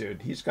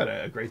dude. He's got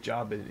a great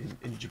job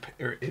in Japan,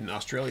 or in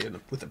Australia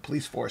with the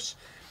police force.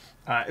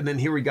 And then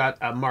here we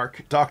got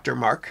Mark, Dr.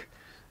 Mark.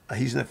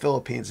 He's in the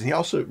Philippines, and he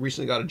also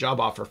recently got a job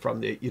offer from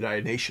the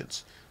United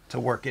Nations to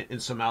work in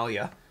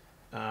Somalia.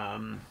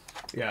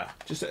 Yeah,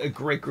 just a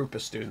great group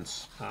of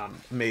students.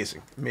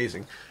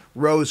 Amazing.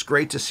 Rose,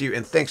 great to see you,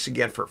 and thanks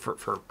again for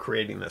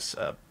creating this.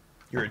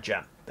 You're a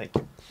gem. Thank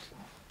you.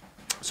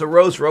 So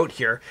Rose wrote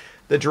here,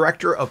 the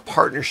director of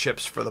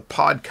partnerships for the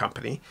pod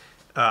company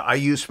I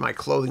use for my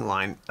clothing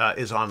line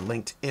is on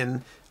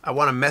LinkedIn. I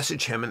want to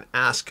message him and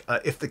ask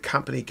if the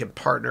company can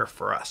partner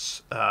for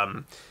us.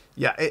 And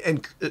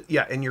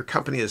your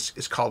company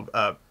is called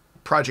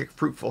Project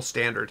Fruitful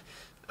Standard.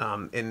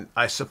 And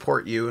I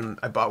support you, and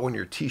I bought one of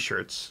your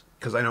t-shirts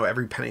because I know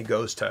every penny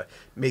goes to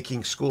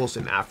making schools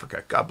in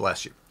Africa. God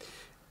bless you.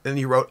 Then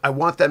you wrote, I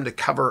want them to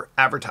cover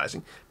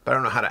advertising, but I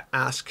don't know how to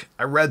ask.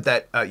 I read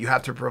that you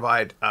have to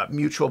provide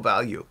mutual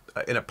value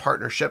in a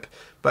partnership,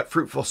 but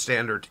Fruitful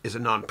Standard is a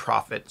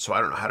nonprofit, so I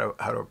don't know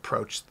how to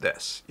approach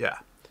this. Yeah.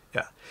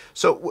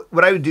 So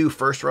what I would do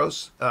first,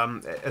 Rose,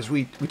 as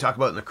we talk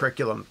about in the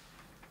curriculum,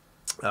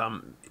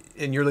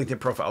 and your LinkedIn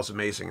profile is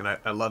amazing, and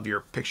I love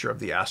your picture of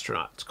the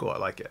astronaut. It's cool. I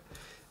like it.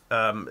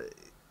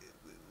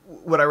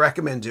 What I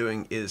recommend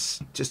doing is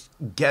just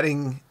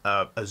getting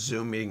a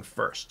Zoom meeting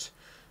first.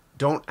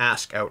 Don't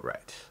ask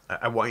outright.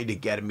 I want you to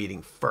get a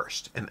meeting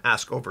first and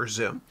ask over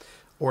Zoom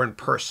or in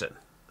person.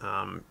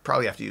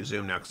 Probably have to use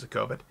Zoom now because of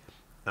COVID.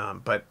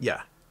 But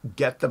yeah,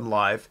 get them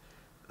live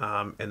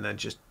and then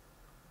just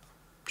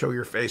show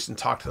your face and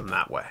talk to them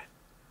that way.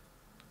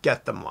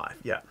 Get them live.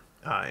 Yeah.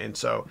 And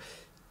so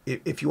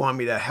if you want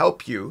me to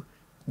help you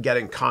get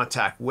in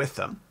contact with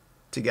them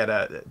to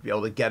be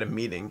able to get a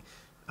meeting,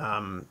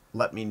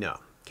 let me know.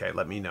 Okay,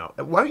 let me know.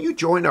 Why don't you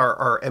join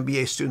our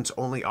MBA students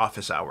only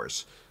office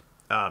hours?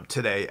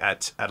 today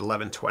at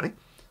 11:20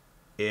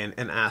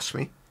 and ask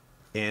me.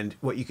 And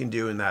what you can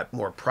do in that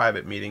more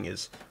private meeting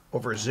is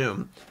over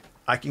Zoom,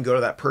 I can go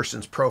to that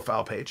person's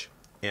profile page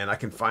and I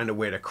can find a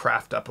way to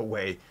craft up a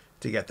way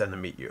to get them to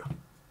meet you.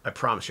 I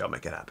promise you I'll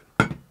make it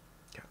happen.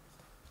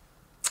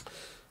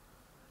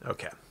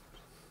 Okay.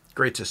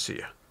 Great to see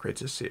you. Great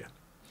to see you.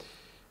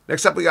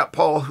 Next up, we got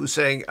Paul who's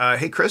saying,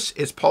 hey, Chris,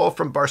 it's Paul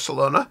from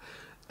Barcelona.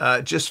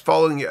 Just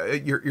following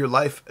your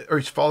life, or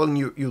just following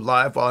you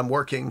live while I'm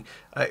working.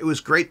 It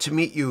was great to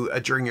meet you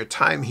during your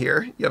time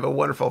here. You have a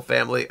wonderful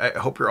family. I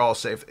hope you're all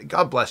safe.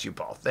 God bless you,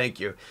 Paul. Thank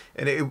you.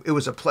 And it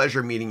was a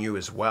pleasure meeting you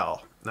as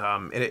well.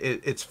 And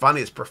it's funny.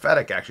 It's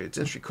prophetic, actually. It's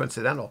interesting,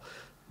 coincidental.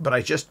 But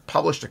I just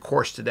published a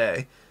course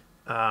today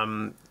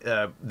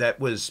that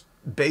was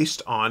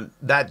based on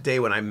that day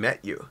when I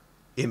met you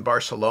in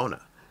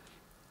Barcelona.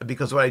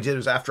 Because what I did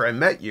was after I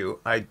met you,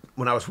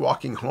 when I was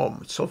walking home,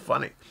 it's so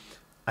funny.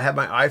 I had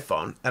my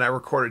iPhone and I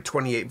recorded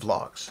 28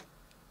 vlogs,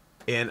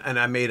 and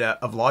I made a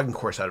vlogging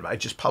course out of it. I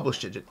just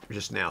published it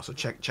just now, so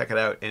check it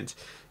out. And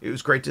it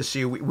was great to see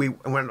you. We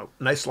went on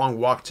a nice long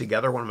walk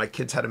together. One of my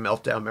kids had a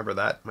meltdown. Remember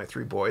that? My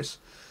 3 boys.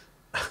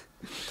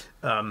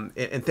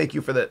 And thank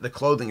you for the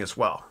clothing as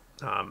well.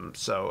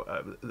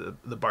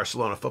 The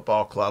Barcelona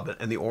Football Club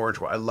and the orange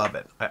one. I love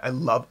it.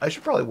 I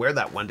should probably wear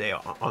that one day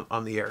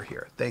on the air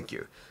here. Thank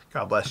you.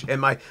 God bless you.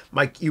 And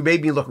you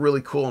made me look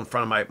really cool in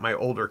front of my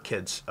older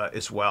kids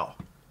as well,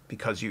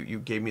 because you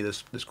gave me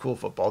this cool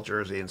football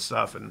jersey and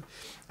stuff. And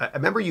I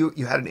remember you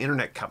had an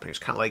internet company. It's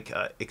kind of like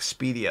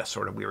Expedia,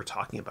 sort of, we were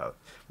talking about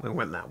when we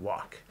went on that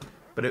walk.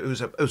 But it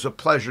was a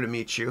pleasure to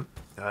meet you,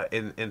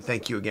 and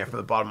thank you again from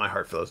the bottom of my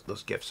heart for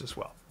those gifts as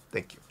well.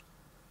 Thank you.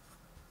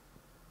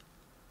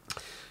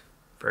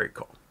 Very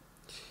cool.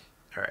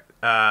 All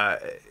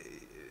right.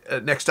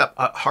 Next up,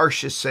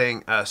 Harsh is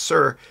saying,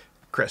 Sir,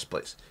 Chris,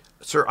 please.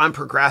 Sir, I'm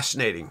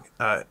procrastinating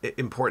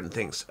important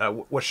things.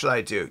 What should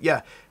I do?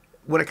 Yeah.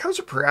 When it comes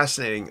to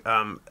procrastinating,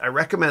 I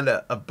recommend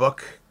a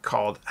book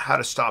called How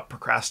to Stop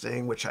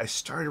Procrastinating, which I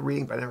started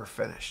reading but I never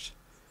finished.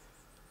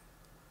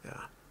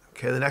 Yeah.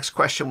 Okay, the next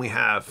question we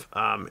have,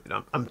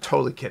 I'm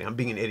totally kidding. I'm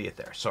being an idiot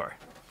there. Sorry.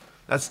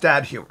 That's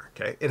dad humor,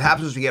 okay? It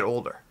happens as we get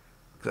older.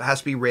 It has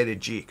to be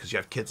rated G because you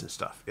have kids and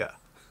stuff. Yeah.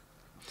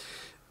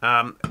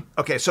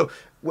 Okay, so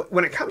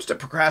when it comes to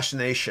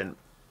procrastination,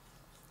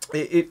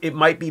 it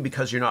might be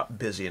because you're not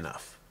busy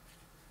enough.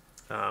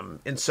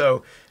 And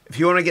so if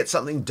you want to get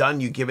something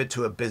done, you give it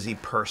to a busy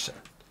person.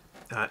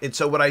 And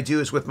so what I do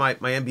is with my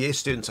MBA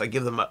students, I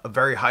give them a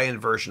very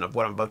high-end version of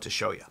what I'm about to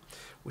show you,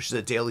 which is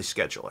a daily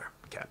scheduler.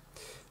 Okay,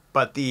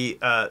 but the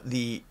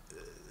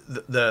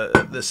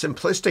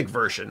simplistic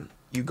version,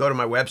 you go to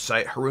my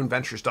website,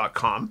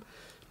 harounventures.com,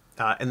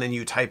 and then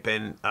you type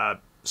in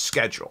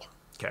schedule,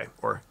 okay,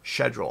 or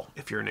schedule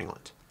if you're in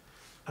England.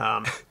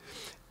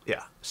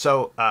 Yeah,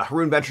 so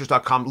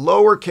harounventures.com,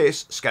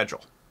 lowercase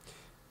schedule.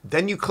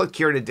 Then you click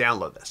here to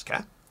download this,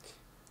 okay?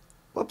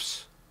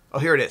 Whoops. Oh,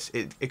 here it is.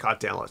 It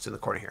got downloaded. It's in the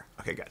corner here.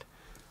 Okay, good.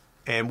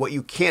 And what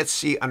you can't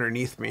see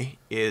underneath me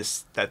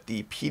is that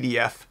the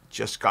PDF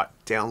just got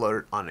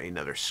downloaded on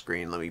another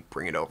screen. Let me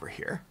bring it over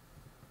here.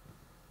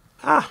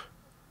 I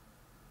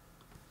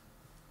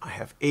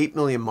have 8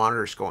 million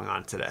monitors going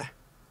on today.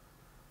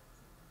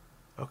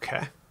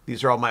 Okay.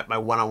 These are all my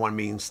one-on-one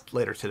meetings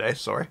later today.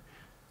 Sorry.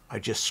 I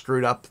just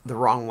screwed up the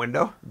wrong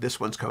window. This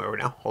one's coming over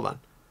now. Hold on.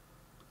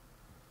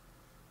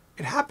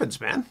 It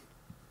happens, man.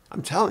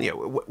 I'm telling you,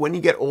 when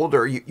you get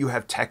older, you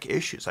have tech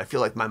issues. I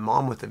feel like my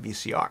mom with the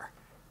VCR.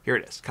 Here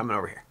it is, coming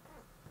over here.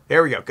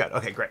 There we go. Good.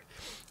 Okay, great.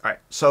 All right.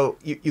 So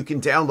you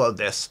can download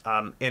this,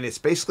 and it's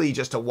basically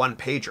just a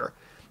one-pager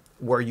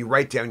where you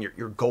write down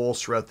your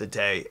goals throughout the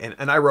day.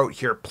 And I wrote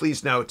here,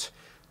 please note,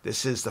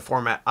 this is the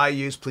format I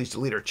use. Please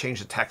delete or change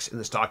the text in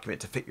this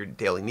document to fit your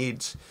daily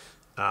needs.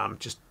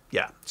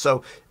 Yeah.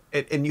 So,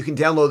 and you can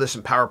download this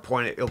in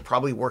PowerPoint. It'll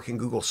probably work in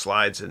Google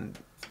Slides and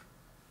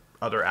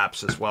other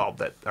apps as well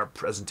that are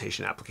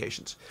presentation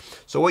applications.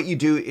 So what you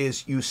do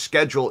is you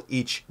schedule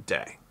each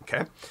day,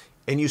 okay?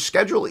 And you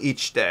schedule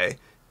each day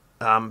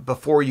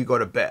before you go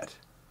to bed,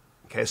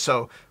 okay?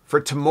 So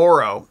for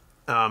tomorrow,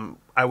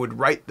 I would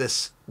write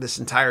this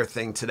entire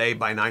thing today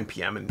by 9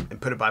 p.m. and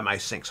put it by my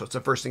sink. So it's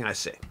the first thing I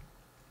see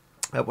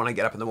when I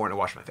get up in the morning to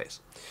wash my face.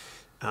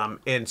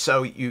 And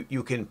so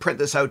you can print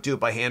this out, do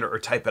it by hand, or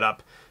type it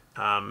up.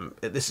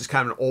 This is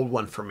kind of an old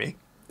one for me,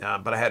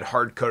 but I had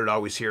hard-coded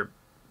always here,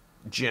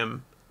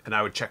 Jim, and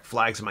I would check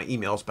flags in my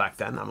emails back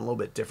then. I'm a little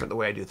bit different the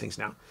way I do things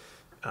now.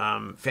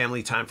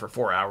 Family time for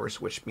 4 hours,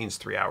 which means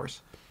 3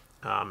 hours,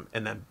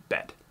 and then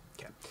bed.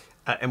 Okay.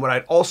 And what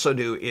I'd also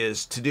do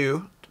is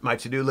my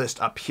to-do list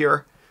up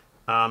here,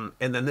 and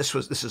then this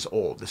is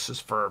old. This is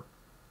for,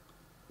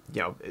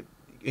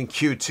 in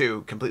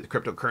Q2, complete the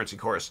cryptocurrency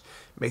course,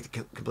 make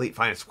the complete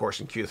finance course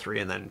in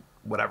Q3, and then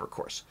whatever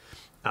course.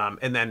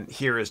 And then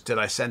here is, did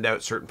I send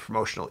out certain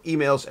promotional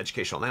emails,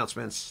 educational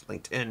announcements,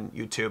 LinkedIn,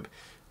 YouTube,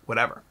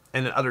 whatever,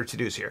 and then other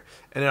to-dos here.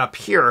 And then up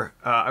here,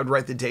 I would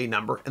write the day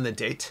number and the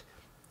date.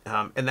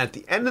 And then at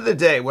the end of the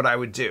day, what I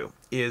would do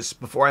is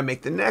before I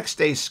make the next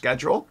day's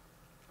schedule,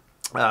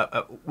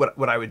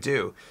 what I would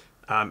do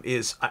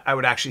is I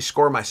would actually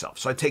score myself.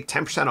 So I'd take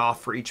 10%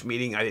 off for each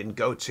meeting I didn't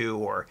go to,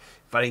 or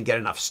if I didn't get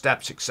enough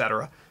steps,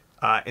 etc.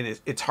 And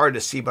it's hard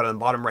to see, but on the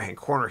bottom right-hand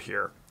corner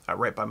here,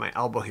 right by my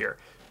elbow here,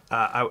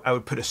 I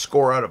would put a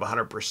score out of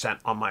 100%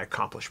 on my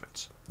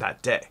accomplishments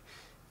that day.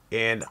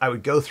 And I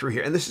would go through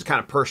here, and this is kind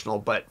of personal,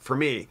 but for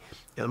me,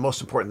 the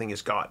most important thing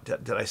is God.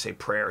 Did I say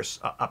prayers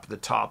up at the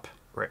top,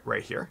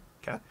 right here?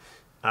 Okay.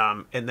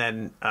 And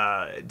then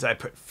did I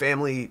put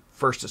family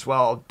first as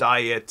well?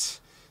 Diet,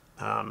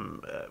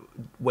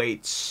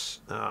 weights.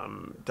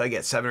 Did I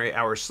get 7 or 8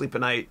 hours sleep a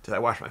night? Did I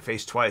wash my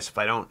face twice? If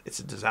I don't, it's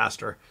a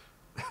disaster.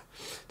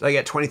 Did I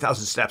get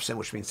 20,000 steps in,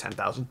 which means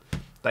 10,000?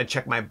 Did I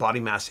check my body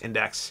mass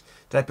index?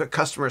 Did I put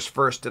customers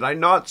first? Did I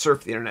not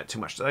surf the internet too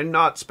much? Did I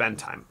not spend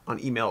time on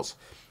emails?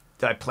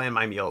 Did I plan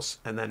my meals?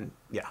 And then,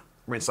 yeah,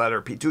 rinse, lather,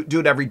 repeat. Do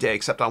it every day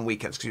except on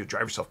weekends because you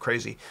drive yourself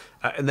crazy.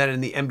 And then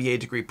in the MBA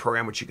degree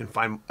program, which you can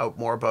find out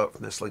more about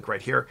from this link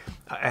right here,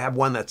 I have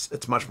one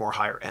that's much more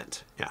higher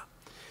end. Yeah.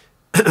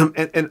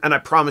 and I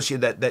promise you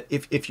that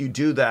if you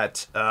do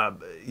that,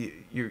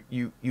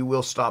 you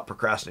will stop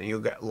procrastinating. You'll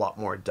get a lot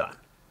more done.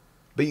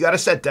 But you got to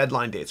set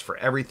deadline dates for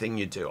everything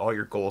you do, all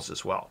your goals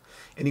as well.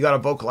 And you got to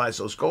vocalize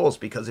those goals,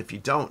 because if you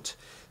don't,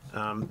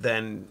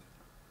 then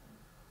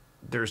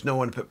there's no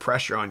one to put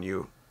pressure on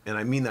you. And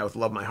I mean that with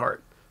love of my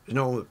heart. There's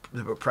no one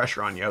to put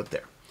pressure on you out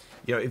there.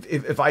 You know,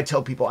 if I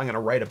tell people I'm going to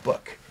write a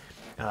book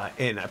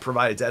and I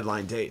provide a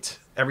deadline date,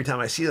 every time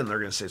I see them, they're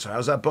going to say, so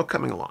how's that book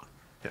coming along?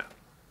 Yeah.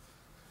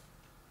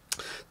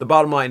 The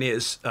bottom line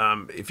is,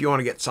 if you want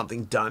to get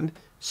something done,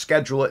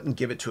 schedule it and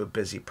give it to a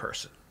busy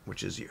person,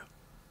 which is you.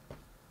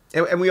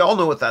 And we all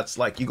know what that's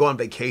like. You go on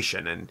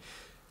vacation and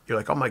you're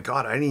like, oh my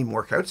God, I didn't even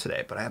work out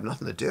today, but I have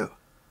nothing to do.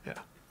 Yeah.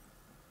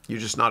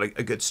 You're just not a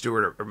good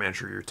steward or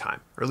manager of your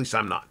time. Or at least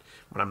I'm not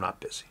when I'm not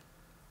busy.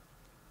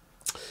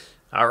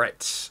 All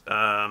right.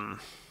 All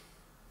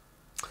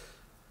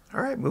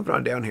right, moving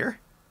on down here.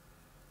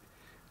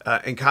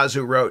 And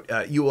Kazu wrote,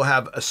 you will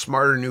have a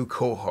smarter new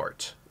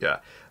cohort. Yeah.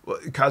 Well,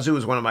 Kazu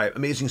is one of my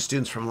amazing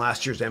students from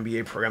last year's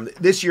MBA program.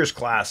 This year's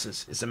class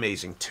is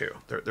amazing too.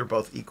 They're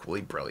both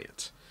equally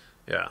brilliant.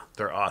 Yeah,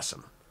 they're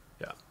awesome.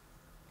 Yeah.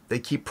 They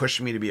keep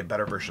pushing me to be a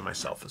better version of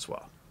myself as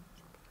well.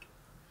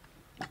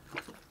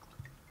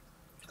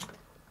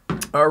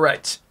 All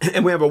right.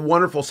 And we have a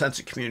wonderful sense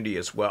of community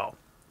as well.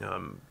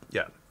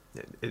 Yeah.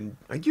 And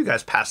you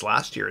guys passed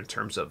last year in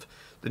terms of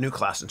the new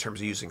class, in terms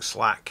of using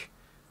Slack.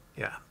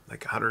 Yeah,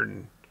 like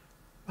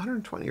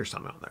 120 or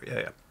something on there. Yeah,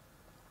 yeah.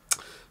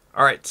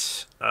 All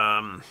right.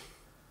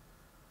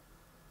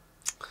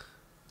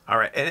 All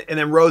right. And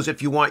then, Rose,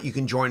 if you want, you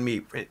can join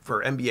me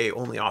for MBA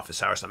only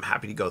office hours. I'm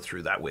happy to go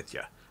through that with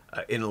you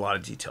in a lot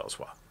of detail as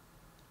well.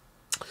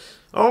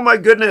 Oh, my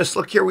goodness.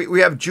 Look here. We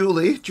have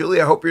Julie. Julie,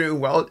 I hope you're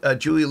doing well.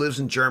 Julie lives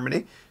in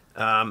Germany.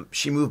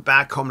 She moved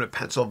back home to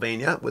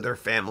Pennsylvania with her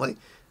family.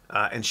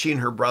 And she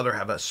and her brother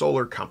have a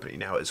solar company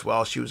now as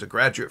well. She was a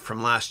graduate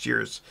from last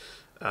year's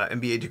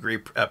MBA degree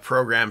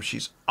program.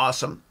 She's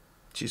awesome.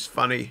 She's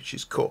funny.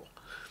 She's cool.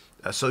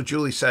 So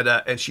Julie said,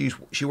 and she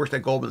worked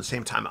at Goldman the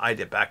same time I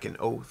did back in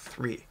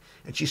 2003.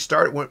 And she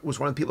was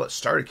one of the people that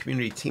started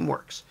Community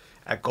Teamworks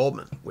at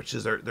Goldman, which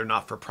is their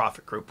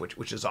not-for-profit group,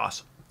 which is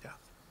awesome. Yeah.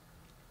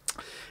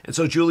 And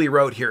so Julie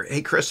wrote here,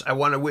 hey, Chris, I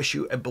want to wish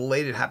you a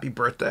belated happy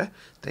birthday.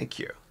 Thank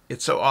you.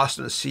 It's so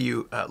awesome to see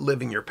you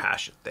living your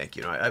passion. Thank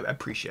you. I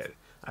appreciate it.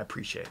 I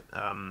appreciate it.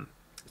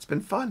 It's been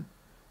fun.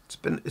 It's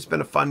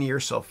been a fun year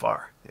so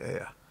far.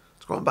 Yeah.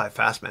 It's going by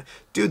fast, man.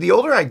 Dude, the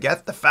older I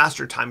get, the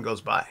faster time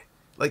goes by.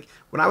 Like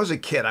when I was a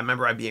kid, I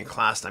remember I'd be in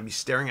class and I'd be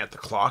staring at the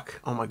clock.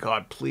 Oh my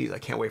God, please, I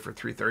can't wait for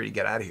 3:30 to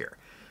get out of here.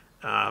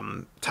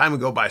 Time would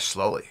go by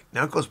slowly.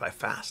 Now it goes by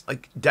fast.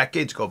 Like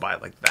decades go by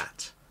like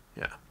that.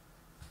 Yeah.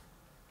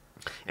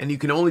 And you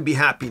can only be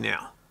happy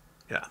now.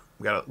 Yeah.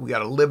 We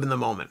gotta live in the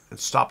moment and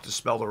stop to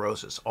smell the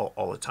roses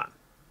all the time.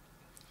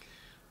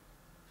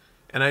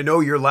 And I know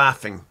you're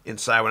laughing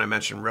inside when I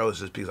mention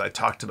roses, because I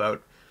talked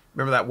about,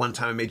 remember that one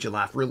time I made you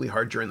laugh really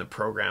hard during the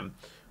program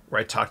where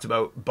I talked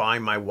about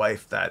buying my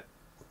wife that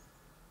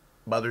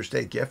Mother's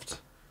Day gift?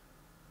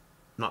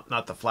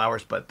 Not the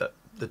flowers, but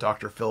the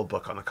Dr. Phil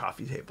book on the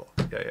coffee table.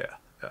 Yeah.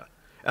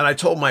 And I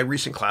told my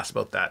recent class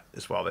about that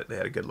as well. That they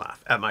had a good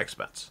laugh at my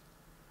expense.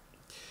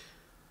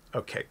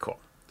 Okay, cool.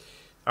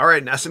 All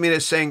right, Nasamina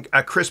is saying,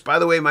 Chris, by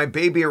the way, my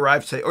baby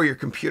arrived today. Oh, your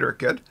computer,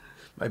 good.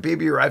 My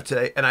baby arrived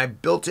today, and I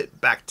built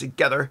it back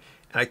together,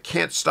 and I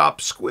can't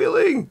stop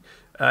squealing.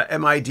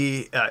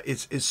 MID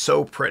is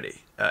so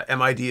pretty.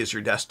 MID is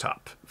your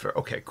desktop.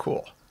 Okay,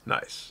 cool.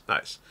 Nice.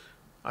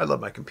 I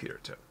love my computer,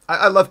 too.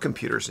 I love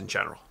computers in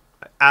general.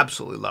 I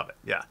absolutely love it,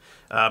 yeah.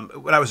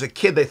 When I was a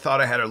kid, they thought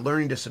I had a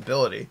learning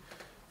disability,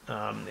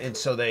 and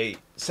so they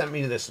sent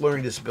me to this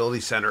learning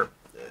disability center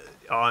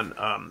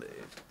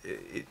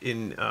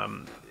in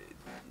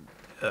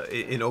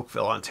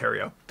Oakville,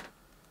 Ontario,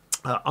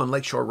 on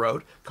Lakeshore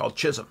Road, called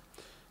Chisholm.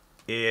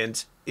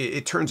 And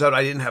it turns out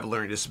I didn't have a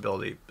learning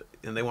disability,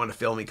 and they wanted to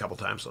fail me a couple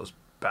times, those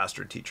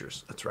bastard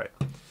teachers. That's right.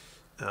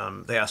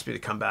 They asked me to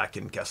come back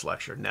and guest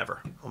lecture.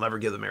 Never. I'll never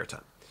give them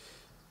airtime.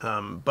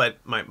 But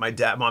my mom and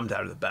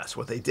dad are the best.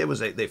 What they did was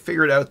they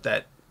figured out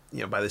that,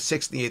 by the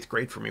 6th and the 8th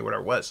grade for me,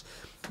 whatever it was,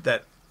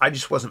 that I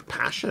just wasn't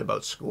passionate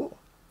about school.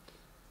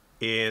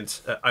 And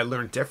I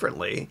learned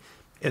differently.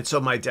 And so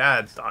my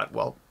dad thought,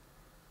 well,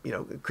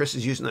 Chris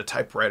is using a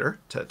typewriter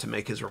to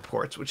make his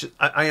reports, which is,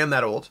 I am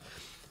that old.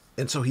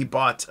 And so he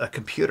bought a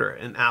computer,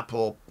 an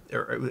Apple,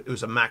 or it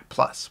was a Mac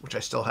Plus, which I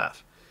still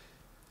have.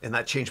 And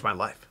that changed my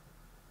life.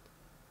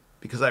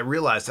 Because I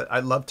realized that I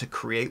love to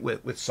create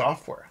with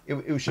software.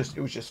 It was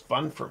just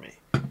fun for me.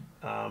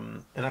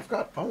 And I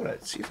want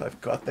to see if I've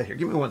got that here.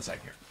 Give me one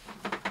second here.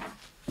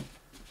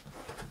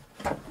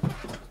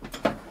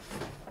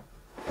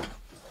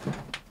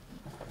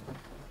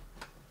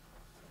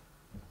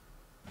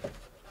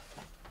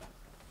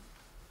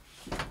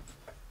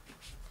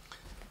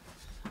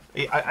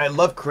 I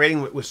love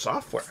creating with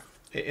software.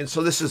 And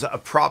so this is a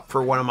prop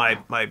for one of my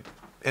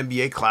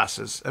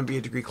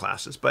MBA degree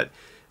classes. But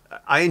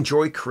I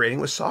enjoy creating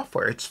with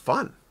software. It's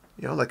fun.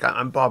 Like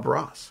I'm Bob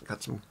Ross.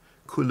 Got some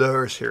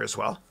couleurs here as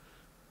well.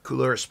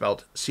 Couleur is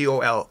spelled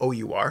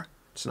C-O-L-O-U-R.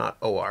 It's not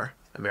O-R.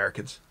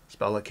 Americans,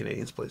 spell like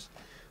Canadians, please.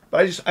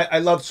 But I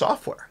love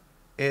software.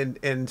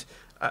 And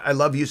I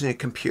love using a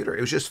computer.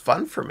 It was just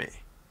fun for me.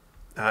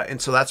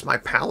 And so that's my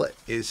palette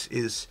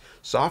is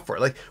software.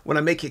 Like when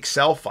I make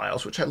Excel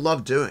files, which I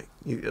love doing.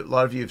 A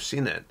lot of you have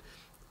seen it.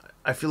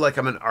 I feel like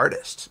I'm an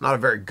artist. Not a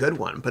very good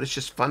one, but it's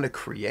just fun to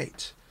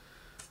create.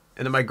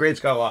 And then my grades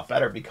got a lot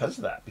better because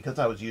of that. Because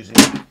I was using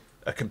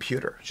a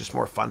computer. It's just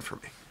more fun for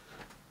me.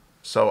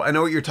 So I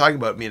know what you're talking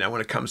about, Mina,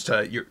 when it comes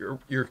to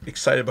you're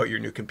excited about your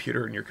new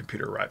computer and your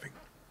computer arriving.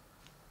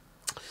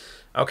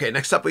 Okay,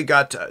 next up we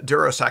got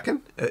Duro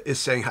Second is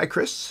saying, "Hi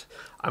Chris,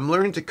 I'm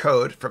learning to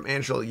code from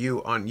Angela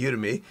Yu on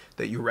Udemy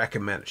that you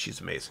recommend.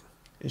 She's amazing.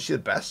 Isn't she the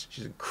best?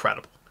 She's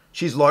incredible.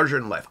 She's larger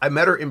than life. I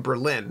met her in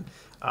Berlin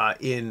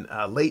in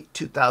late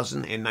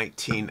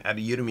 2019 at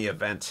a Udemy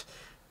event.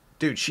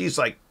 Dude, she's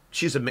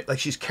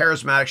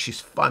charismatic.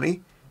 She's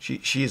funny.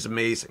 She is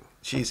amazing.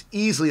 She's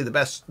easily the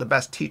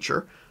best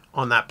teacher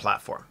on that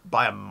platform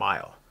by a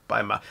mile.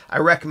 I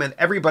recommend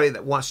everybody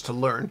that wants to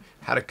learn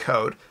how to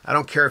code. I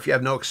don't care if you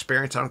have no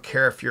experience. I don't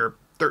care if you're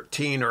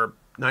 13 or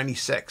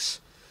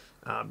 96.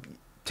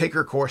 Take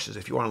her courses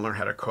if you want to learn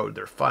how to code.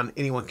 They're fun.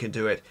 Anyone can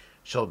do it.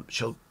 She'll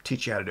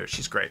teach you how to do it.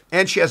 She's great.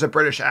 And she has a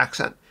British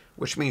accent,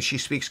 which means she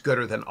speaks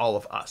gooder than all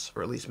of us,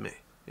 or at least me.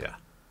 Yeah.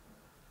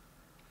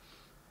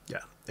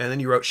 Yeah. And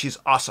then you wrote, she's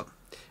awesome.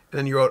 And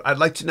then you wrote, I'd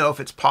like to know if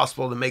it's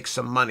possible to make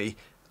some money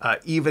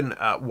even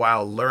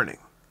while learning.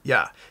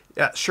 Yeah.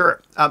 Yeah,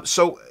 sure.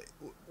 So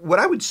what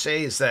I would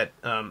say is that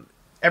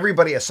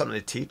everybody has something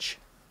to teach.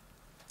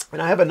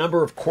 And I have a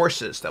number of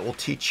courses that will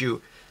teach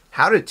you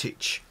how to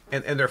teach.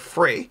 And they're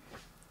free.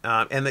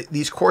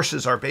 These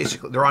courses are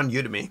they're on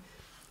Udemy.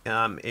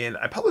 And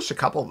I published a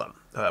couple of them.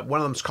 One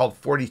of them is called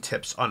 40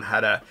 Tips on How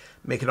to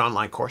Make an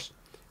Online Course.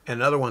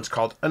 And another one's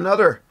called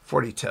Another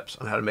 40 Tips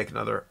on How to Make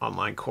Another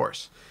Online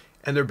Course.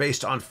 And they're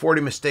based on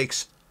 40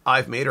 mistakes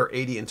I've made, or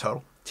 80 in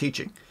total,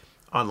 teaching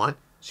online.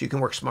 So you can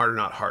work smarter,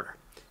 not harder.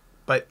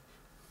 But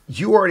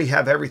you already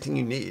have everything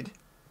you need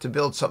to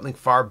build something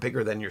far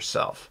bigger than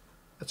yourself.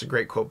 That's a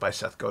great quote by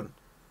Seth Godin.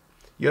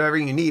 You have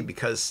everything you need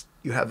because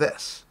you have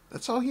this.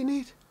 That's all you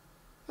need.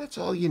 That's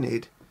all you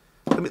need.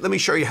 Let me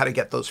show you how to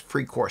get those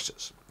free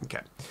courses.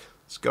 Okay,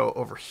 let's go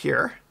over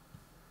here.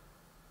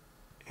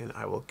 And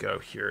I will go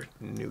here,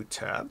 new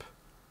tab.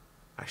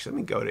 Actually,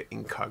 let me go to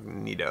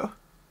incognito.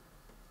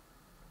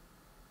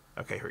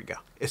 Okay, here we go.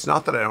 It's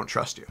not that I don't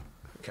trust you.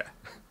 Okay.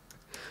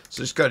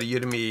 So just go to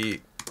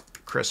Udemy,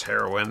 Chris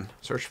Haroun,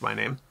 search for my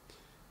name.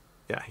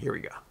 Yeah, here we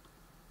go.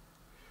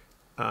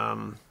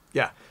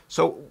 Yeah,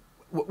 so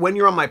when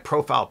you're on my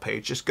profile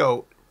page, just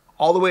go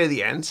all the way to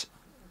the end.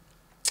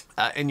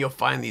 And you'll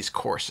find these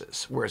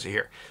courses. Where is it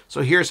here?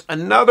 So here's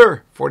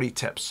another 40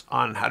 tips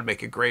on how to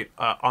make a great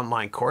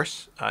online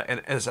course.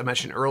 And as I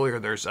mentioned earlier,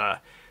 there's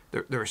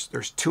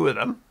two of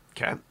them.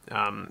 Okay.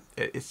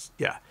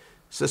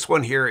 So this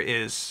one here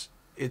is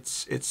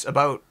it's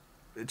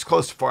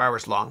close to 4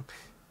 hours long,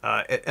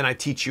 and I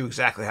teach you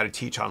exactly how to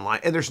teach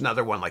online. And there's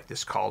another one like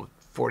this called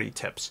 40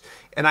 tips.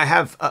 And I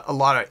have a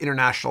lot of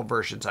international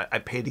versions. I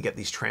paid to get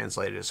these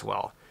translated as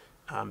well,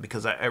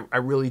 because I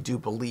really do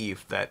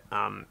believe that.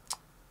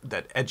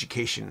 That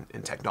education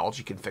and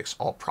technology can fix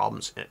all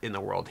problems in the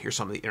world. Here's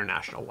some of the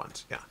international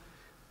ones. Yeah.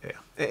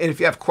 And if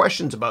you have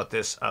questions about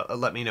this,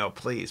 let me know,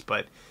 please.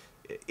 But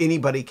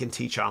anybody can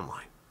teach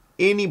online.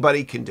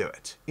 Anybody can do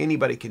it.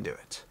 Anybody can do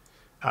it.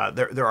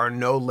 There are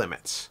no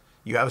limits.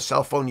 You have a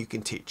cell phone, you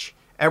can teach.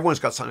 Everyone's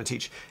got something to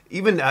teach.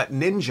 Even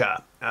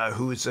Ninja,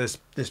 who is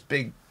this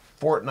big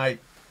Fortnite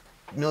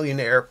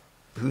millionaire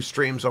who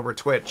streams over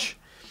Twitch.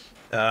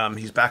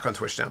 He's back on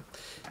Twitch now.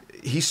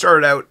 He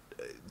started out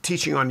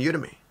teaching on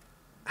Udemy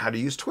how to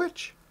use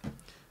Twitch.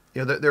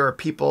 There are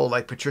people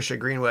like Patricia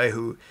Greenway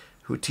who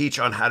teach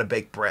on how to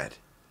bake bread.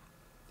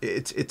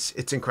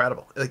 It's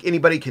incredible. Like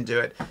anybody can do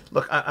it.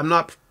 Look, I'm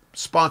not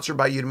sponsored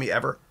by Udemy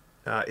ever.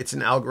 It's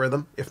an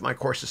algorithm. If my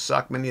courses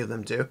suck, many of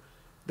them do,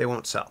 they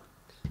won't sell.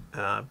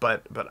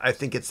 But I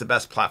think it's the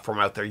best platform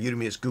out there.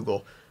 Udemy is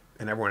Google,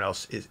 and everyone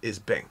else is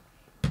Bing.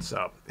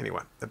 So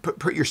anyway,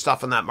 put your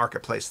stuff in that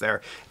marketplace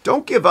there.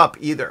 Don't give up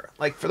either.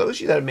 Like for those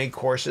of you that have made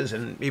courses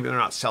and maybe they're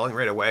not selling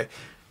right away,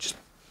 just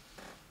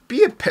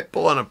be a pit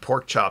bull on a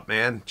pork chop,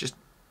 man. Just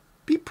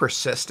be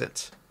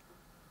persistent.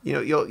 You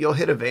know, you'll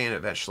hit a vein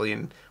eventually,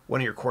 and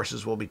one of your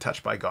courses will be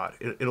touched by God.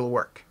 It'll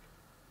work.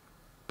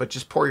 But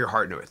just pour your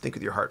heart into it. Think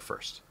with your heart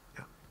first.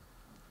 Yeah.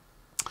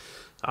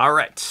 All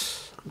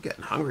right. I'm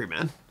getting hungry,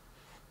 man.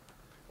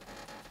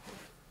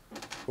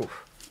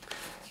 Oof.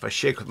 If I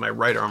shake with my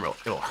right arm,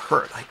 it'll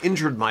hurt. I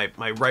injured my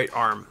right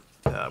arm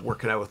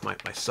working out with my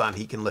son.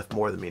 He can lift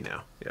more than me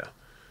now. Yeah.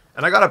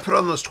 And I got to put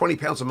on those 20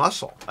 pounds of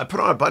muscle. I put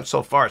on a bunch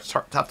so far. It's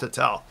tough to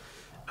tell.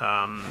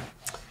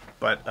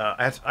 But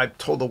I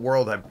told the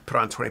world I put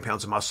on 20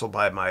 pounds of muscle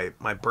by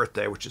my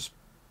birthday, which is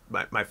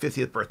my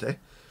 50th birthday,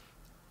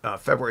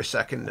 February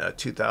 2nd,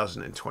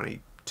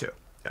 2022.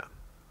 Yeah.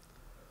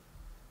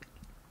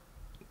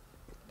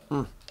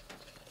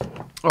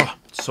 Oh,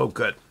 so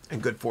good and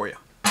good for you.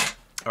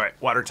 All right,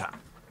 water time.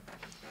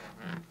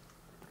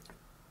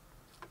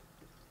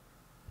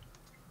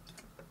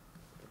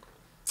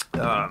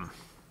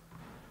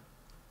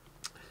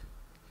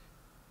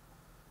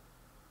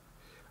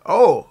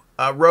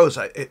 Rose,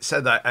 it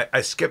said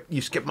that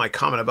you skipped my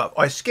comment about.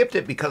 I skipped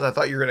it because I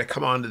thought you were going to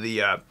come on to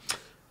the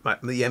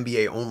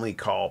MBA only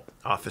call,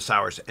 Office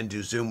Hours, and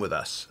do Zoom with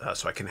us,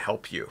 so I can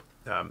help you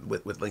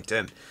with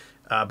LinkedIn.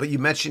 But you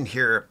mentioned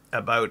here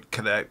about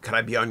could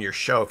I be on your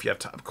show if you have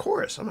time? Of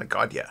course. Oh my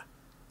God, yeah.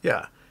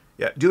 Yeah.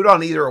 Do it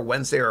on either a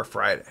Wednesday or a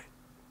Friday.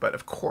 But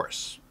of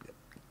course,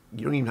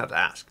 you don't even have to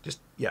ask. Just,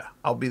 yeah,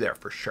 I'll be there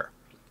for sure.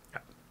 Yeah.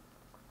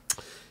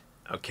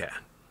 Okay.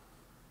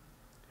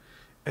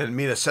 And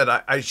Mina said,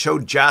 I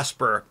showed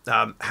Jasper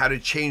how to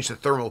change the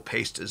thermal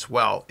paste as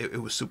well.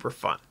 It was super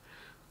fun.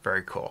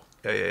 Very cool.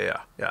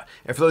 Yeah.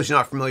 And for those who are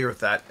not familiar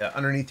with that,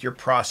 underneath your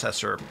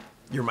processor,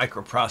 your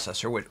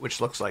microprocessor, which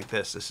looks like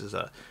this is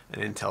an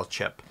Intel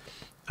chip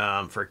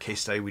for a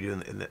case study we do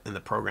in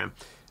the program.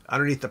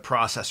 Underneath the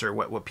processor,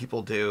 what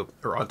people do,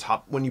 or on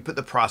top, when you put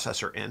the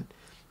processor in,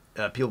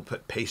 people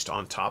put paste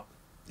on top.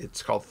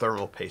 It's called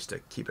thermal paste to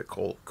keep it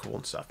cool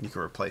and stuff. And you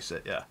can replace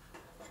it. Yeah.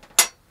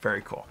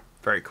 Very cool.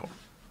 Very cool.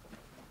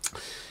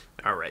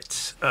 All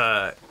right.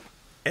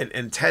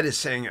 And Ted is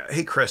saying,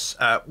 hey, Chris,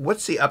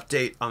 what's the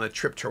update on the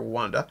trip to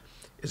Rwanda?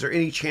 Is there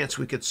any chance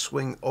we could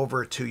swing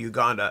over to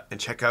Uganda and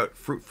check out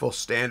Fruitful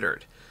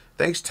Standard?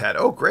 Thanks, Ted.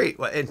 Oh, great.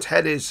 Well, and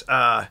Ted is...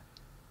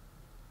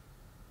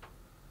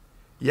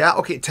 Yeah,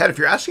 okay, Ted. If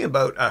you're asking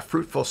about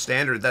Fruitful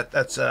Standard,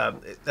 that's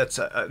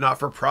a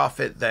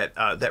not-for-profit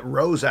that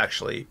Rose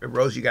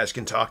you guys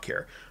can talk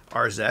here.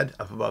 RZ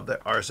up above the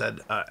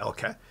RZ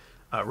LK,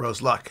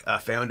 Rose Luck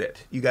found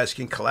it. You guys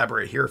can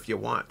collaborate here if you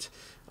want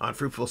on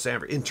Fruitful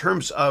Standard. In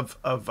terms of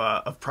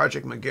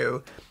Project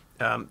Magoo,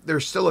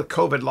 there's still a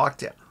COVID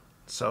lockdown,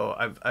 so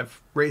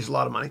I've raised a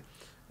lot of money,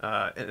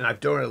 and I've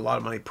donated a lot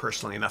of money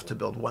personally, enough to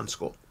build one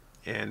school,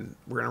 and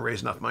we're going to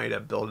raise enough money to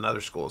build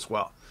another school as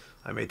well.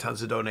 I made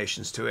tons of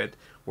donations to it.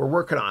 We're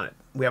working on it.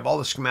 We have all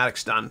the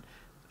schematics done.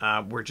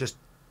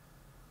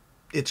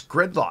 It's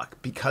gridlock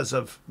because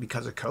of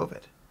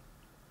COVID.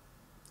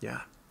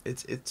 Yeah,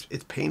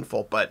 it's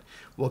painful, but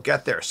we'll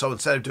get there. So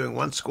instead of doing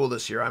one school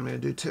this year, I'm going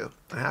to do two.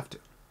 I have to.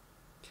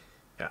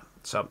 Yeah.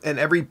 So, and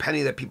every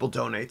penny that people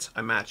donate,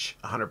 I match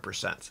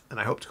 100%, and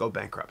I hope to go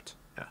bankrupt.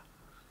 Yeah.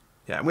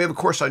 Yeah. And we have a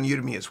course on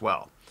Udemy as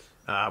well,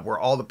 where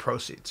all the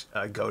proceeds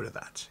go to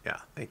that.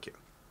 Yeah. Thank you.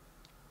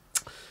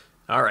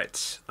 All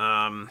right.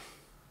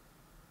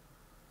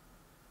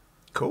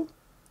 Cool.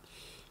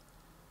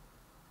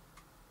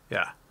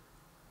 Yeah.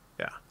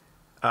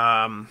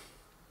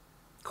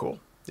 Cool.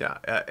 Yeah.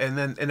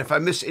 And if I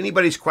miss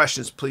anybody's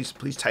questions,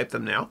 please type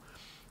them now.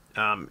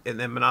 And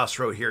then Manas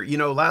wrote here,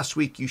 last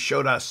week you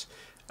showed us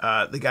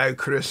the guy who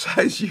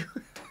criticized you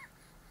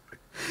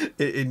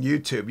in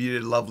YouTube. You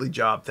did a lovely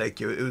job. Thank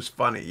you. It was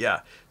funny.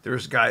 Yeah. There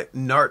was a guy,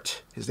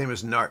 Nart. His name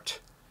is Nart.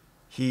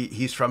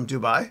 He's from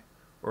Dubai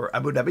or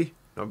Abu Dhabi.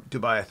 No,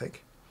 Dubai, I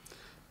think.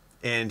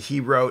 And he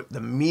wrote the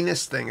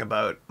meanest thing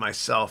about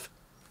myself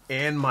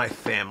and my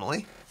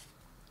family.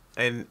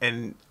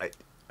 And I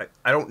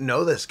don't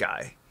know this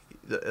guy,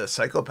 a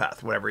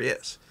psychopath, whatever he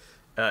is.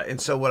 And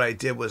so what I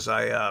did was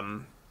I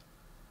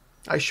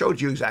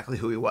showed you exactly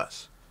who he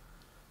was.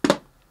 Yeah.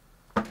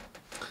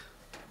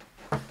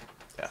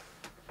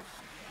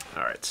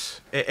 All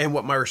right. And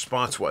what my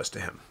response was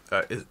to him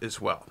as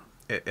well.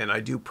 And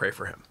I do pray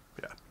for him.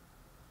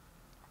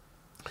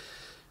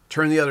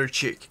 Turn the other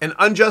cheek. An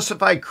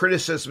unjustified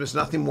criticism is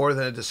nothing more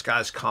than a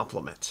disguised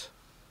compliment.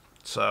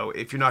 So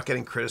if you're not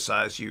getting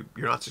criticized, you're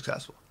not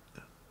successful.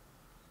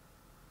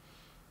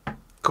 Yeah.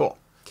 Cool.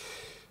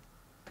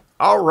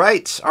 All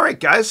right,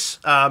 guys.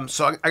 So I'm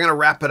going to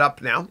wrap it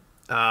up now.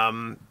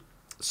 Hold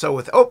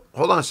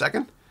on a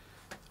second.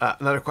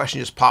 Another question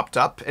just popped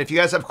up. If you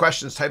guys have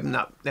questions, type them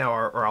up now,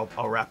 or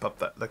I'll wrap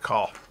up the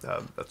call.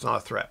 That's not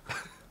a threat.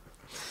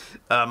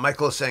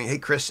 Michael is saying, hey,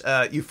 Chris,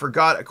 you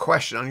forgot a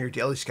question on your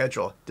daily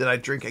schedule. Did I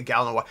drink a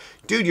gallon of water?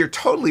 Dude, you're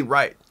totally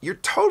right. You're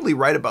totally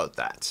right about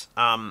that.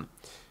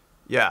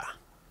 Yeah.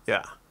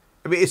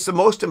 I mean, it's the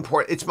most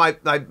important. It's my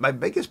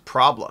biggest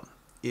problem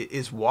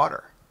is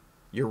water.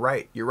 You're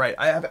right.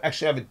 I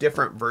actually have a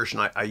different version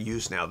I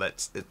use now.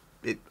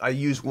 I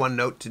use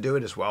OneNote to do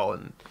it as well,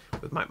 and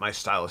with my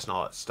stylus and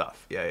all that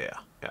stuff. Yeah.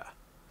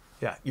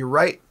 You're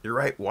right.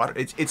 Water.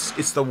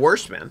 It's the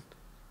worst, man.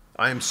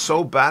 I am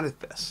so bad at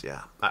this.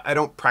 Yeah. I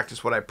don't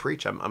practice what I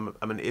preach. I'm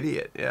an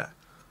idiot. Yeah.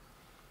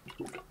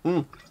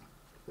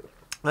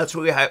 That's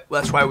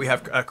why we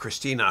have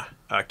Christina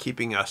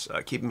keeping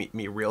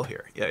me real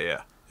here.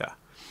 Yeah.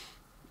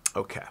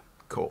 Okay.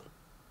 Cool.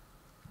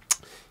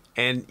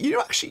 And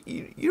actually,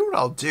 you know what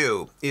I'll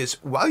do is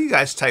while you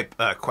guys type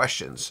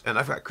questions, and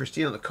I've got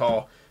Christina on the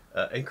call,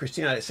 and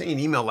Christina, I sent you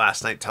an email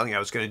last night telling you I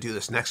was going to do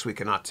this next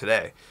week and not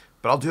today,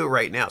 but I'll do it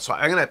right now. So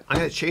I'm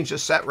gonna change the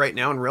set right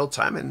now in real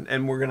time,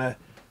 and we're gonna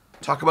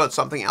talk about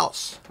something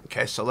else.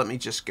 Okay, so let me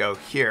just go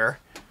here,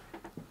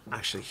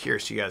 actually here,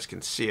 so you guys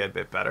can see it a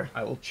bit better.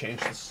 I will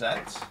change the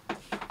set.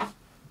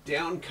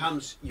 Down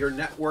comes your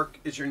network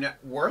is your net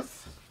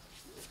worth.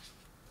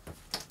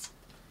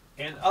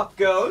 And up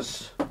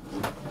goes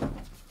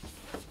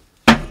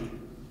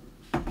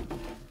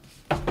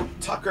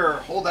Tucker,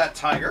 hold that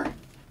tiger.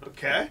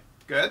 Okay,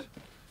 good.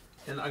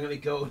 And I'm going to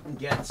go and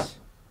get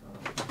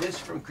this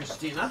from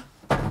Christina.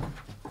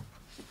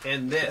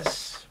 And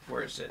this,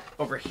 where is it?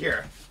 Over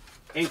here.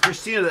 And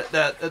Christina,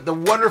 the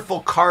wonderful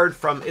card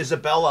from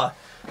Isabella.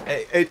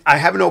 I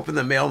haven't opened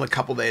the mail in a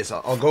couple days.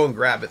 I'll go and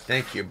grab it.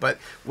 Thank you. But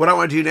what I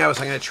want to do now is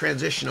I'm going to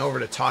transition over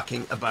to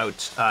talking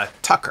about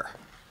Tucker.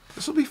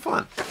 This will be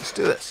fun. Let's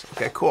do this.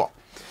 Okay, cool.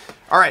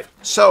 All right.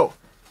 So,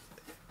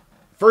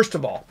 first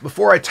of all,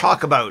 before I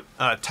talk about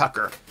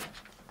Tucker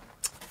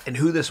and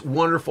who this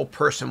wonderful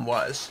person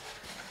was,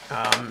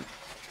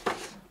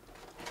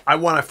 I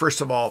want to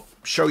first of all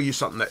show you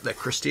something that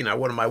Christina,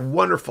 one of my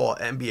wonderful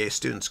MBA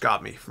students,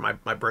 got me for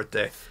my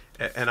birthday.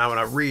 And I want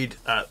to read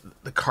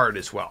the card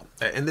as well.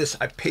 And this,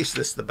 I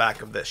pasted this to the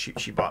back of this.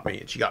 She bought me,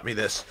 and she got me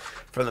this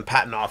from the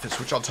patent office,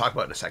 which I'll talk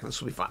about in a second.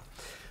 This will be fun.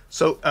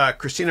 So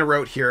Christina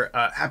wrote here,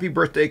 happy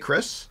birthday,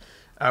 Chris.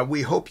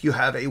 We hope you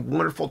have a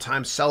wonderful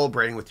time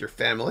celebrating with your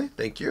family.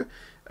 Thank you.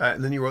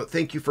 And then you wrote,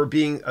 thank you for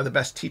being the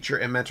best teacher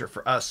and mentor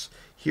for us.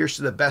 Here's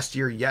to the best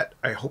year yet.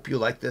 I hope you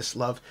like this.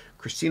 Love,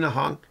 Christina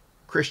Hong,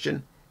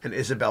 Christian, and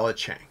Isabella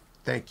Chang.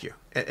 Thank you.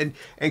 And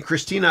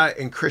Christina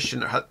and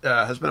Christian,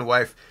 husband and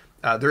wife,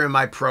 they're in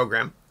my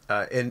program.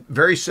 And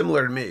very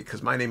similar to me,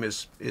 because my name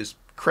is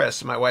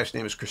Chris, and my wife's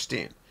name is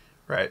Christine.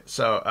 Right?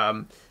 So,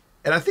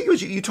 and I think it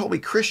was you told me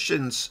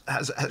Christians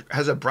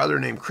has a brother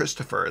named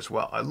Christopher as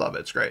well. I love it.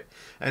 It's great.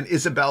 And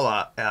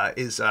Isabella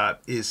is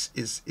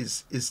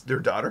their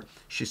daughter.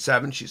 She's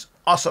 7. She's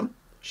awesome.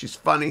 She's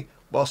funny,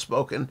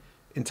 well-spoken,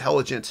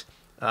 intelligent,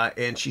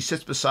 and she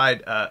sits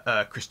beside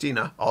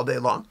Christina all day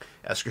long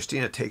as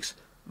Christina takes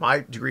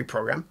my degree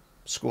program,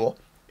 school,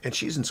 and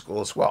she's in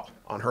school as well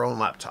on her own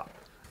laptop.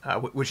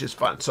 Which is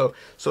fun. So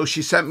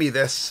she sent me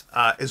this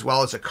as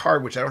well as a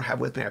card, which I don't have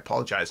with me. I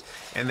apologize.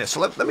 And this. So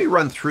let me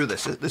run through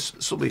this.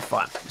 This will be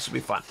fun. This will be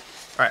fun.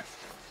 All right.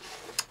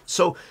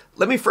 So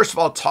let me first of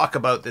all talk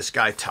about this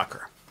guy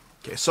Tucker.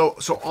 Okay. So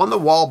on the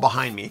wall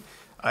behind me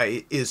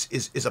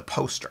is a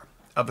poster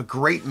of a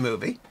great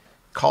movie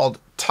called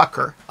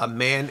Tucker, A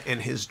Man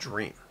and His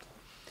Dream,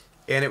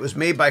 and it was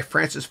made by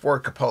Francis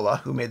Ford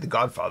Coppola, who made the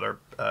Godfather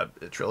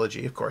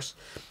trilogy, of course,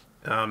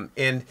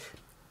 and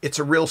it's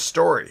a real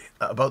story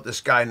about this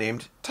guy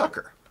named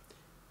Tucker.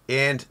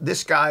 And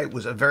this guy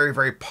was a very,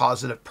 very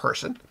positive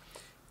person.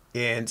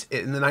 And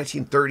in the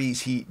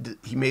 1930s,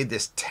 he made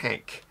this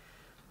tank.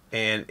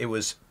 And it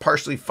was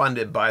partially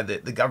funded by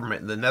the government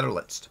in the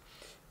Netherlands.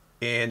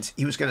 And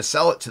he was going to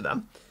sell it to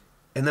them.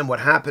 And then what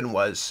happened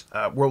was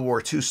World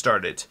War II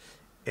started.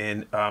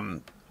 And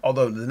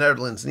although the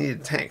Netherlands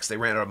needed tanks, they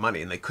ran out of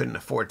money and they couldn't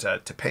afford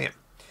to pay him.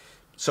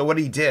 So what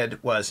he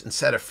did was,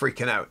 instead of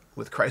freaking out,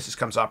 with crisis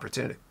comes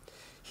opportunity,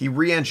 he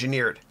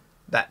re-engineered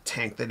that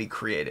tank that he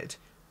created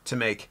to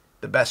make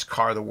the best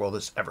car the world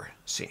has ever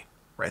seen.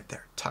 Right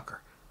there,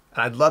 Tucker.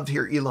 And I'd love to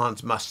hear Elon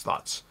Musk's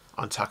thoughts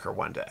on Tucker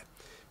one day.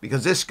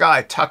 Because this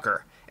guy,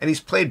 Tucker, and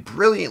he's played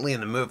brilliantly in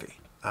the movie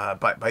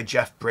by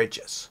Jeff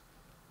Bridges.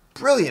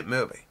 Brilliant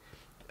movie.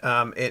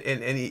 And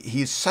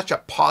he's such a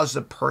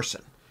positive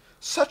person.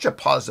 Such a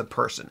positive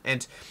person.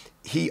 And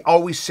he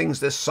always sings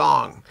this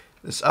song,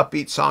 this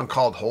upbeat song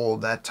called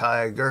Hold That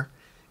Tiger.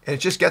 And it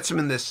just gets him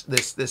in this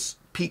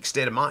peak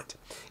state of mind.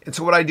 And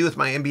so what I do with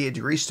my MBA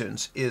degree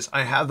students is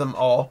I have them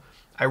all,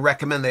 I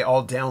recommend they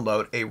all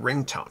download a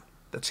ringtone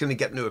that's going to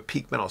get into a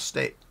peak mental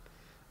state.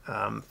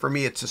 For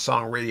me, it's a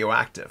song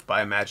Radioactive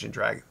by Imagine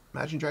Dragons.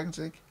 Imagine Dragons,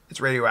 I think? It's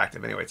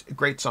Radioactive. Anyway, it's a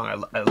great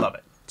song. I love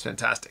it. It's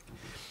fantastic.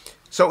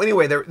 So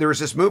anyway, there was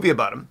this movie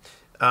about him.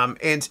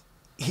 And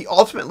he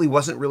ultimately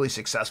wasn't really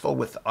successful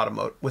with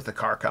the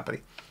car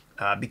company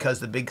because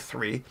the big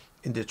three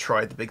in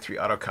Detroit, the big three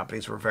auto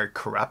companies were very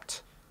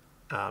corrupt.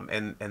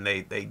 And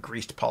they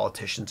greased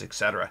politicians,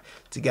 etc.,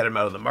 to get him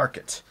out of the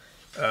market.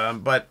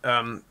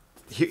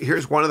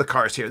 Here's one of the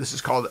cars here. This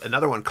is called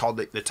another one called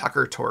the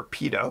Tucker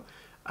Torpedo,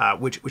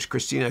 which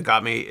Christina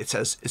got me. It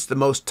says it's the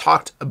most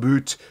talked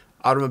about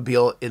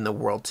automobile in the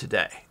world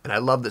today, and I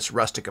love this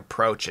rustic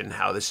approach and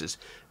how this is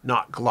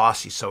not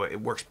glossy, so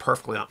it works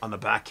perfectly on the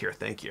back here.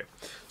 Thank you.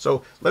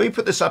 So let me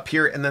put this up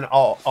here, and then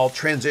I'll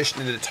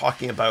transition into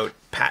talking about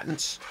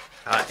patents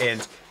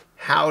and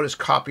how does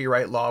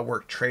copyright law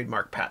work,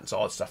 trademark patents,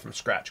 all that stuff from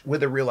scratch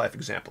with a real life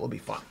example. It'll be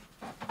fun.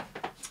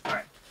 All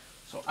right,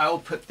 so I will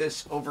put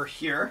this over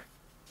here.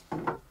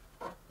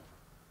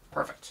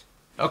 Perfect.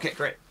 Okay,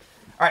 great.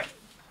 All right.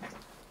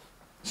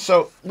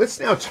 So let's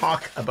now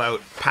talk about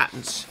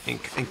patents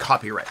and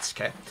copyrights,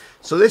 okay?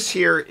 So this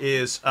here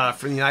is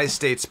from the United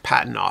States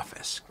Patent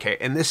Office, okay?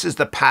 And this is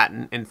the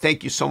patent, and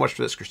thank you so much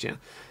for this, Christina.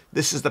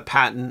 This is the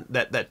patent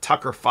that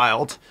Tucker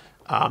filed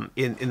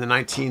in the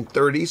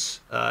 1930s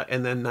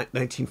and then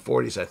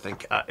 1940s, I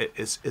think,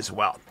 as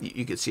well.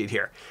 You can see it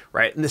here,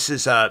 right? And this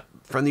is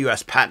from the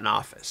U.S. Patent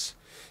Office.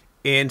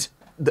 And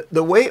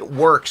the way it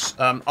works,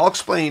 I'll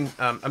explain.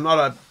 I'm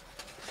not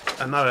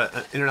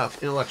an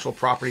intellectual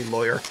property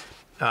lawyer.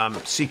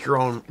 Seek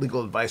your own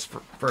legal advice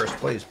first,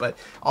 please. But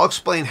I'll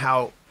explain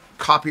how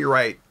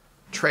copyright,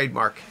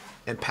 trademark,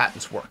 and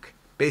patents work.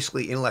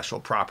 Basically,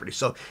 intellectual property.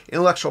 So,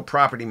 intellectual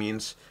property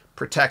means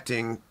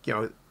protecting,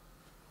 the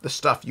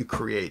stuff you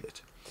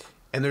created.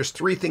 And there's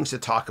three things to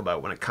talk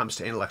about when it comes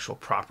to intellectual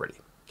property.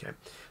 Okay,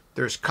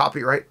 there's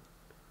copyright,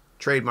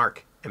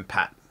 trademark, and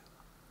patent.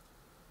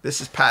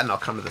 This is patent. I'll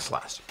come to this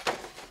last.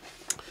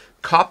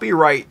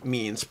 Copyright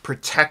means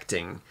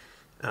protecting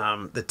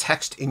the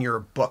text in your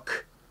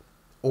book,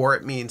 or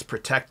it means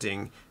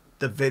protecting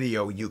the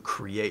video you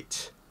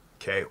create,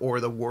 okay,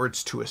 or the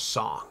words to a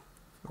song,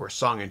 or a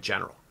song in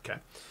general, okay.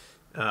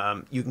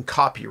 You can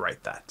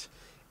copyright that,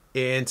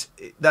 and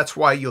that's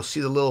why you'll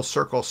see the little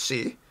circle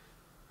C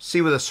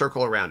with a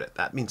circle around it.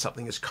 That means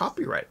something is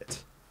copyrighted,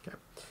 okay.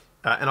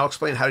 And I'll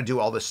explain how to do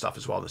all this stuff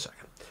as well in a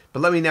second.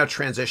 But let me now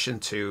transition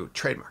to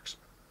trademarks.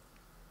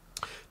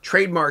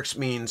 Trademarks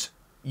means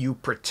you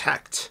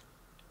protect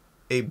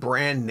a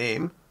brand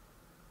name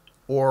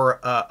or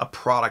a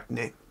product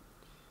name.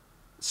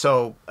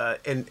 So,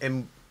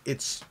 and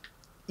it's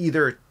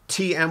either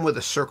TM with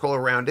a circle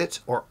around it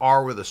or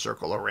R with a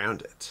circle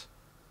around it.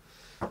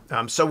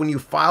 So when you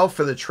file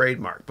for the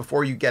trademark,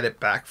 before you get it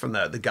back from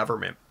the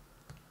government,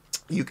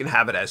 you can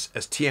have it as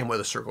TM with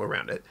a circle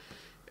around it.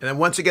 And then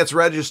once it gets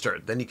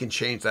registered, then you can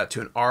change that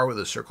to an R with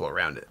a circle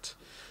around it.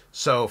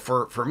 So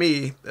for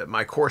me,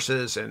 my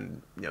courses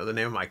and the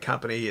name of my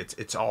company,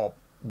 it's all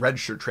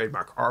registered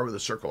trademark, R with a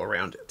circle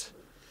around it.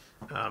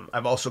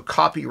 I've also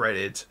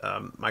copyrighted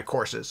my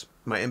courses.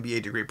 My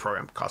MBA degree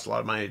program costs a lot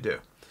of money to do,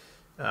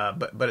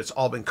 but it's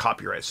all been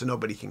copyrighted, so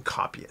nobody can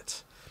copy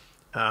it.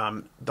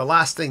 The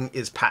last thing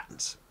is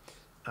patents.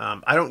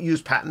 I don't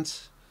use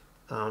patents,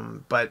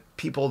 but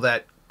people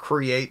that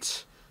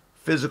create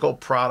physical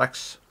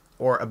products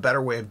or a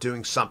better way of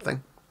doing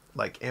something,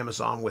 like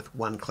Amazon with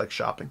one-click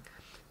shopping,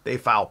 they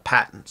file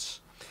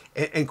patents.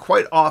 And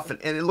quite often,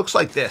 and it looks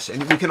like this,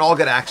 and we can all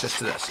get access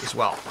to this as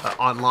well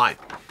online.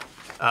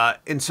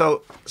 And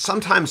so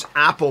sometimes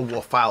Apple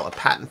will file a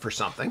patent for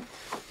something,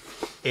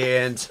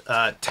 and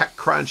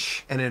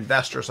TechCrunch and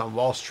investors on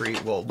Wall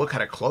Street will look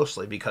at it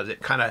closely because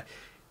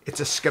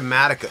it's a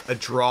schematic, a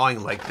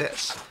drawing like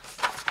this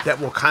that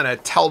will kind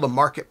of tell the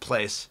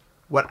marketplace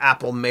what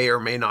Apple may or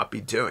may not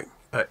be doing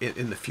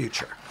in the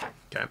future.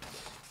 Okay,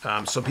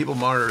 so people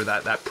monitor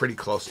that pretty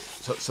closely.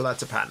 So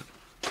that's a patent.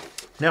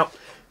 Now,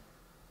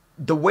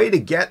 the way to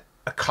get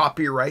a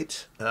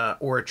copyright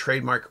or a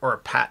trademark or a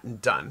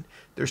patent done,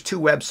 there's two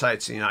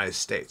websites in the United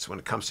States when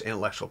it comes to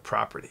intellectual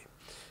property.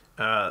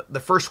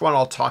 The first one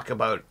I'll talk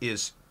about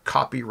is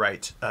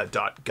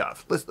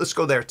copyright.gov. Let's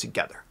go there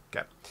together.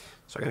 Okay,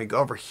 so I'm going to go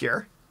over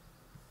here,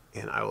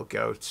 and I will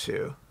go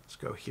to, let's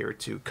go here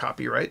to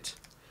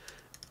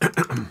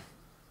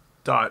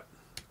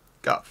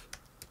copyright.gov.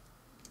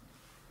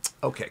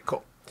 Okay,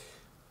 cool.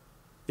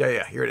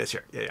 Yeah, here it is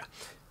here. Yeah.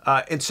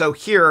 And so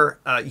here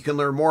you can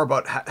learn more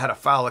about how to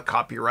file a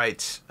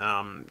copyright.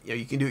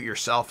 You can do it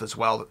yourself as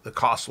well. The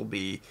cost will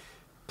be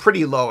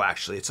pretty low,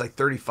 actually. It's like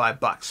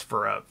 $35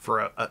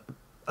 for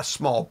a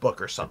small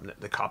book or something,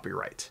 the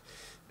copyright.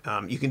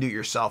 You can do it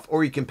yourself,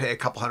 or you can pay a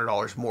couple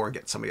 $100 more and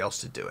get somebody else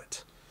to do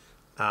it.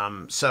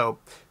 So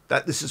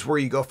this is where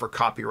you go for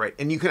copyright,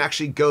 and you can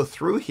actually go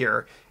through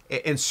here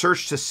and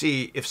search to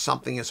see if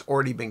something has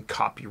already been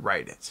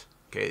copyrighted.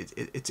 Okay,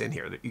 it's in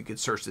here that you can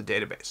search the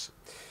database.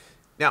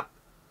 Now,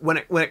 when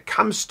it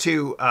comes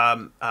to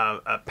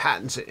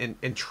patents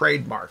and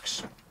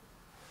trademarks,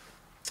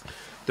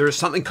 there's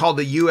something called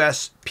the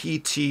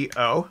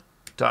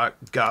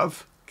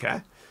USPTO.gov,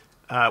 okay,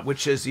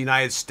 which is the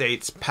United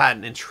States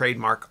Patent and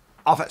Trademark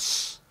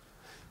Office.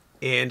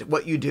 And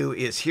what you do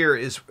is here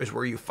is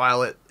where you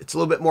file it. It's a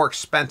little bit more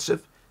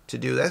expensive to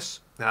do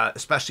this,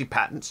 especially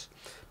patents.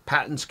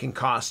 Patents can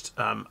cost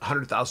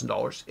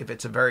 $100,000 if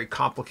it's a very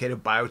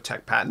complicated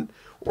biotech patent,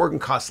 or it can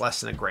cost less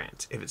than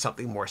 $1,000 if it's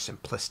something more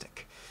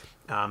simplistic.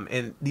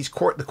 And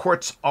the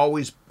courts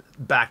always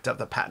backed up.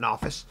 The patent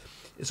office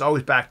is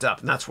always backed up.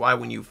 And that's why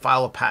when you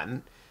file a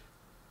patent,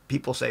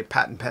 people say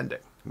patent pending,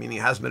 meaning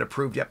it hasn't been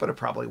approved yet, but it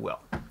probably will.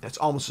 It's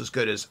almost as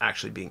good as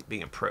actually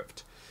being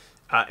approved.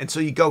 And so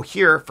you go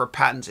here for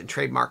patents and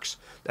trademarks.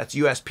 That's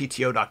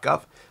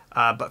uspto.gov.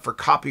 But for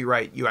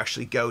copyright, you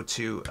actually go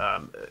to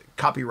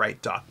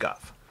copyright.gov,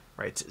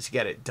 right, to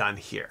get it done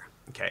here.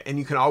 Okay, and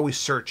you can always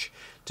search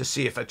to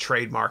see if a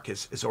trademark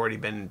has already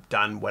been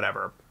done,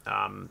 whatever,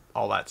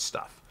 all that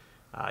stuff.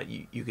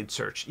 You can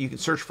search. You can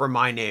search for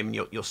my name, and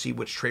you'll see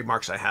which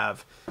trademarks I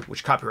have,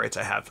 which copyrights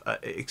I have,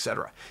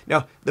 etc.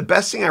 Now, the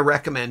best thing I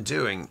recommend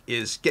doing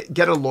is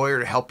get a lawyer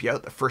to help you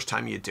out the first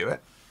time you do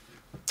it.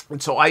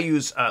 And so I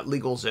use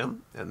LegalZoom,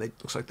 and it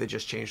looks like they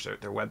just changed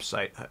their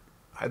website.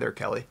 Hi there,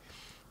 Kelly.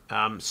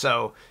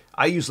 So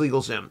I use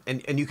LegalZoom,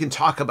 and you can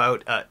talk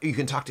about you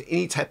can talk to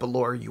any type of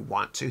lawyer you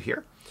want to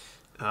here.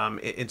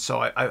 And so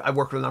I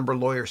work with a number of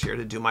lawyers here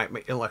to do my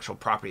intellectual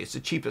property. It's the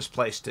cheapest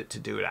place to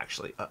do it,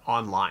 actually,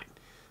 online.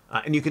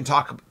 And you can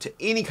talk to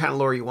any kind of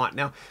lawyer you want.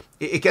 Now,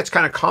 it gets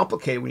kind of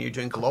complicated when you're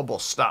doing global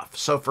stuff.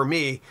 So for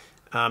me,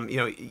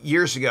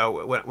 years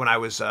ago, when I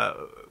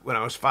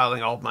was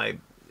filing all my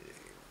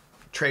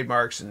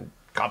trademarks and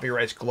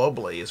copyrights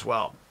globally as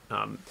well,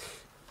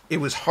 it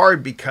was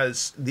hard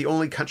because the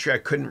only country I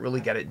couldn't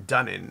really get it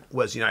done in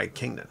was United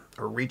Kingdom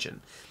or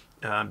region.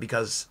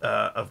 Because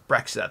of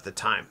Brexit at the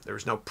time. There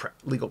was no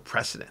legal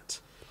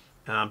precedent.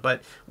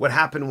 But what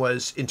happened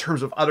was, in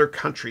terms of other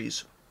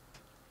countries,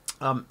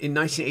 in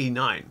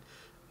 1989,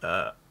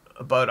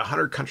 about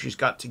 100 countries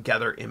got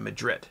together in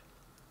Madrid.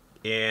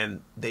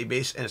 And they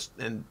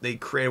they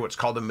created what's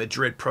called the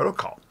Madrid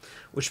Protocol,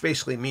 which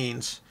basically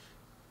means,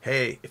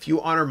 hey, if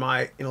you honor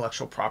my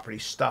intellectual property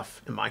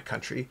stuff in my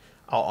country,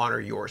 I'll honor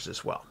yours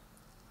as well.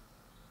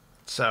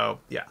 So,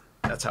 yeah,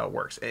 that's how it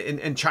works.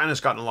 And China's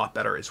gotten a lot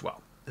better as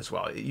well.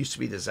 It used to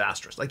be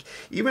disastrous. Like,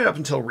 even up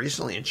until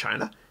recently in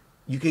China,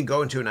 you can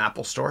go into an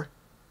Apple store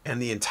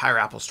and the entire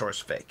Apple store is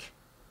fake.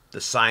 The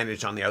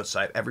signage on the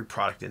outside, every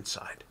product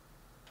inside.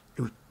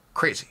 It was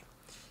crazy.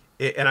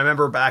 And I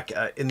remember back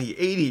in the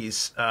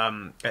 80s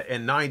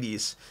and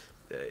 90s,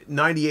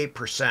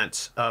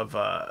 98%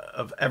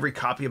 of every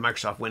copy of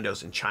Microsoft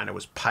Windows in China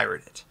was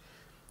pirated.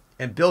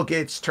 And Bill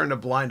Gates turned a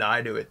blind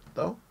eye to it,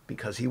 though,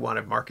 because he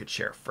wanted market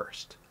share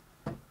first.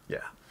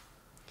 Yeah.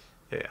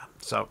 Yeah.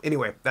 So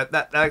anyway,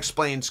 that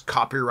explains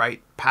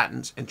copyright,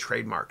 patents, and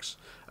trademarks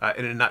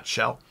in a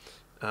nutshell.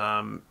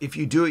 If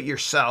you do it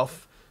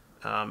yourself,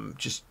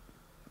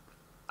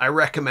 I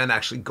recommend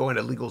actually going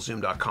to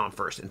LegalZoom.com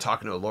first and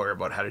talking to a lawyer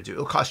about how to do it.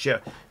 It'll cost you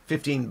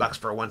 $15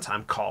 for a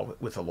one-time call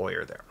with a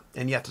lawyer there,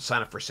 and you have to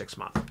sign up for a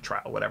 6-month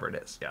trial, whatever it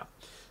is. Yeah,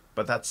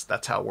 but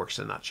that's how it works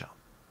in a nutshell.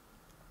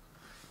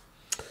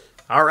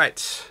 All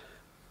right.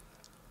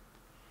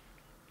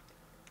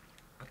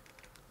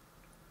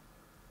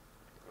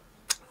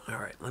 All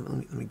right,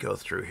 let me go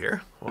through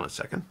here. Hold on a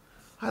second.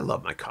 I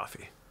love my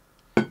coffee.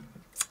 All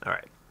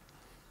right.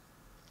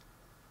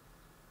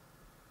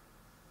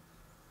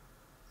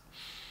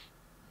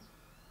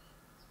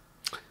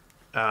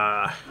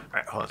 All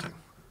right, hold on a second.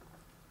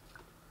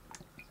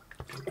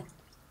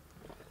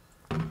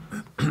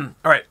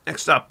 All right,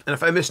 next up, and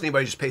if I miss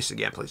anybody, just paste it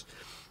again, please.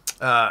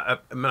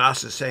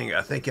 Manas is saying,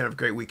 thank you, have a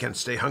great weekend.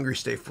 Stay hungry,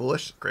 stay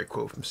foolish. Great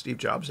quote from Steve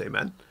Jobs.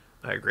 Amen.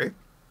 I agree.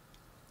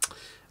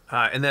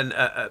 And then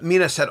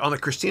Mina said, on the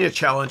Christina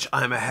challenge,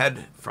 I'm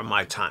ahead from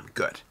my time.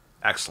 Good.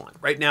 Excellent.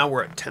 Right now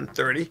we're at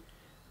 10:30,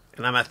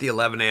 and I'm at the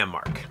 11 a.m.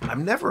 mark.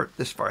 I'm never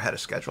this far ahead of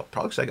schedule.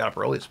 Probably because I got up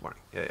early this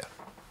morning. Yeah.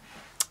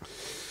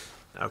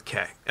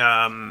 Okay.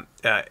 And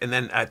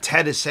then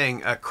Ted is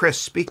saying, Chris,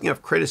 speaking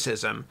of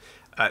criticism,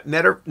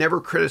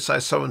 never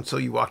criticize someone until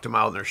you walked a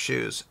mile in their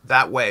shoes.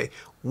 That way,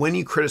 when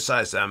you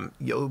criticize them,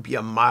 you'll be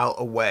a mile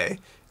away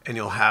and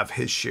you'll have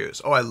his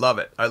shoes. Oh, I love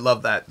it. I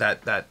love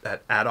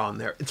that add-on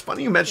there. It's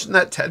funny you mentioned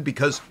that, Ted,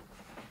 because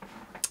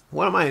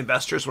one of my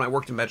investors, when I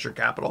worked in venture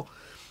capital,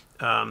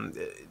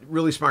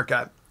 really smart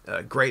guy,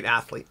 great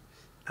athlete,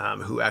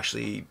 who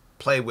actually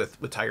played with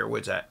Tiger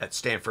Woods at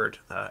Stanford,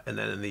 and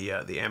then in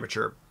the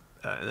amateur,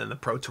 and then the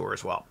pro tour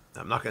as well.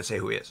 I'm not going to say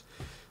who he is.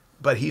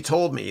 But he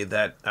told me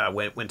that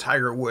when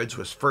Tiger Woods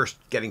was first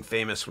getting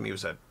famous when he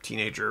was a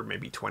teenager,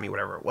 maybe 20,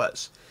 whatever it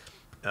was,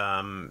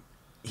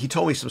 he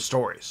told me some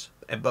stories.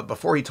 But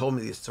before he told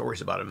me these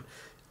stories about him,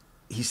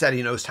 he said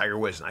he knows Tiger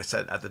Woods. And I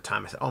said at the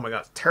time, I said, oh my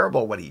God, it's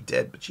terrible what he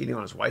did, but cheating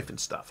on his wife and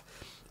stuff.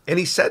 And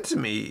he said to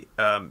me,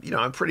 I'm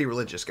a pretty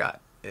religious guy,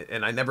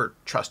 and I never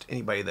trust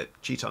anybody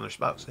that cheats on their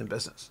spouse in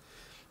business,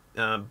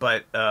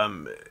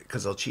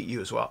 because they'll cheat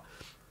you as well.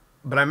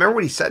 But I remember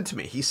what he said to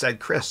me. He said,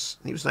 Chris,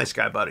 and he was a nice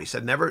guy about it. He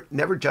said,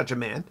 never judge a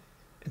man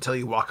until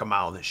you walk a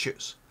mile in his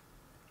shoes.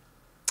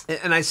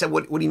 And I said,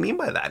 what do you mean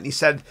by that? And he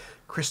said,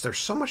 Chris, there's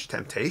so much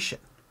temptation.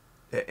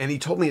 And he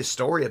told me a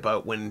story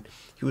about when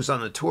he was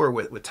on the tour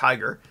with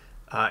Tiger,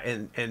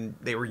 and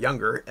they were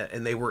younger,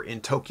 and they were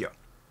in Tokyo.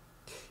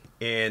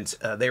 And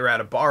they were at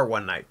a bar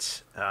one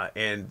night,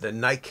 and the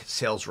Nike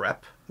sales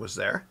rep was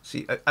there.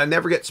 See, I'm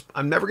never going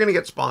to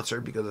get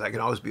sponsored because I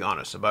can always be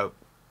honest about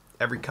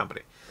every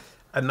company.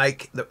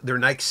 their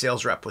Nike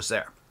sales rep was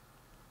there.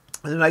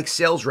 And the Nike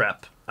sales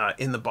rep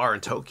in the bar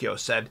in Tokyo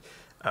said,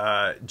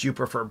 do you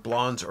prefer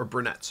blondes or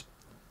brunettes?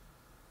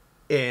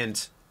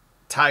 And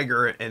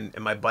Tiger and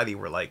my buddy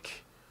were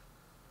like,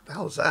 the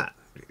hell is that?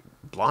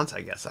 Blondes,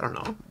 I guess. I don't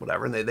know.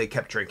 Whatever. And they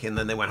kept drinking. And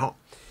then they went home.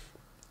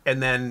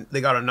 And then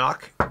they got a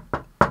knock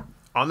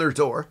on their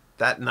door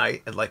that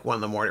night at like 1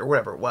 in the morning or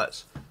whatever it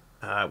was.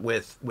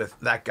 With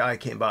that guy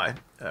came by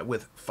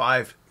with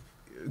 5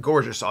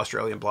 gorgeous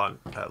Australian blonde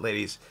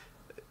ladies.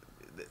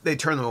 They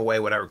turned them away.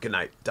 Whatever. Good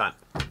night. Done.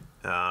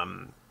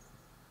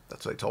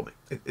 That's what they told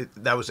me.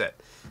 That was it.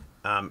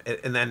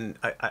 And then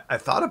I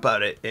thought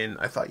about it, and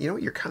I thought, you know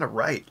what, you're kind of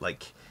right.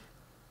 Like,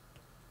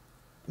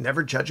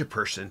 never judge a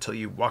person until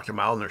you walk a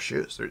mile in their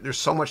shoes. There's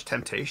so much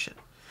temptation,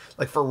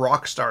 like for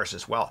rock stars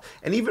as well,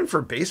 and even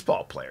for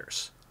baseball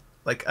players.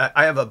 Like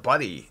I have a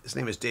buddy, his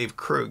name is Dave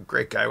Krug,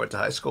 great guy. I went to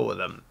high school with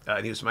him,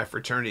 and he was in my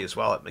fraternity as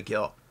well at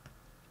McGill.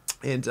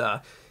 And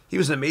he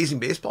was an amazing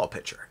baseball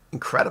pitcher,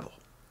 incredible.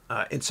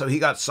 And so he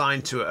got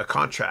signed to a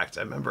contract.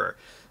 I remember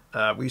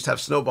we used to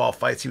have snowball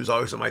fights. He was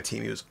always on my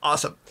team. He was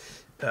awesome.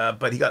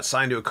 But he got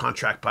signed to a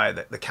contract by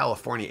the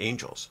California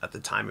Angels. At the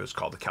time, it was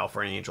called the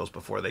California Angels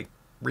before they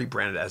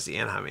rebranded as the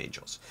Anaheim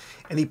Angels.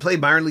 And he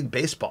played minor league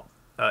baseball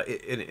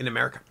in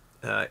America,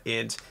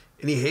 and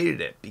he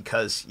hated it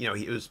because, you know,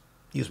 he was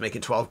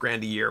making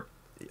 $12,000 a year,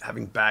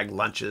 having bagged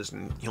lunches,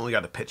 and he only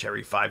got to pitch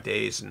every 5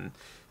 days and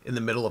in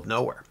the middle of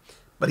nowhere.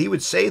 But he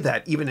would say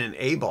that even in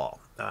A-ball,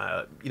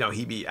 you know,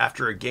 he'd be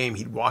after a game,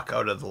 he'd walk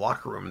out of the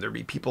locker room, and there'd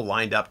be people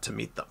lined up to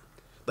meet them.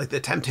 Like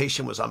the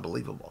temptation was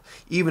unbelievable,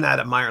 even at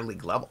a minor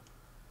league level.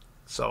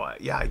 So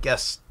yeah, I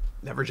guess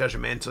never judge a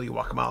man until you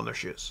walk a mile in their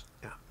shoes.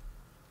 Yeah.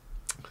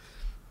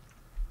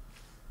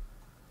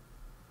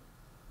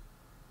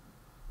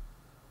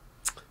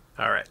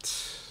 All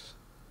right.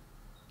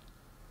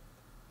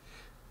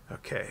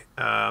 Okay.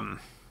 All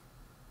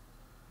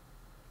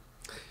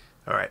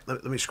right.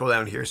 Let me scroll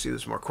down here, see if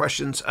there's more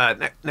questions.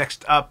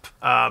 Next up,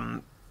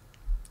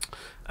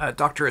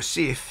 Dr.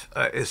 Asif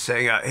is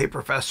saying, hey,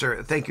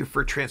 Professor, thank you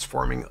for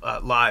transforming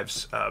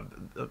lives.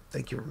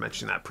 Thank you for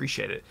mentioning that.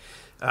 Appreciate it.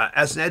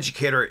 As an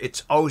educator,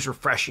 it's always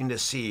refreshing to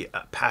see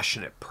a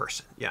passionate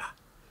person. Yeah.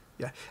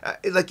 Yeah.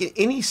 Like in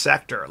any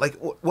sector, like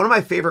one of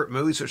my favorite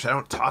movies, which I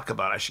don't talk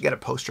about, I should get a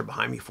poster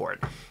behind me for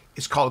it.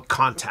 It's called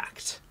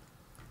Contact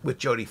with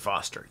Jodie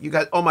Foster. You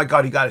guys, oh my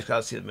God, you guys got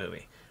to see the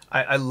movie.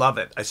 I love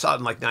it. I saw it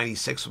in like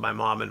 96 with my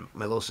mom and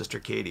my little sister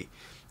Katie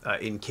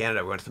in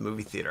Canada. We went to the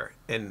movie theater,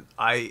 and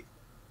my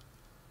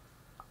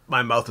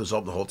mouth was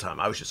open the whole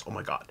time. I was just, oh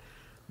my God,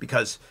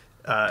 because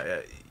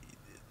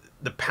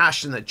the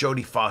passion that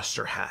Jodie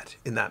Foster had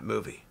in that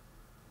movie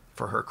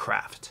for her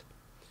craft.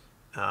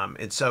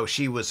 And so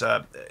she was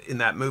in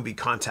that movie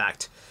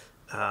Contact,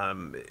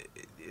 and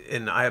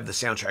I have the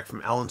soundtrack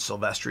from Alan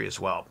Silvestri as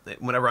well.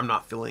 Whenever I'm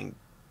not feeling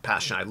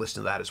passionate, I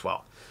listen to that as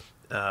well.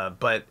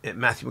 But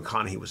Matthew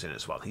McConaughey was in it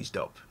as well. He's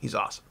dope. He's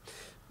awesome.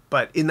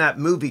 But in that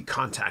movie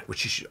Contact,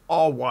 which you should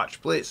all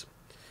watch, please,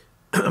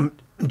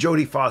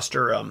 Jodie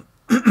Foster,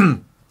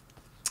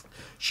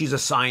 she's a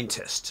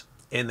scientist,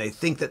 and they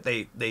think that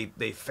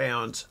they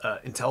found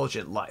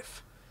intelligent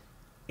life,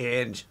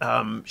 and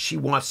she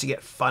wants to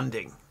get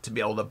funding to be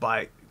able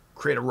to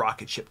create a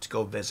rocket ship to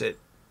go visit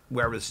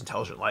wherever this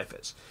intelligent life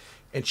is.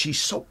 And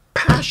she's so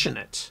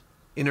passionate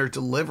in her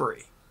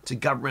delivery to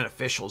government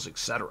officials,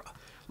 etc.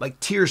 Like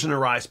tears in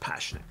her eyes,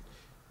 passionate.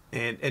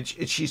 And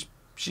she's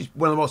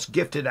one of the most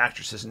gifted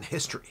actresses in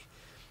history.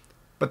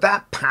 But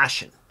that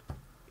passion,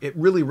 it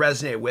really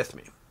resonated with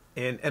me.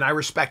 And I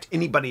respect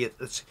anybody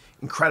that's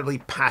incredibly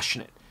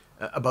passionate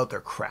about their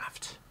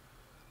craft.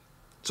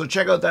 So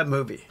check out that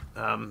movie.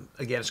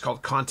 Again, it's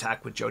called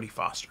Contact with Jodie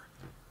Foster.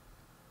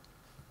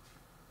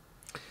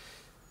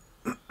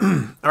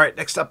 All right,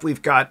 next up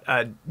we've got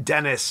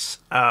Dennis,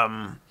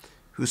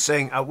 who's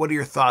saying, what are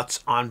your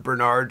thoughts on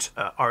Bernard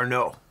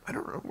Arnault? I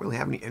don't really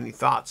have any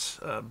thoughts,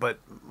 but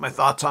my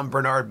thoughts on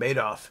Bernard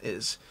Madoff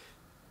is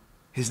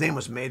his name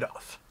was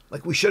Madoff.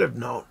 Like, we should have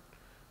known.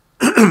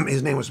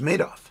 His name was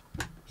Madoff.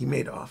 He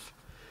made off.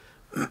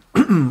 All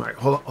right,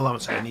 hold on a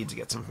second. I need to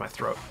get some of my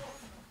throat.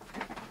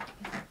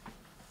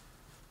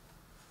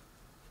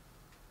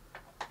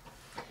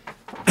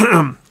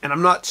 And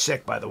I'm not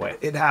sick, by the way.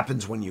 It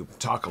happens when you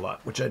talk a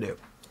lot, which I do.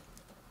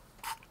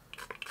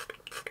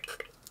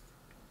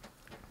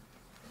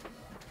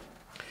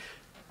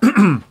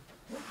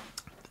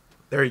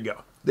 There you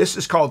go. This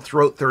is called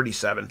Throat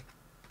 37.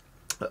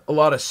 A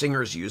lot of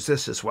singers use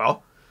this as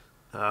well.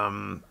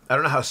 I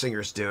don't know how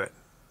singers do it.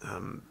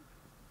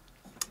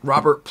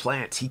 Robert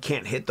Plant, he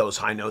can't hit those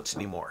high notes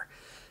anymore.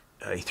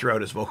 He threw out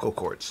his vocal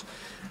cords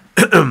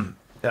from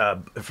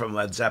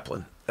Led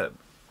Zeppelin.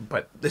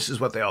 But this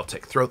is what they all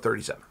take. Throat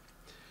 37.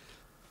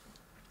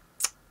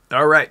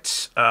 All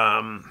right.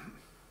 All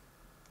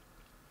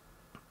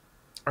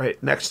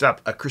right, next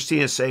up,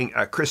 Christina is saying,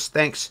 Chris,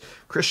 thanks.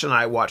 Christian and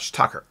I watched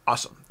Tucker.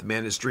 Awesome. The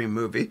Man His Dream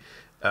movie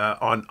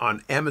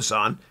on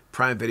Amazon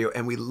Prime Video,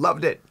 and we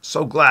loved it.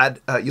 So glad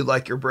you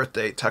like your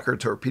birthday, Tucker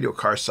Torpedo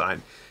Car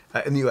Sign.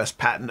 in the U.S.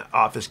 Patent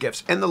Office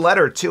gifts. And the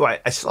letter, too. I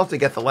still have to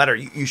get the letter.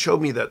 You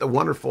showed me the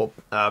wonderful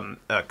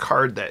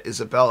card that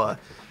Isabella,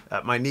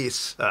 my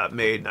niece,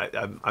 made.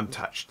 I'm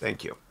touched.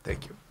 Thank you.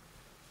 Thank you.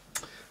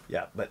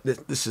 Yeah, but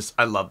this is,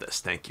 I love this.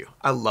 Thank you.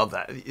 I love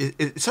that.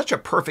 It's such a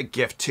perfect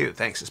gift, too.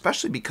 Thanks.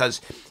 Especially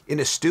because in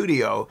a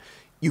studio,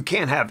 you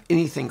can't have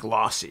anything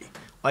glossy.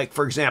 Like,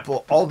 for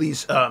example, all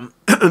these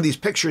these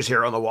pictures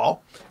here on the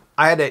wall,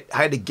 I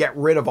had to get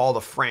rid of all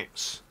the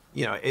frames.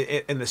 You know,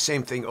 and the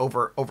same thing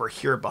over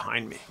here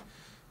behind me.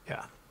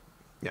 Yeah,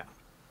 yeah.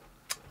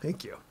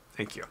 Thank you,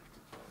 thank you.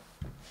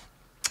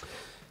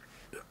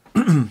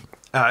 And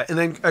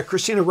then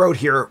Christina wrote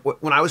here,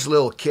 when I was a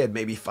little kid,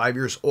 maybe 5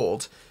 years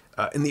old,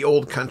 in the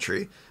old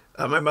country,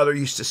 my mother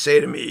used to say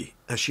to me,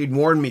 she'd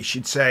warn me,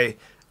 she'd say,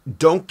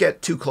 "Don't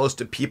get too close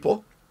to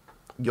people.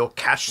 You'll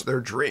catch their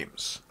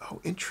dreams."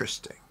 Oh,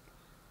 interesting.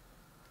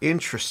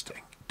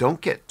 Interesting. Don't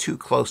get too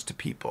close to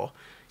people.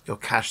 You'll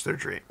catch their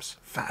dreams.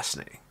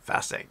 Fascinating.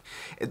 Fascinating.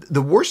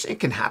 The worst thing that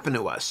can happen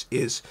to us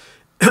is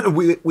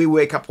we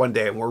wake up one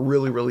day and we're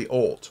really, really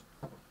old.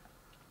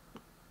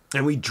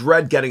 And we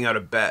dread getting out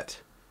of bed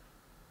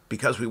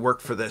because we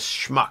work for this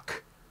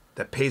schmuck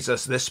that pays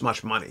us this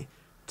much money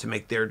to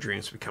make their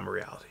dreams become a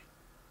reality.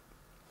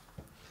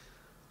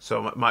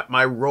 So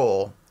my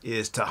role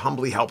is to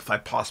humbly help, if I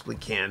possibly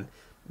can,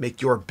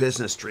 make your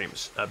business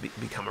dreams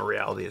become a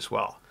reality as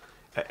well.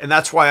 And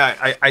that's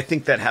why I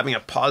think that having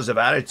a positive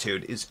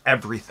attitude is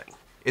everything.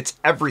 It's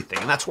everything.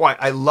 And that's why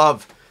I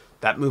love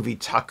that movie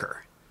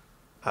Tucker,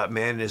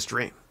 Man in His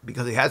Dream,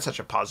 because he had such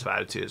a positive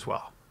attitude as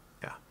well.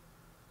 Yeah.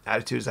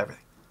 Attitude is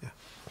everything. Yeah.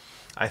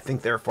 I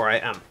think, therefore, I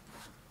am.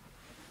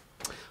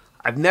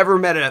 I've never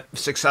met a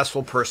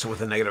successful person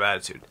with a negative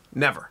attitude.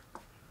 Never.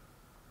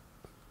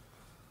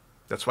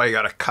 That's why you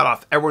got to cut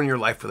off everyone in your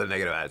life with a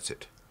negative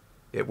attitude.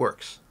 It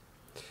works.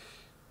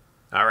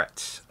 All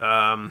right.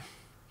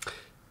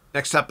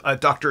 Next up,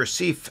 Dr.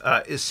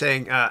 Asif is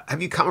saying,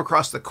 have you come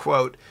across the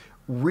quote,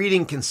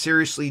 "Reading can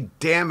seriously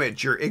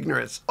damage your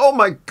ignorance"? Oh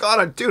my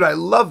God, dude, I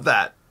love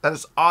that. That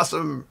is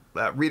awesome.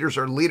 Readers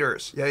are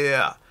leaders.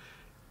 Yeah.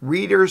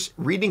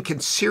 Reading can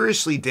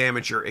seriously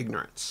damage your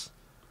ignorance.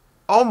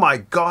 Oh my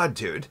God,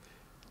 dude,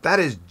 that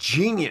is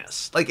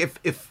genius. Like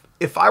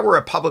if I were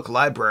a public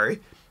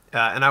library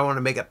and I want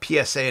to make a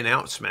PSA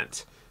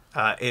announcement,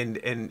 and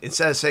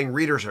instead of saying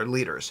readers are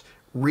leaders,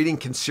 reading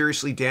can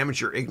seriously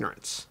damage your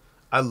ignorance.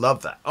 I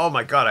love that. Oh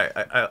my God,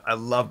 I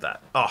love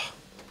that. Oh,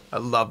 I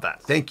love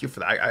that. Thank you for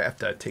that. I have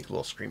to take a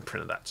little screen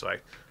print of that so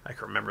I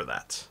can remember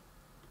that.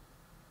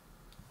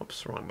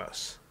 Oops, wrong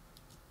mouse.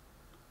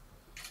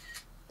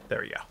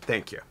 There you go.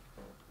 Thank you.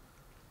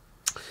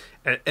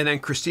 And then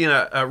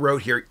Christina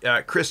wrote here,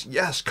 Chris,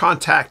 yes,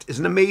 Contact is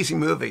an amazing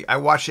movie. I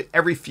watch it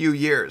every few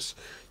years.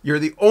 You're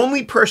the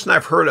only person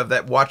I've heard of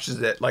that watches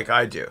it like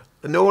I do.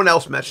 No one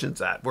else mentions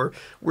that.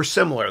 We're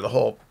similar, the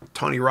whole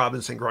Tony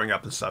Robbins thing growing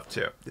up and stuff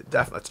too.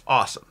 Definitely, that's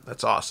awesome.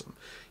 That's awesome.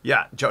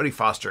 Yeah, Jodie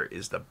Foster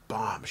is the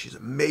bomb. She's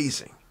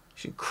amazing.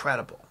 She's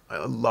incredible.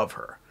 I love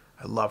her.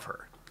 I love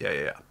her.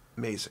 Yeah.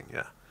 Amazing,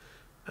 yeah.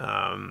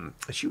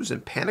 She was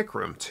in Panic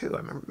Room too. I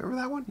remember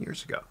that one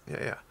years ago.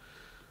 Yeah.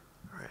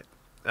 All right.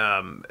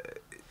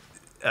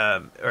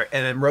 And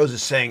then Rose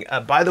is saying,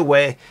 by the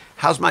way,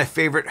 how's my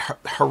favorite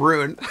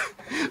Haroun,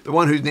 the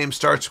one whose name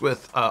starts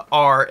with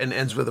R and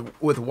ends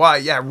with Y?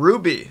 Yeah,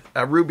 Ruby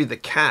the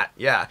cat.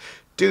 Yeah,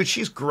 dude,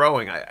 she's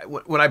growing.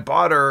 When I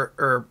bought her,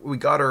 or we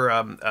got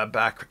her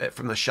back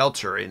from the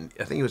shelter I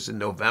think it was in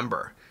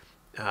November,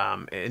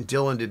 and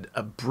Dylan did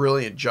a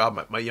brilliant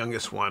job, my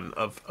youngest one,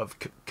 of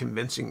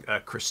convincing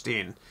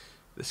Christine,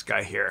 this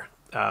guy here,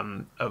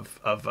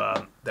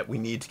 that we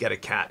need to get a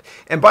cat.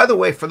 And by the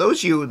way, for those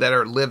of you that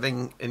are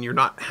living and you're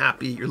not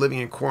happy, you're living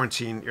in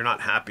quarantine, you're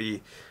not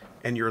happy,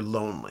 and you're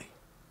lonely,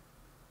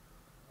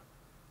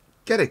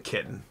 get a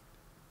kitten.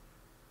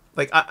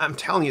 Like I'm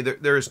telling you,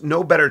 there's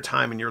no better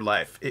time in your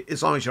life,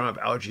 as long as you don't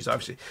have allergies,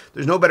 obviously,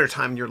 there's no better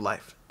time in your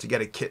life to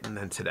get a kitten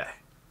than today.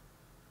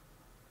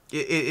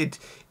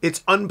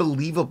 It's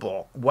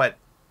unbelievable what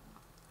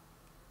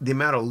the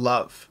amount of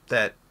love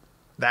that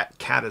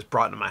cat has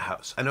brought into my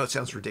house. I know it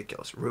sounds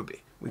ridiculous.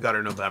 Ruby, we got her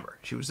in November.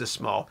 She was this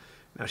small.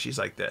 Now she's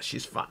like this.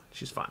 She's fun.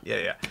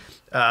 Yeah.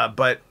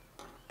 But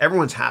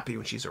everyone's happy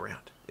when she's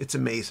around. It's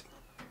amazing.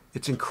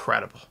 It's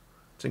incredible.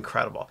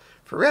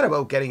 Forget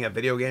about getting a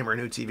video game or a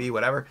new TV,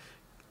 whatever.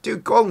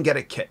 Dude, go and get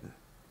a kitten.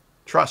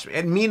 Trust me.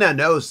 And Mina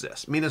knows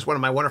this. Mina's one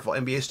of my wonderful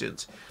MBA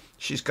students.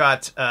 She's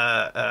got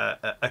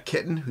a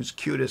kitten who's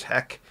cute as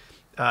heck,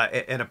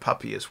 and a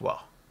puppy as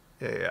well.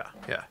 Yeah.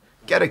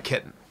 Get a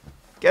kitten.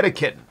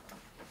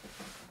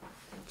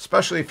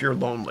 Especially if you're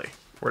lonely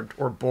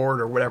or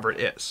bored or whatever it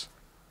is.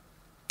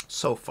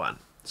 So fun.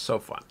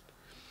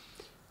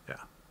 Yeah.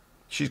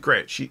 She's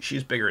great.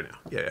 She's bigger now.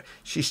 Yeah.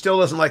 She still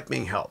doesn't like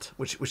being held,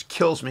 which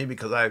kills me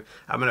because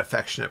I'm an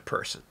affectionate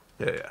person.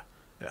 Yeah.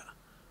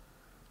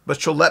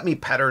 But she'll let me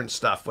pet her and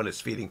stuff when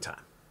it's feeding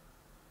time.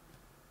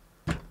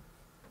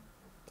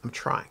 I'm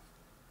trying.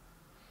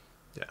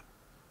 Yeah.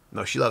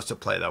 No, she loves to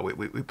play though.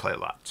 We play a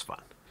lot. It's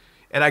fun.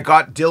 And I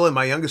got Dylan,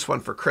 my youngest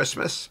one, for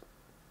Christmas.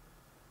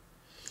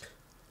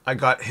 I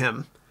got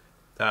him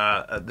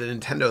the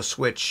Nintendo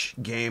Switch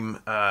game,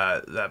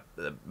 the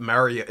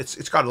Mario.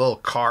 It's got a little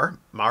car,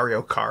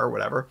 Mario car, or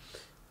whatever,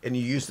 and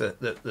you use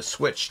the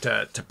Switch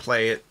to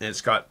play it, and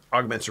it's got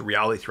augmented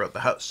reality throughout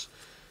the house.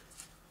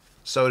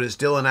 So does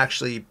Dylan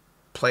actually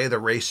play the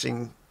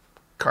racing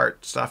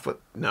kart stuff with?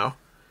 No.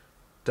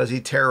 Does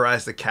he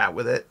terrorize the cat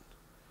with it?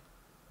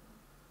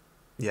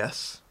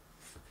 Yes.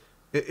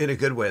 In a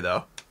good way,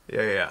 though.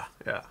 Yeah.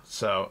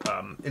 So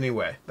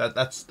anyway,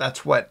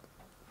 that's what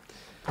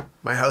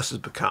my house has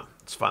become.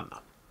 It's fun though,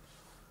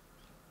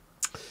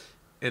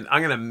 and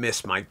I'm gonna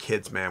miss my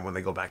kids, man, when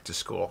they go back to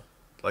school.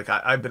 Like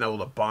I've been able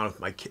to bond with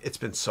my kids. It's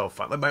been so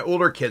fun. Like my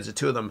older kids, the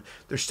two of them,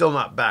 they're still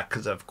not back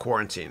because of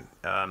quarantine.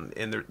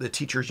 And the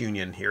teachers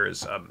union here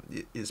is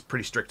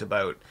pretty strict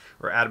about,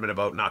 or adamant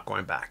about, not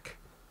going back.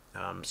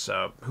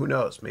 So who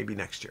knows? Maybe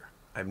next year.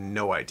 I have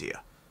no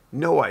idea.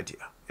 No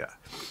idea. Yeah.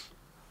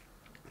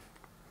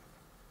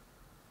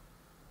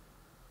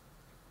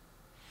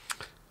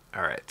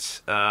 All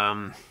right.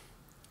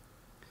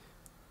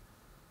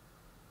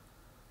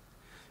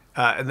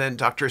 And then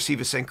Dr.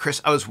 Asiva saying,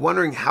 Chris, I was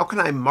wondering, how can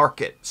I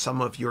market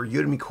some of your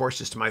Udemy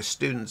courses to my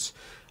students,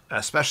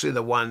 especially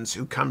the ones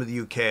who come to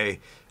the UK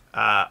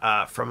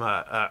from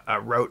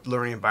a rote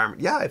learning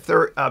environment? Yeah, if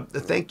they're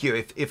thank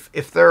you.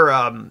 If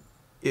they're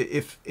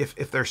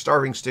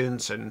starving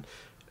students and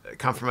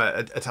come from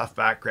a tough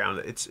background,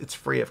 it's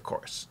free, of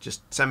course.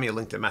 Just send me a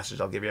LinkedIn message.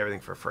 I'll give you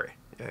everything for free.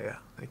 Yeah.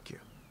 Thank you.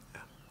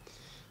 Yeah.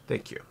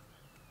 Thank you.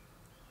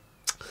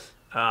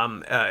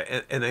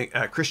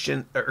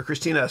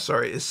 Christina,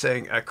 is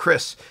saying,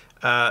 Chris,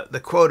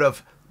 the quote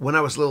of "When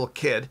I was a little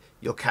kid,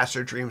 you'll catch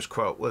their dreams"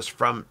 quote was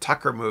from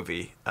Tucker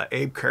movie.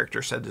 Abe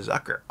character said to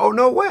Zucker. Oh,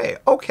 no way.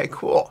 Okay,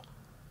 cool.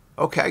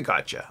 Okay, I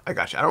gotcha. I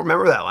don't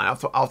remember that line.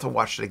 I'll have to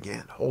watch it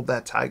again. Hold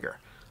that tiger.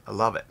 I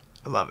love it.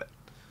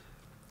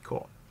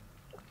 Cool.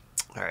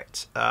 All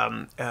right.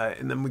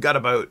 And then we got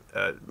about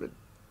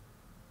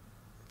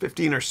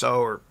 15 or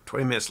so, or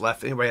 20 minutes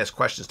left. Anybody has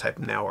questions, type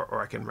them now,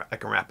 or I can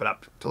wrap it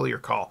up. Totally your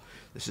call.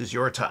 This is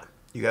your time.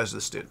 You guys are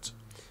the students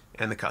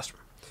and the customer.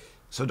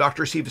 So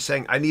Dr. Steve is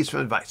saying, I need some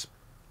advice.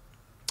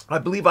 I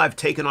believe I've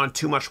taken on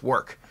too much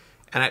work,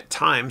 and at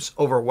times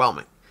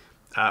overwhelming.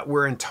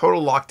 We're in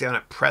total lockdown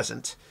at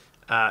present.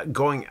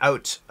 Going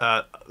out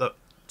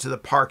to the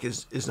park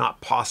is not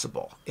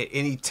possible.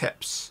 Any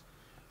tips?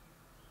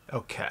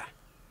 Okay.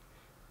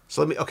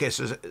 So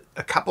so there's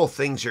a couple of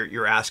things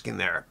you're asking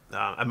there.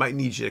 I might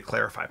need you to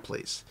clarify,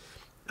 please.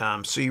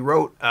 So you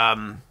wrote,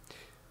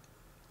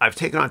 I've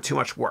taken on too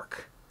much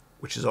work,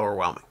 which is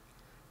overwhelming.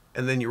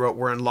 And then you wrote,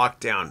 we're in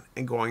lockdown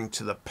and going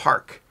to the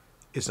park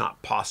is not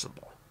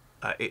possible.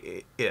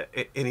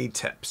 Any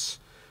tips?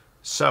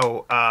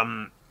 So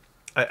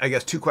I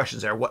guess two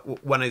questions there.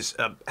 One is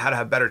how to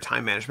have better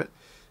time management,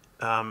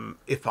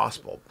 if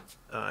possible,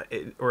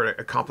 or to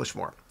accomplish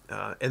more.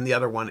 And the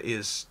other one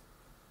is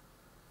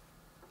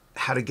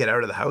how to get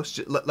out of the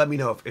house. Let me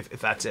know if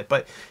that's it.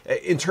 But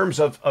in terms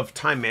of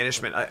time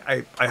management,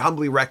 I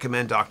humbly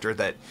recommend, Doctor,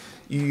 that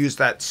you use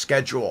that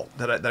schedule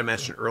that I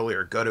mentioned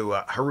earlier. Go to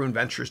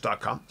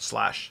harounventures.com/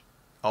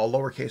 all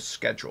lowercase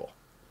schedule,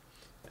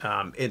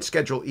 and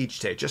schedule each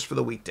day just for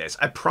the weekdays.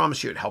 I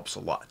promise you it helps a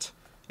lot.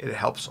 It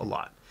helps a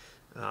lot.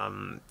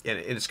 And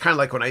it's kind of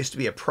like when I used to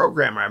be a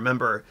programmer. I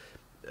remember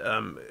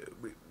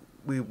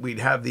we'd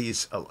have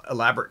these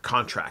elaborate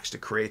contracts to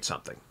create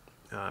something.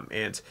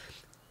 And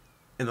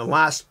in the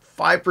last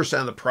 5%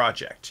 of the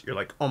project, you're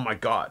like, oh my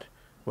God,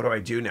 what do I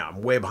do now?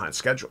 I'm way behind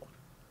schedule.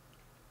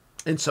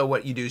 And so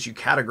what you do is you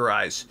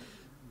categorize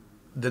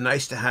the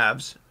nice to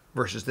haves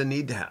versus the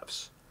need to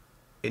haves.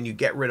 And you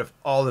get rid of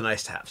all the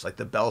nice to haves, like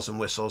the bells and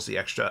whistles, the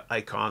extra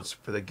icons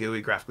for the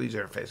GUI, graphical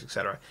user interface,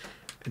 etc.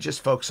 And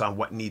just focus on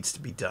what needs to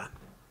be done.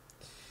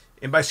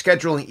 And by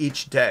scheduling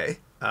each day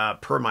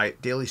per my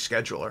daily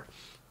scheduler,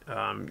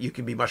 you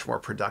can be much more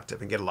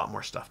productive and get a lot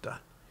more stuff done.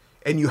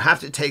 And you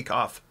have to take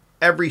off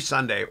every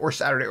Sunday or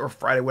Saturday or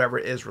Friday, whatever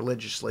it is,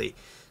 religiously,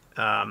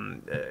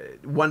 1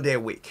 day a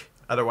week.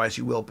 Otherwise,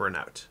 you will burn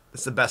out.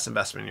 It's the best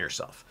investment in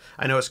yourself.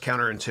 I know it's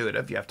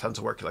counterintuitive. You have tons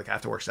of work. You're like, I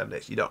have to work 7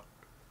 days. You don't.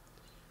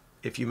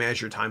 If you manage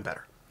your time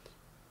better.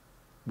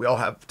 We all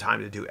have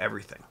time to do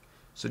everything.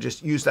 So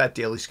just use that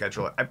daily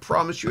schedule. I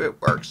promise you it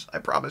works. I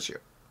promise you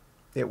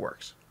it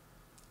works.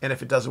 And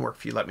if it doesn't work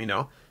for you, let me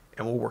know,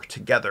 and we'll work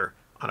together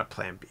on a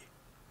plan B.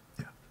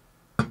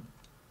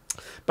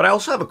 But I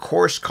also have a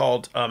course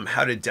called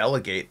How to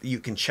Delegate that you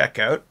can check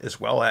out as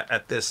well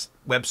at this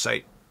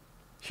website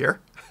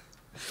here,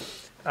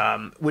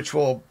 which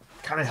will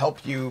kind of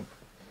help you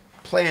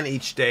plan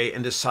each day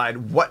and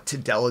decide what to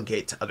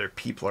delegate to other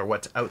people or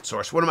what to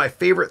outsource. One of my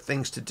favorite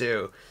things to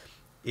do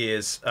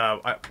is,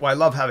 I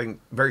love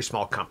having very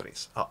small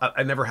companies.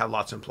 I never have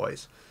lots of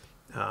employees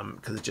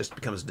because it just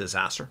becomes a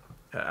disaster.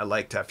 I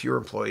like to have fewer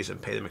employees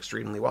and pay them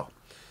extremely well.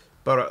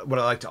 But what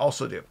I like to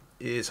also do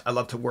is I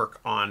love to work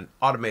on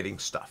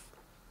automating stuff.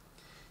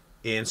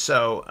 And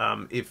so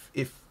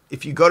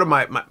if you go to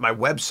my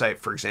website,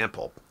 for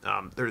example,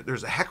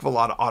 there's a heck of a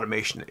lot of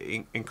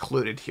automation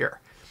included here.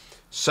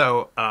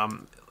 So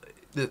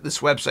this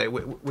website,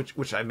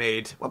 which I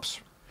made.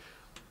 Whoops,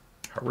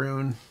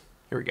 Haroun.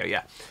 Here we go.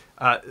 Yeah,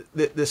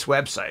 this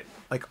website,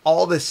 like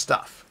all this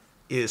stuff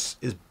is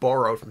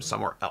borrowed from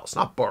somewhere else.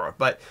 Not borrowed,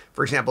 but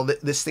for example,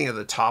 this thing at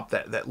the top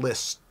that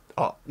lists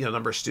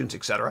number of students,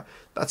 etc.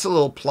 That's a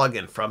little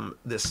plugin from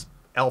this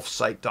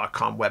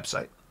elfsite.com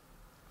website.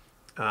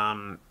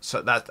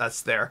 So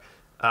that's there.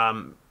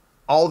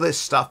 All this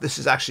stuff. This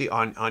is actually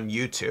on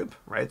YouTube,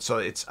 right? So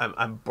it's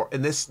and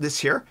this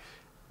here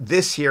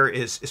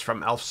is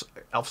from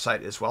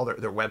Elfsite as well.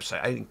 Their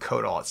website. I didn't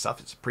code all that stuff.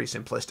 It's pretty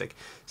simplistic.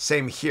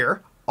 Same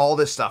here. All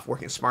this stuff,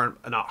 working smarter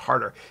and not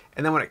harder.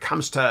 And then when it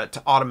comes to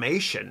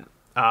automation,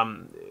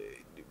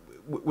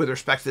 with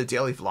respect to the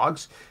daily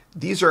vlogs,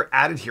 these are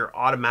added here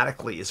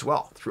automatically as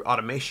well through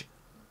automation.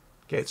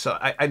 Okay, so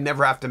I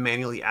never have to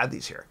manually add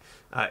these here.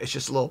 It's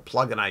just a little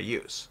plugin I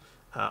use.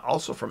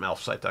 Also from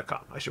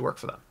elfsite.com. I should work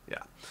for them.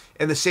 Yeah.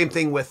 And the same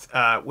thing with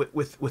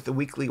the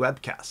weekly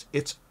webcast.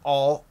 It's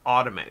all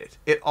automated.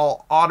 It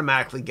all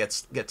automatically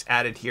gets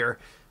added here.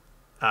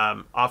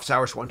 Office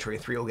Hours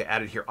 123 will get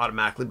added here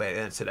automatically by the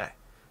end of today.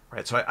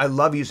 Right. So I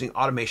love using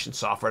automation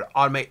software to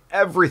automate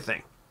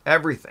everything.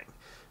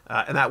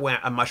 And that way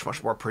I'm much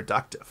more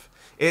productive.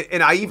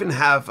 And I even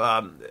have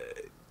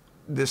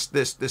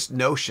this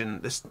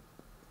notion, this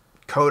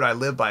code I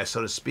live by,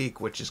 so to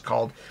speak, which is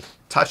called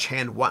touch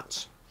hand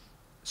once.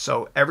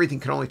 So everything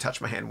can only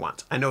touch my hand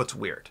once. I know it's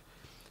weird.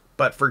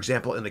 But for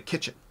example, in the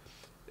kitchen,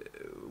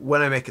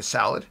 when I make a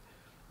salad,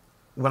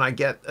 when I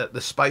get the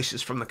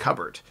spices from the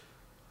cupboard,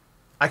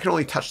 I can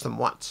only touch them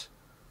once.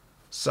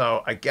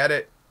 So I get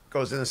it,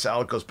 goes in the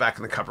salad, goes back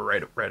in the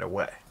cupboard right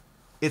away.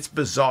 It's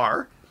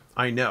bizarre,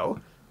 I know,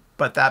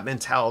 but that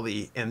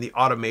mentality and the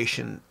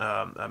automation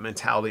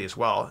mentality as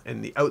well,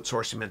 and the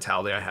outsourcing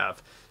mentality I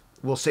have,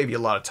 will save you a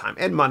lot of time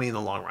and money in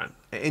the long run,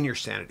 and your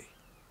sanity.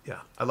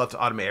 Yeah, I love to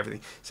automate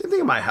everything. Same thing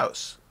in my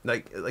house.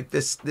 Like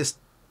this,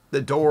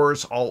 the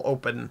doors all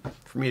open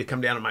for me to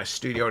come down to my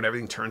studio, and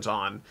everything turns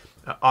on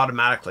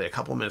automatically a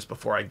couple minutes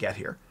before I get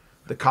here.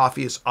 The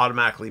coffee is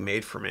automatically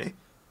made for me.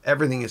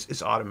 Everything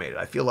is automated.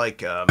 I feel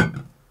like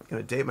I'm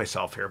going to date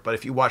myself here, but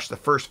if you watch the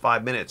first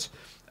 5 minutes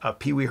of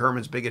Pee Wee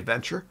Herman's Big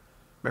Adventure,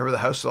 remember the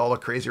house with all the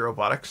crazy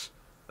robotics?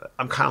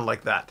 I'm kind of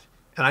like that.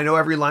 And I know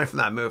every line from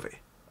that movie.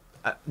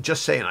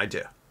 Just saying I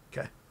do.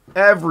 Okay?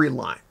 Every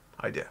line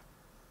I do.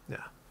 Yeah.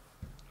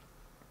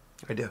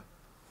 I do.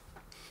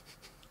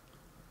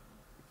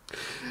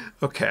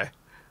 Okay.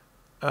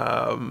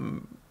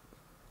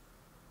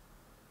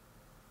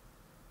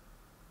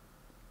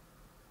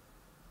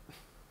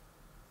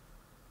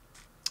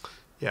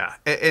 Yeah,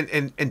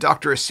 and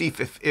Dr. Asif,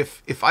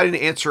 if I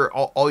didn't answer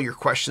all your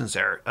questions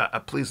there,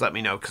 please let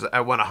me know, because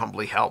I want to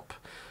humbly help.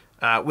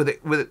 With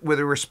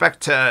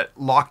respect to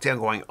lockdown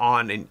going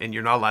on, and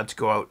you're not allowed to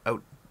go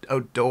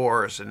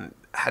outdoors, and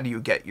how do you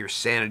get your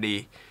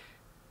sanity?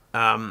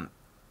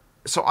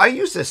 So I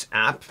use this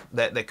app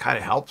that kind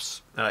of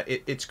helps.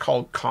 It's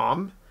called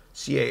Calm,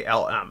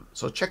 C-A-L-M.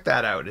 So check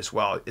that out as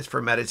well. It's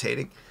for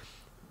meditating.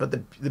 But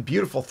the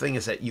beautiful thing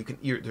is that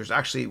there's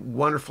actually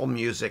wonderful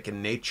music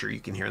and nature you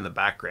can hear in the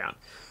background.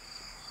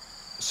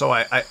 So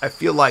I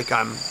feel like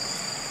I'm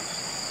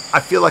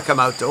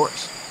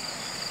outdoors.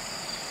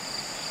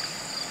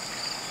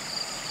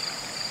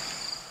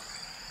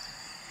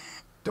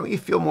 Don't you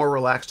feel more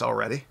relaxed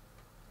already?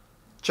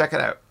 Check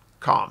it out.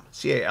 Calm,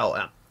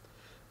 C-A-L-M.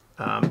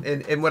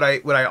 And what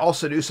I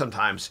also do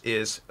sometimes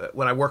is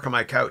when I work on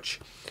my couch,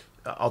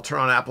 I'll turn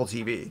on Apple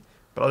TV,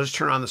 but I'll just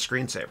turn on the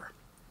screensaver.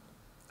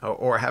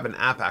 Or have an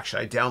app,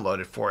 actually, I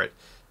downloaded for it,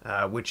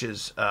 which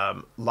is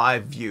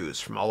live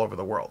views from all over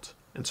the world.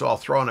 And so I'll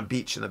throw on a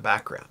beach in the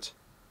background,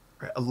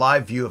 right? A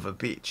live view of a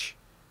beach.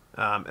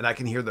 And I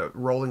can hear the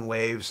rolling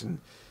waves, and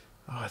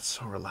oh, it's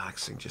so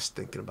relaxing just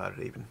thinking about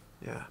it even.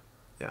 Yeah.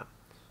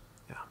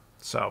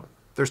 So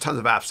there's tons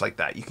of apps like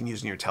that you can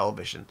use in your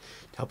television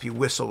to help you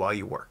whistle while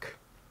you work.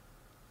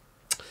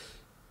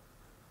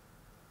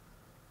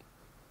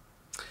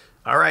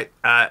 All right.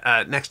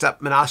 Next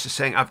up, Manas is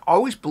saying, I've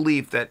always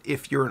believed that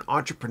if you're an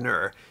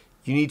entrepreneur,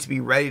 you need to be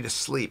ready to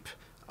sleep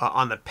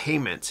on the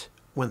payment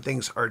when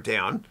things are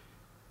down,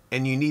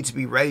 and you need to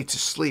be ready to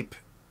sleep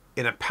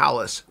in a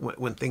palace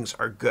when things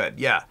are good.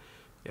 Yeah.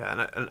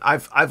 And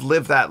I've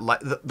lived that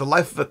life. The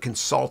life of a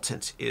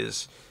consultant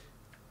is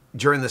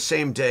during the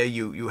same day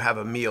you have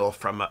a meal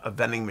from a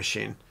vending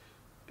machine,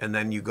 and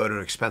then you go to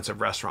an expensive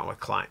restaurant with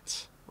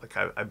clients. Like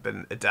I've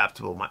been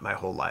adaptable my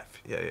whole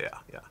life. Yeah.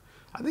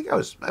 I think I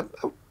was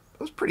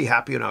pretty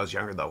happy when I was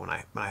younger, though, when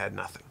I had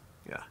nothing.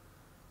 Yeah.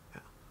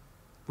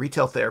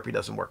 Retail therapy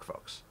doesn't work,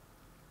 folks.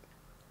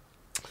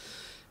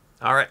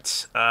 All right.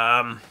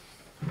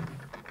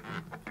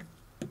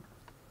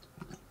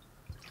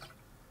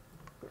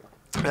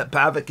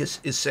 Pavik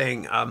is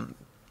saying,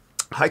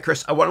 hi,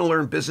 Chris. I want to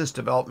learn business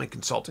development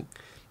consulting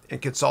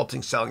and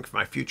consulting selling for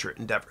my future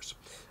endeavors.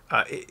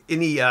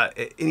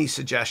 Any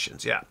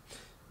suggestions? Yeah.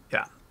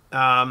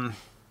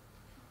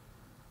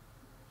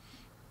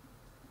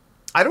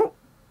 I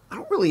I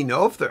don't really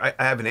know if I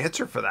have an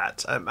answer for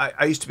that.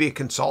 I used to be a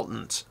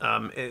consultant,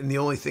 and the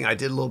only thing I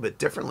did a little bit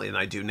differently than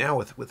I do now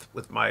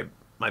with my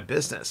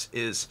business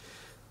is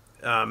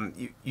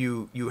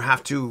you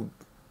have to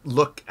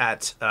look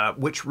at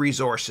which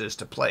resources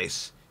to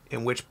place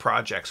in which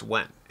projects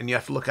when, and you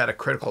have to look at a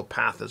critical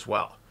path as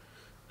well.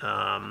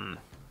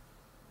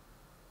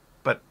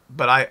 But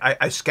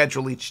I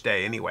schedule each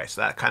day anyway,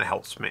 so that kind of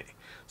helps me.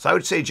 So I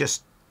would say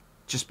just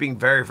being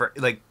very, very,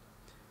 like,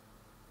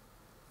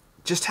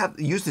 just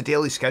use the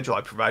daily schedule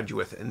I provide you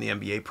with in the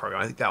MBA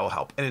program. I think that will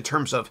help. And in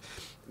terms of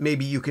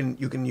maybe you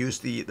can use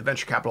the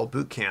venture capital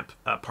boot camp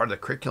part of the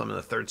curriculum in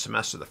the third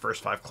semester, the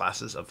first 5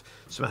 classes of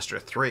semester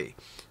 3,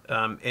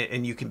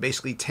 and you can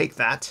basically take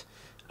that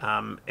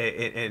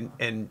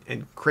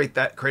and create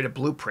a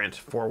blueprint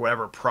for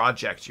whatever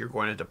project you're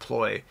going to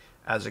deploy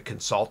as a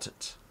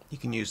consultant. You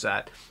can use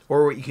that,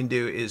 or what you can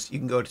do is you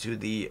can go to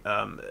the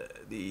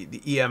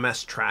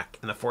EMS track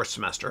in the 4th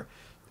semester.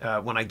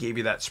 When I gave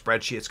you that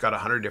spreadsheet, it's got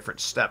 100 different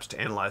steps to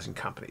analyzing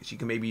companies. You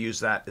can maybe use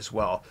that as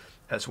well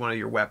as one of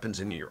your weapons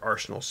in your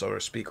arsenal, so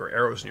to speak, or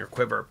arrows in your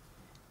quiver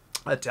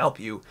to help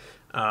you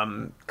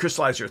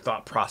crystallize your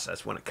thought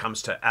process when it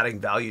comes to adding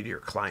value to your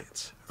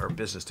clients or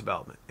business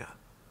development. Yeah.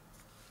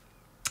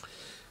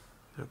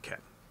 Okay.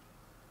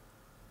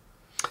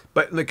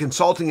 But in the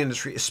consulting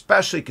industry,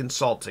 especially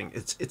consulting,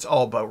 it's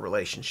all about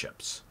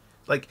relationships.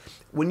 Like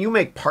when you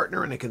make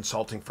partner in a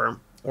consulting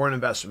firm or an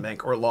investment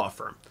bank or a law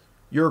firm,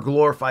 you're a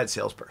glorified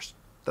salesperson.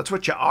 That's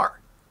what you are.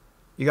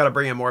 You got to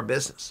bring in more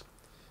business.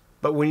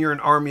 But when you're an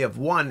army of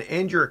one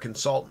and you're a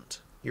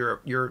consultant,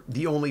 you're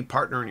the only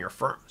partner in your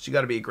firm. So you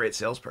got to be a great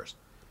salesperson.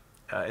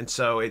 And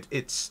so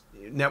it's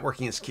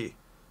networking is key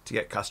to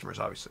get customers,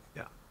 obviously.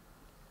 Yeah.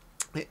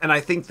 And I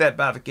think that,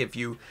 Bhavik, if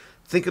you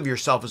think of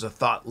yourself as a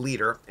thought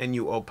leader and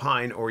you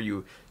opine or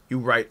you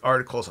write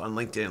articles on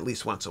LinkedIn at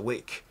least once a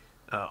week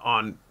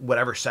on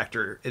whatever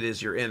sector it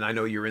is you're in. I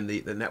know you're in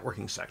the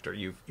networking sector.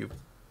 You've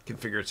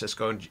configured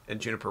Cisco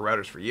and Juniper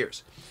routers for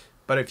years.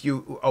 But if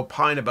you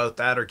opine about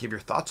that or give your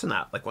thoughts on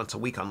that, like once a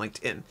week on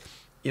LinkedIn,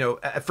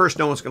 at first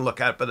no one's going to look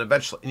at it, but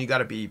eventually, and you got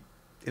to be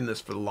in this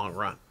for the long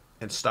run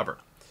and stubborn.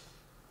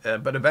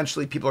 But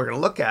eventually people are going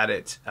to look at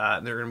it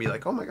and they're going to be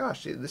like, oh my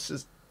gosh, this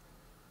is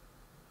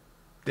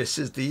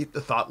the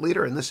thought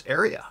leader in this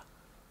area.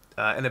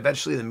 And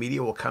eventually the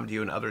media will come to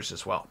you and others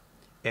as well.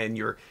 And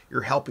you're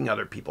helping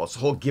other people. It's a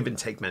whole give and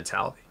take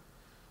mentality.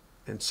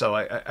 And so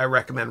I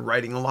recommend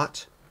writing a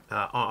lot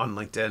on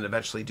LinkedIn and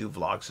eventually do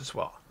vlogs as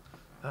well.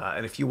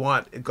 And if you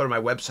want, go to my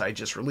website.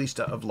 Just released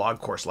a vlog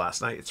course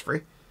last night. It's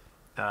free.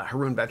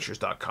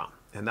 HarounVentures.com.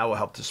 And that will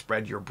help to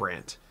spread your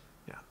brand.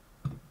 Yeah.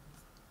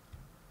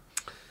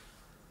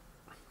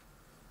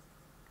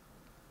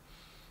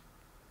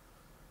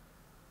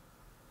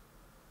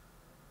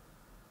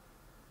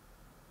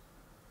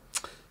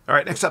 All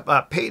right, next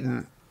up,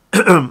 Peyton.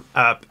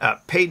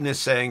 Peyton is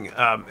saying,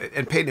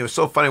 and Peyton, it was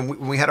so funny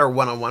when we had our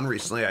one-on-one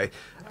recently. I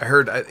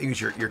heard, I think it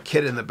was your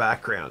kid in the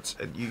background,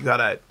 and you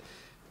gotta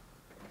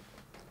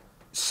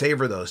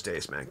savor those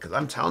days, man. Because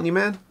I'm telling you,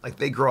 man, like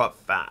they grow up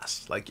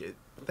fast. Like,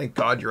 thank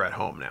God you're at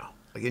home now.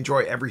 Like, enjoy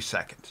every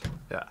second.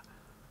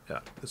 Yeah,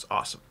 it's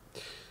awesome.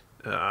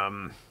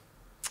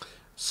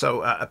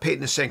 So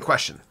Peyton is saying,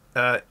 question.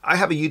 I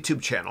have a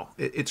YouTube channel.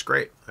 It's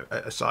great.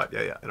 I saw it,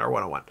 in our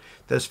one-on-one.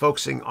 That's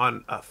focusing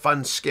on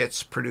fun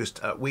skits produced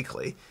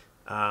weekly.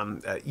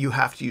 You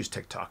have to use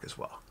TikTok as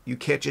well. You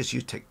can't just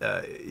use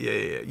TikTok.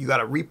 You got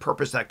to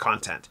repurpose that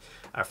content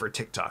for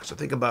TikTok. So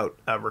think about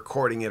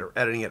recording it or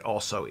editing it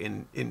also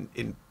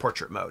in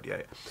portrait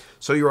mode.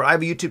 So I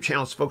have a YouTube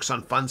channel that's focused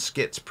on fun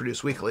skits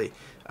produced weekly.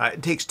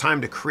 It takes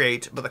time to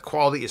create, but the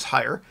quality is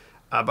higher.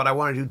 But I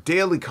want to do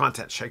daily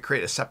content. Should I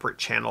create a separate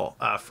channel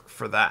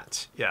for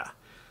that? Yeah.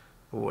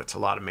 Oh, it's a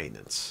lot of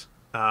maintenance.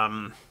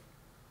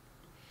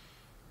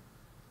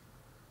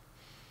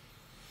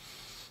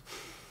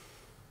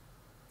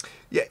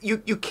 Yeah,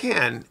 you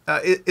can,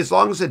 as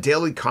long as the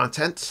daily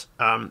content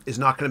is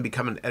not going to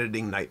become an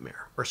editing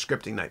nightmare or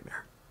scripting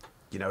nightmare.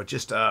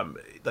 Just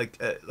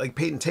like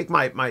Peyton, take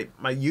my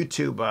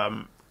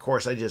YouTube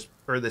course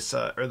or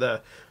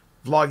the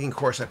vlogging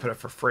course I put up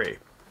for free,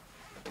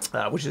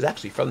 which is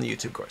actually from the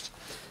YouTube course.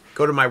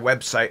 Go to my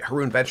website,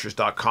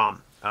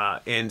 HarounVentures.com.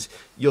 And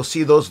you'll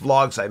see those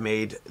vlogs I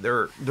made.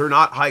 They're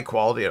not high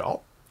quality at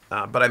all,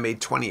 but I made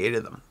 28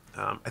 of them,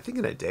 I think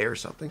in a day or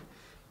something.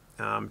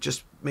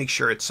 Just make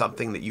sure it's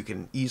something that you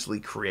can easily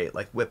create,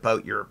 like whip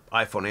out your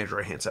iPhone,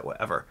 Android handset,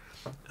 whatever,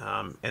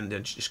 and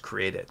then just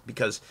create it.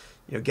 Because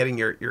getting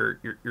your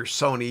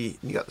Sony,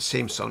 you got the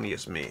same Sony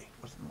as me.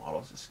 What's the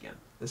model is this again?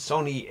 The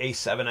Sony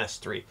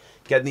A7S III.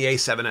 Getting the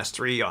A7S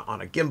III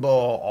on a gimbal,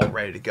 all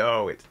ready to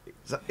go.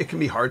 It can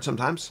be hard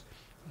sometimes.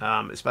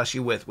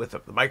 Especially with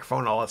the microphone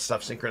and all that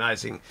stuff,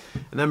 synchronizing,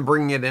 and then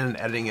bringing it in and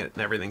editing it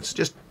and everything.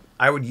 So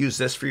I would use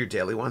this for your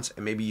daily ones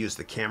and maybe use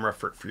the camera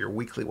for your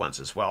weekly ones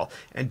as well.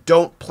 And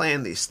don't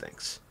plan these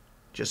things.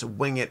 Just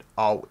wing it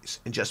always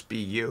and just be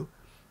you.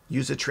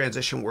 Use the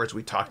transition words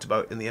we talked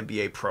about in the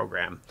MBA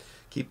program.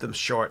 Keep them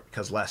short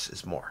because less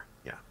is more.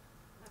 Yeah.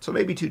 So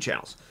maybe 2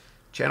 channels.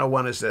 Channel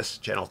 1 is this.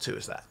 Channel 2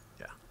 is that.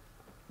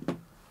 Yeah.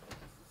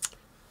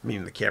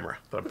 Meaning the camera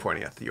that I'm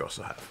pointing at that you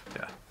also have.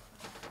 Yeah.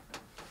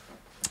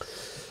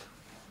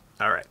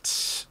 All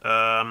right.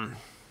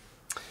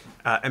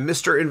 And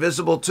Mr.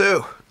 Invisible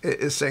 2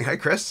 is saying, hi,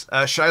 Chris.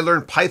 Should I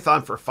learn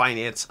Python for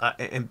finance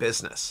and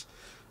business?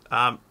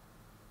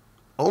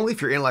 Only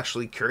if you're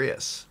intellectually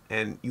curious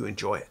and you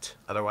enjoy it.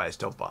 Otherwise,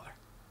 don't bother.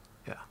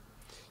 Yeah.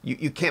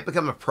 You can't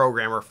become a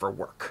programmer for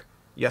work.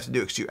 You have to do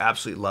it because you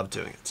absolutely love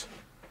doing it.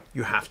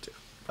 You have to.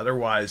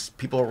 Otherwise,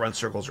 people will run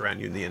circles around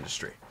you in the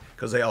industry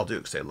because they all do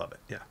because they love it.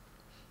 Yeah.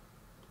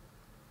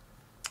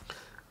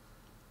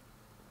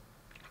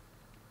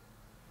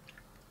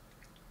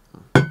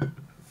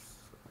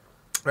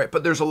 Right,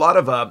 but there's a lot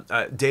of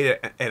data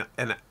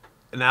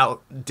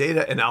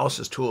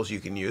analysis tools you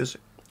can use,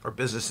 or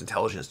business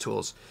intelligence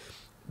tools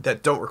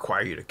that don't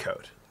require you to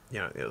code.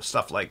 You know,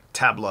 stuff like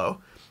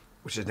Tableau,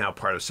 which is now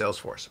part of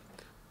Salesforce,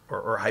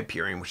 or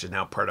Hyperion, which is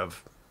now part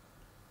of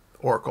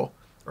Oracle,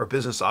 or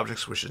Business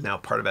Objects, which is now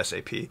part of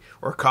SAP,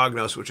 or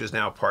Cognos, which is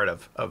now part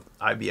of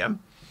IBM.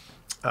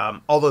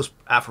 All those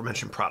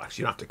aforementioned products,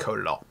 you don't have to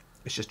code at all.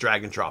 It's just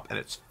drag and drop, and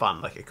it's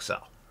fun like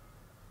Excel.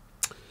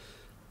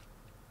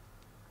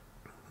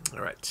 All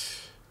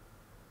right.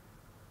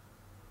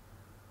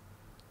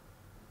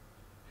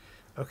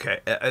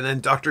 Okay, and then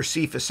Dr.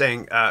 Seif is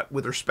saying,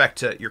 with respect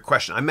to your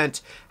question, I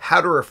meant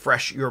how to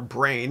refresh your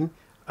brain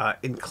in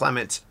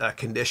inclement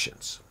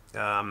conditions.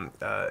 I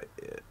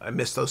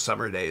miss those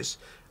summer days.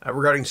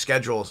 Regarding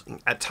schedules,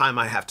 at time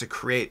I have to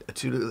create a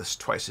to-do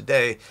list twice a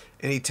day.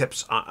 Any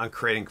tips on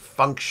creating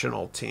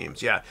functional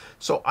teams? Yeah,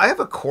 so I have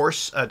a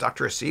course,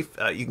 Dr.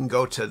 Seif. You can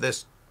go to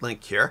this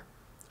link here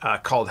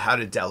called How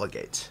to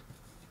Delegate.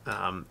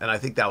 And I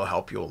think that will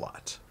help you a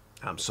lot,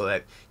 so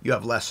that you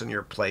have less on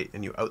your plate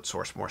and you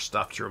outsource more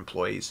stuff to your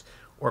employees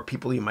or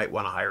people you might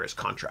want to hire as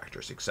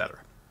contractors,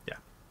 etc. Yeah,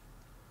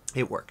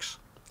 it works.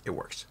 It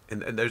works.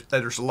 And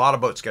there's a lot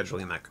about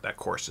scheduling in that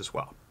course as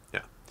well.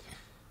 Yeah.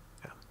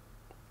 Yeah.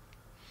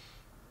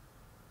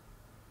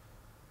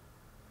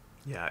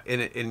 Yeah.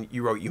 And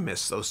you wrote you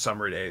miss those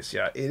summer days.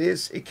 Yeah,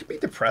 it can be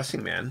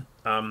depressing, man.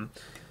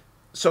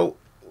 So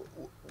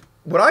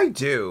what I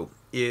do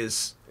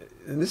is,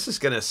 and this is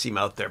going to seem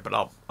out there, but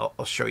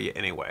I'll show you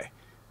anyway.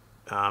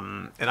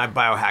 And I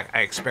biohack,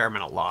 I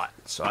experiment a lot.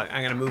 So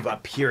I'm going to move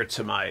up here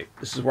to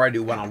this is where I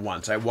do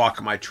one-on-ones. I walk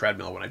on my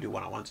treadmill when I do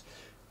one-on-ones.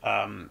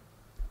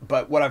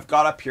 But what I've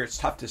got up here, it's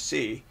tough to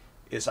see,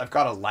 is I've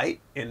got a light,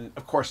 and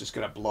of course it's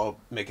going to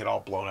make it all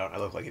blown out. I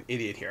look like an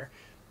idiot here.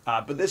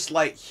 But this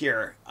light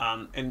here,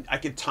 and I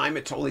could time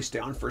it to only stay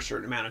on for a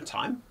certain amount of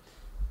time.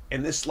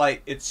 And this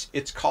light,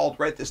 it's called,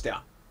 write this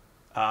down,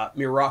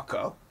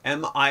 Miroco,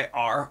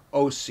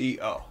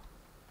 M-I-R-O-C-O.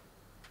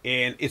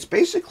 And it's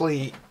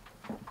basically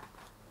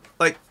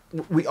like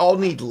we all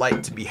need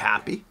light to be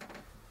happy.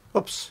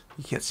 Oops,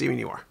 you can't see me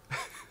anymore.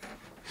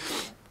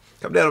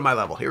 Come down to my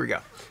level. Here we go.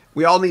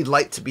 We all need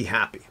light to be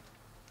happy.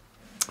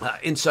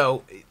 And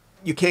so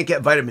you can't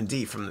get vitamin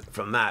D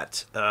from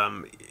that.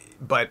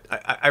 But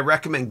I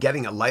recommend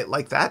getting a light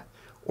like that,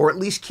 or at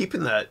least keep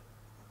the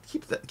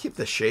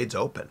shades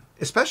open,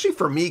 especially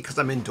for me, because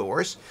I'm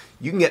indoors.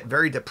 You can get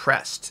very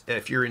depressed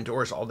if you're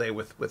indoors all day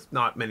with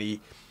not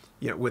many,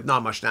 with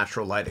not much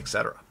natural light,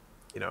 etc.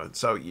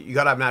 So you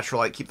got to have natural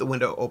light. Keep the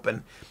window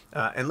open,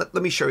 and let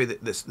me show you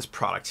this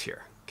product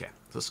here. Okay,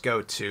 let's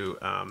go to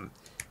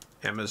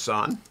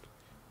Amazon,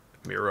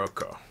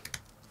 Miroco.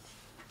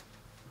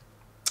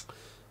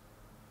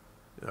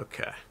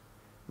 Okay,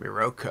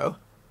 Miroco.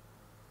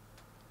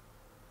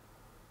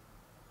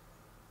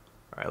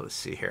 All right, let's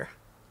see here.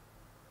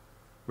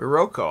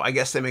 Miroco, I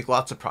guess they make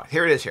lots of products.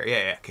 Here it is here.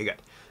 Yeah, okay,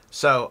 good.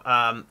 So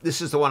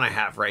this is the one I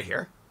have right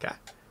here. Okay,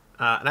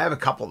 and I have a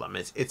couple of them.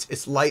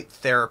 It's light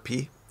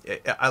therapy.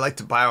 I like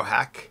to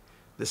biohack.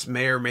 This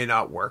may or may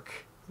not work,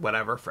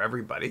 whatever, for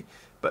everybody,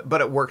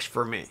 but it works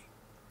for me,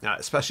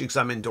 especially because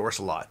I'm indoors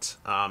a lot.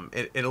 A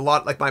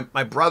lot, like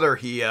my brother,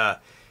 he's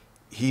a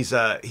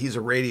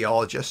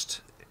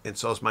radiologist, and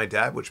so is my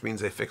dad, which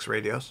means they fix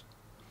radios.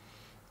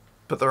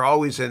 But they're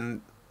always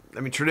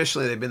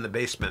traditionally they've been in the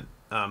basement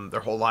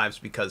their whole lives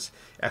because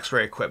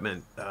X-ray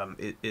equipment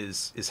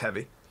is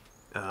heavy.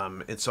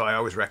 And so I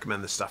always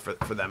recommend this stuff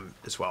for them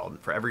as well, and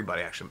for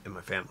everybody actually in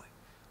my family.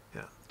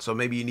 Yeah. So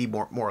maybe you need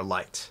more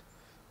light.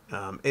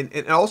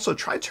 And also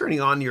try turning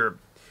on your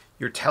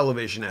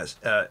television as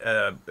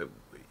or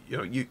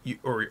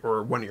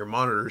one of your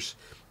monitors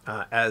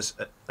as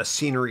a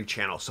scenery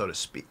channel, so to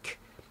speak.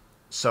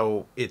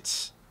 So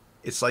it's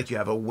like you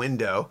have a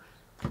window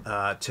and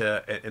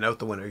out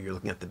the window you're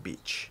looking at the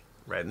beach,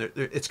 right? And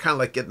it's kind of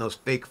like getting those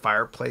fake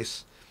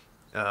fireplace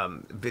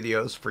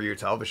videos for your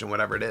television,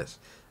 whatever it is.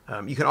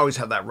 You can always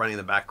have that running in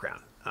the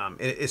background.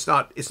 It's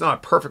not a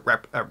perfect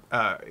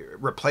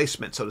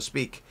replacement, so to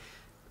speak,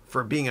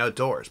 for being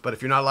outdoors. But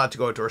if you're not allowed to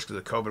go outdoors because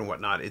of COVID and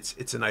whatnot,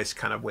 it's a nice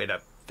kind of way to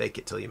fake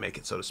it till you make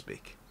it, so to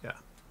speak. Yeah.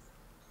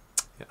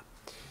 Yeah.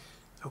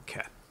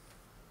 Okay.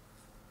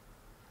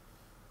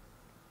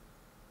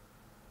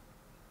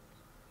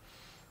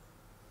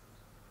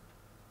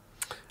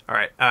 All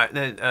right.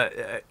 Then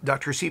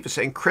Dr. Asif is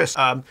saying, Chris,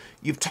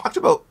 you've talked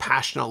about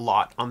passion a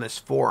lot on this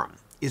forum.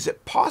 Is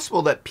it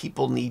possible that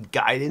people need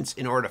guidance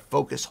in order to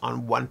focus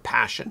on one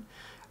passion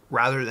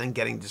rather than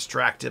getting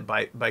distracted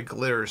by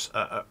glitters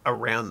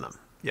around them?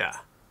 Yeah.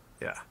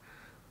 Yeah.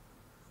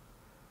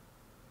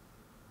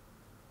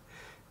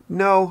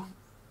 No,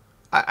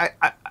 I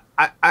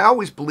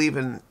always believe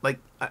in, like,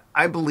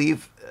 I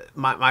believe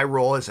my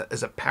role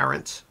as a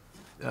parent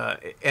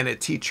and a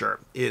teacher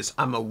is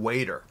I'm a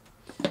waiter.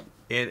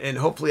 And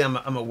hopefully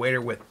I'm a waiter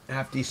with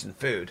half decent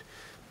food.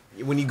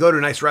 When you go to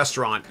a nice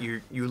restaurant,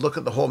 you look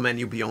at the whole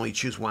menu, but you only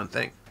choose one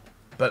thing.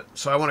 But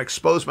so I want to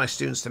expose my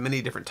students to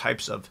many different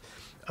types of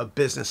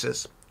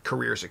businesses,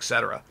 careers,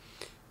 etc.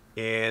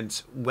 And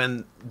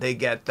when they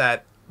get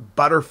that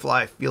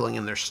butterfly feeling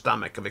in their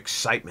stomach of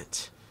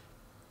excitement,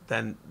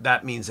 then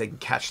that means they can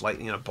catch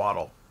lightning in a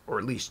bottle, or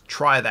at least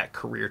try that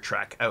career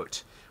track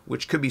out,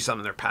 which could be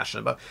something they're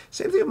passionate about.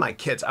 Same thing with my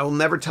kids. I will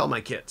never tell my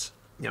kids,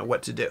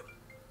 what to do.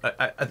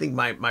 I think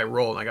my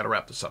role, and I got to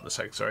wrap this up in a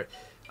second, sorry.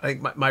 I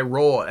think my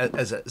role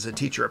as a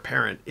teacher, a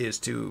parent, is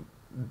to,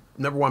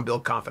 number one,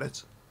 build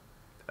confidence.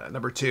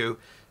 Number two,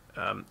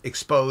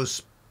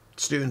 expose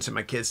students and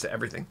my kids to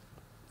everything.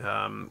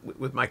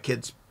 With my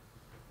kids,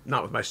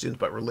 not with my students,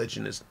 but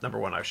religion is number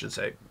one, I should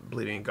say,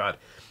 believing in God.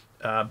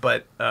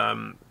 But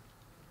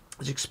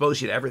it's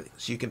expose you to everything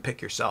so you can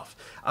pick yourself.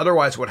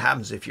 Otherwise, what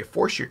happens if you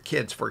force your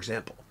kids, for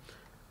example,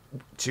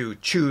 to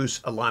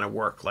choose a line of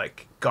work,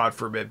 like, God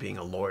forbid, being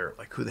a lawyer,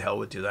 like, who the hell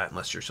would do that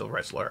unless you're a civil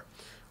rights lawyer,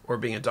 or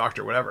being a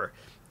doctor, whatever.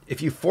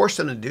 If you force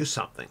them to do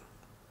something,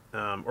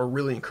 or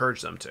really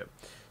encourage them to,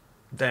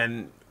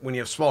 then when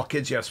you have small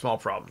kids, you have small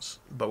problems.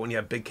 But when you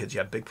have big kids,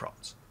 you have big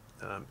problems.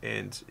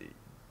 And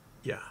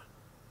yeah.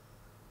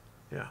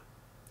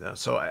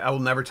 So I will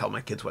never tell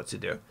my kids what to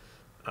do.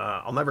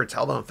 I'll never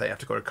tell them if they have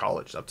to go to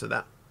college. It's up to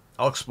them.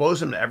 I'll expose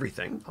them to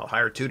everything. I'll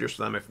hire tutors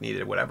for them if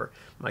needed, whatever.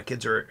 My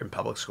kids are in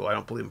public school. I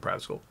don't believe in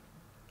private school.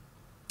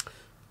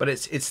 But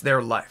it's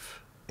their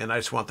life, and I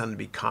just want them to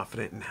be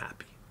confident and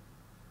happy.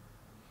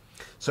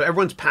 So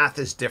everyone's path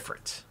is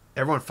different.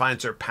 Everyone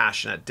finds their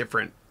passion at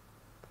different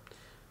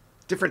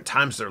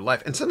times of their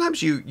life. And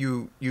sometimes you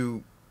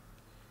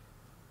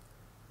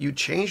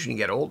change when you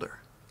get older.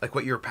 Like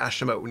what you were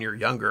passionate about when you're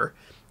younger,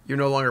 you're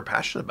no longer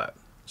passionate about.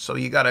 So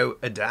you got to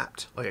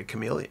adapt like a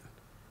chameleon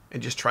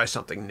and just try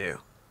something new.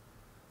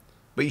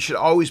 But you should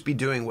always be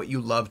doing what you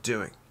love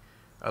doing.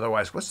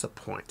 Otherwise, what's the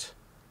point?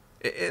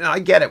 And I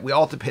get it. We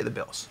all have to pay the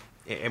bills.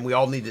 And we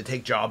all need to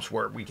take jobs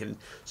where we can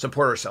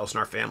support ourselves and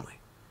our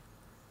family.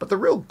 But the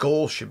real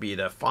goal should be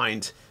to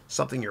find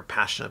something you're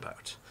passionate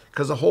about.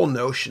 Because the whole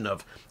notion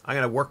of, I'm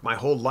going to work my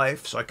whole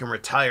life so I can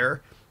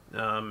retire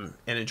and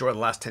enjoy the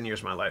last 10 years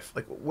of my life.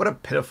 Like, what a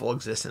pitiful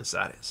existence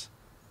that is.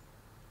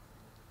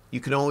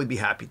 You can only be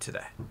happy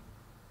today.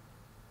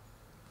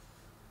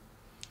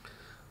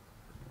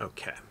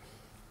 Okay.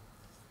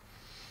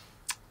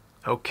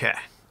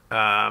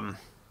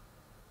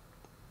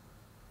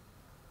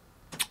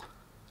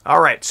 All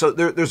right, so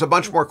there's a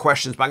bunch more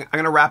questions, but I'm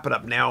going to wrap it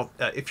up now.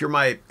 If you're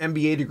my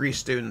MBA degree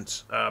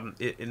students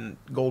in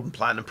Gold and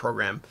Platinum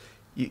program,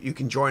 you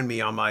can join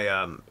me on my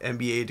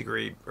MBA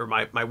degree, or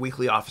my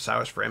weekly office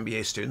hours for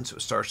MBA students.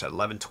 It starts at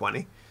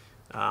 11:20.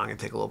 I'm going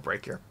to take a little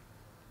break here.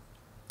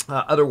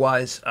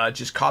 Otherwise,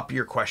 just copy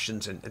your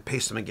questions and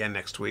paste them again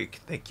next week.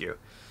 Thank you.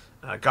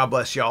 God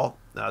bless y'all.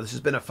 This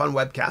has been a fun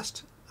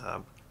webcast.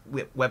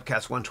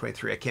 Webcast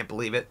 123. I can't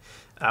believe it.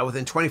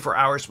 Within 24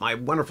 hours, my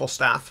wonderful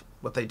staff,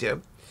 what they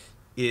do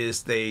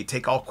is they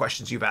take all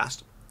questions you've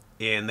asked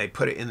and they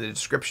put it in the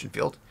description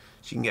field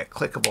so you can get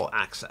clickable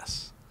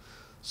access.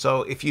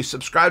 So if you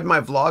subscribe to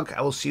my vlog,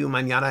 I will see you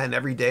mañana and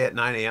every day at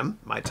 9 a.m.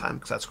 my time,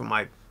 because that's when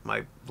my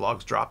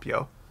vlogs drop,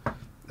 yo.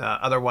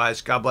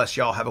 Otherwise, God bless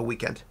y'all. Have a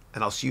weekend.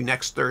 And I'll see you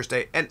next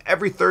Thursday and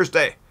every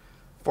Thursday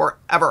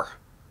forever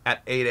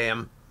at 8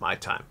 a.m. my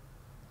time.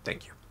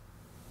 Thank you.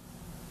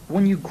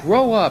 When you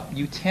grow up,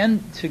 you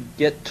tend to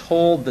get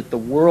told that the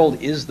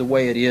world is the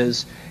way it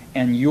is,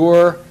 and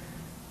your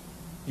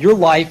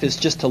life is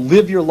just to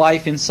live your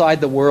life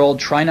inside the world,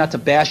 try not to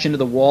bash into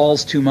the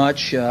walls too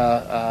much,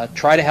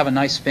 try to have a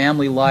nice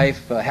family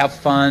life, have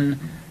fun,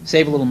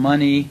 save a little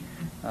money.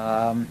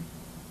 But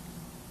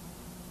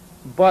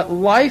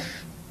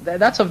life,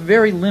 that's a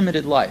very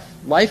limited life.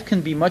 Life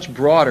can be much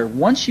broader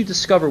once you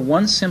discover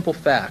one simple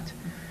fact,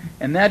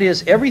 and that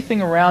is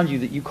everything around you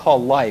that you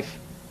call life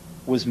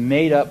was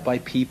made up by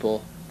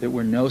people that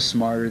were no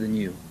smarter than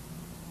you.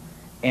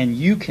 And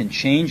you can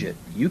change it.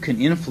 You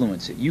can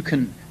influence it. You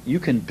can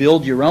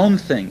build your own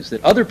things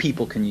that other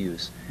people can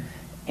use.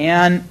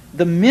 And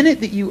the minute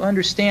that you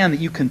understand that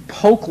you can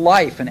poke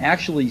life and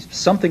actually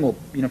something will,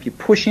 if you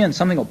push in,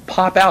 something will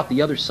pop out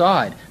the other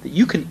side, that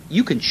you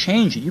can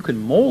change it, you can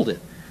mold it.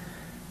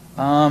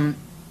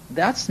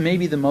 That's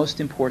maybe the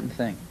most important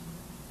thing,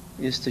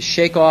 is to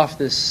shake off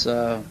this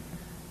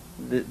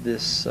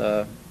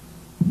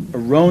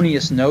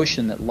erroneous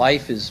notion that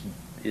life is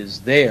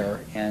there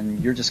and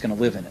you're just going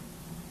to live in it,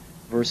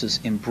 versus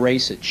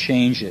embrace it,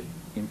 change it,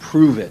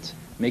 improve it,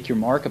 make your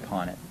mark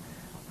upon it.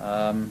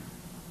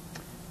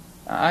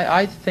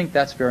 I think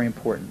that's very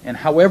important. And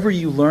however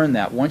you learn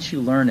that, once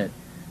you learn it,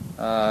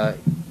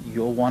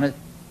 you'll want to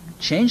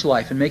change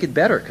life and make it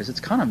better, because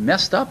it's kind of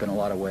messed up in a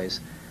lot of ways.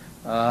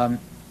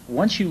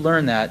 Once you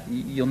learn that,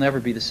 you'll never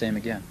be the same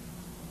again.